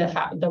actually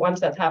the ones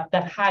that have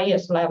the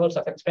highest levels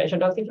of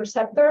expression of the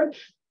receptor.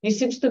 This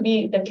seems to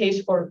be the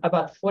case for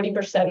about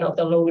 40% of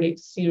the low-grade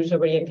serous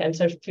ovarian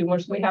cancer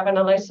tumors we have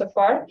analyzed so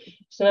far.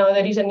 So now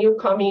there is a new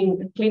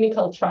coming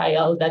clinical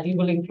trial that it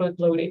will include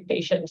low-grade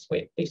patients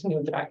with this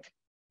new drug.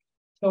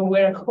 So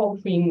we're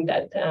hoping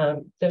that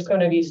there's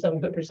going to be some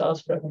good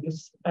results from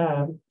this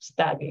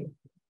study.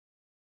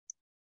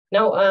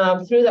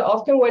 Now, through the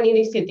OvCAN 1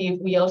 initiative,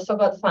 we also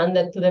got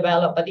funded to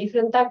develop a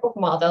different type of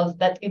model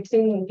that it's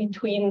in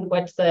between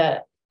what's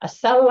a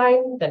cell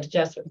line that's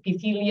just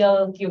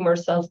epithelial tumor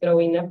cells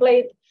growing in a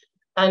plate,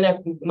 and a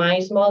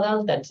mice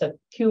model that's a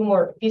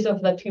piece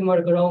of the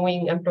tumor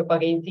growing and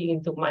propagating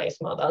into mice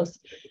models.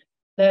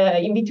 The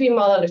in-between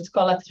model is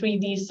called a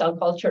 3D cell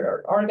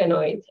culture or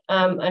organoid,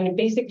 and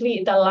basically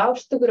it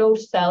allows to grow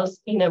cells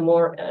in a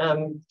more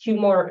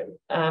tumor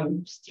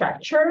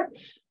structure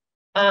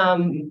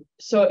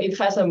So it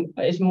has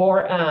is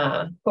more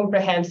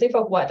comprehensive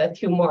of what a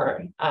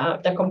tumor,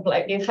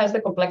 it has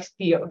the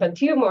complexity of a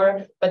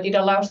tumor, but it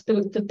allows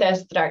to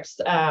test drugs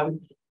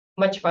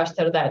much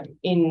faster than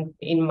in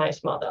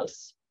mice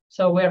models.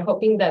 So we're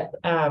hoping that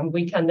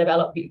we can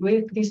develop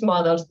with these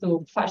models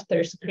to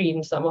faster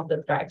screen some of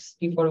the drugs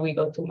before we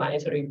go to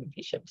mice or even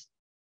patients.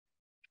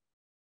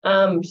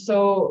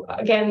 So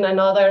again,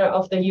 another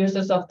of the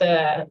uses of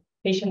the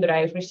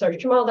patient-derived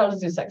research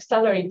models is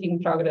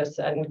accelerating progress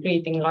and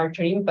creating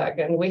larger impact.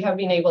 And we have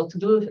been able to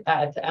do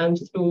that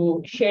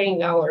through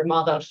sharing our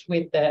models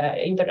with the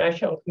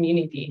international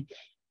community.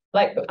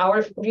 Like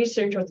our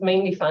research was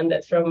mainly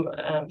funded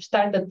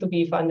started to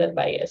be funded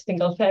by a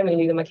single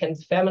family, the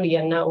Mackenzie family,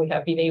 and now we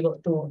have been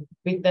able to,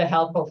 with the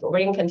help of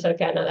Ovarian Cancer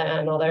Canada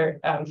and other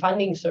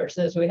funding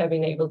sources, we have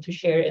been able to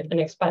share it and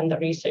expand the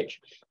research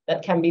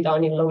that can be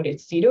done in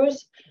loaded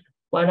serous.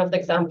 One of the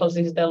examples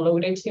is the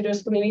loaded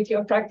serous community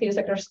of practice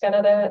across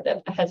Canada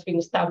that has been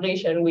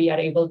established, and we are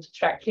able to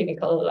track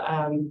clinical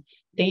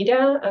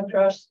data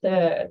across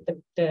the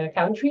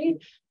country.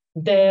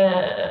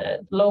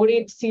 The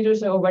Loaded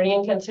Serous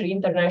Ovarian Cancer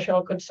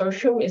International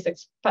Consortium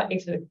is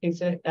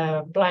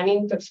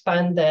planning to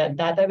expand the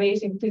database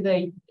into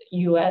the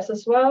US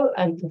as well,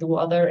 and to do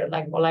other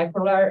like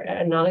molecular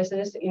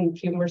analysis in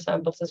tumor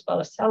samples as well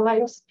as cell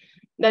lines.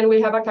 Then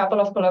we have a couple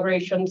of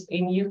collaborations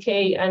in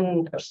UK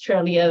and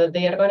Australia.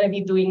 They are going to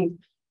be doing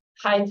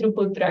high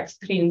throughput drug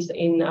screens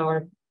in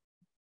our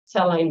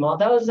cell line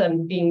models,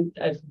 and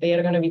they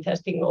are going to be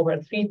testing over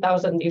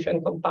 3,000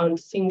 different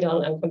compounds,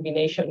 single and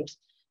combinations,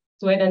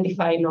 to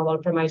identify novel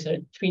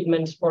promising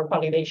treatments for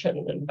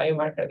validation and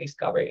biomarker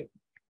discovery.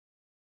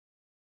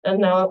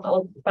 And now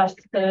I'll pass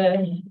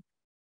the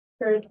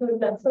word to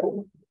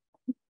Nelson.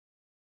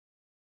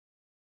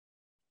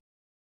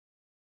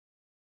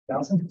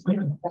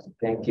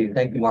 Thank you,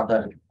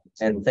 Martha,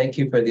 and thank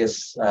you for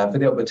this for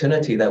the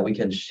opportunity that we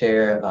can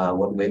share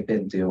what we've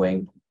been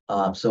doing.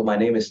 So my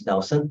name is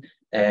Nelson,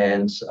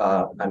 and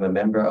I'm a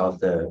member of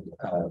the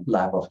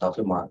lab of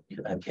Dr. Mark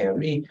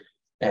Carey.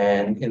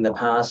 And in the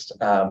past,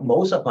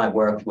 most of my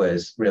work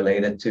was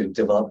related to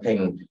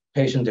developing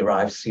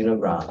patient-derived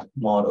xenograft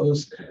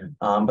models.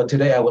 But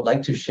today I would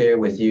like to share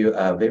with you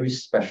a very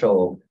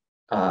special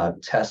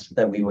test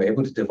that we were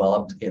able to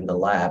develop in the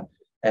lab.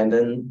 And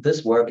then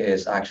this work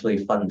is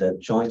actually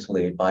funded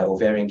jointly by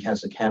Ovarian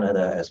Cancer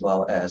Canada as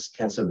well as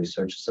Cancer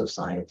Research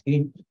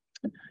Society.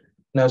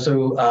 Now,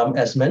 so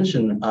as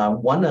mentioned,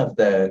 one of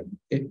the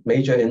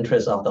major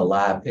interests of the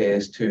lab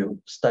is to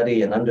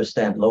study and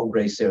understand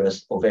low-grade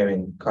serous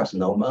ovarian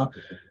carcinoma,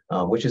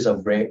 which is a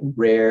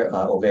rare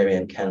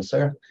ovarian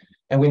cancer.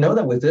 And we know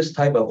that with this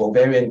type of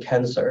ovarian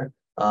cancer,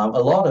 a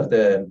lot of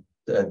the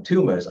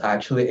tumors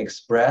actually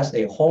express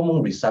a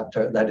hormone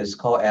receptor that is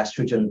called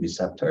estrogen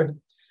receptor.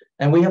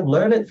 And we have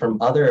learned it from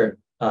other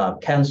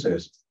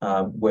cancers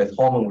with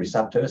hormone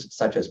receptors,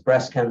 such as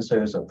breast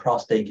cancers or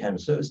prostate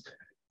cancers,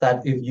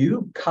 that if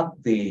you cut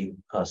the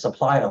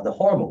supply of the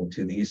hormone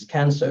to these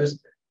cancers,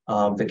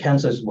 the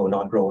cancers will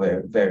not grow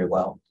very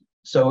well.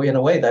 So in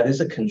a way, that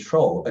is a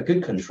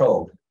good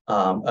control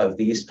of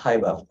these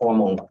type of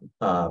hormone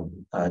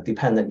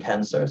dependent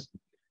cancers.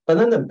 But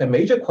then the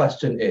major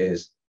question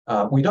is,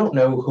 we don't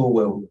know who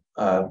will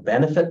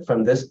benefit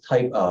from this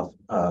type of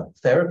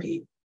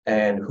therapy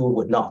and who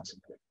would not.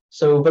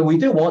 So, but we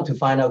do want to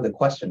find out the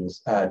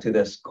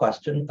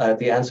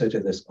answer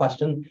to this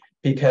question,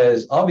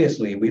 because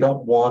obviously we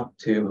don't want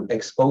to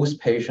expose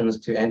patients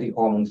to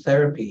anti-hormone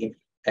therapy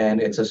and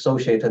its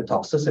associated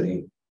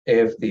toxicity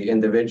if the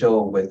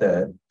individual with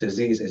the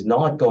disease is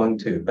not going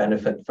to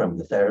benefit from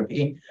the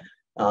therapy.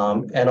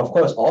 And of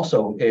course,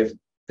 also, if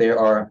there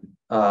are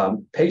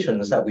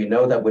patients that we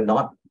know that would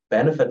not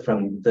benefit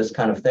from this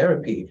kind of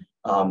therapy,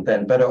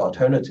 then better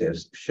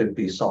alternatives should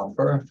be sought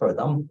for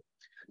them.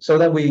 So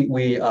that we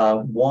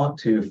want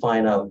to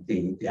find out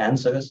the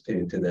answers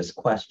to this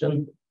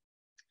question.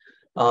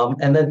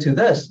 And then to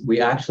this,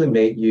 we actually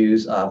made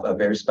use of a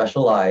very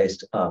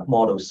specialized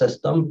model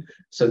system.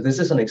 So this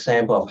is an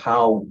example of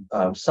how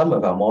some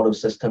of our model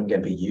system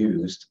can be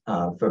used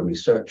for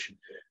research.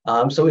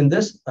 So in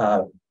this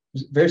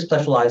very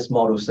specialized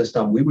model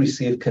system, we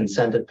receive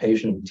consented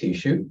patient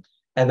tissue,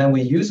 and then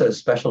we use a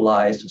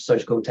specialized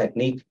surgical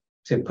technique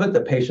to put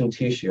the patient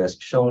tissue, as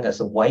shown as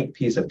a white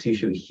piece of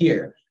tissue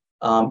here,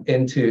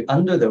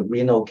 under the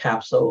renal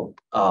capsule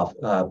of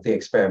the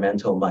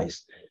experimental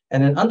mice.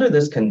 And then under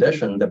this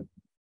condition, the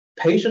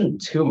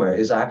patient tumor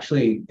is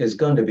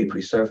going to be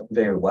preserved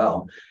very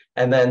well.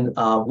 And then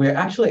we're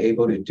actually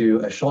able to do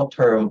a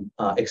short-term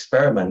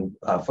experiment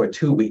for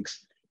 2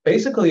 weeks.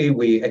 Basically,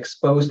 we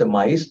expose the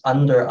mice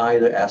under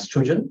either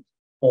estrogen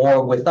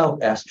or without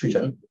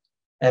estrogen,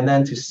 and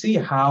then to see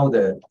how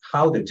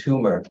the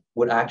tumor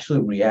would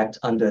actually react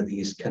under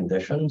these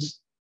conditions.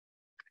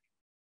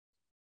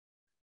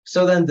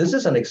 So then this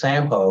is an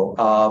example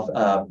of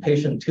a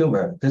patient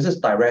tumor. This is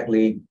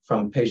directly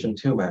from patient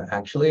tumor,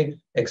 actually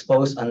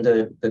exposed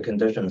under the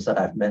conditions that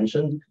I've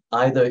mentioned,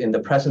 either in the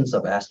presence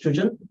of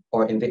estrogen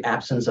or in the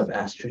absence of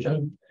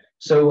estrogen.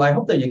 So I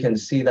hope that you can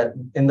see that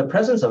in the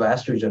presence of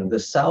estrogen,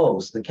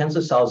 the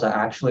cancer cells are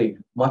actually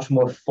much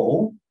more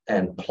full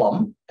and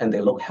plump, and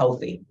they look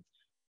healthy.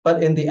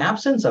 But in the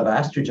absence of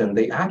estrogen,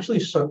 they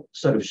actually sort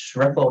of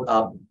shriveled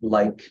up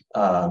like,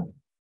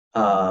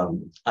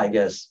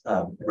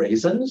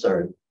 raisins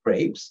or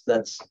grapes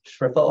that's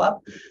shriveled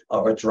up,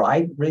 or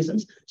dried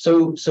raisins.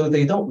 So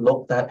they don't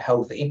look that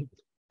healthy.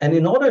 And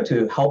in order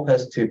to help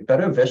us to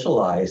better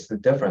visualize the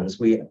difference,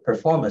 we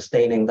perform a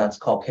staining that's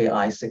called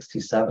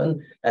Ki-67,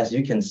 as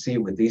you can see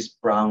with these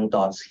brown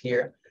dots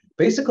here.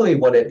 Basically,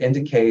 what it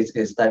indicates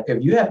is that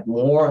if you have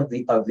more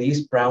of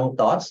these brown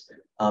dots,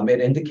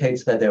 it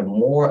indicates that there are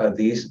more of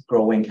these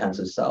growing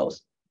cancer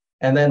cells.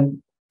 And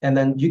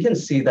then you can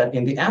see that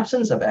in the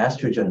absence of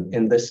estrogen,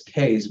 in this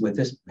case with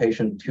this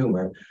patient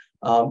tumor,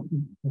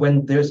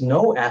 when there's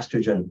no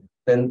estrogen,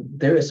 then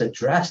there is a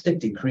drastic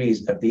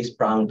decrease of these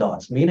brown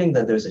dots, meaning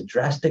that there's a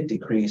drastic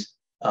decrease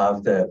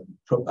of the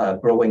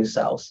growing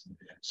cells.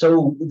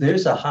 So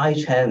there's a high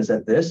chance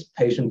that this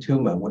patient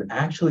tumor would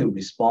actually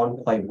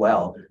respond quite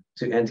well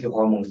to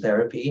anti-hormone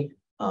therapy,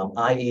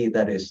 i.e.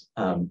 that is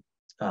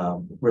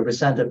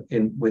represented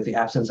with the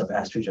absence of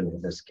estrogen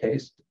in this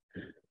case.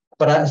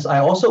 But as I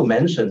also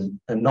mentioned,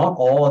 not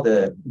all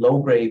the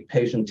low-grade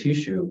patient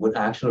tissue would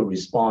actually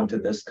respond to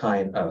this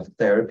kind of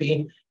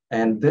therapy.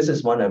 And this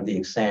is one of the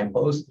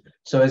examples.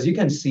 So as you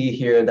can see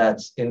here,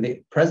 that's in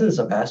the presence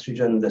of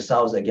estrogen, the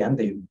cells, again,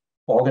 they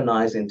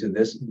organize into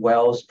this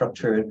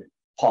well-structured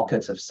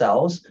pockets of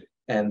cells,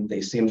 and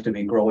they seem to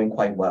be growing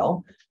quite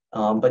well.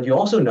 But you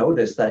also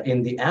notice that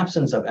in the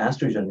absence of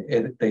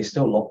estrogen, they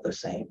still look the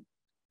same.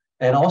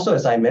 And also,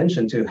 as I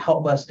mentioned, to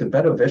help us to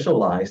better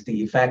visualize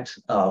the effect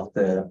of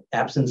the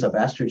absence of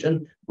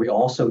estrogen, we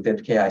also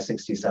did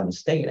Ki-67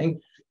 staining.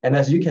 And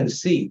as you can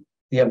see,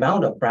 the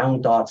amount of brown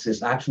dots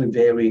is actually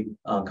very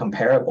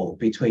comparable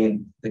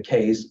between the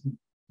case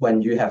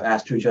when you have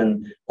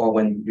estrogen or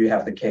when you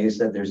have the case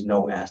that there's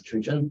no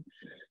estrogen.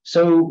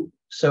 So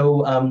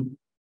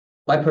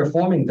by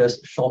performing this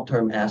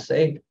short-term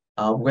assay,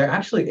 we're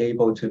actually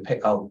able to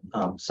pick out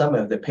some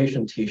of the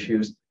patient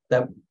tissues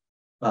that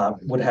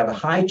would have a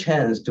high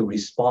chance to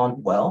respond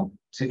well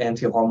to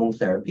anti-hormone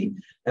therapy.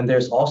 And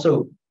there's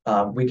also,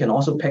 we can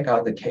also pick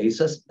out the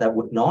cases that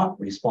would not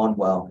respond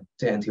well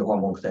to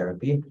anti-hormone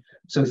therapy.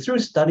 So through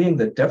studying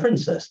the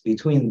differences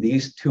between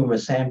these tumor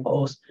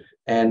samples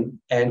and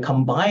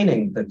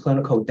combining the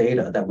clinical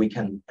data that we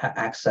can have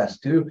access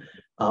to,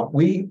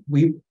 we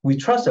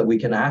trust that we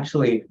can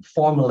actually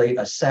formulate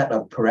a set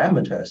of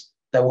parameters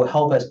that will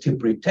help us to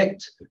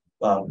predict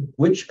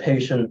which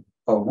patient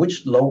or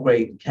which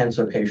low-grade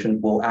cancer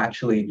patient will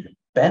actually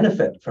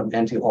benefit from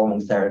anti-hormone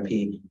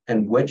therapy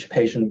and which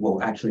patient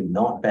will actually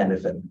not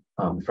benefit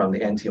from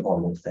the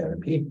anti-hormone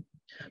therapy.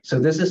 So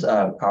this is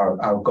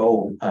our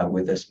goal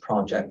with this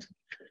project.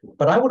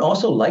 But I would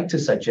also like to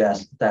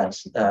suggest that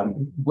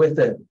with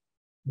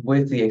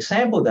the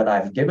example that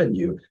I've given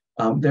you,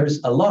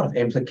 there's a lot of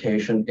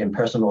implication in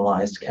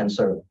personalized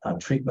cancer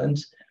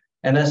treatments.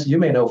 And as you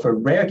may know, for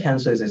rare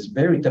cancers, it's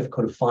very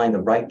difficult to find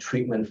the right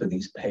treatment for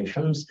these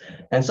patients.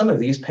 And some of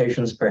these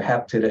patients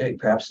perhaps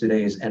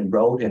today is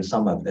enrolled in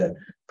some of the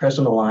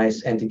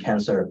personalized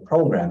anti-cancer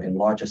program in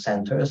larger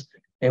centers,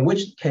 in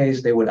which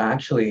case they would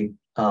actually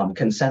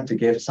consent to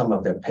give some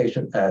of their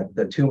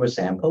the tumor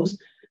samples.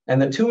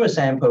 And the tumor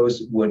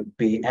samples would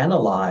be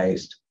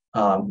analyzed.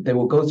 They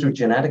will go through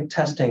genetic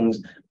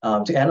testings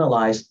to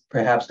analyze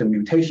perhaps the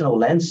mutational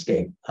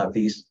landscape of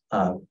these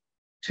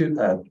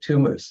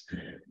tumors.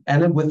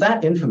 And then with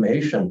that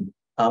information,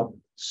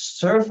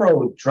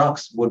 several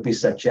drugs would be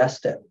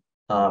suggested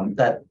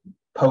that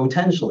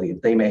potentially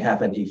they may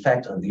have an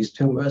effect on these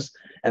tumors.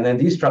 And then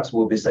these drugs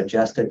will be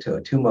suggested to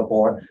a tumor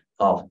board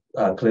of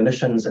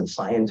clinicians and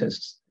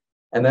scientists.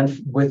 And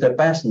then with the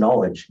best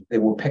knowledge, they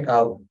will pick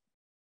out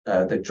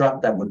the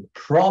drug that would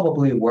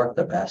probably work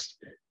the best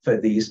for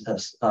these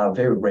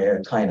very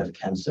rare kind of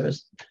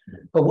cancers.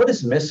 But what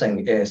is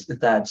missing is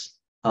that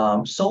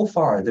so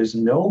far, there's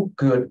no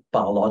good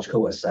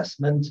biological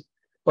assessment,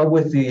 but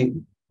with the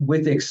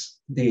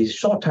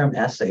short-term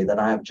assay that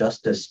I have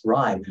just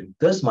described,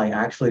 this might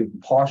actually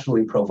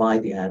partially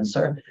provide the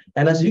answer.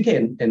 And as you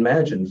can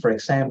imagine, for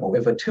example,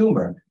 if a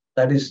tumor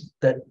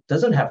that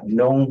doesn't have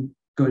known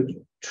good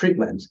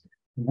treatments,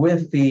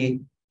 with the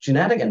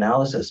genetic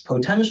analysis,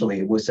 potentially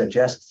it would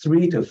suggest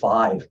 3 to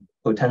 5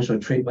 potential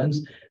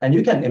treatments. And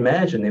you can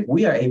imagine if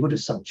we are able to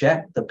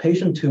subject the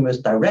patient tumors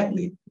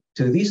directly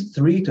to these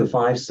 3 to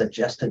 5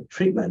 suggested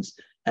treatments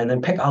and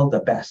then pick out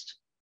the best.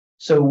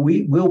 So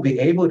we will be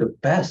able to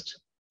best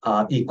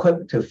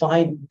equip to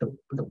find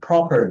the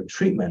proper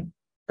treatment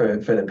for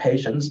the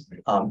patients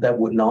that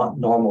would not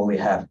normally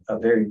have a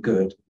very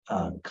good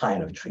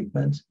kind of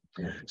treatment.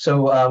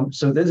 So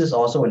this is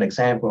also an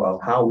example of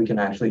how we can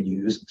actually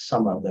use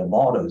some of the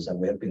models that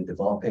we have been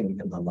developing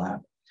in the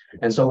lab.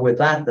 And so with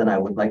that, then I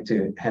would like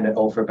to hand it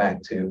over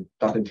back to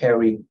Dr.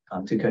 Carey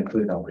to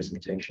conclude our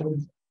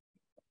presentation.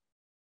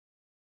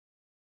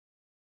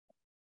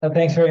 Well,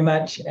 thanks very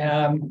much.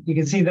 You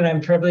can see that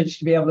I'm privileged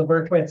to be able to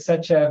work with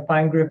such a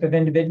fine group of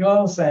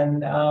individuals,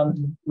 and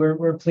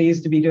we're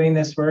pleased to be doing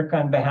this work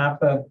on behalf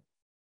of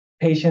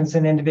patients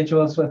and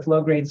individuals with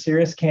low-grade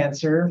serous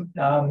cancer.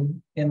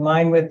 In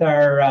line with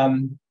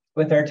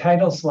our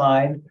title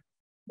slide,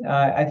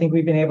 I think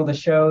we've been able to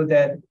show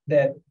that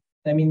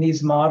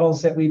these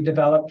models that we've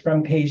developed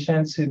from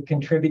patients who've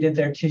contributed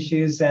their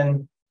tissues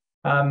and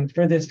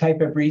for this type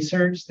of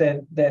research,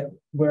 that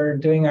we're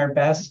doing our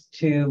best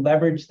to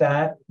leverage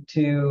that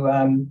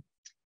to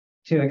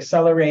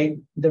accelerate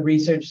the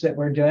research that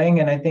we're doing.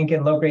 And I think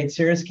in low-grade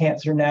serous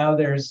cancer now,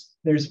 there's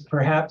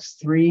perhaps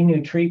 3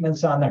 new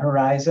treatments on the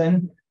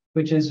horizon,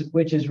 which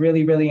is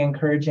really, really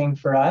encouraging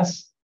for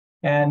us.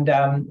 And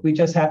we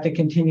just have to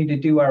continue to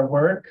do our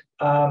work.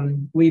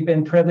 We've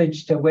been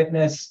privileged to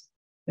witness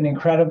an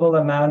incredible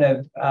amount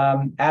of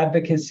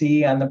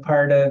advocacy on the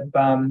part of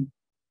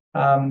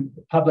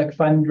public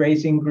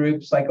fundraising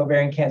groups like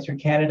Ovarian Cancer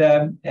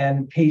Canada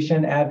and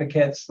patient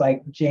advocates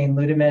like Jane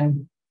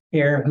Ludeman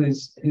here, who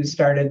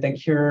started the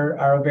Cure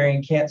Our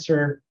Ovarian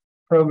Cancer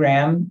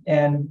program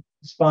and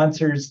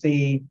sponsors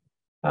the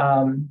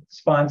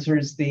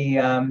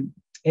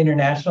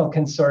International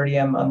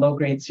Consortium on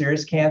Low-Grade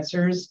Serous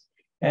Cancers.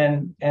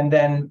 And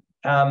then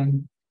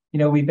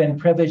we've been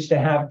privileged to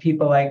have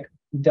people like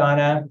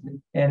Donna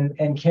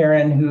and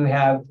Karen who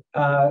have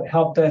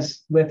helped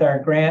us with our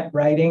grant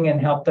writing and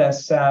helped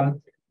us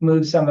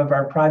move some of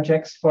our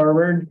projects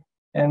forward.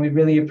 And we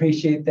really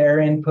appreciate their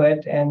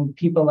input, and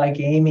people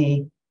like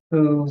Amy,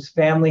 whose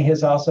family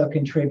has also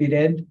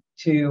contributed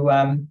to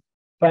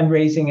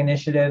fundraising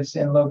initiatives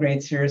in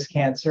low-grade serous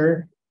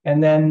cancer.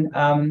 And then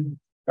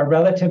a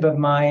relative of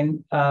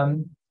mine,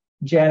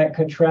 Janet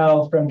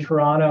Cottrell from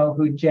Toronto,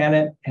 who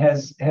Janet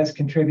has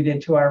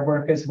contributed to our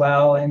work as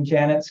well. And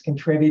Janet's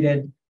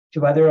contributed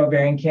to other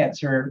ovarian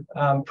cancer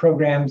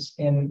programs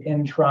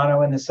in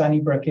Toronto and the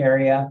Sunnybrook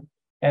area.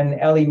 And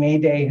Ellie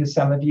Mayday, who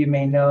some of you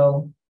may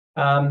know,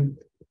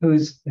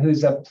 who's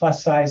a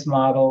plus size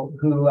model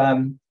who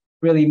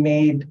really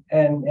made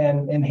and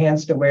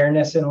enhanced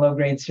awareness in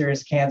low-grade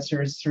serous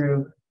cancers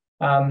through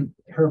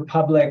her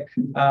public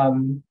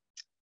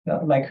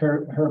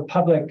her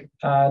public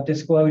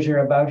disclosure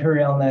about her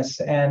illness,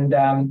 and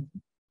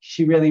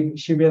she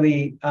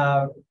really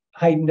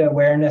heightened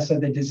awareness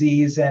of the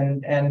disease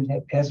and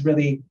has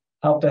really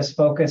helped us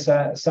focus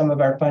some of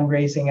our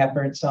fundraising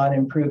efforts on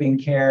improving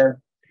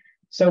care.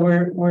 So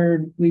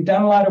we've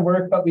done a lot of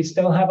work, but we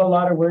still have a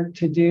lot of work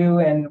to do.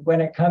 And when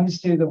it comes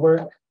to the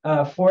work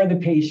for the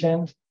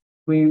patient,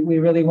 we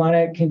really want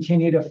to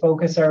continue to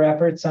focus our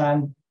efforts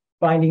on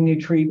finding new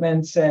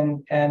treatments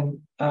and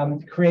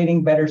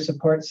creating better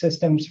support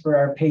systems for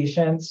our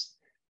patients.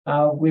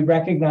 We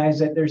recognize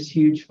that there's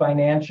huge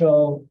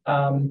financial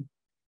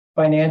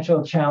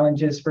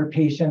challenges for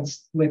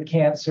patients with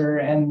cancer,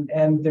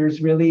 and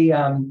there's really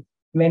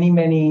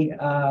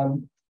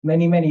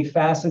many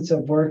facets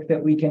of work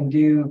that we can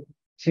do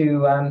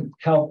to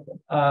help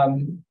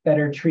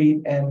better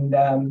treat and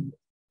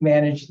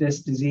manage this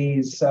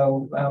disease.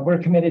 So we're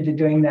committed to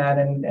doing that,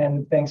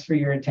 and thanks for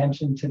your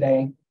attention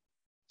today.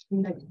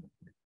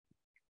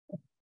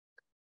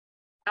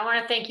 I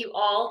want to thank you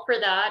all for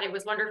that. It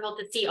was wonderful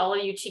to see all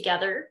of you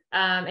together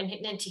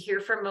and to hear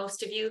from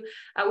most of you.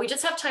 We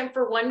just have time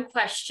for one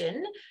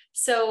question.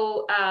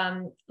 So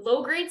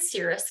low-grade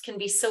serous can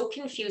be so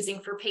confusing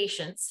for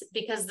patients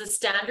because the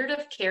standard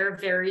of care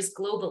varies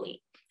globally.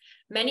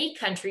 Many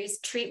countries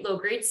treat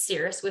low-grade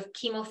serous with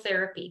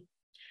chemotherapy.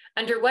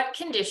 Under what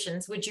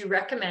conditions would you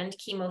recommend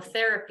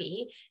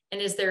chemotherapy? And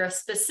is there a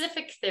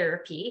specific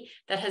therapy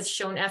that has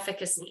shown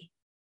efficacy?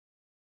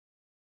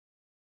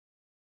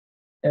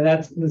 And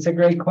that's a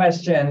great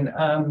question.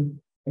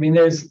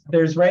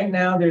 There's right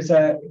now, there's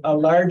a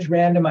large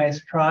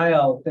randomized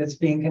trial that's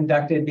being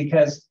conducted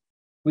because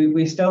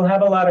we still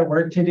have a lot of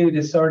work to do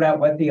to sort out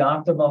what the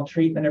optimal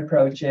treatment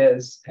approach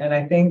is. And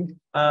I think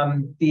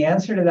the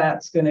answer to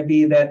that's going to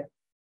be that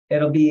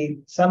it'll be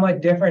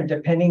somewhat different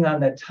depending on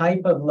the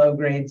type of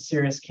low-grade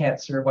serous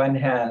cancer one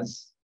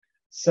has.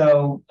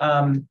 So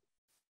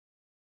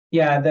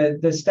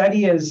the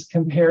study is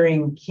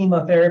comparing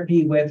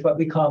chemotherapy with what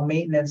we call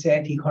maintenance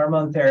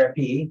anti-hormone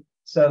therapy.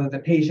 So the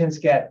patients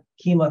get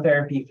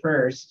chemotherapy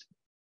first,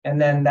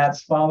 and then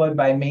that's followed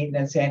by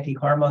maintenance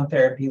anti-hormone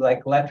therapy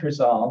like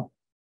letrozole,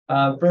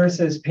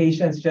 versus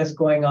patients just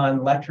going on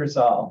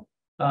letrozole.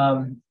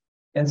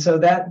 And so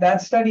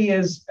that study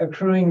is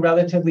accruing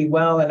relatively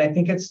well, and I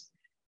think it's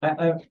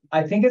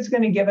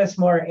going to give us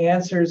more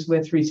answers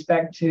with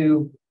respect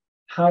to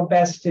how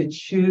best to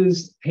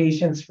choose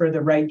patients for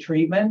the right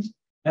treatment.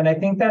 And I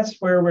think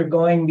that's where we're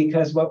going,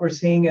 because what we're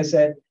seeing is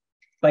that,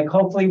 like,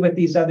 hopefully with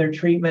these other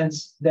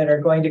treatments that are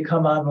going to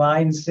come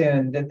online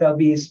soon, that there'll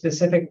be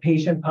specific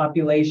patient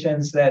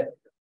populations that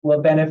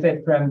will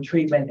benefit from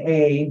treatment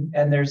A.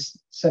 And there's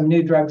some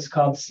new drugs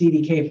called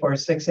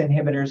CDK4/6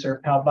 inhibitors,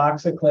 or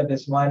palbociclib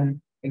is one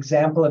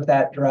example of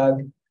that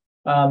drug.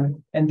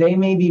 And they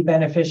may be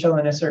beneficial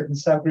in a certain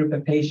subgroup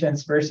of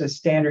patients versus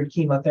standard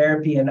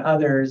chemotherapy in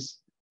others.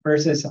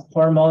 versus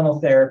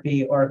hormonal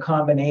therapy or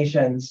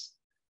combinations.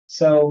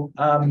 So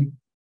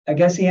I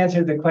guess the answer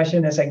to the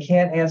question is I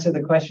can't answer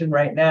the question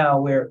right now.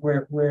 We're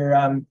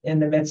in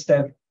the midst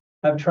of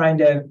trying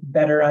to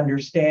better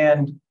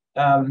understand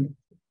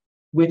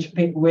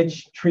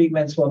which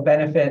treatments will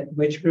benefit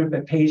which group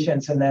of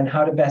patients, and then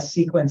how to best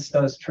sequence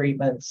those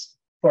treatments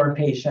for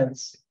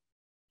patients.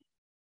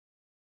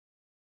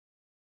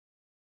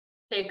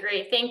 Okay,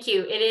 great. Thank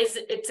you.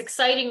 It's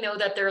exciting though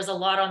that there is a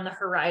lot on the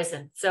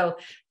horizon. So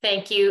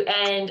thank you.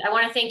 And I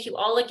want to thank you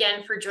all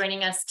again for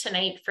joining us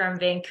tonight from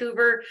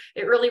Vancouver.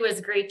 It really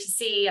was great to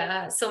see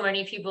so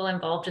many people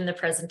involved in the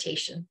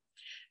presentation.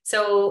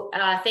 So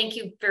thank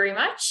you very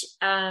much.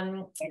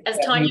 As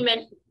Tanya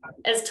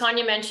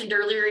mentioned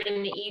earlier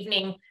in the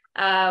evening,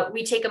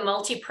 we take a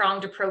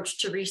multi-pronged approach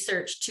to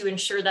research to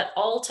ensure that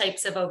all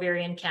types of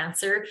ovarian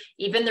cancer,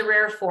 even the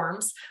rare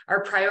forms,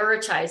 are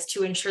prioritized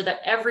to ensure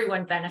that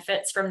everyone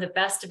benefits from the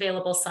best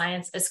available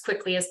science as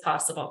quickly as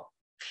possible.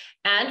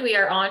 And we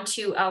are on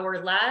to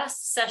our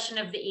last session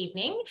of the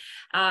evening.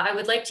 I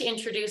would like to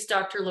introduce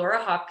Dr.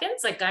 Laura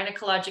Hopkins, a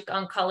gynecologic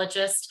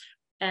oncologist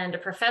and a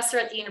professor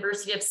at the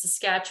University of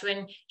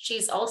Saskatchewan.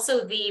 She's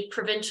also the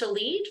provincial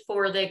lead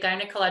for the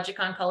Gynecologic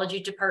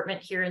Oncology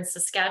Department here in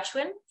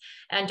Saskatchewan.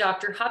 And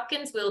Dr.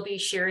 Hopkins will be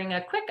sharing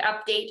a quick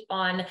update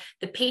on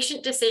the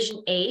patient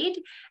decision aid,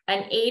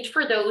 an aid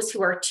for those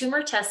who are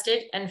tumor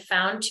tested and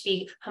found to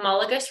be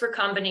homologous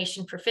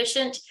recombination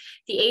proficient.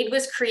 The aid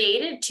was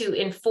created to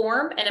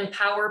inform and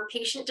empower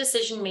patient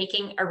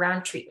decision-making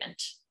around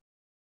treatment.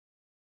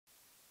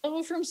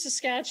 Hello from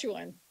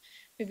Saskatchewan.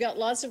 We've got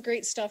lots of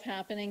great stuff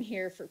happening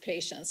here for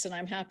patients, and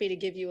I'm happy to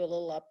give you a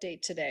little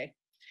update today.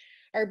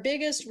 Our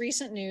biggest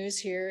recent news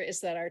here is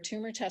that our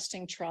tumor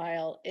testing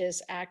trial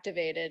is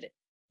activated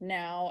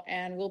now,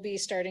 and we'll be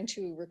starting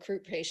to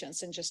recruit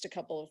patients in just a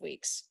couple of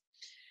weeks.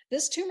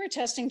 This tumor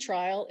testing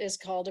trial is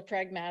called a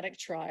pragmatic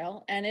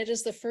trial, and it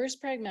is the first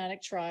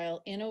pragmatic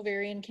trial in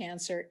ovarian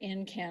cancer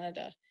in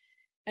Canada.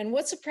 And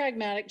what's a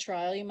pragmatic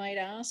trial, you might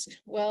ask?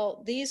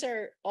 Well, these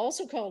are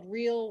also called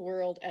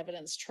real-world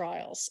evidence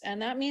trials,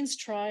 and that means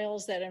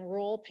trials that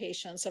enroll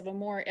patients of a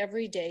more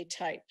everyday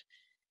type.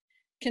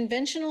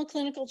 Conventional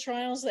clinical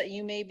trials that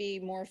you may be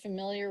more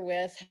familiar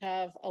with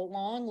have a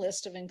long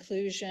list of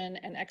inclusion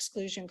and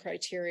exclusion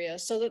criteria,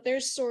 so that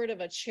there's sort of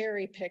a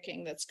cherry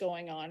picking that's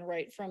going on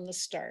right from the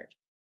start.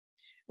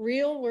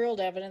 Real-world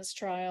evidence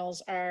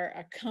trials are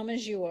a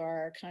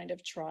come-as-you-are kind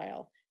of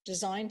trial,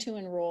 designed to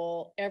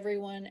enroll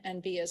everyone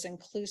and be as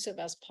inclusive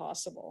as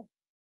possible.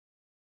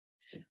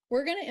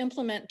 We're going to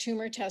implement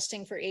tumor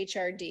testing for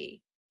HRD.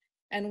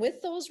 And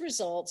with those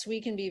results, we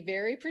can be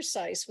very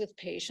precise with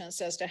patients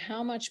as to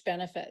how much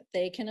benefit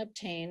they can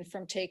obtain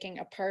from taking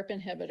a PARP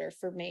inhibitor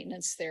for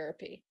maintenance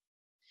therapy.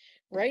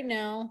 Right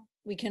now,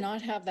 we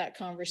cannot have that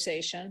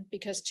conversation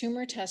because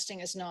tumor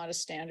testing is not a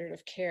standard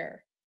of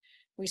care.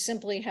 We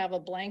simply have a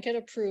blanket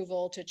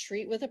approval to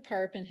treat with a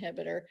PARP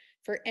inhibitor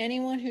for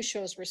anyone who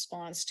shows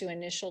response to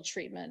initial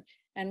treatment.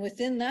 And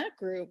within that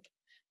group,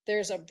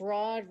 there's a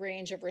broad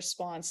range of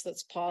response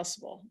that's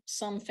possible.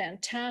 Some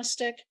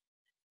fantastic,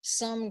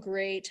 some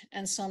great,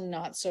 and some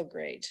not so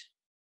great.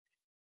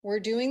 We're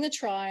doing the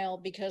trial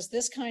because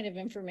this kind of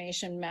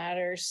information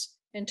matters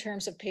in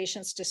terms of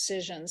patients'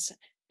 decisions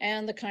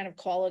and the kind of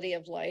quality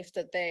of life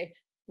that they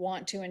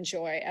want to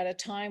enjoy at a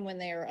time when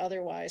they are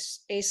otherwise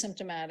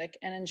asymptomatic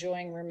and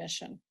enjoying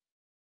remission.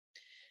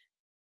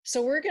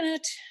 So we're going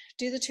to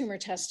do the tumor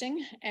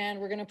testing, and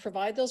we're going to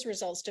provide those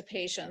results to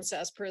patients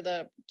as per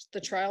the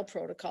trial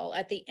protocol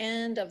at the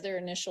end of their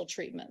initial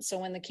treatment. So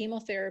when the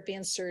chemotherapy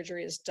and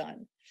surgery is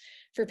done.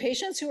 For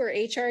patients who are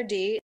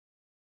HRD,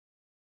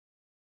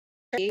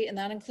 and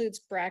that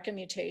includes BRCA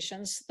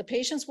mutations, the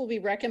patients will be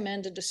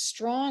recommended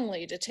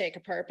strongly to take a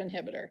PARP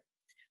inhibitor.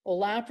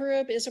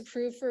 Olaparib is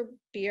approved for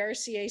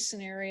BRCA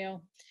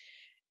scenario,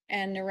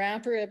 and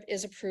niraparib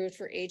is approved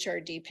for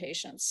HRD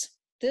patients.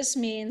 This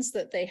means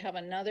that they have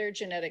another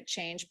genetic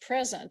change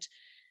present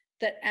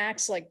that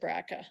acts like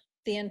BRCA.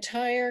 The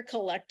entire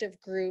collective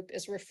group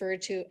is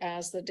referred to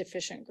as the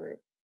deficient group.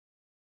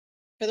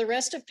 For the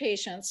rest of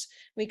patients,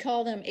 we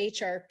call them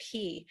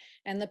HRP,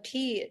 and the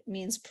P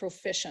means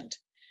proficient.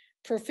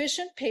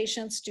 Proficient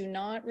patients do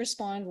not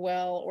respond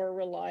well or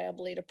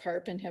reliably to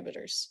PARP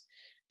inhibitors.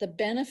 The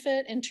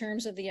benefit in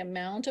terms of the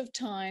amount of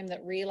time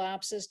that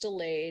relapse is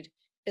delayed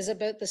is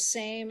about the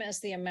same as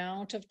the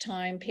amount of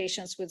time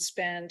patients would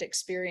spend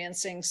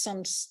experiencing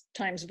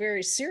sometimes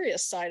very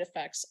serious side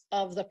effects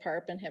of the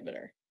PARP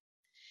inhibitor.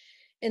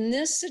 In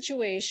this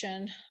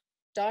situation,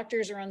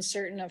 doctors are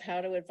uncertain of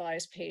how to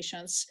advise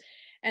patients,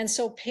 and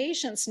so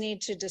patients need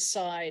to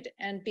decide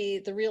and be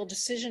the real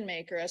decision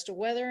maker as to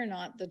whether or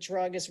not the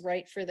drug is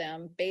right for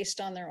them based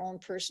on their own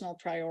personal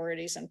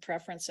priorities and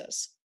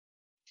preferences.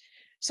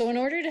 So in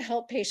order to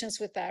help patients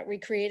with that, we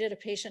created a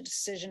patient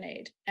decision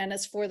aid, and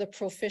it's for the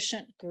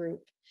proficient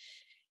group.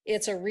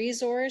 It's a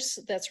resource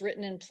that's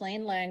written in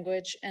plain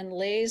language and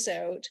lays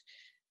out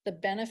the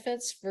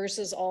benefits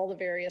versus all the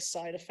various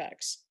side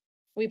effects.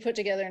 We put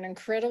together an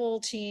incredible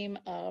team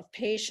of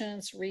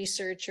patients,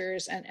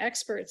 researchers, and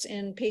experts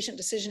in patient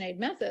decision aid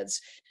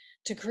methods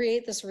to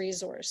create this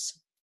resource.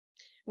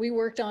 We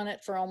worked on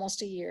it for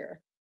almost a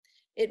year.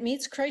 It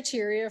meets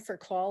criteria for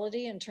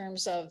quality in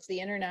terms of the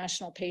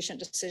International Patient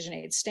Decision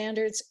Aid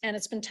Standards, and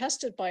it's been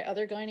tested by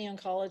other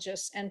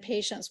gyne-oncologists and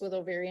patients with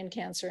ovarian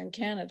cancer in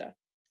Canada.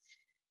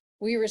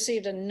 We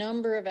received a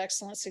number of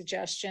excellent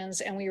suggestions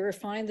and we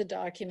refined the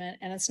document,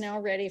 and it's now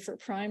ready for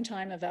prime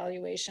time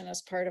evaluation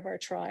as part of our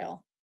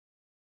trial.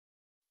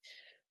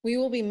 We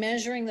will be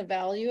measuring the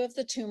value of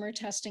the tumor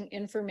testing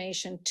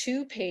information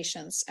to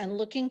patients and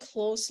looking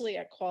closely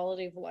at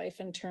quality of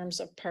life in terms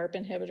of PARP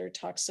inhibitor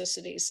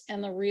toxicities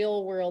and the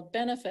real world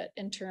benefit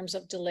in terms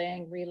of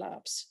delaying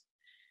relapse.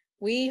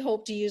 We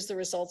hope to use the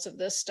results of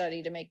this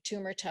study to make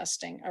tumor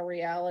testing a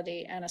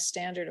reality and a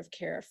standard of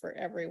care for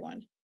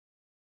everyone.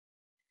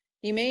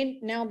 You may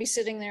now be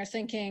sitting there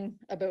thinking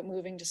about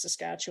moving to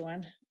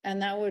Saskatchewan,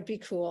 and that would be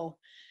cool.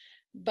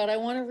 But I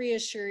want to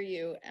reassure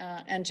you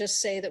and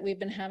just say that we've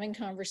been having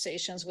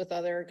conversations with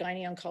other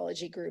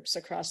gyne-oncology groups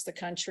across the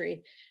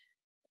country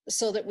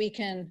so that we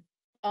can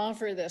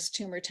offer this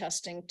tumor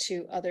testing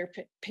to other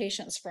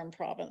patients from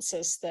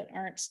provinces that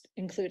aren't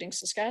including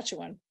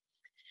Saskatchewan.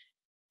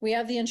 We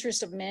have the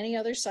interest of many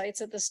other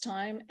sites at this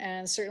time,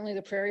 and certainly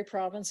the Prairie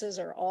provinces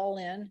are all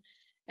in,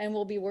 and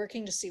we'll be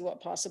working to see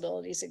what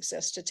possibilities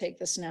exist to take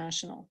this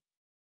national.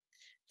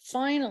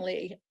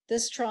 Finally,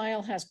 this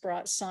trial has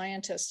brought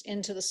scientists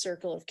into the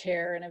circle of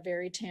care in a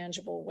very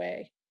tangible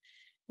way.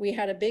 We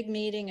had a big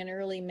meeting in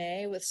early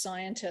May with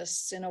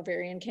scientists and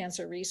ovarian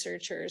cancer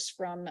researchers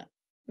from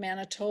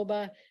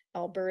Manitoba,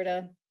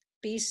 Alberta,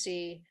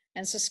 BC,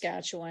 and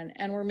Saskatchewan,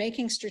 and we're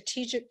making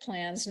strategic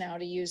plans now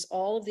to use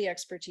all of the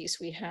expertise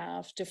we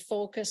have to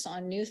focus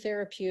on new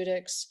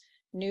therapeutics,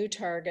 new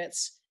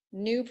targets,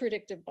 new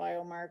predictive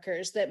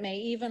biomarkers that may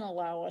even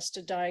allow us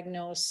to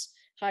diagnose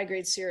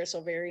high-grade serous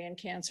ovarian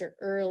cancer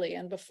early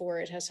and before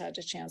it has had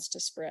a chance to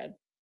spread.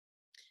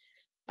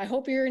 I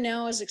hope you're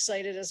now as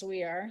excited as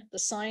we are. The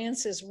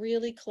science is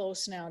really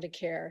close now to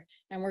care,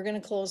 and we're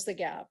going to close the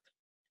gap.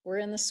 We're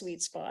in the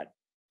sweet spot.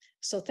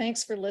 So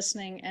thanks for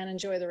listening and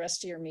enjoy the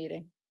rest of your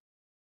meeting.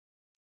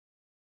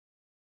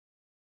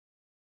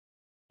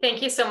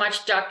 Thank you so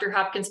much, Dr.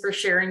 Hopkins, for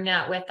sharing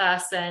that with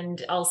us.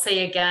 And I'll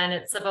say again,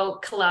 it's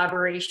about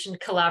collaboration,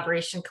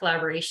 collaboration,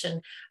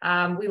 collaboration.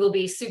 We will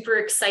be super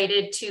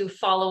excited to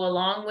follow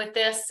along with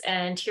this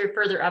and hear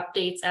further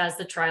updates as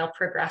the trial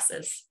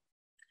progresses.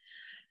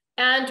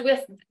 And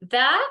with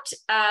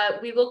that,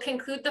 we will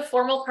conclude the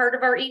formal part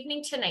of our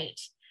evening tonight.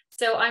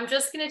 So I'm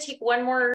just going to take one more